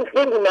من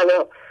خیلی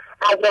منو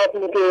عذاب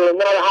میده،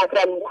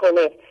 ناراحتم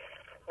میکنه.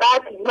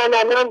 بعد من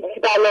الان که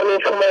برنامه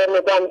شما رو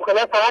نگاه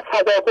میکنم فقط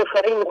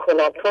فضاگشایی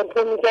میکنم،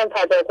 تو میگم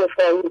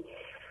فضاگشایی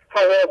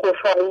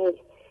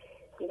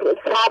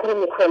صبر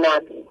میکنم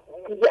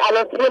دیگه.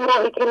 الان 3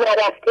 ماهی که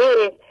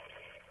نرفته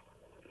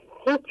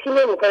هیچی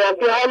نمیکنم،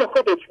 به حال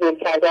خودش بیر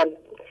کردم.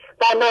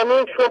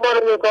 برنامه شما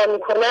رو نگاه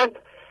میکنم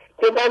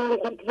به من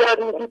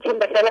میگی که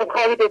مثلا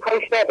کاری به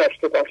کارش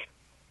نداشته باش،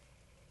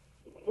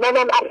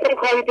 منم اصلا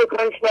کاری به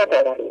کارش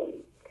ندارم.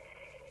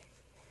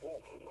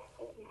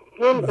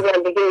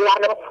 نمیدونم دیگه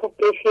الان خوب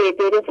بشه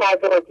بره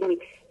سربازی.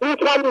 این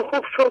کمی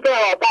خوب شده،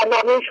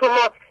 برنامه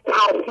شما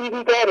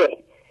تأثیری داره،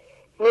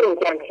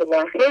 نمیگم که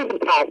نه، خیلی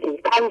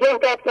تأثیر،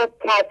 50%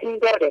 تأثیر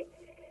داره.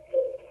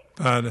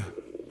 بله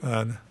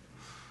بله.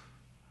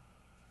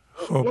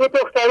 خب یه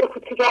دختر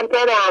کوچیکم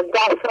دارم 10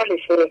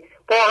 سالشه،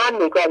 با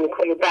هم نگاه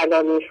میکنیم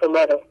برنامه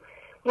شما رو،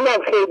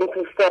 اونم خیلی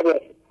دوست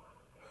داره.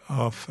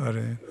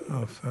 آفرین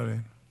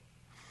آفرین.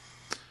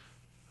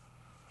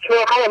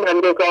 شوهرم هم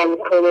نگاه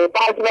میکنه،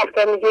 بعضی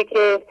وقتا میگه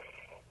که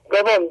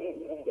بابا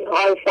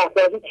آقای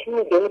شهبازی چی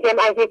میگه؟ میگم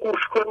اگه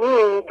گوش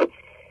کنید،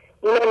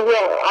 اونم یه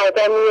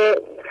آدمی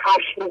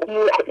خشمگی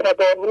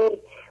عصبانی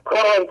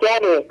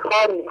کارگره،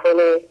 کار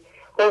میکنه،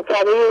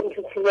 حوصله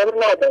این چیزا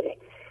رو نداره،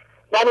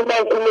 ولی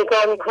من که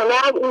نگاه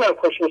میکنم اونم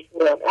خوشش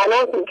میاد.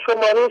 الان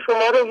شماره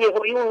شما رو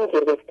یهویی اون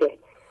گرفته.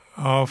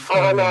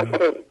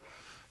 آفرین.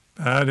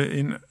 بله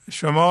این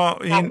شما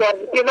این به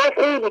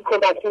من خیلی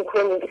کمک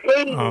میکنید،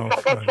 خیلی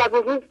فقط شب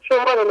و روز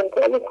شما رو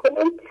نگاه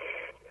میکنم.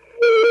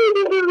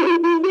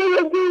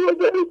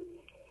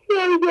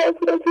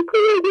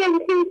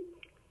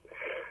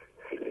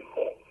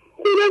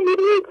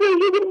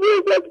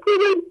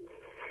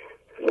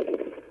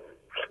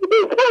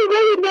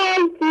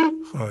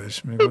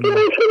 خواهش میکنم.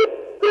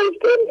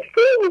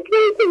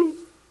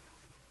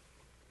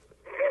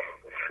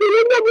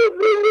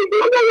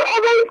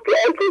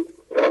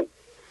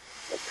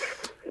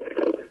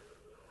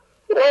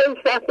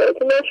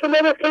 من شما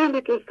رو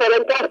خیلی دوست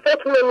دارم،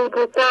 دستاتون رو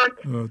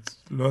میبوسم.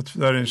 لطف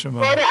دارین شما.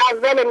 بار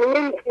اولم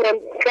نمیتونم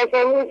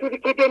قشنگ اونجوری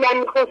که دلم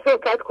میخواد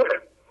صحبت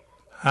کنم.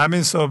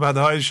 همین صحبت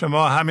های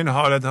شما، همین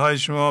حالت های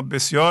شما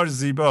بسیار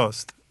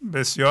زیباست،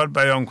 بسیار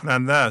بیان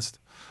کننده است،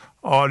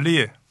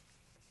 عالیه.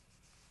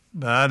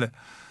 بله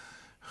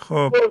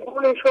خب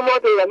قربون شما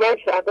دارم من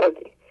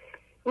شهبازی،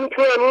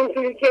 میتونم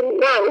اونجوری که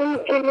نه اون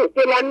که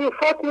دلم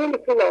میخواد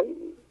نمیتونم.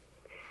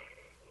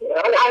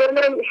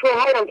 الانم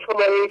شوهرم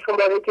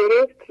شماره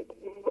گرفت،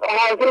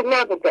 حاضر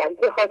نبودن،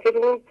 به خاطر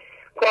اون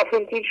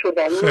غافلگیر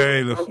شدن.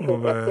 خیلی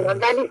خوبه،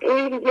 ولی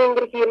خیلی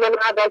زندگی من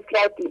عوض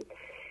کردید.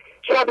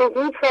 شب و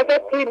روز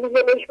فقط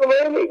تلویزیون شما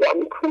رو نگاه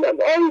میکنم.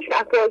 آی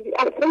شهبازی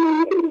اصلا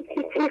نمیدونید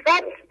که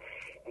چقدر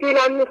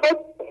دلم میخواد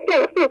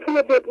دستتون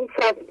رو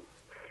ببوسم.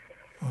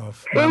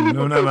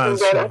 ممنونم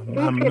از شما،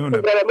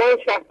 ممنونم.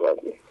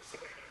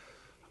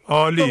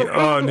 عالی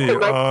عالی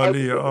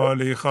عالی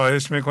عالی.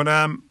 خواهش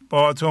میکنم،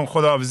 باهاتون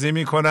خداحافظی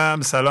میکنم.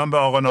 سلام به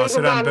آقا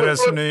ناصرم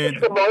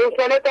برسونید.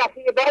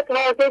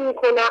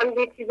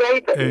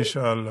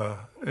 انشالله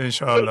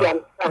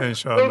انشالله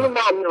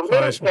انشالله.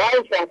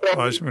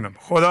 خواهش میکنم.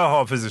 خدا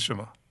حافظ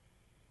شما.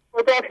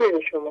 خدا حافظ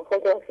شما.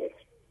 خدا حافظ.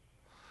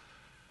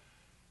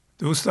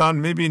 دوستان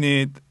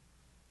میبینید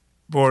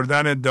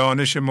بردن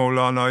دانش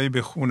مولانایی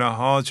به خونه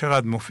ها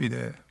چقدر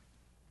مفیده،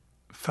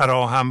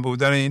 فراهم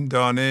بودن این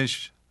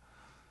دانش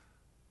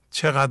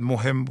چقدر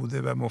مهم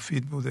بوده و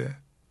مفید بوده.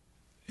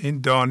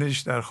 این دانش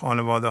در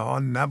خانواده ها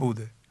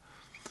نبوده.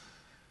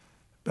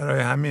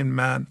 برای همین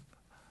من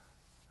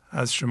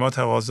از شما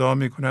تقاضا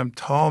میکنم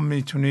تا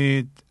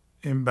میتونید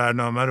این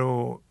برنامه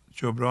رو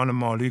جبران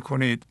مالی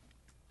کنید.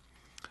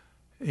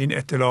 این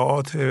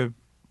اطلاعات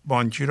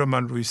بانکی رو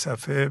من روی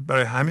صفحه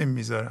برای همین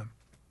میذارم.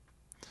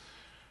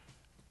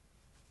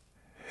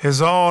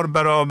 1000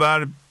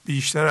 برابر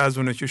بیشتر از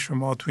اونه که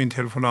شما تو این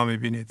تلفن ها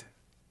میبینید.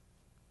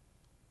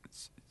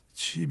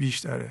 چی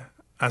بیشتره؟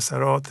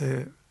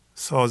 اثرات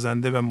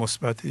سازنده و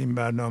مثبت این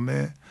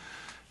برنامه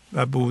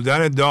و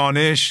بودن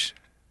دانش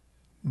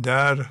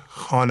در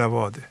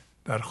خانواده.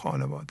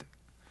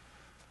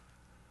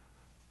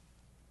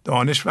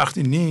 دانش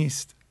وقتی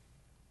نیست،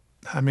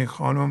 همین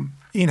خانم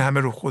این همه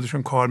رو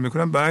خودشون کار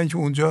میکنن برای اینکه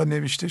اونجا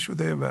نوشته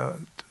شده و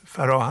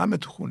فراهمه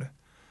تو خونه.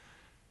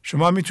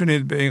 شما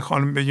میتونید به این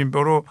خانم بگیم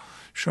برو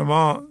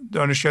شما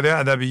دانشکده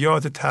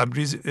ادبیات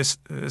تبریز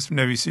اسم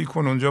نویسی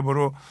کن، اونجا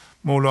برو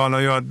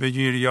مولانا یاد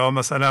بگیر، یا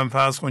مثلا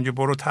فرض کن که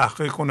برو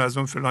تحقیق کن از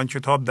اون فلان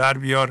کتاب در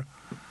بیار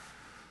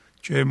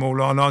که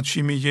مولانا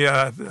چی میگه،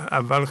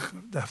 اول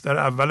دفتر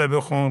اول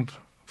بخون،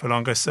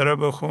 فلان قصه رو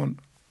بخون.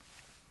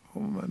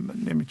 من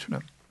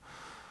نمیتونم.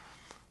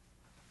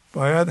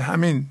 باید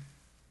همین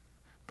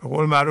به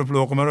قول معروف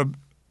لقمه رو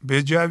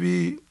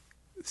بجوی،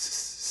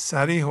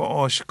 صریح و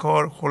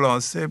آشکار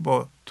خلاصه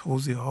با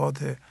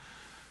توضیحات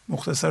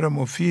مختصر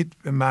مفید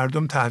به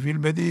مردم تحویل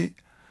بدی.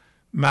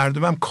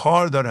 مردم هم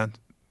کار دارن،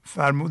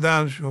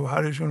 فرمودن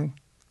شوهرشون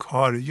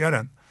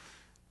کارگرن،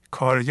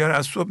 کارگر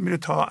از صبح میره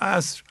تا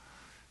عصر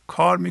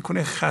کار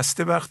میکنه،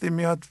 خسته وقتی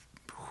میاد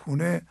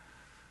خونه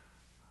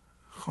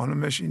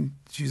خانمش این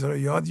چیزها رو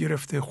یاد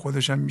گرفته،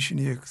 خودش هم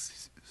میشینه یک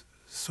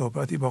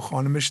صحبتی با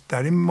خانمش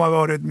در این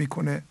موارد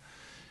میکنه.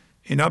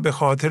 اینا به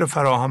خاطر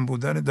فراهم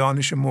بودن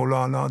دانش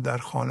مولانا در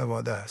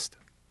خانواده است.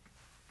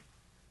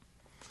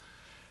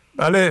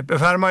 بله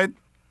بفرمایید.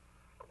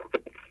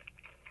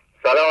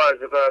 سلام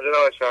عرض می‌کنم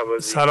جناب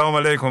شهبازی. سلام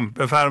علیکم،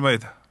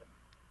 بفرمایید.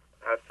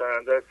 از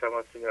سرنده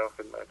تماسی میام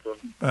خدمتتون.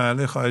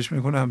 بله خواهش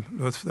میکنم،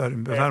 لطف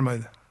داریم،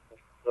 بفرمایید.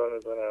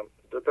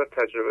 دو تا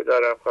تجربه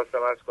دارم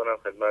خواستم عرض کنم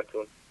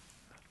خدمتتون.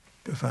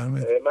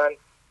 بفرمایید. من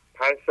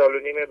 5 سال و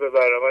نیمه به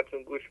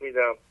برنامه‌تون گوش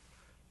میدم.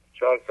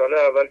 4 سال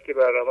اول که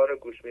برنامه رو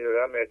گوش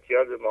میدادم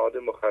اعتیاد به مواد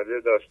مخدر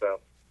داشتم.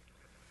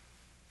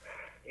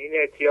 این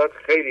اعتیاد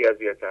خیلی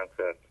اذیتم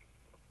کرد.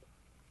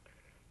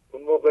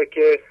 اون موقع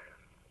که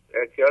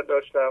اعتیاد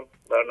داشتم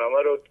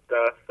برنامه رو 10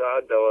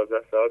 ساعت 12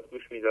 ساعت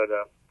گوش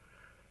میدادم.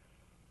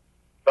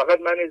 فقط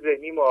من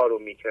ذهنی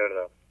آروم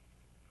میکردم.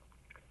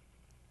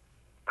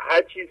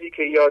 هر چیزی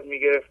که یاد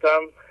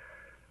میگرفتم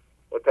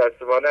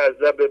متاسفانه از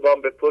لب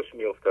بام به پشت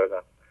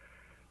میافتادم.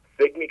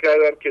 فکر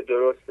میکردم که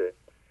درسته.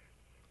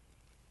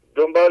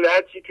 دنبال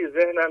هر چی که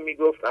ذهنم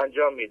میگفت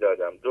انجام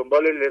میدادم.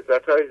 دنبال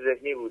لذت‌های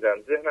ذهنی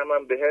بودم. ذهنم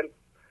هم بهم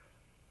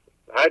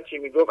هر چی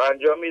میگفت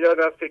انجام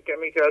میدادم. فکر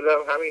میکردم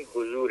همین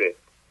حضوره.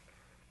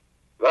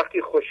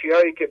 وقتی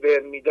خوشی‌هایی که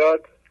بهم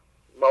میداد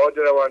مواد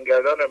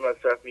روانگردان هم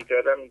مصرف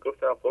میکردم،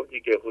 میگفتم خب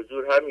دیگه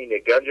حضور همینه،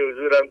 گنج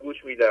حضور هم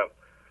گوش میدم.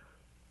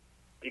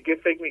 دیگه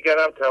فکر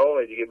میکردم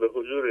تمامه، دیگه به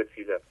حضور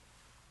رسیدم.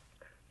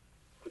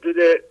 حدود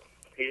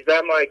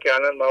 18 ماه که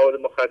الان مواد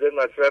مخدر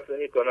مصرف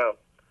نمی‌کنم.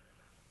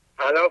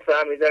 الان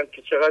فهمیدم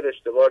که چقدر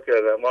اشتباه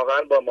کردم.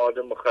 واقعا با مواد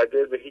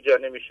مخدر به هیچ جا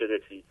نمیشه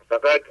رسید.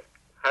 فقط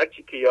هر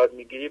چی که یاد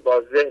میگیری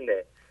با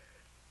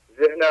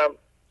ذهنم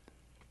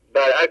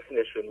برعکس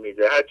نشون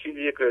میده. هر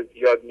چیزی که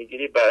یاد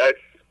میگیری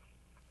برعکس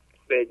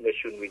بهت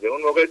نشون میده.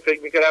 اون موقع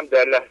فکر میکردم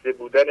در لحظه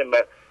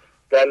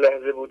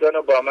بودن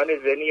رو با من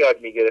ذهنی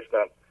یاد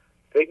میگرفتم.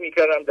 فکر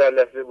میکردم در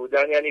لحظه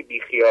بودن یعنی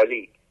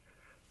بیخیالی.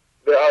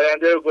 به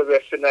آینده و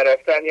گذشته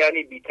نرفتن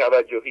یعنی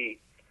بی‌توجهی.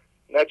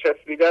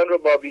 نچسبیدن رو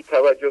با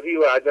بی‌توجهی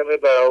و عدم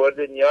برآورد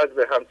نیاز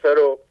به همسر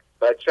و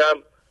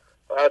بچم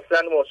و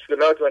اصلا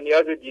مشکلات و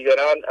نیاز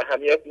دیگران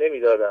اهمیت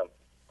نمیدادم.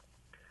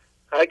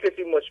 هر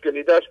کسی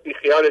مشکلی داشت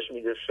بیخیالش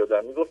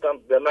میشدم. میگفتم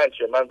به من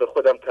چه، من به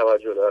خودم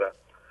توجه دارم.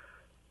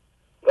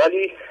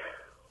 ولی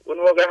اون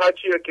موقع هر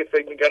چی رو که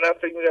فکر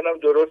میکنم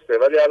درسته،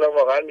 ولی الان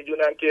واقعا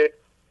میدونم که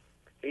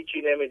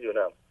هیچی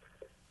نمیدونم.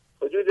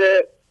 حدود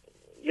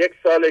 1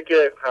 ساله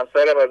که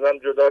همسرم ازم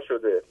جدا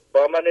شده.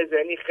 با من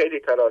ذهنی خیلی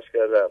تلاش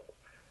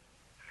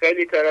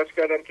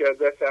کردم که از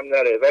دستم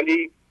نره،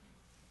 ولی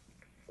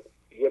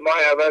 1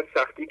 ماه اول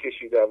سختی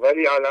کشیدم.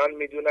 ولی الان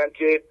میدونم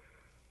که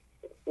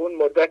اون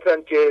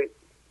مدتم که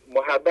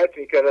محبت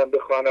میکردم به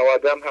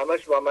خانوادم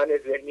همش با من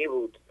ذهنی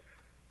بود.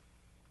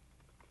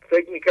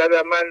 فکر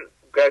میکردم من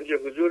گنج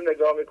حضور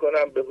نگاه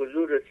میکنم، به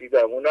حضور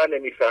رسیدم، اونا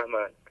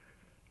نمیفهمن.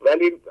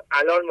 ولی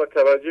الان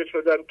متوجه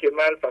شدم که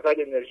من فقط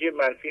انرژی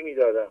منفی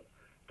میدادم.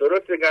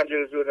 درست گنج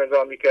حضور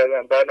نگاه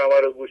میکردم، برنامه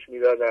رو گوش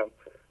میدادم،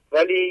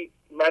 ولی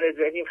من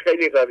ذهنیم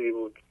خیلی قوی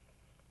بود.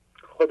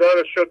 خدا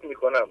رو شکر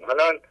میکنم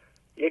الان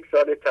 1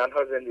 سال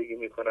تنها زندگی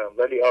میکنم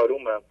ولی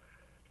آرومم.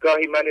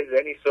 گاهی من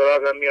ذهنی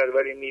سراغم میاد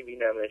ولی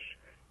میبینمش.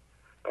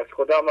 از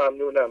خدا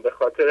ممنونم به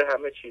خاطر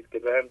همه چیز که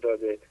بهم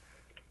داده.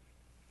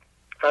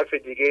 حرف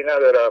دیگه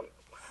ندارم.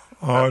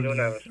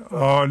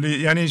 عالی.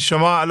 یعنی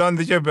شما الان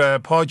دیگه به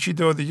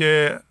پاکید و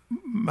دیگه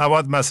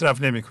مواد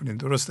مصرف نمی کنید،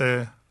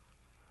 درسته؟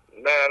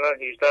 نه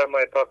الان 18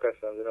 ماه پاک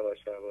هستم.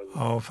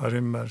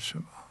 آفرین بر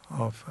شما،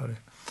 آفرین.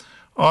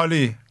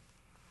 عالی.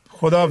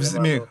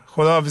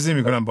 خداحافظی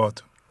میکنم با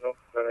تو.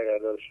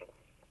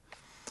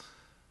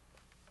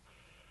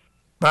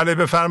 بله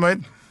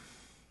بفرمایید.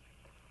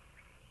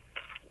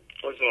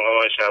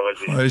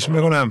 خواهش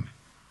میکنم.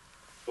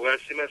 خوب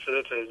هستی؟ من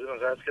صدا تلویزیون رو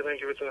قطع کردم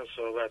که بتونم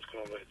صحبت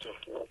کنم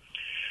باهاتون.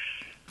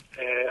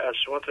 از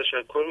شما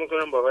تشکر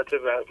میکنم بابت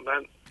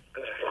من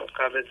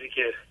قبل از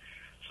اینکه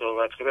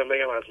صحبت کنم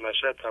بگم از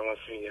مشهد تماس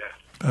میگیرم.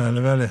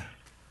 بله.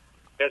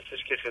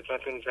 هستش که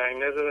خدمتتون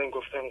زنگ نزدم،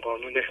 گفتم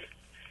قانون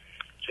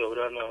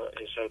جبران رو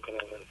اجرا کنم.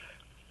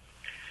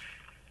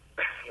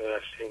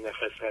 ببخشید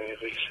نفس عمیق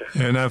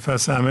بکشم. یه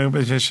نفس عمیق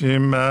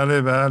بکشیم.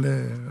 بله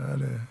بله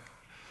بله.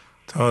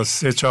 تا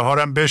 3-4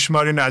 هم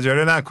بشمارین،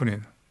 عجله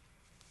نکنین.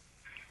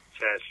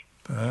 چشم.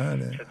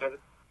 بله. خدمت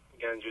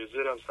گنج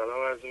حضور هم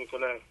سلام عرض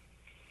میکنم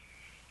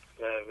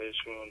و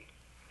بهشون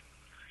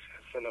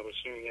خسته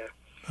نباشی میگم.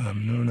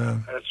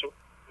 ممنونم. از شما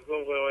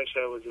من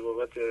شهبازی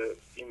بابت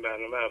این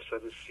برنامه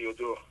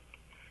 732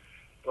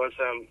 باز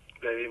هم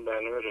در این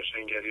برنامه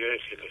روشنگری های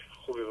خیلی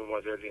خوبی به ما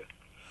دادین.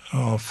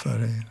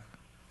 آفرین.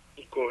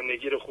 این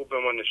کهنگی رو خوب به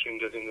ما نشون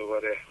دادین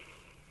دوباره.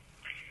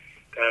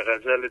 در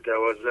غزل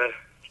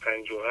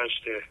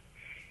 1258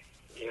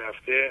 این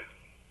هفته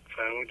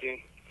فرمودین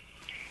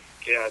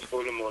که از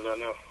قول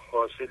مولانا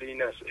حاصل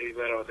این است ای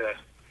برادر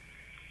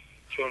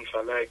چون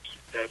فلک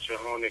در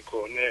جهان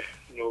کهنه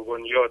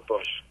نوبنیاد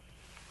باش.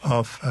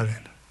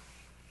 آفرین.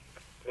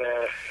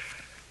 و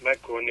من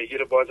کهنگی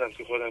رو بازم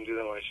تو خودم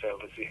دیدم آقای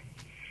شهبازی،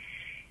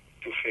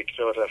 تو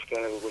فکرها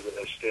رفتن به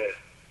گذشته،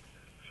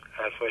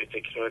 حرفای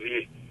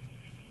تکراری،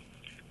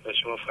 و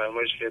شما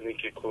فرمایش کردین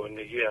که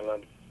کهنگی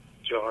الان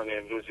جهان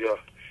امروز یا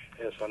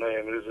انسان‌های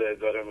امروز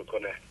اداره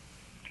میکنه.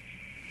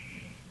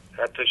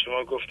 حتی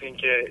شما گفتین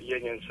که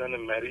یک انسان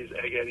مریض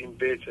اگر این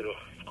بیت رو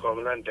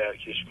کاملا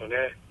درکش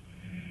کنه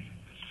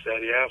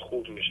سریعا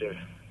خوب میشه،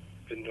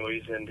 به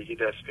نوعی زندگی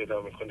دست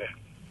پیدا میکنه.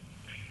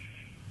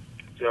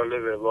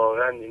 جالبه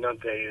واقعا اینا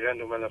دقیقا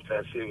رو منم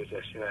تاثیر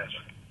گذاشتین.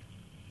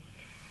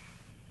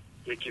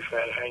 یکی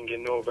فرهنگ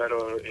نو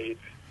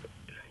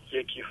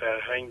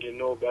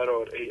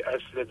برار ای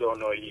اصل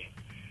دانایی،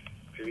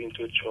 ببین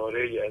تو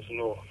چاره ای از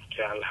نو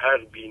که هر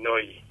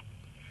بینایی.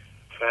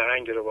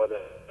 فرهنگ رو باید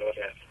عوض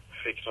کرد،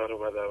 فکرها رو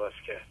باید عوض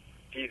کرد،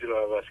 دید رو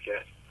عوض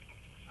کرد.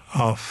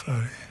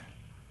 آفرین.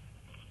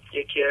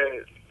 یکی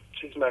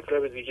چیز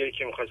مطلب دیگه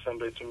که میخواستم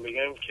بهتون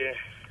بگم که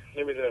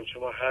نمیدونم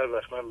شما هر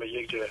وقت من به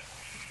یک جا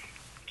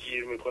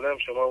گیر میکنم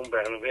شما اون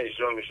برنامه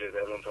اجرا میشه در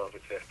اون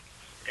رابطه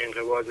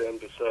انقباض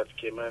انبساط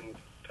که من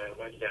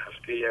تقریبا یه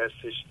هفته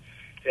هستش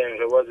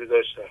انقباضی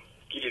داشتم،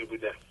 گیر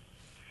بودم.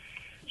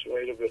 شما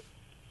این رو به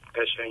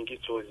قشنگی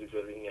توضیح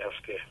دادین یه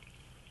هفته،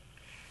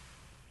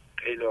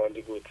 خیلی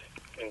عالی بود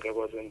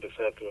انقباض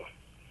انبساط رو.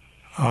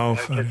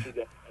 آفرین. هر کسی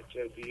در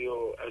عجبی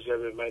و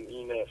عجب من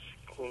این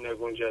است کو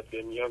نگنجد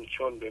به میان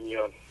چون به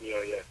میان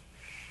میآید،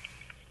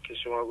 که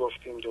شما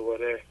گفتیم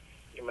دوباره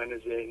این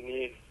من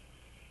ذهنی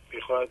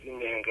میخواد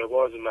این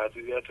انقباض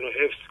محدودیت رو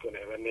حفظ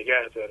کنه و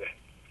نگه داره،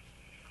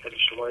 ولی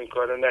شما این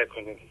کار رو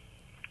نکنید.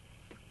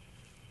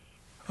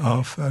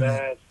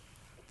 آفرین.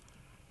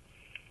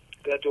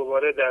 و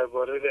دوباره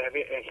درباره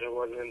همین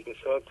انقباض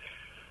انبساط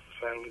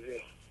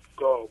فرمودید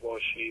گاه با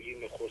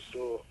شیرین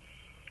خسرو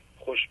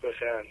خوش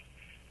بخند،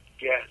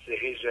 گه ز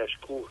هجرش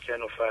کوه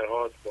کن و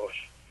فرهاد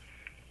باش.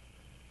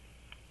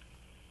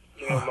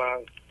 اینو من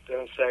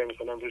دارم سعی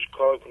میکنم روش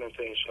کار کنم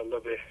تا انشالله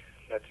به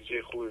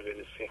نتیجه خوبی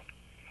برسیم.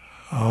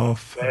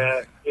 آفرین.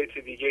 و بیت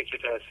دیگه که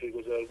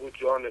تاثیرگذار بود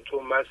جان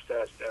تو مست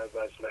است در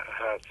بزم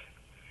احد،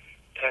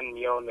 تن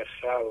میان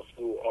خلق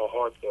گو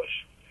آحاد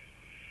باش.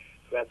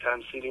 و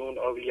تمثیل اون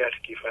آب یخ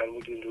که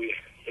فرمودین روی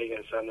یک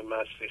انسان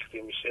مست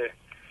ریخته میشه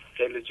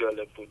خیلی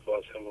جالب بود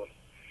بازمون.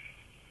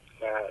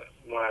 و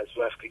ما از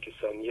وقتی که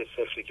ثانیه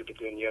صفری که به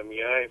دنیا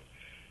میایم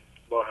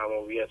با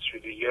همهویت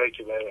شدگی هایی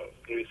که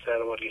روی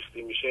سر ما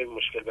ریخته میشه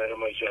مشکل برای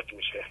ما ایجاد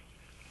میشه.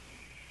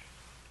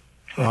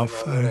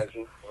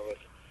 آفرین.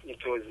 این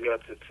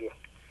توضیحات تو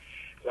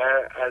و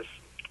از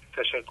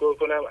تشکر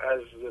کنم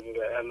از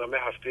برنامه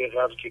هفته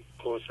قبل که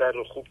کوثر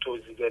رو خوب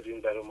توضیح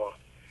دادین برای ما.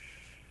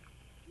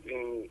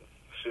 این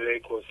سوره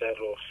کوثر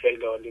رو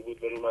خیلی عالی بود،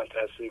 برای من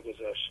تاثیر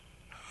گذاشت.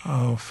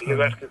 دیگه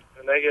وقتی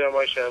نگیرم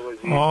آقای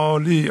شهبازی.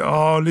 عالی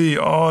عالی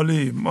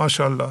عالی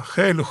ماشاءالله،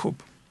 خیلی خوب.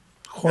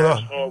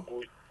 خدا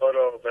گوش‌ها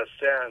را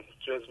بستند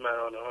جز من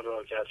آنها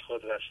را که از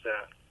خود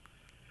رستند.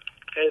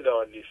 خیلی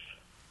عالی است.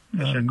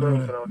 تشکر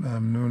میکنم.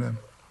 ممنونم.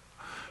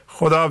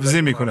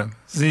 خداحافظی میکنم.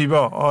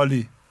 زیبا،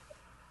 عالی.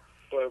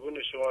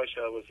 قربون شما آقای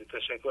شهبازی،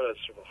 تشکر از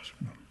شما.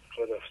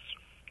 خداحافظ.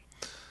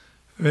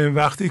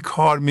 وقتی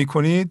کار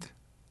میکنید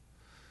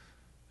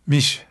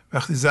میشه،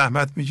 وقتی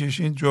زحمت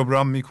میکشید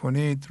جبران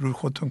میکنید، روی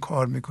خودتون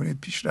کار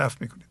میکنید،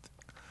 پیشرفت میکنید.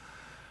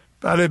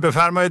 بله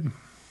بفرمایید.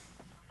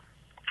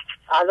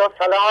 سلام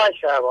آقای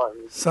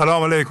شهبازی.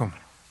 سلام علیکم.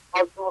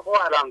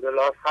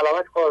 الحمدلله.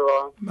 سلامت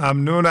قربان.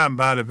 ممنونم.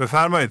 بله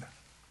بفرمایید.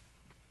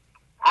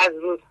 از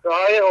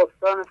روستاهای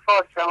استان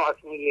فارس تماس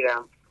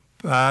میگیرم.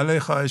 بله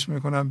خواهش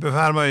میکنم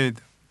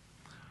بفرمایید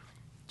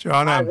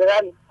جانم.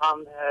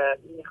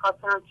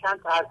 میخواستم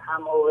چند تا از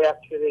همهویت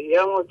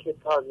شدگی‌هامو که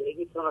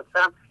تازگی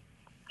تونستم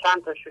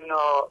چند تاشون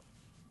رو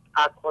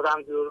از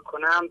خودم دور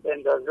کنم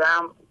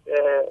بندازم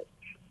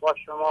با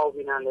شما و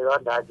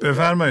بینندگان در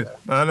بفرمایید.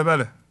 بله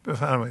بله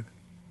بفرمایید.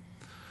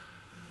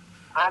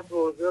 از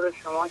حضور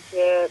شما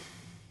که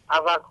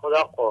اول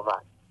خدا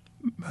قوت.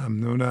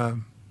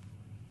 ممنونم.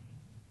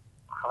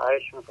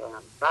 خواهش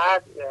میکنم.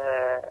 بعد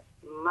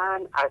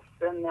من از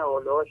سن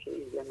اولوش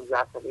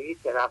 19 سالگی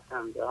که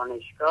رفتم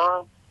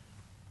دانشگاه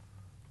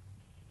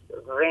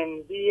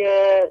رندی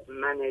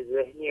من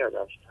ذهنی رو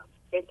داشتم.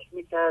 فکر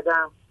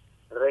میکردم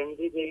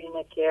رندی به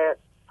اینه که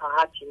تا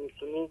هرچی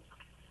میتونی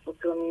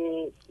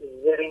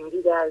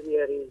زرنگی در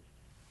بیاری.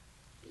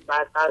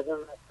 بر فرض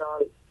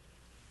مثال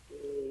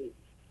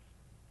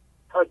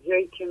تا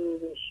جایی که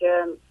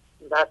میشه،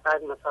 بر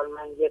فرض مثال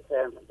من یه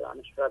ترم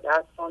دانشگاه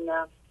درس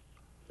خوندم،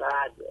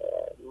 بعد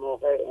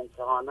موقع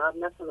امتحانات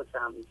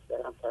نتونستم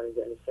برم سر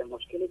جلسه،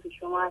 مشکلی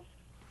پیش اومد،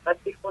 بعد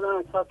پیش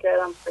خودم حساب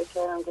کردم، فکر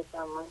کردم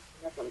گفتم من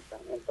نتونستم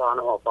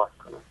امتحانو آغاز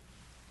کنم.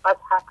 بعد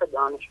حق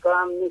دانشگاه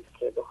هم نیست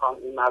که بخوام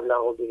این مبلغ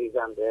رو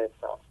بریزم به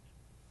حساب.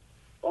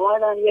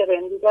 اومدم یه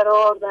رندی در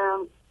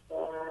آوردم،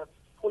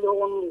 پول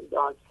اون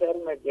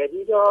ترم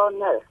جدید رو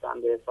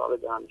نرفتم به حساب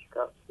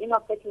دانشگاه. اینا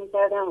فکر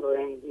میکردم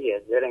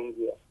رندیه،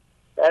 زرنگیه.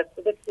 در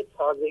صورت که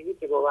تازگی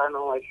که با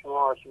برنامه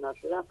شما آشنا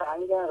شدم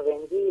فهمیدم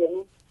رندی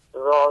یعنی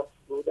راست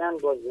بودن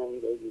با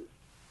زندگی،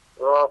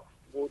 راست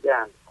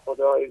بودن،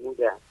 خدایی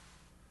بودن.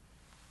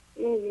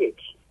 این یک.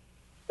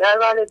 در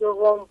ولی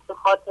دوم به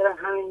خاطر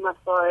همین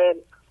مسائل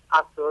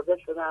افسرده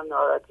شدم،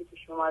 ناراحتی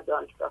پیش اومد،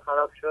 دانشگاه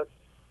خراب شد،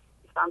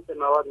 سمت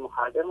مواد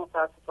مخدر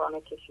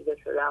متاسفانه کشیده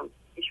شدم.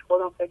 پیش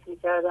خودم فکر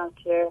میکردم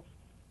که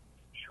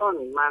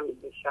چون من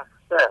به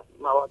شخصه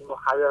مواد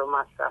مخدر رو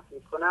مصرف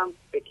میکنم،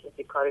 به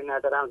کسی کاری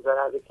ندارم،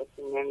 ضرر به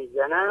کسی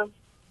نمیزنم،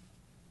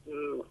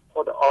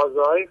 خود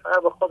آزاری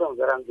فقط به خودم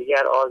دارم،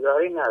 دیگر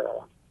آزاری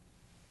ندارم.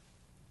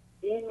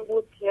 این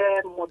بود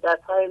که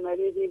مدت‌های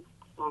مدیدی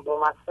با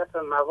مصرف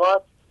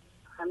مواد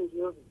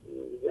همینجور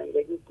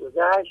زندگی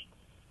گذشت،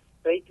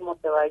 به اینکه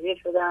متوجه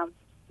شدم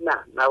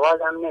نه،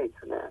 مواد هم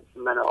نمیتونه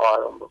منو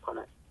آروم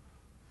بکنه.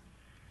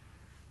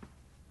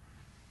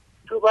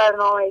 تو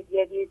برنامه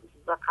جدید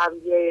و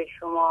قبلیه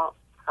شما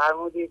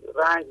فرمودید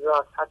رنج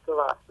را سطح و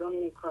افزون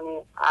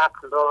میکنی،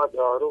 عقل را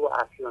دارو و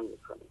افیون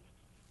میکنی.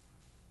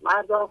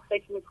 مردم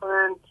فکر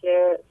میکنن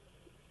که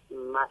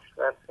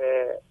مصرف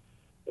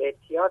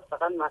اعتیاد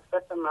فقط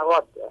مصرف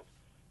مواد ده،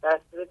 در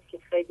صورتی که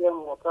خیلی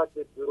معتاد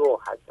به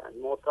دروغ هستن،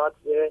 معتاد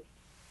به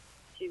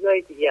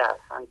چیزای دیگه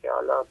هستن که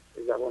حالا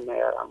به زبون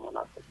نیارم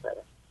مناسب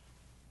داره.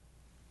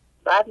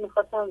 بعد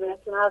میخواستم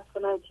بهتون عرض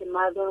کنم که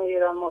مردم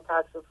ایران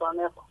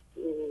متاسفانه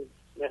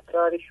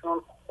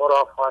مقدارشون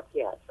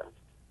خرافاتی هستن.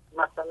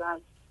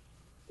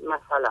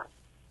 مثلا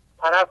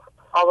طرف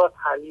آب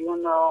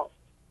قلیون رو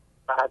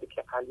بعد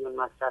که قلیون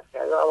مصرف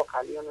کرده آب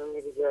قلیون رو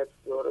میریزه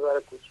دوره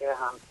برای کوچه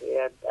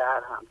همسایه،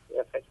 در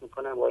همسایه، فکر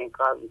میکنه با این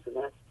کار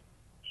میتونه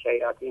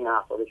شیاطین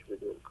از خودش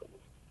بدور کنه.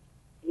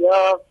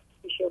 یا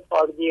پیش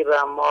فالگیر،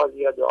 رمال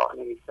یا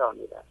دعانویسا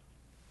میرن.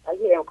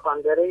 اگه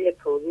امکان داره یه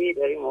توضیح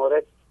در این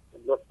مورد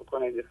لطف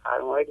کنید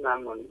بفرمایید،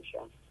 ممنون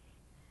میشم.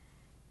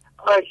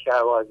 آقای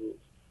شهبازی.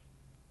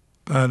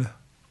 بله.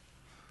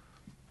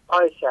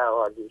 آقای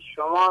شهبازی،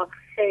 شما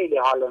خیلی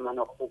حال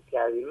منو خوب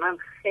کردید. من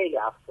خیلی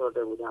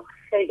افسرده بودم،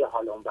 خیلی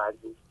حالم بد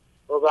بود.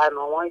 با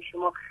برنامه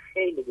شما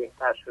خیلی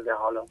بهتر شده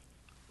حالم.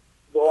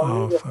 با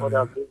امید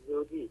خدا به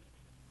زودی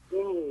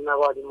این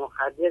مواد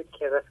مخدر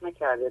که رسمه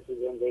کرده تو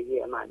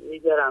زندگی من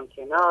میذارم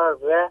کنار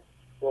و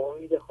با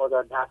امید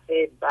خدا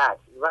دفعه بعد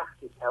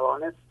وقتی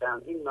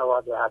توانستم این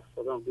مواد رو از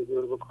خودم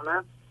دور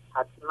بکنم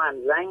حتما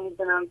زنگ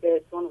میزنم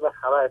بهتون و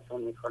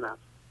خبرتون میکنم.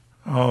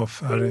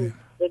 آفرین.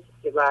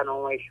 که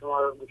برنامه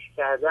شما رو گوش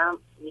کردم،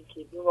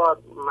 یکی دو بار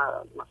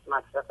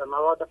مصرف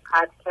مواد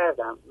قطع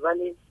کردم،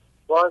 ولی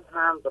باز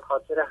هم به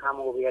خاطر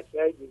همهویتی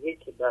های دیگه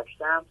که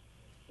داشتم،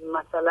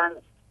 مثلا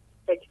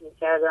فکر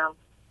میکردم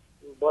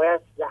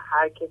باید به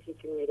هر کسی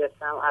که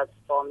میرسم از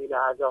فامیل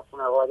اعضا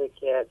خانواده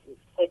که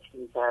فکر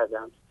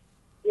میکردم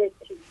یه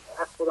چیز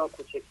از خودم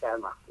کوچکتر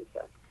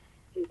مخصوصا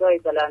چیزایی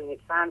بلند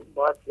نیستن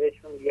باید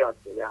بهشون یاد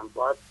بدم،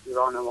 باید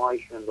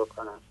راهنماییشون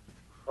بکنم.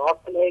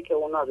 غافله که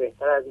اونا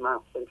بهتر از من،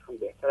 خودشون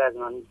بهتر از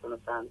من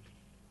میتونستن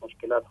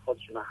مشکلات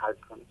خودشون رو حل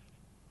کنن.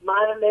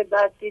 مرحله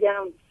بعد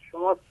دیدم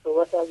شما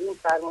صحبت از این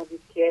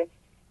فرمودید که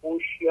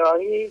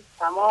هوشیاری،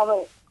 تمام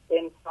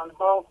انسان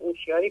ها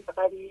هوشیاری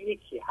فقط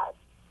یکی هست،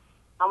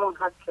 همون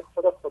هست که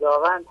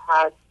خداوند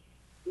هست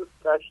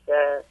دوست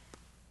داشته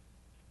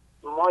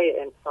مای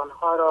انسان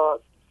ها را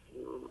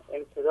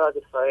امتداد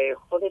سایه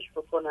خودش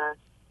بکنه.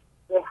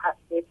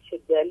 به چه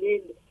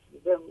دلیل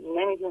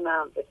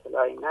نمیدونم،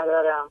 اطلاعی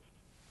ندارم،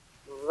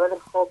 ولی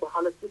خب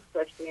حالا دوست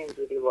داشته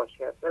اینجوری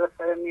باشه.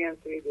 بالاخره میان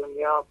توی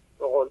دنیا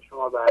به قول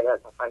شما بعد از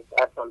 8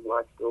 سال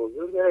باید به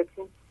حضور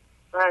گرفتیم،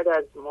 بعد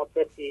از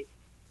مدتی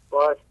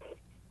باید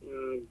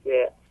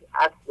به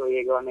اصل و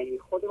یگانگی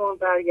خودمون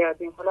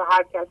برگردیم. حالا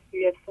هر کس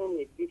توی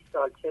سنی 20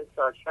 سال 40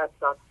 سال 60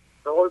 سال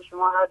به قول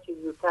شما هر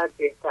چیز زودتر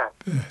بهتر،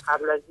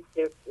 قبل از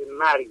اینکه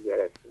مرگ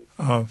برسیم.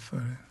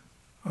 آفرین.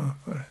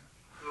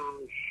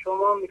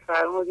 شما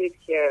میفرمودید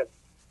که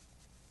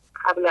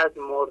قبل از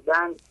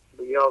مردن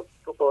یا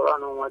تو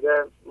قرآن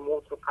اومده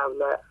موت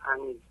قبل ان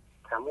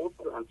تموت،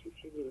 همچی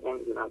چیزی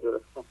نمیدونم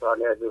درست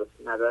مطالعه درست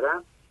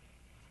ندارم،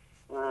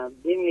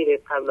 بمیره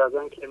قبل از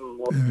آن که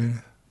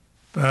مرد.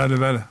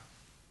 بله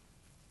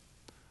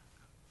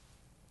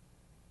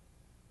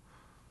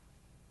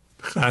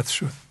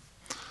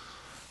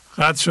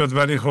قطع شد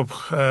ولی خب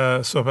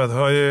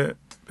صحبت‌های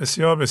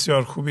بسیار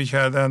بسیار خوبی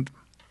کردند.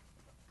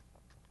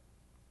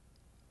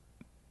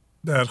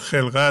 در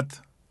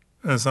خلقت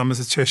انسان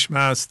مثل چشمه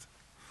است،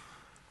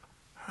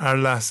 هر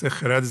لحظه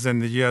خرد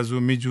زندگی از او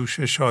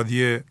میجوشه،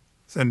 شادی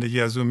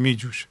زندگی از او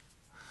میجوشه.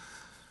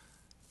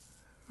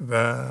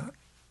 و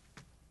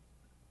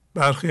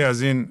برخی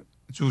از این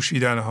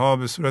جوشیدن ها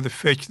به صورت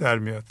فکر در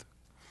میاد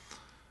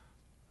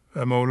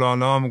و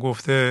مولانا هم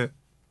گفته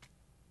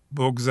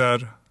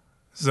بگذر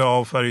ز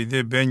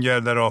آفریده بنگر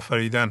در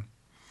آفریدن.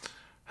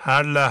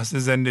 هر لحظه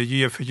زندگی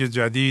یه فکر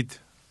جدید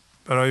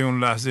برای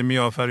اون لحظه می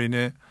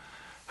آفرینه.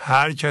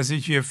 هر کسی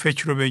که یه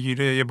فکر رو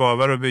بگیره، یه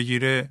باور رو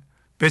بگیره،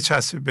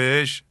 بچسبه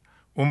بهش،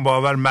 اون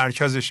باور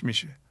مرکزش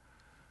میشه.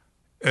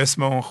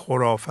 اسم اون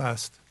خرافه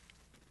است.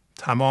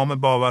 تمام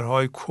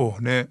باورهای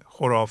کهنه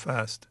خرافه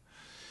است.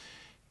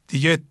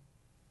 دیگه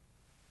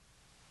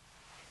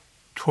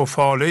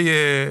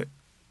تفاله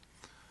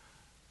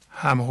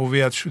هم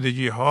هویت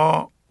شدگی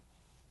ها،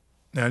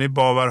 یعنی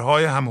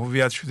باورهای هم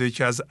هویت شده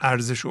که از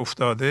ارزش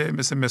افتاده،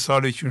 مثل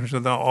مثالی که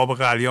شده آب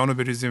قلیان رو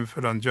بریزیم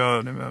فلان جا،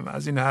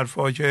 از این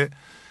حرفا که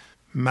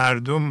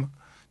مردم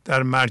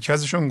در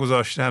مرکزشون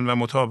گذاشتن و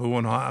مطابق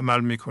اونها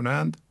عمل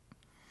میکنند،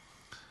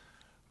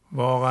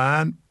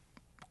 واقعا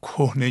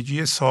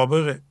کهنگی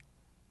سابقه.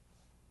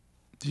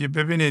 دیگه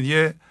ببینید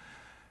یه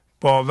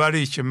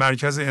باوری که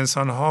مرکز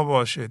انسانها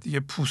باشه دیگه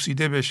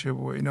پوسیده بشه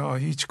و اینا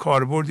هیچ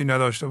کاربردی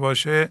نداشته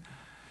باشه،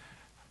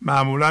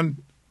 معمولا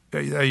در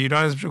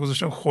ایران اسمش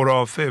گذاشتن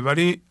خرافه.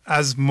 ولی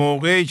از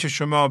موقعی که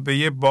شما به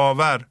یه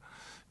باور،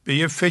 به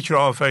یه فکر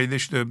آفریده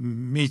شده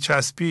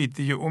میچسبید،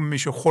 دیگه اون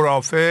میشه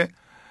خرافه،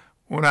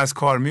 اون از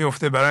کار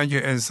میفته، برای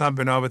اینکه انسان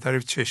بنا به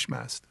تعریف چشمه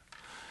است.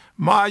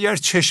 ما اگر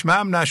چشمه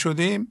هم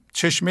نشدیم،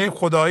 چشمه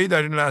خدایی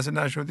در این لحظه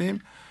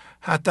نشدیم،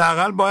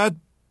 حداقل باید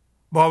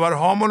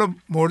باورهامون رو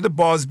مورد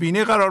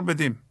بازبینی قرار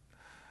بدیم.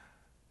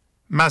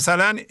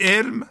 مثلا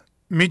علم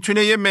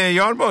میتونه یه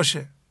معیار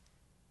باشه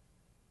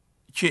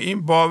که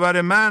این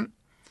باور من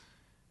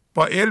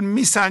با علم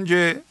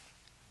میسنجه.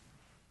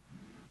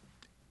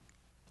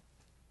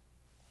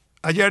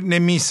 اگر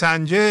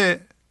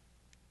نمیسنجه،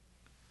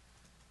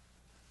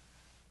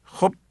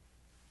 خب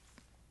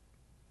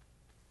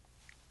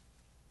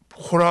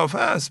خرافه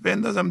است،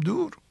 بندازم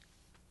دور.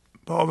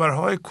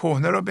 باورهای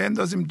کهنه رو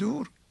بندازیم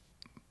دور،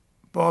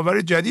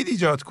 باور جدید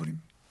ایجاد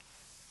کنیم.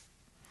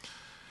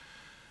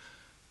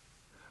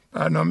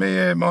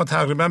 برنامه ما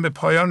تقریبا به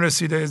پایان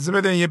رسیده. اجازه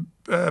بدین یه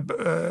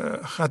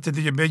خط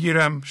دیگه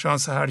بگیرم،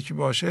 شانس هر کی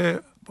باشه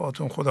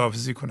باهاتون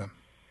خداحافظی کنم.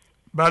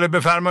 بله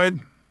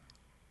بفرمایید.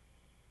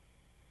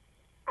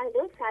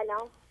 الو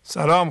سلام.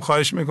 سلام،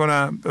 خواهش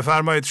میکنم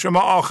بفرمایید. شما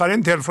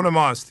آخرین تلفن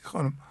ما هستی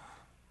خانم.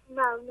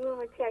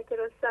 ممنون،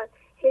 متشکرم استاد.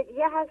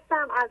 هدیه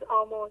هستم از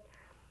آمود،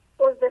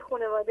 عضو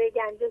خانواده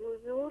گنج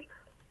حضور.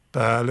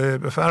 بله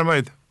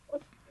بفرمایید.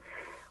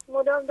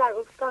 مدام در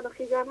استان و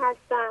خیزان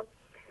هستم،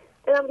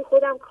 دارم رو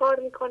خودم کار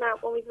میکنم،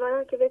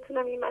 امیدوارم که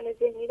بتونم این من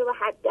ذهنی رو به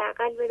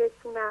حداقل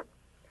برسونم.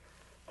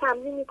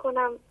 تمرین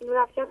میکنم،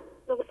 رفتم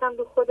رو بسم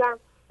رو خودم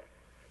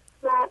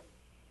و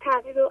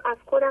تغییر رو از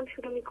خودم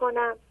شروع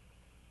میکنم.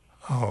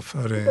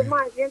 آفرین. ما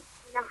از جنس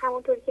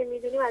همونطور که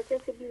میدونیم از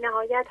جنس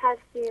بی‌نهایت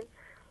هستیم،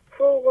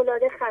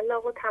 فوق‌العاده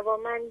خلاق و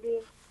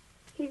توانمندیم.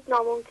 هیچ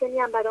ناممکنی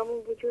هم برامون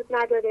وجود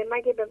نداره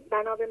مگه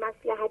بنا به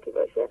مصلحتی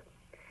باشه.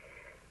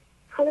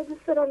 حالا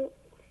دوست دارم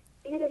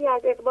یه داری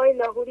از اقبال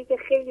لاهوری که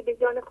خیلی به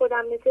جان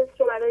خودم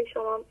نشست رو برای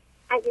شما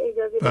اگه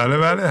اجازه بدید. بله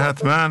بله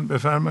حتما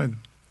بفرمایید.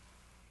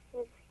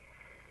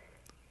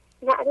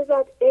 نعره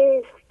زد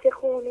عشق که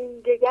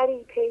خونین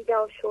جگری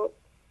پیدا شد،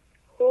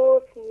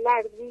 حسن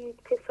لرزید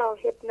که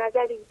صاحب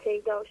نظری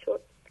پیدا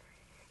شد.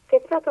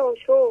 فطرت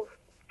آشفت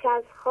که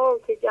از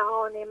خاک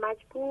جهان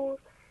مجبور،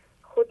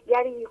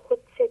 خودگری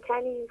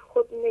خودشکنی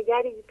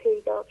خودنگری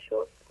پیدا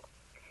شد.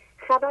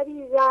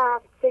 خبری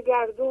رفت ز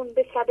گردون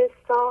به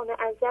شبستان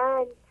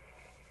ازل،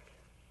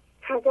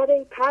 حذر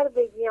ای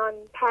پردگیان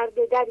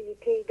پرده دری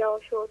پیدا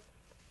شد.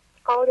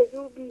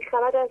 آرزو بی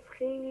خبر از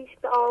خویش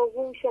به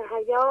آغوش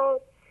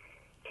حیات،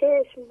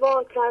 چشم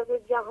وا کرد و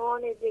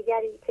جهان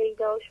دیگری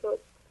پیدا شد.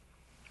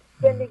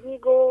 زندگی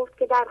گفت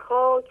که در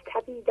خاک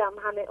تپیدم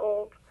همه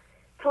عمر،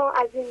 تا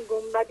از این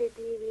گنبد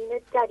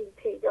دیرینه دری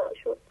پیدا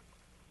شد.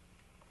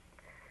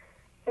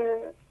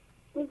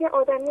 میگه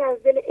آدمی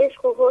از دل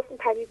عشق و حسن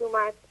پدید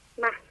اومد،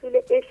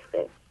 محصول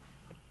عشقه.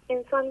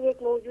 انسان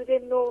یک موجود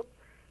نو.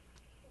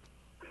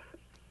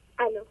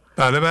 الو.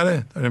 بله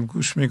بله داریم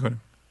گوش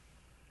میکنیم.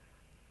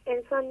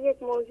 انسان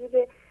یک موجود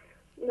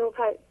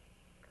نوپدید.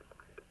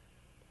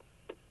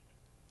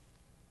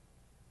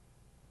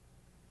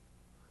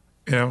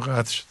 اینم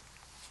قطع شد.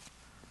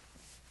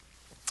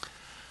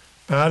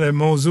 بله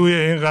موضوع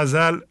این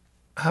غزل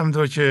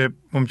همونطور که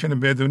ممکنه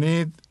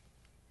بدونید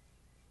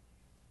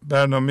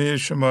برنامه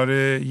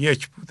شماره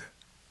 1 بوده.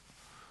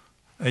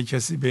 اگه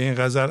کسی به این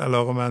غزل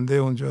علاقه‌منده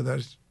اونجا در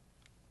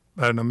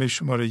برنامه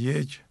شماره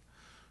 1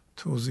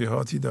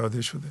 توضیحاتی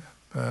داده شده.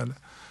 بله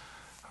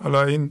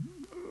حالا این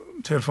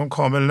تلفن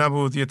کامل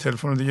نبود، یه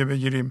تلفن دیگه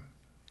بگیریم.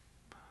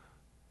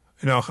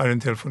 این آخرین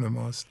تلفن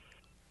ماست.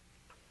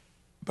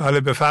 بله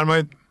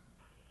بفرمایید.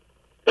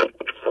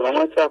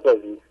 سلام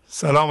شهبازی.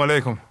 سلام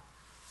علیکم.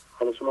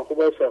 حالا شما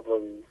خوب هست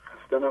شهبازی؟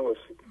 خسته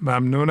نباشید.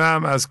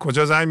 ممنونم. از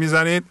کجا زنگ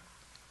میزنید؟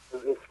 از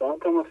اصفهان.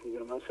 تماس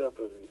میگیرم. من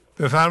شهبازی.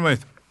 بفرمایید.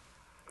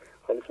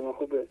 حالا شما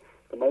خوبه؟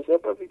 من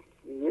شهبازی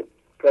یه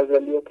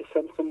غزلیات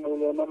شمس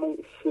مولانا من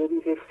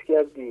شعری حفظ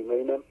کردیم و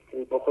اینم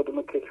با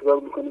خودمون تکرار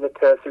میکنیم و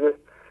تاثیر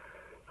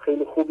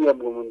خیلی خوبی هم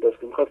رومون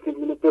داشتیم. خواستیم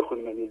اینو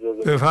بخونیم من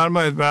اجازه.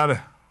 بفرمایید. بله.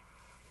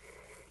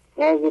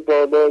 ما ز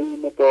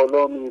بالاییم و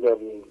بالا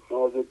میرویم،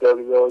 ما ز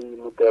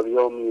دریاییم و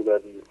دریا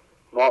میرویم،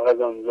 ما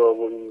از آنجا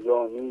و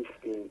اینجا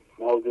نیستیم،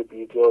 ما ز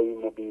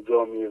بیجاییم و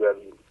بیجا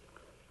میرویم.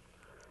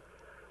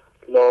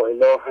 لا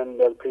اله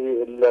در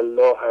پی الا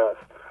الله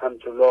هست،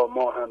 همچو لا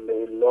ما هم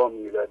به الا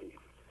میرویم.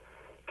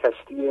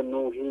 کشتی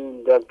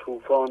نوحیم در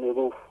طوفان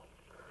روح،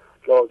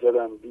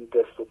 لاجرم بی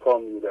دست و پا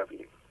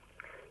میرویم.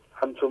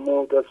 همچو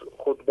موج از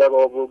خود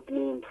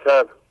برآوردیم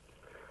سر،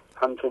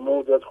 همچو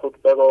موج از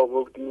خود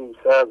برآوردیم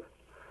سر،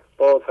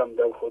 باز هم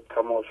در خود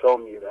تماشا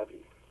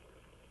میرویم.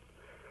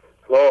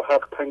 راه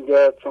حق تنگ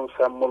است چون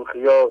سم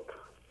الخیاط،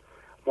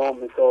 ما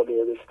مثال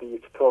رشته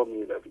یکتا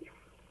میرویم.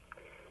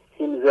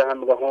 هین ز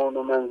همراهان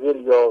و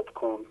منزل یاد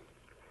کن،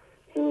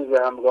 هین ز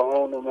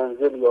همراهان و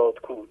منزل یاد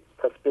کن،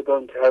 پس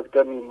بدان که هر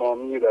دمی ما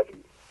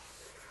میرویم.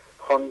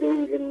 خوانده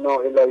ای انا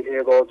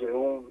الیه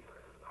راجعون،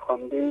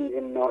 خوانده ای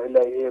انا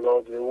الیه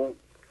راجعون،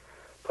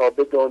 تا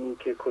بدانی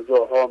که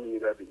کجاها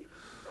میرویم،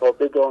 تا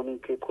بدانی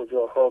که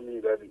کجاها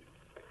میرویم.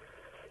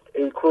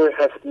 ای کوه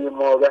هستی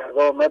ما ره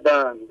را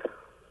مبند،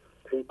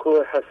 ای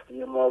کوه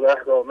هستی ما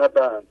ره را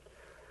مبند،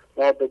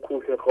 ما به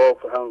کوه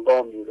قاف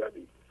عنقا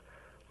میرویم،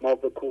 ما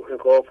به کوه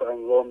قاف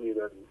عنقا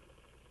میرویم.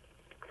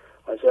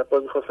 من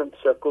شبازی خواستم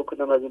تشکر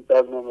کنم از این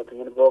برنامه.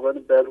 یعنی واقعا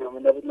این برنامه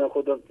نبود من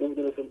خودم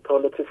نمیدونستم تا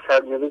حالا چه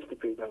سرنوشتی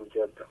پیدا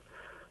میکردم.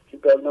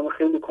 این برنامه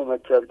خیلی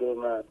کمک کرده به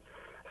من،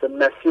 اصلا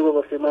مسیر رو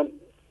واسه من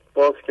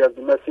باز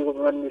کرده، مسیر رو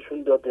به من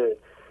نشون داده.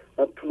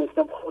 من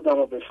تونستم خودم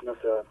رو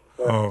بشناسم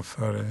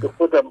به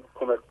خودم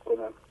کمک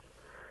کنم.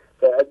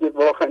 و اگه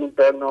واقعا این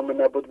برنامه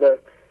نبود و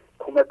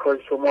کمک های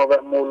شما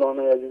و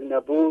مولانا عزیز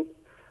نبود،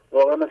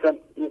 واقعا مثلا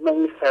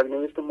من یه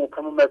سرنوشت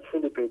محکم و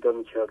مدفونی پیدا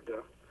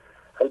میکردم.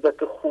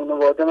 البته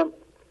خانواده هم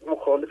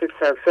مخالف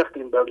سرسخت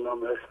این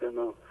برنامه هستن.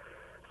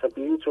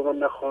 مثلا شما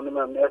نه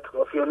خانمم نه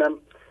اطرافیانم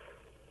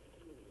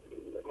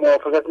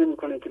موافقت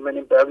نمیکنه که من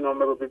این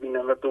برنامه رو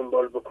ببینم و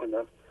دنبال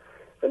بکنم.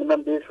 ولی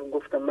من بهشون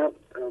گفتم من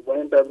با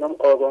این برنامه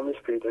آرامش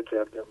پیدا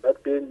کردم.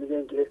 بعد به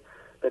میگن که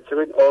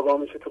چرا این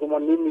آرامش رو ما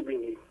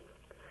نمیبینیم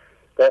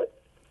و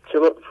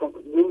چرا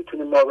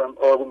نمیتونیم ما رو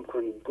آروم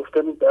کنیم.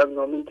 گفتم این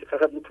برنامه که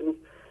فقط میتونیم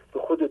به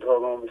خودت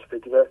آرامش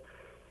بدی و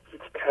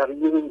هیچ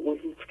تغییر او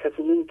هیچ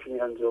کسی نمیتونی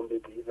انجام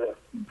بدی و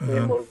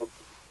اعمال بکنی.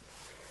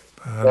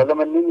 حالا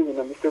من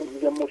نمیدونم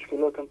میگم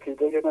مشکلاتم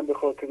پیدا کردم به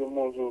خاطر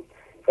موضوع،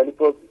 ولی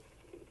باز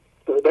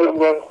دارم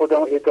راه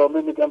خودم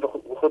ادامه میدم و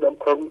خودم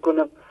کار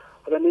میکنم.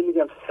 حالا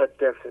نمیگم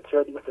 100%،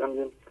 شاید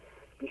مثلا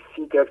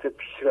 20-30%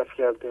 پیشرفت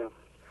کردم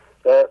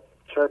و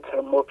شاید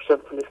چند ماه پیشم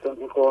تونستم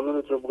این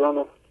قانون جبران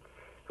رو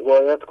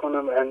رعایت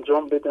کنم و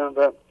انجام بدم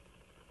و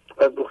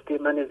از بخته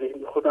من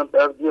ذهنی خودم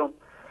بردیام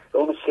و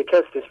اونو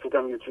شکستش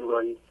بدم یه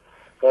جورایی.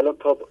 و الان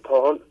تا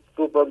حال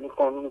 2 بار این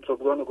قانون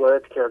جبران رو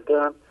رعایت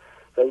کردم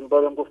و این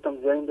بارم گفتم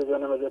زنگ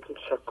بزنم ازتون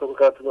تشکر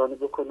قدردانی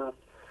بکنم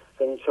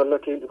و انشالله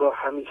که این راه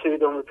همیشه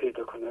ادامه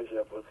پیدا کنه.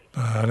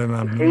 بله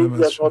ممنونم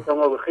از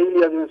شما.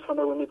 خیلی از انسان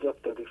رو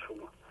نجات داده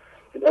شما.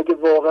 این اگه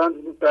واقعا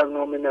این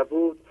برنامه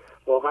نبود،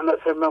 واقعا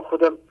اصلا من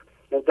خودم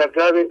در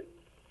قعر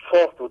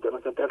چاه بودم،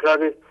 مثلا در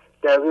قعر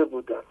دره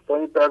بودم. با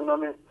این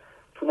برنامه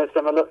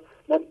تونستم، حالا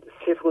من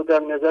 0 رو در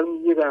نظر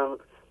میگیرم،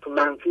 تو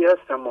منفی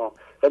هستم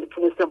ولی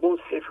تونستم به اون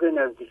 0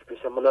 نزدیک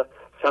بشم. حالا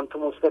سمت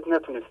مثبت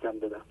نتونستم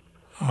بدم.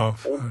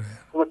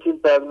 این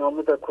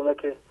برنامه در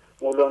کمک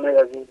مولانا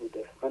عزیز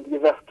بوده. من دیگه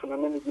وقتتون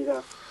رو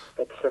نمیگیرم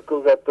و تشکر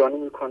قدردانی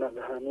میکنم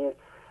به همه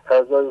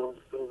اعضای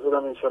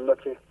حضورم. انشالله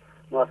که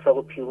موفق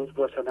و پیروز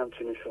باشن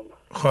همچنین شما.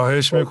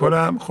 خواهش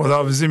میکنم.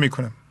 خداحافظی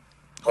میکنم.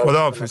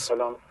 خداحافظ.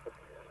 سلامت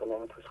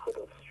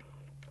خداحافظ.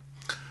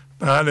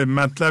 بله،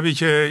 مطلبی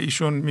که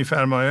ایشون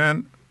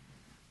میفرمایند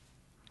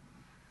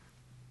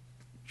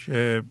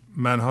که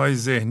منهای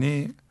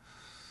ذهنی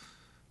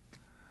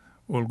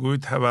الگوی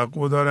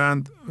توقع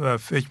دارند و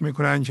فکر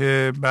میکنند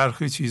که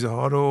برخی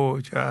چیزها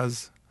رو که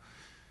از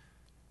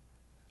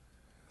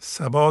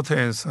ثبات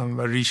انسان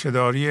و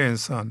ریشه‌داری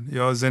انسان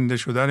یا زنده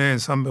شدن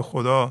انسان به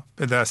خدا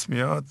به دست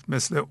میاد،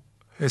 مثل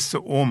حس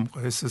عمق،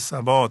 حس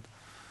ثبات،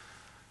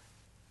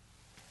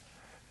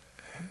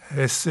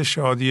 حس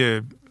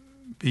شادی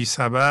بی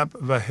سبب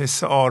و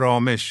حس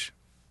آرامش،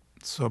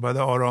 صحبت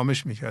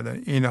آرامش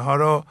میکردن، اینها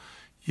رو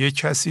یک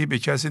کسی به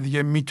کسی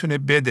دیگه میتونه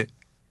بده.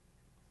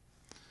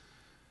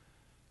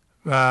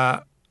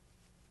 و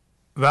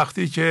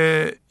وقتی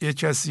که یک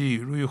کسی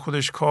روی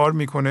خودش کار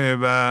میکنه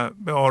و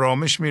به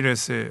آرامش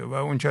میرسه و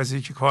اون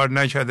کسی که کار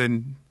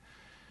نکرده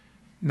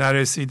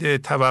نرسیده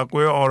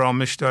توقع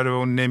آرامش داره و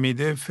اون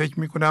نمیده، فکر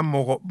میکنم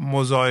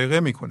مضایقه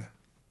میکنه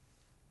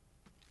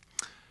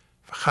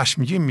و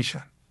خشمگین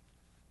میشن.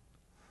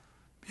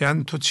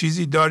 یعنی تو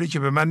چیزی داری که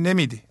به من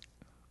نمیدی.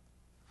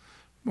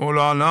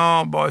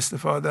 مولانا با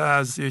استفاده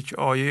از یک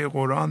آیه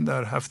قرآن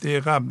در هفته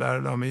قبل در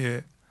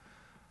برنامه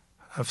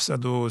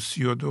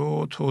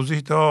 732 توضیح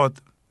داد،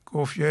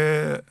 گفت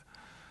که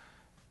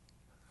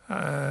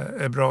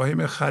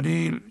ابراهیم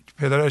خلیل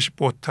پدرش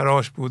بت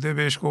تراش بوده،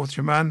 بهش گفت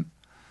که من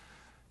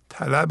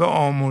طلب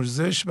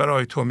آموزش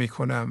برای تو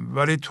میکنم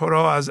ولی تو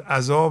را از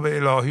عذاب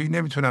الهی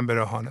نمیتونم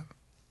برهانم.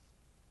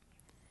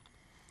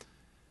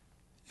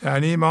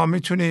 یعنی ما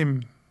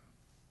میتونیم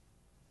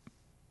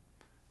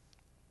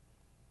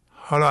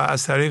حالا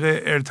از طریق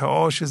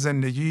ارتعاش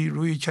زندگی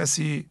روی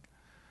کسی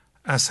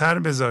اثر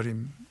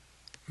بذاریم،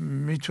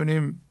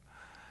 میتونیم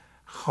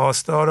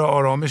خواستار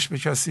آرامش به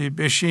کسی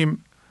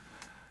بشیم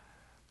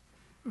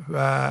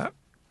و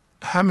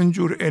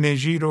همینجور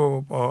انرژی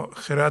رو با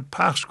خرد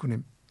پخش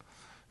کنیم،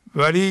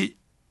 ولی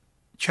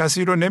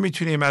کسی رو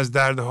نمیتونیم از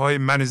دردهای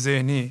من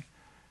ذهنی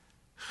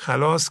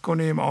خلاص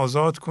کنیم،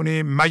 آزاد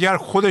کنیم، مگر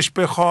خودش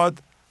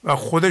بخواد و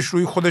خودش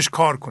روی خودش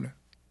کار کنه.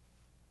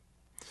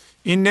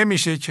 این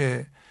نمیشه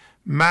که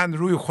من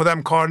روی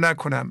خودم کار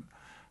نکنم،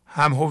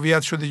 هم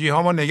هویت شدگی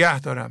هامو نگه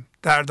دارم،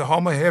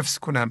 دردهامو حفظ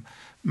کنم،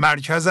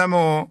 مرکزم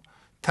رو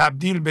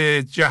تبدیل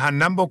به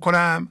جهنم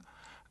بکنم،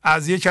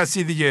 از یک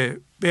کسی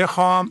دیگه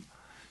بخوام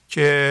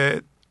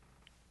که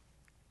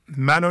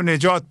منو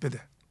نجات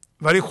بده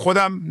ولی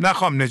خودم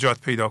نخوام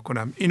نجات پیدا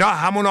کنم. اینا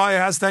همونایی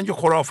هستن که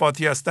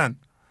خرافاتی هستن.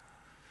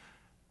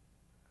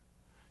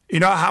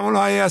 اینا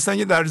همونایی هستن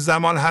که در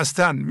زمان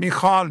هستن،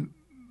 میخوان،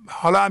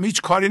 حالا هم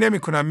هیچ کاری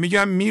نمیکنن،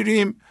 میگم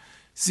میریم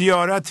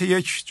زیارت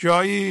یک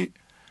جایی،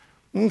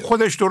 اون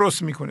خودش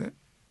درست میکنه.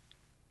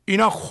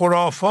 اینا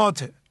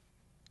خرافاته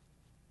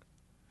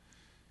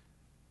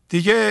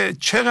دیگه.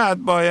 چقدر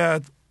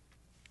باید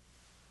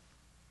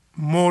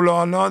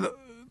مولانا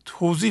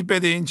توضیح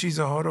بده این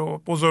چیزها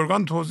رو،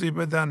 بزرگان توضیح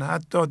بدن،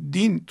 حتی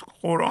دین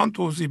قرآن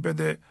توضیح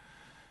بده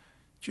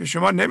که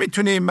شما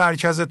نمیتونی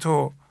مرکز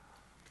تو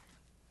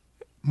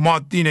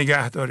مادی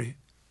نگه داری،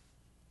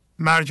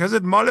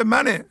 مرکزت مال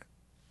منه.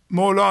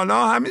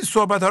 مولانا همین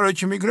صحبت ها رو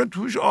که میکنه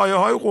توش آیه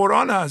های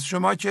قرآن هست.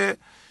 شما که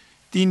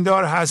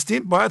دیندار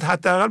هستید باید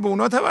حداقل به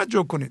اونا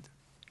توجه کنید.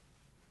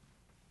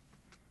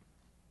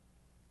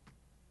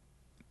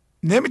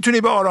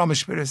 نمیتونی به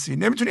آرامش برسی،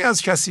 نمیتونی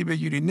از کسی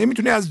بگیری،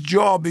 نمیتونی از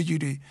جا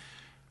بگیری.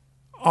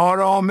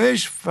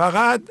 آرامش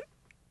فقط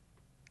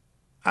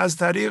از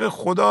طریق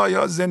خدا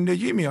یا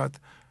زندگی میاد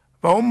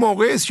و اون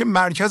موقعی است که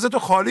مرکزتو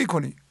خالی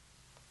کنی،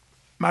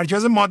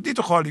 مرکز مادی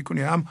تو خالی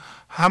کنی.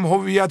 هم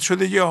هویت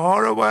شدگی ها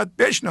رو باید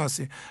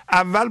بشناسی.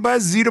 اول باید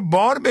زیر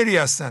بار بری،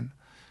 هستن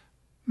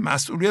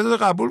مسئولیت رو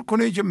قبول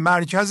کنی که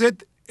مرکزت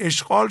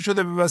اشغال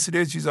شده به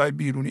وسیله چیزهای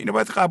بیرونی. اینو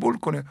باید قبول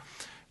کنه.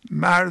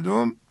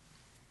 مردم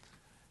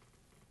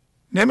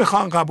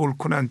نمیخوان قبول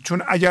کنن،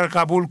 چون اگر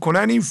قبول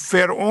کنن این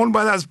فرعون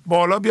باید از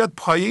بالا بیاد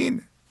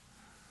پایین.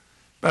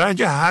 برای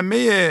اینکه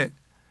همه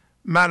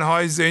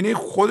منهای ذهنی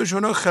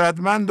خودشونو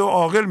خردمند و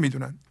عاقل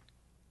میدونن،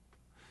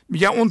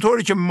 میگن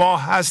اونطوری که ما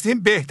هستیم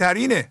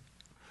بهترینه.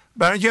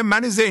 برای اینکه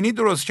من ذهنی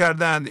درست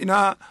کردند،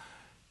 اینا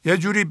یه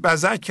جوری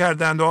بزک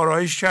کردند و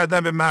آرایش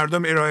کردند، به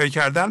مردم ارائه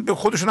کردند، به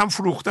خودشون هم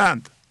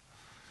فروختند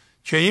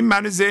که این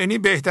من ذهنی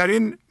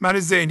بهترین من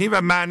ذهنی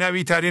و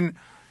معنوی ترین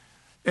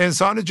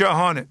انسان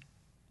جهانه.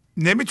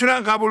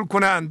 نمیتونن قبول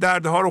کنن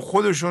دردها رو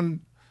خودشون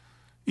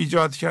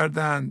ایجاد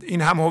کردند.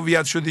 این هم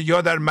هویت شده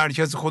یا در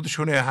مرکز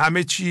خودشونه،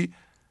 همه چی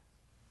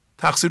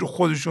تقصیر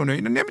خودشونه.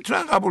 اینا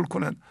نمیتونن قبول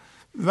کنن.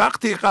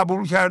 وقتی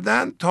قبول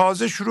کردن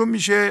تازه شروع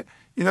میشه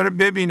اینا رو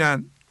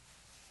ببینن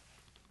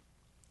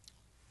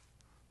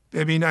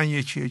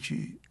یکی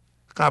یکی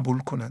قبول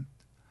کنن.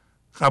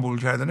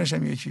 قبول کردنش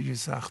هم یکی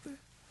سخته.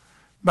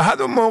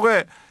 بعد اون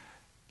موقع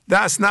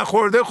دست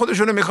نخورده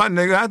خودشونو میخوان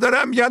نگه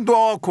دارن، میگن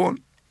دعا کن.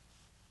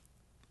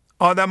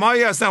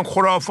 آدمایی هستن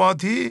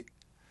خرافاتی.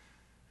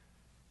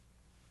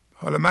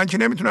 حالا من که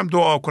نمیتونم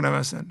دعا کنم،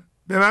 اصلا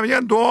به من میگن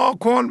دعا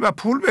کن و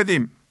پول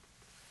بدیم.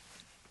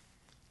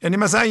 یعنی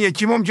مثلا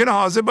یکی ممکنه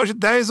حاضر باشه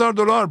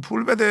 $10,000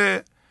 پول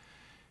بده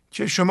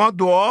که شما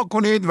دعا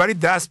کنید ولی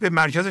دست به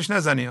مرکزش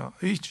نزنی ها.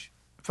 هیچ،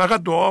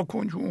 فقط دعا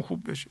کن که اون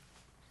خوب بشه.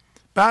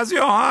 بعضی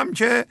ها هم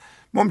که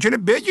ممکنه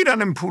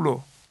بگیرن این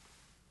پولو،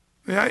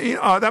 یا این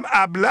آدم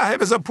ابلهه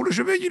بذار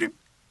پولشو بگیریم.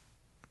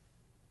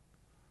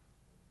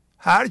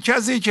 هر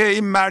کسی که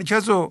این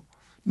مرکز رو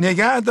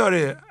نگه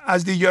داره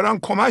از دیگران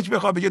کمک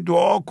بخواد، بگه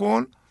دعا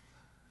کن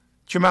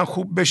که من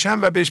خوب بشم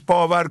و بهش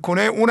باور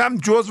کنه، اونم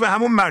جزو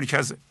همون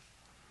مرکزه.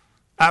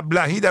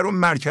 ابلهی در اون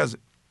مرکزه.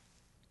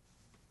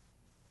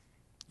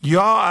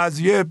 یا از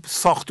یه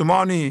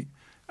ساختمانی،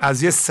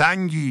 از یه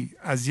سنگی،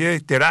 از یه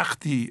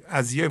درختی،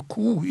 از یه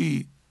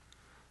کوهی،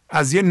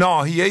 از یه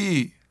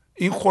ناحیه‌ای.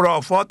 این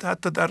خرافات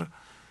حتی در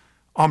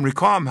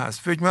آمریکا هم هست.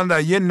 فکر من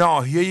در یه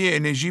ناحیه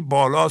انرژی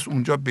بالاست،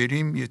 اونجا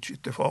بریم یه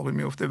اتفاقی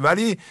میفته،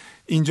 ولی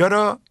اینجا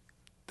را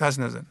دست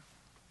نزن.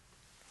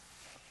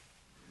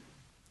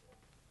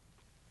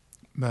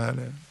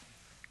 بله،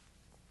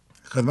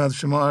 خدمت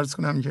شما عرض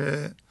کنم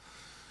که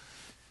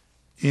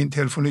این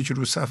تلفنی که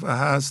رو صفحه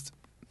هست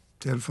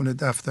تلفن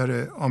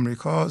دفتر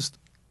آمریکاست.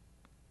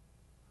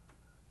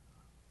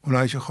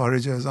 اونایی که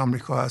خارج از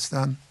آمریکا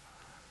هستن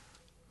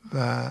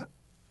و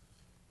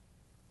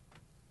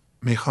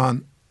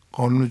میخوان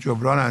قانون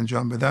جبران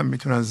انجام بدن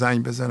میتونن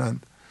زنگ بزنن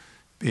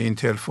به این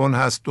تلفن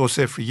هست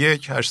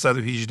 201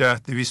 818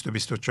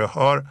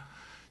 224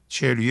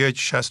 41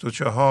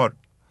 64.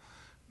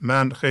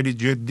 من خیلی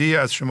جدی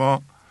از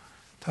شما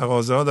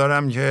تقاضا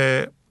دارم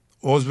که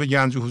عضو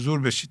گنج حضور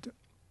بشید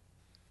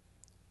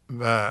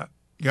و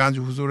گنج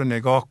حضور رو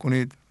نگاه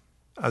کنید،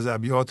 از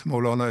ابیات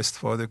مولانا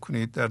استفاده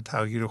کنید در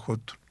تغییر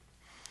خودتون.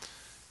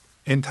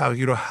 این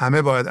تغییر رو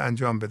همه باید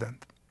انجام بدن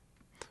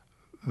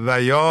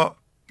و یا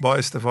با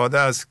استفاده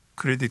از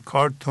کردیت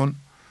کارتون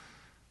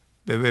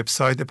به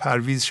وبسایت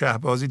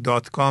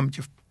پرویزشهبازی.com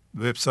که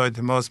وبسایت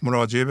ماست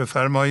مراجعه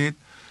بفرمایید.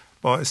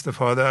 با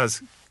استفاده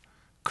از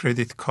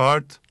کردیت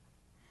کارت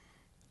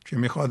که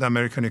میخواد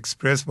امریکن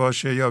اکسپرس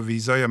باشه یا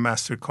ویزا یا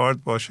مستر کارت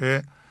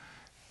باشه،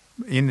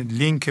 این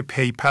لینک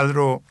پیپل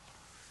رو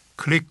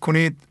کلیک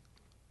کنید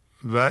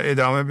و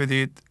ادامه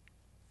بدید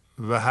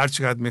و هر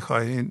چقدر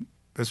میخواهید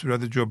به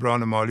صورت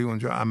جبران مالی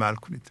اونجا عمل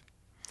کنید.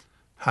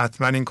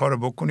 حتما این کار رو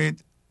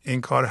بکنید.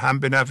 این کار هم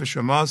به نفع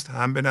شماست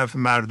هم به نفع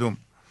مردم.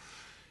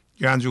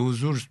 گنج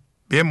حضور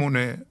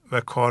بمونه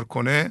و کار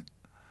کنه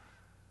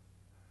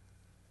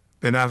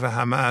به نفع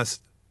همه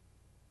است.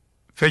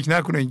 فکر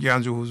نکنید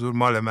گنج حضور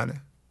مال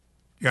منه.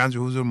 گنج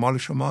حضور مال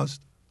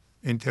شماست.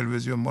 این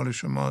تلویزیون مال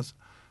شماست.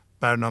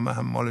 برنامه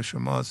هم مال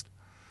شماست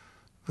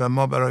و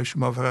ما برای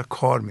شما فقط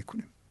کار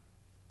میکنیم.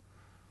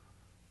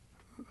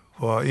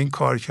 و این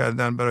کار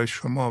کردن برای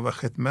شما و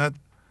خدمت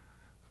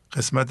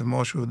قسمت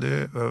ما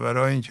شده و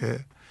برای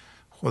اینکه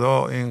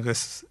خدا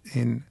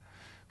این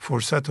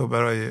فرصت رو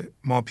برای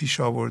ما پیش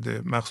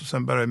آورده، مخصوصا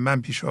برای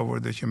من پیش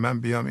آورده که من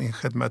بیام این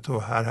خدمت رو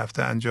هر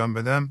هفته انجام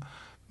بدم،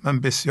 من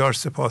بسیار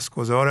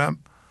سپاسگزارم.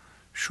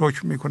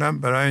 شکر میکنم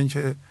برای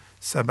اینکه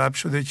سبب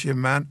شده که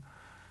من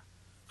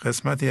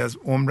قسمتی از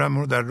عمرم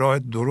رو در راه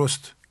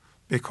درست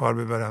به کار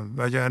ببرم،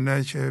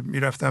 وگرنه که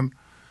میرفتم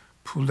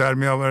پول در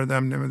می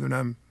آوردم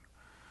نمیدونم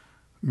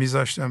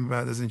میذاشتم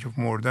بعد از اینکه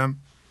مردم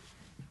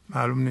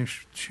معلوم نیست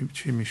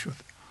چی میشد.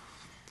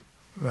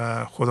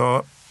 و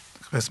خدا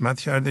قسمت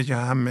کرده که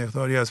هم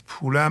مقداری از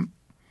پولم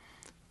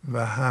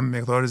و هم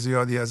مقدار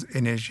زیادی از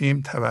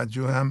انرژیم،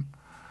 توجهم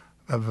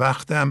و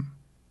وقتم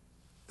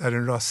در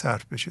این راه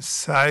صرف بشه.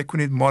 سعی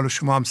کنید مال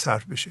شما هم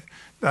صرف بشه.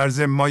 در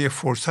ضمن ما یه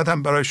فرصت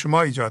هم برای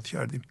شما ایجاد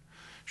کردیم.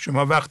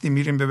 شما وقتی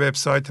میریم به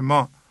وبسایت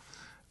ما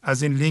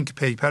از این لینک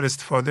پیپل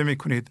استفاده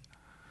میکنید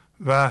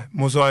و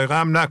مضایقه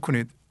هم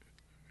نکنید.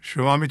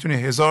 شما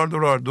میتونید $1000،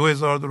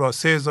 $2000،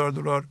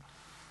 $3000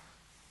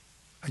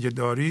 اگه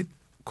دارید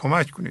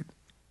کمک کنید.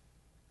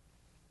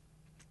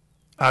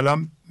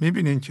 الان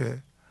میبینین که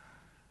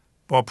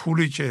با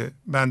پولی که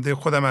بنده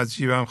خودم از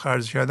جیبم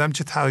خرج کردم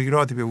چه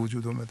تغییراتی به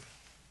وجود اومده.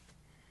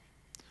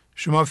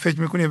 شما فکر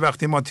میکنید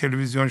وقتی ما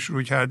تلویزیون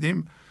شروع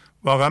کردیم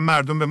واقعا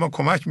مردم به ما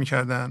کمک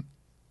میکردن؟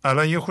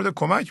 الان یه خود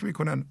کمک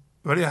میکنن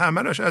ولی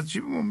همه راش از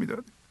جیبمون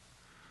میدادیم.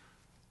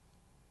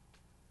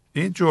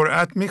 این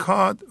جرأت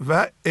میخواد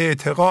و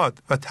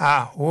اعتقاد و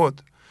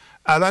تعهد.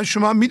 الان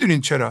شما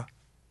میدونین چرا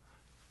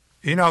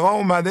این آقا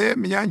اومده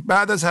میگن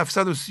بعد از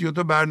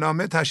 732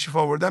 برنامه تشریف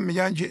آوردن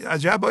میگن که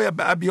عجب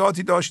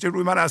ابیاتی داشته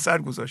روی من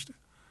اثر گذاشته.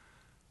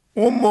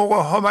 اون موقع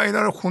ها من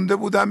اینا رو خونده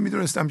بودم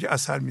میدونستم که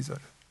اثر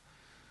میذاره.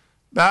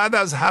 بعد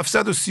از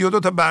 732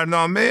 تا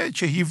برنامه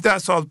که 17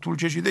 سال طول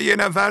کشیده یه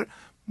نفر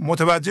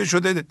متوجه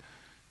شده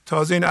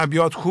تازه این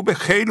ابیات خوبه،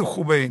 خیلی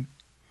خوبه این.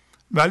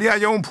 ولی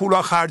اگه اون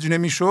پولا خرج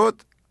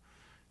نمیشد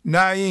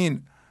نه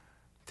این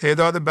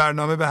تعداد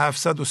برنامه به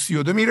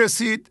 732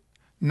 میرسید،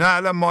 نه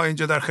الان ما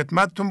اینجا در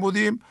خدمتتون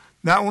بودیم،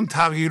 نه اون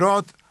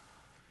تغییرات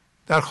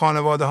در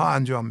خانواده ها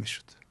انجام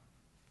میشد.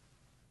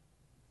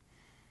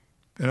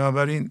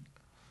 بنابراین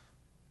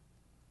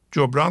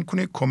جبران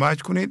کنید،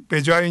 کمک کنید.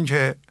 به جای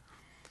اینکه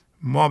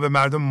ما به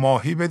مردم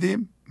ماهی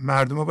بدیم،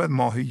 مردم رو باید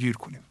ماهی گیر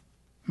کنیم.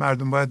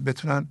 مردم باید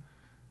بتونن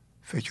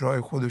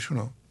فکرهای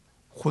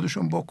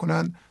خودشون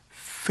بکنن،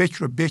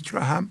 فکر و بکر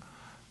هم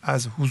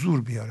از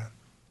حضور بیارن.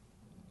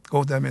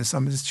 گفتم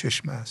انسان مثل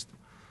چشمه است.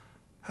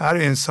 هر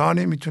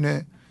انسانی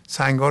میتونه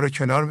سنگا رو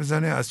کنار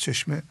بزنه، از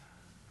چشمه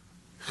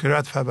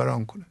خیرات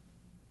فوران کنه.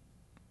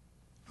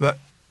 و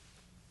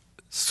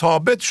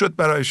ثابت شد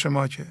برای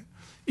شما که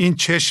این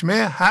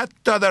چشمه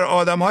حتی در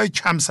آدم‌های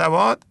کم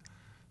سواد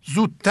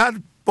زودتر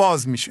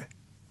باز میشه.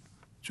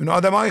 چون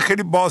آدم‌های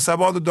خیلی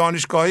باسواد و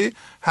دانشگاهی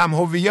هم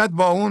هویت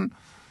با اون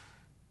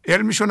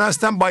علمشون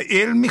هستن، با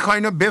علم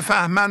میخواین و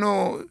بفهمن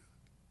و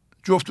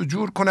جفت و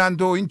جور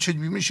کنند و این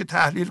چجوری میشه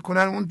تحلیل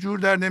کنن، اون جور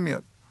در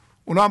نمیاد.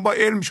 اونا هم با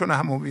علمشون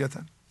هم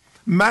هویتن.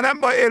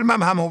 منم با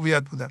علمم هم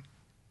هویت بودم.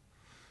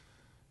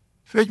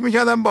 فکر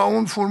میکردم با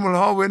اون فرمول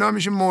ها و اینا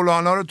میشه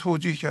مولانا رو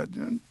توجیه کرد.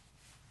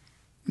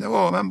 نه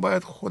بابا، من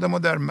باید خودمو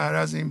در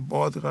معرض این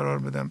باد قرار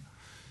بدم.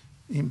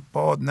 این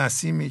باد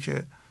نسیمی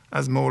که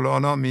از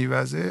مولانا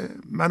میوزه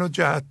منو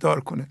جهتدار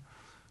کنه.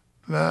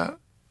 و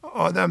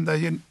آدم در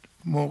یه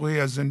موقعی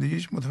از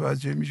زندگیش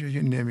متوجه میشه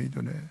که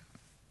نمیدونه.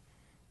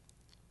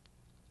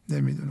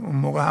 اون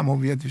موقع هم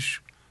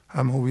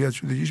هویت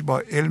شدگیش با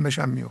علمش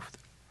هم میفته.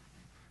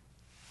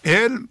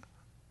 علم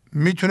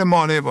میتونه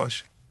مانع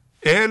باشه،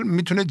 علم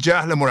میتونه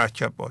جهل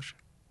مرکب باشه،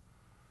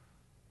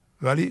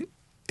 ولی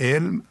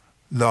علم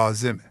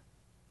لازمه.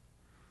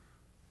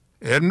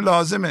 علم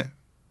لازمه،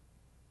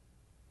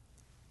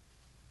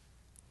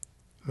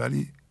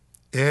 ولی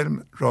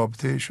علم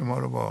رابطه شما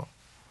رو با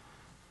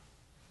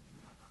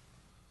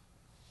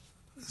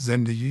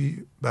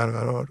زندگی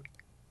برقرار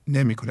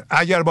نمیکنه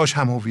اگر باش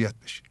هم هویت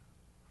بشی.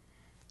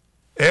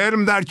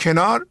 علم در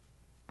کنار،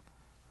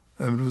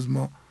 امروز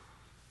ما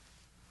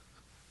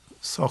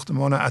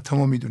ساختمان اتم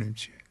رو میدونیم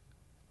چیه،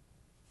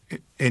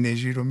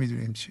 انرژی رو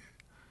میدونیم چیه،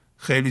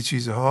 خیلی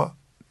چیزها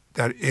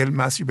در علم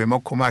هستی به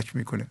ما کمک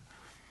میکنه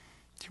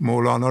که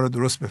مولانا رو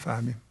درست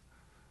بفهمیم.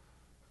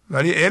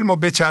 ولی علم رو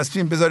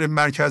بچسبیم بذاریم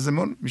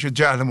مرکزمون، میشه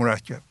جهل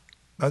مرکب.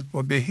 بعد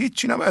با به هیچ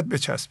چی نباید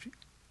بچسبیم.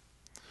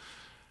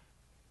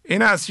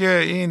 این است که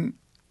این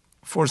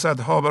فرصت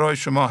ها برای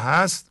شما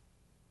هست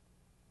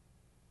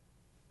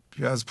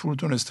که از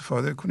پولتون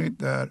استفاده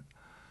کنید،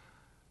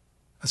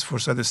 از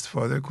فرصت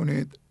استفاده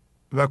کنید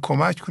و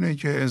کمک کنید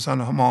که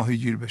انسان ها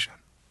ماهیگیر بشن.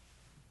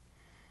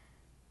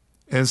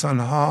 انسان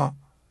ها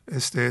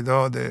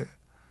استعداد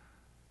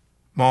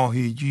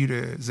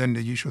ماهیگیر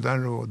زندگی شدن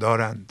رو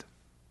دارند،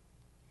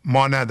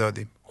 ما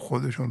ندادیم،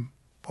 خودشون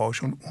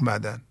باشون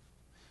اومدن.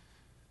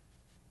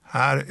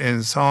 هر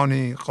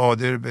انسانی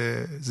قادر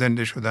به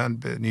زنده شدن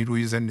به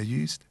نیروی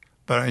زندگی است،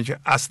 برای اینکه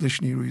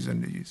اصلش نیروی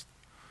زندگی است.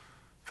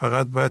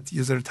 فقط باید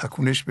یه ذره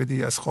تکونش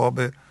بدی، از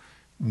خواب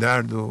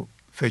درد و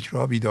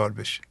فکرها بیدار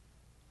بشه.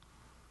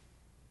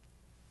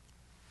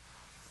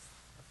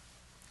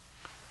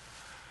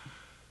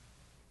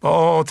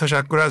 با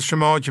تشکر از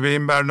شما که به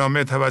این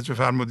برنامه توجه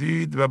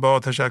فرمودید و با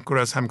تشکر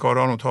از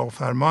همکاران اتاق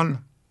فرمان،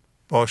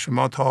 با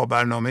شما تا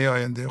برنامه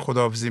آینده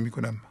خداحافظی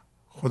میکنم.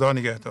 خدا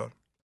نگهدار.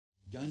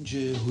 گنج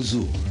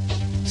حضور،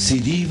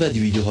 CD و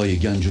دیویدیوهای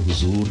گنج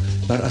حضور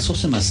بر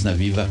اساس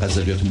مثنوی و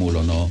غزلیات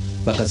مولانا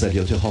و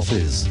غزلیات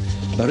حافظ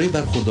برای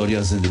برخورداری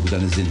از زنده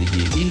بودن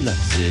زندگی این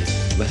لحظه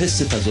و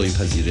حس فضای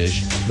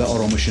پذیرش و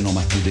آرامش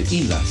نامحدود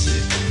این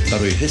لحظه،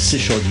 برای حس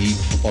شادی،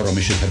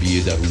 آرامش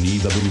طبیعی درونی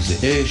و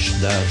بروز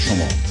عشق در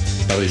شما،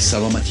 برای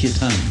سلامتی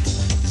تن،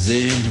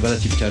 ذهن و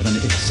لطیف کردن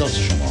احساس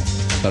شما،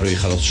 برای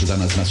خلاص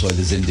شدن از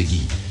مسائل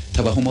زندگی،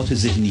 توهمات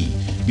ذهنی،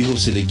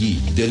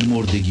 بی‌حوصلگی،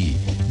 دلمردگی،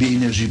 بی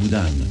انرژی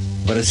بودن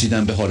و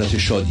رسیدن به حالت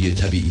شادی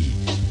طبیعی،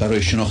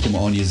 برای شناخت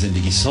معانی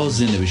زندگی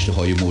ساز نوشته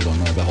های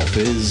مولانا و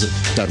حافظ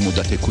در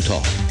مدت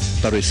کوتاه.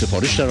 برای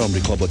سفارش در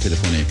آمریکا با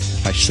تلفن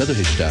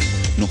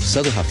 818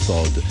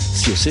 970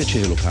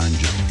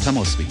 3345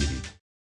 تماس بگیرید.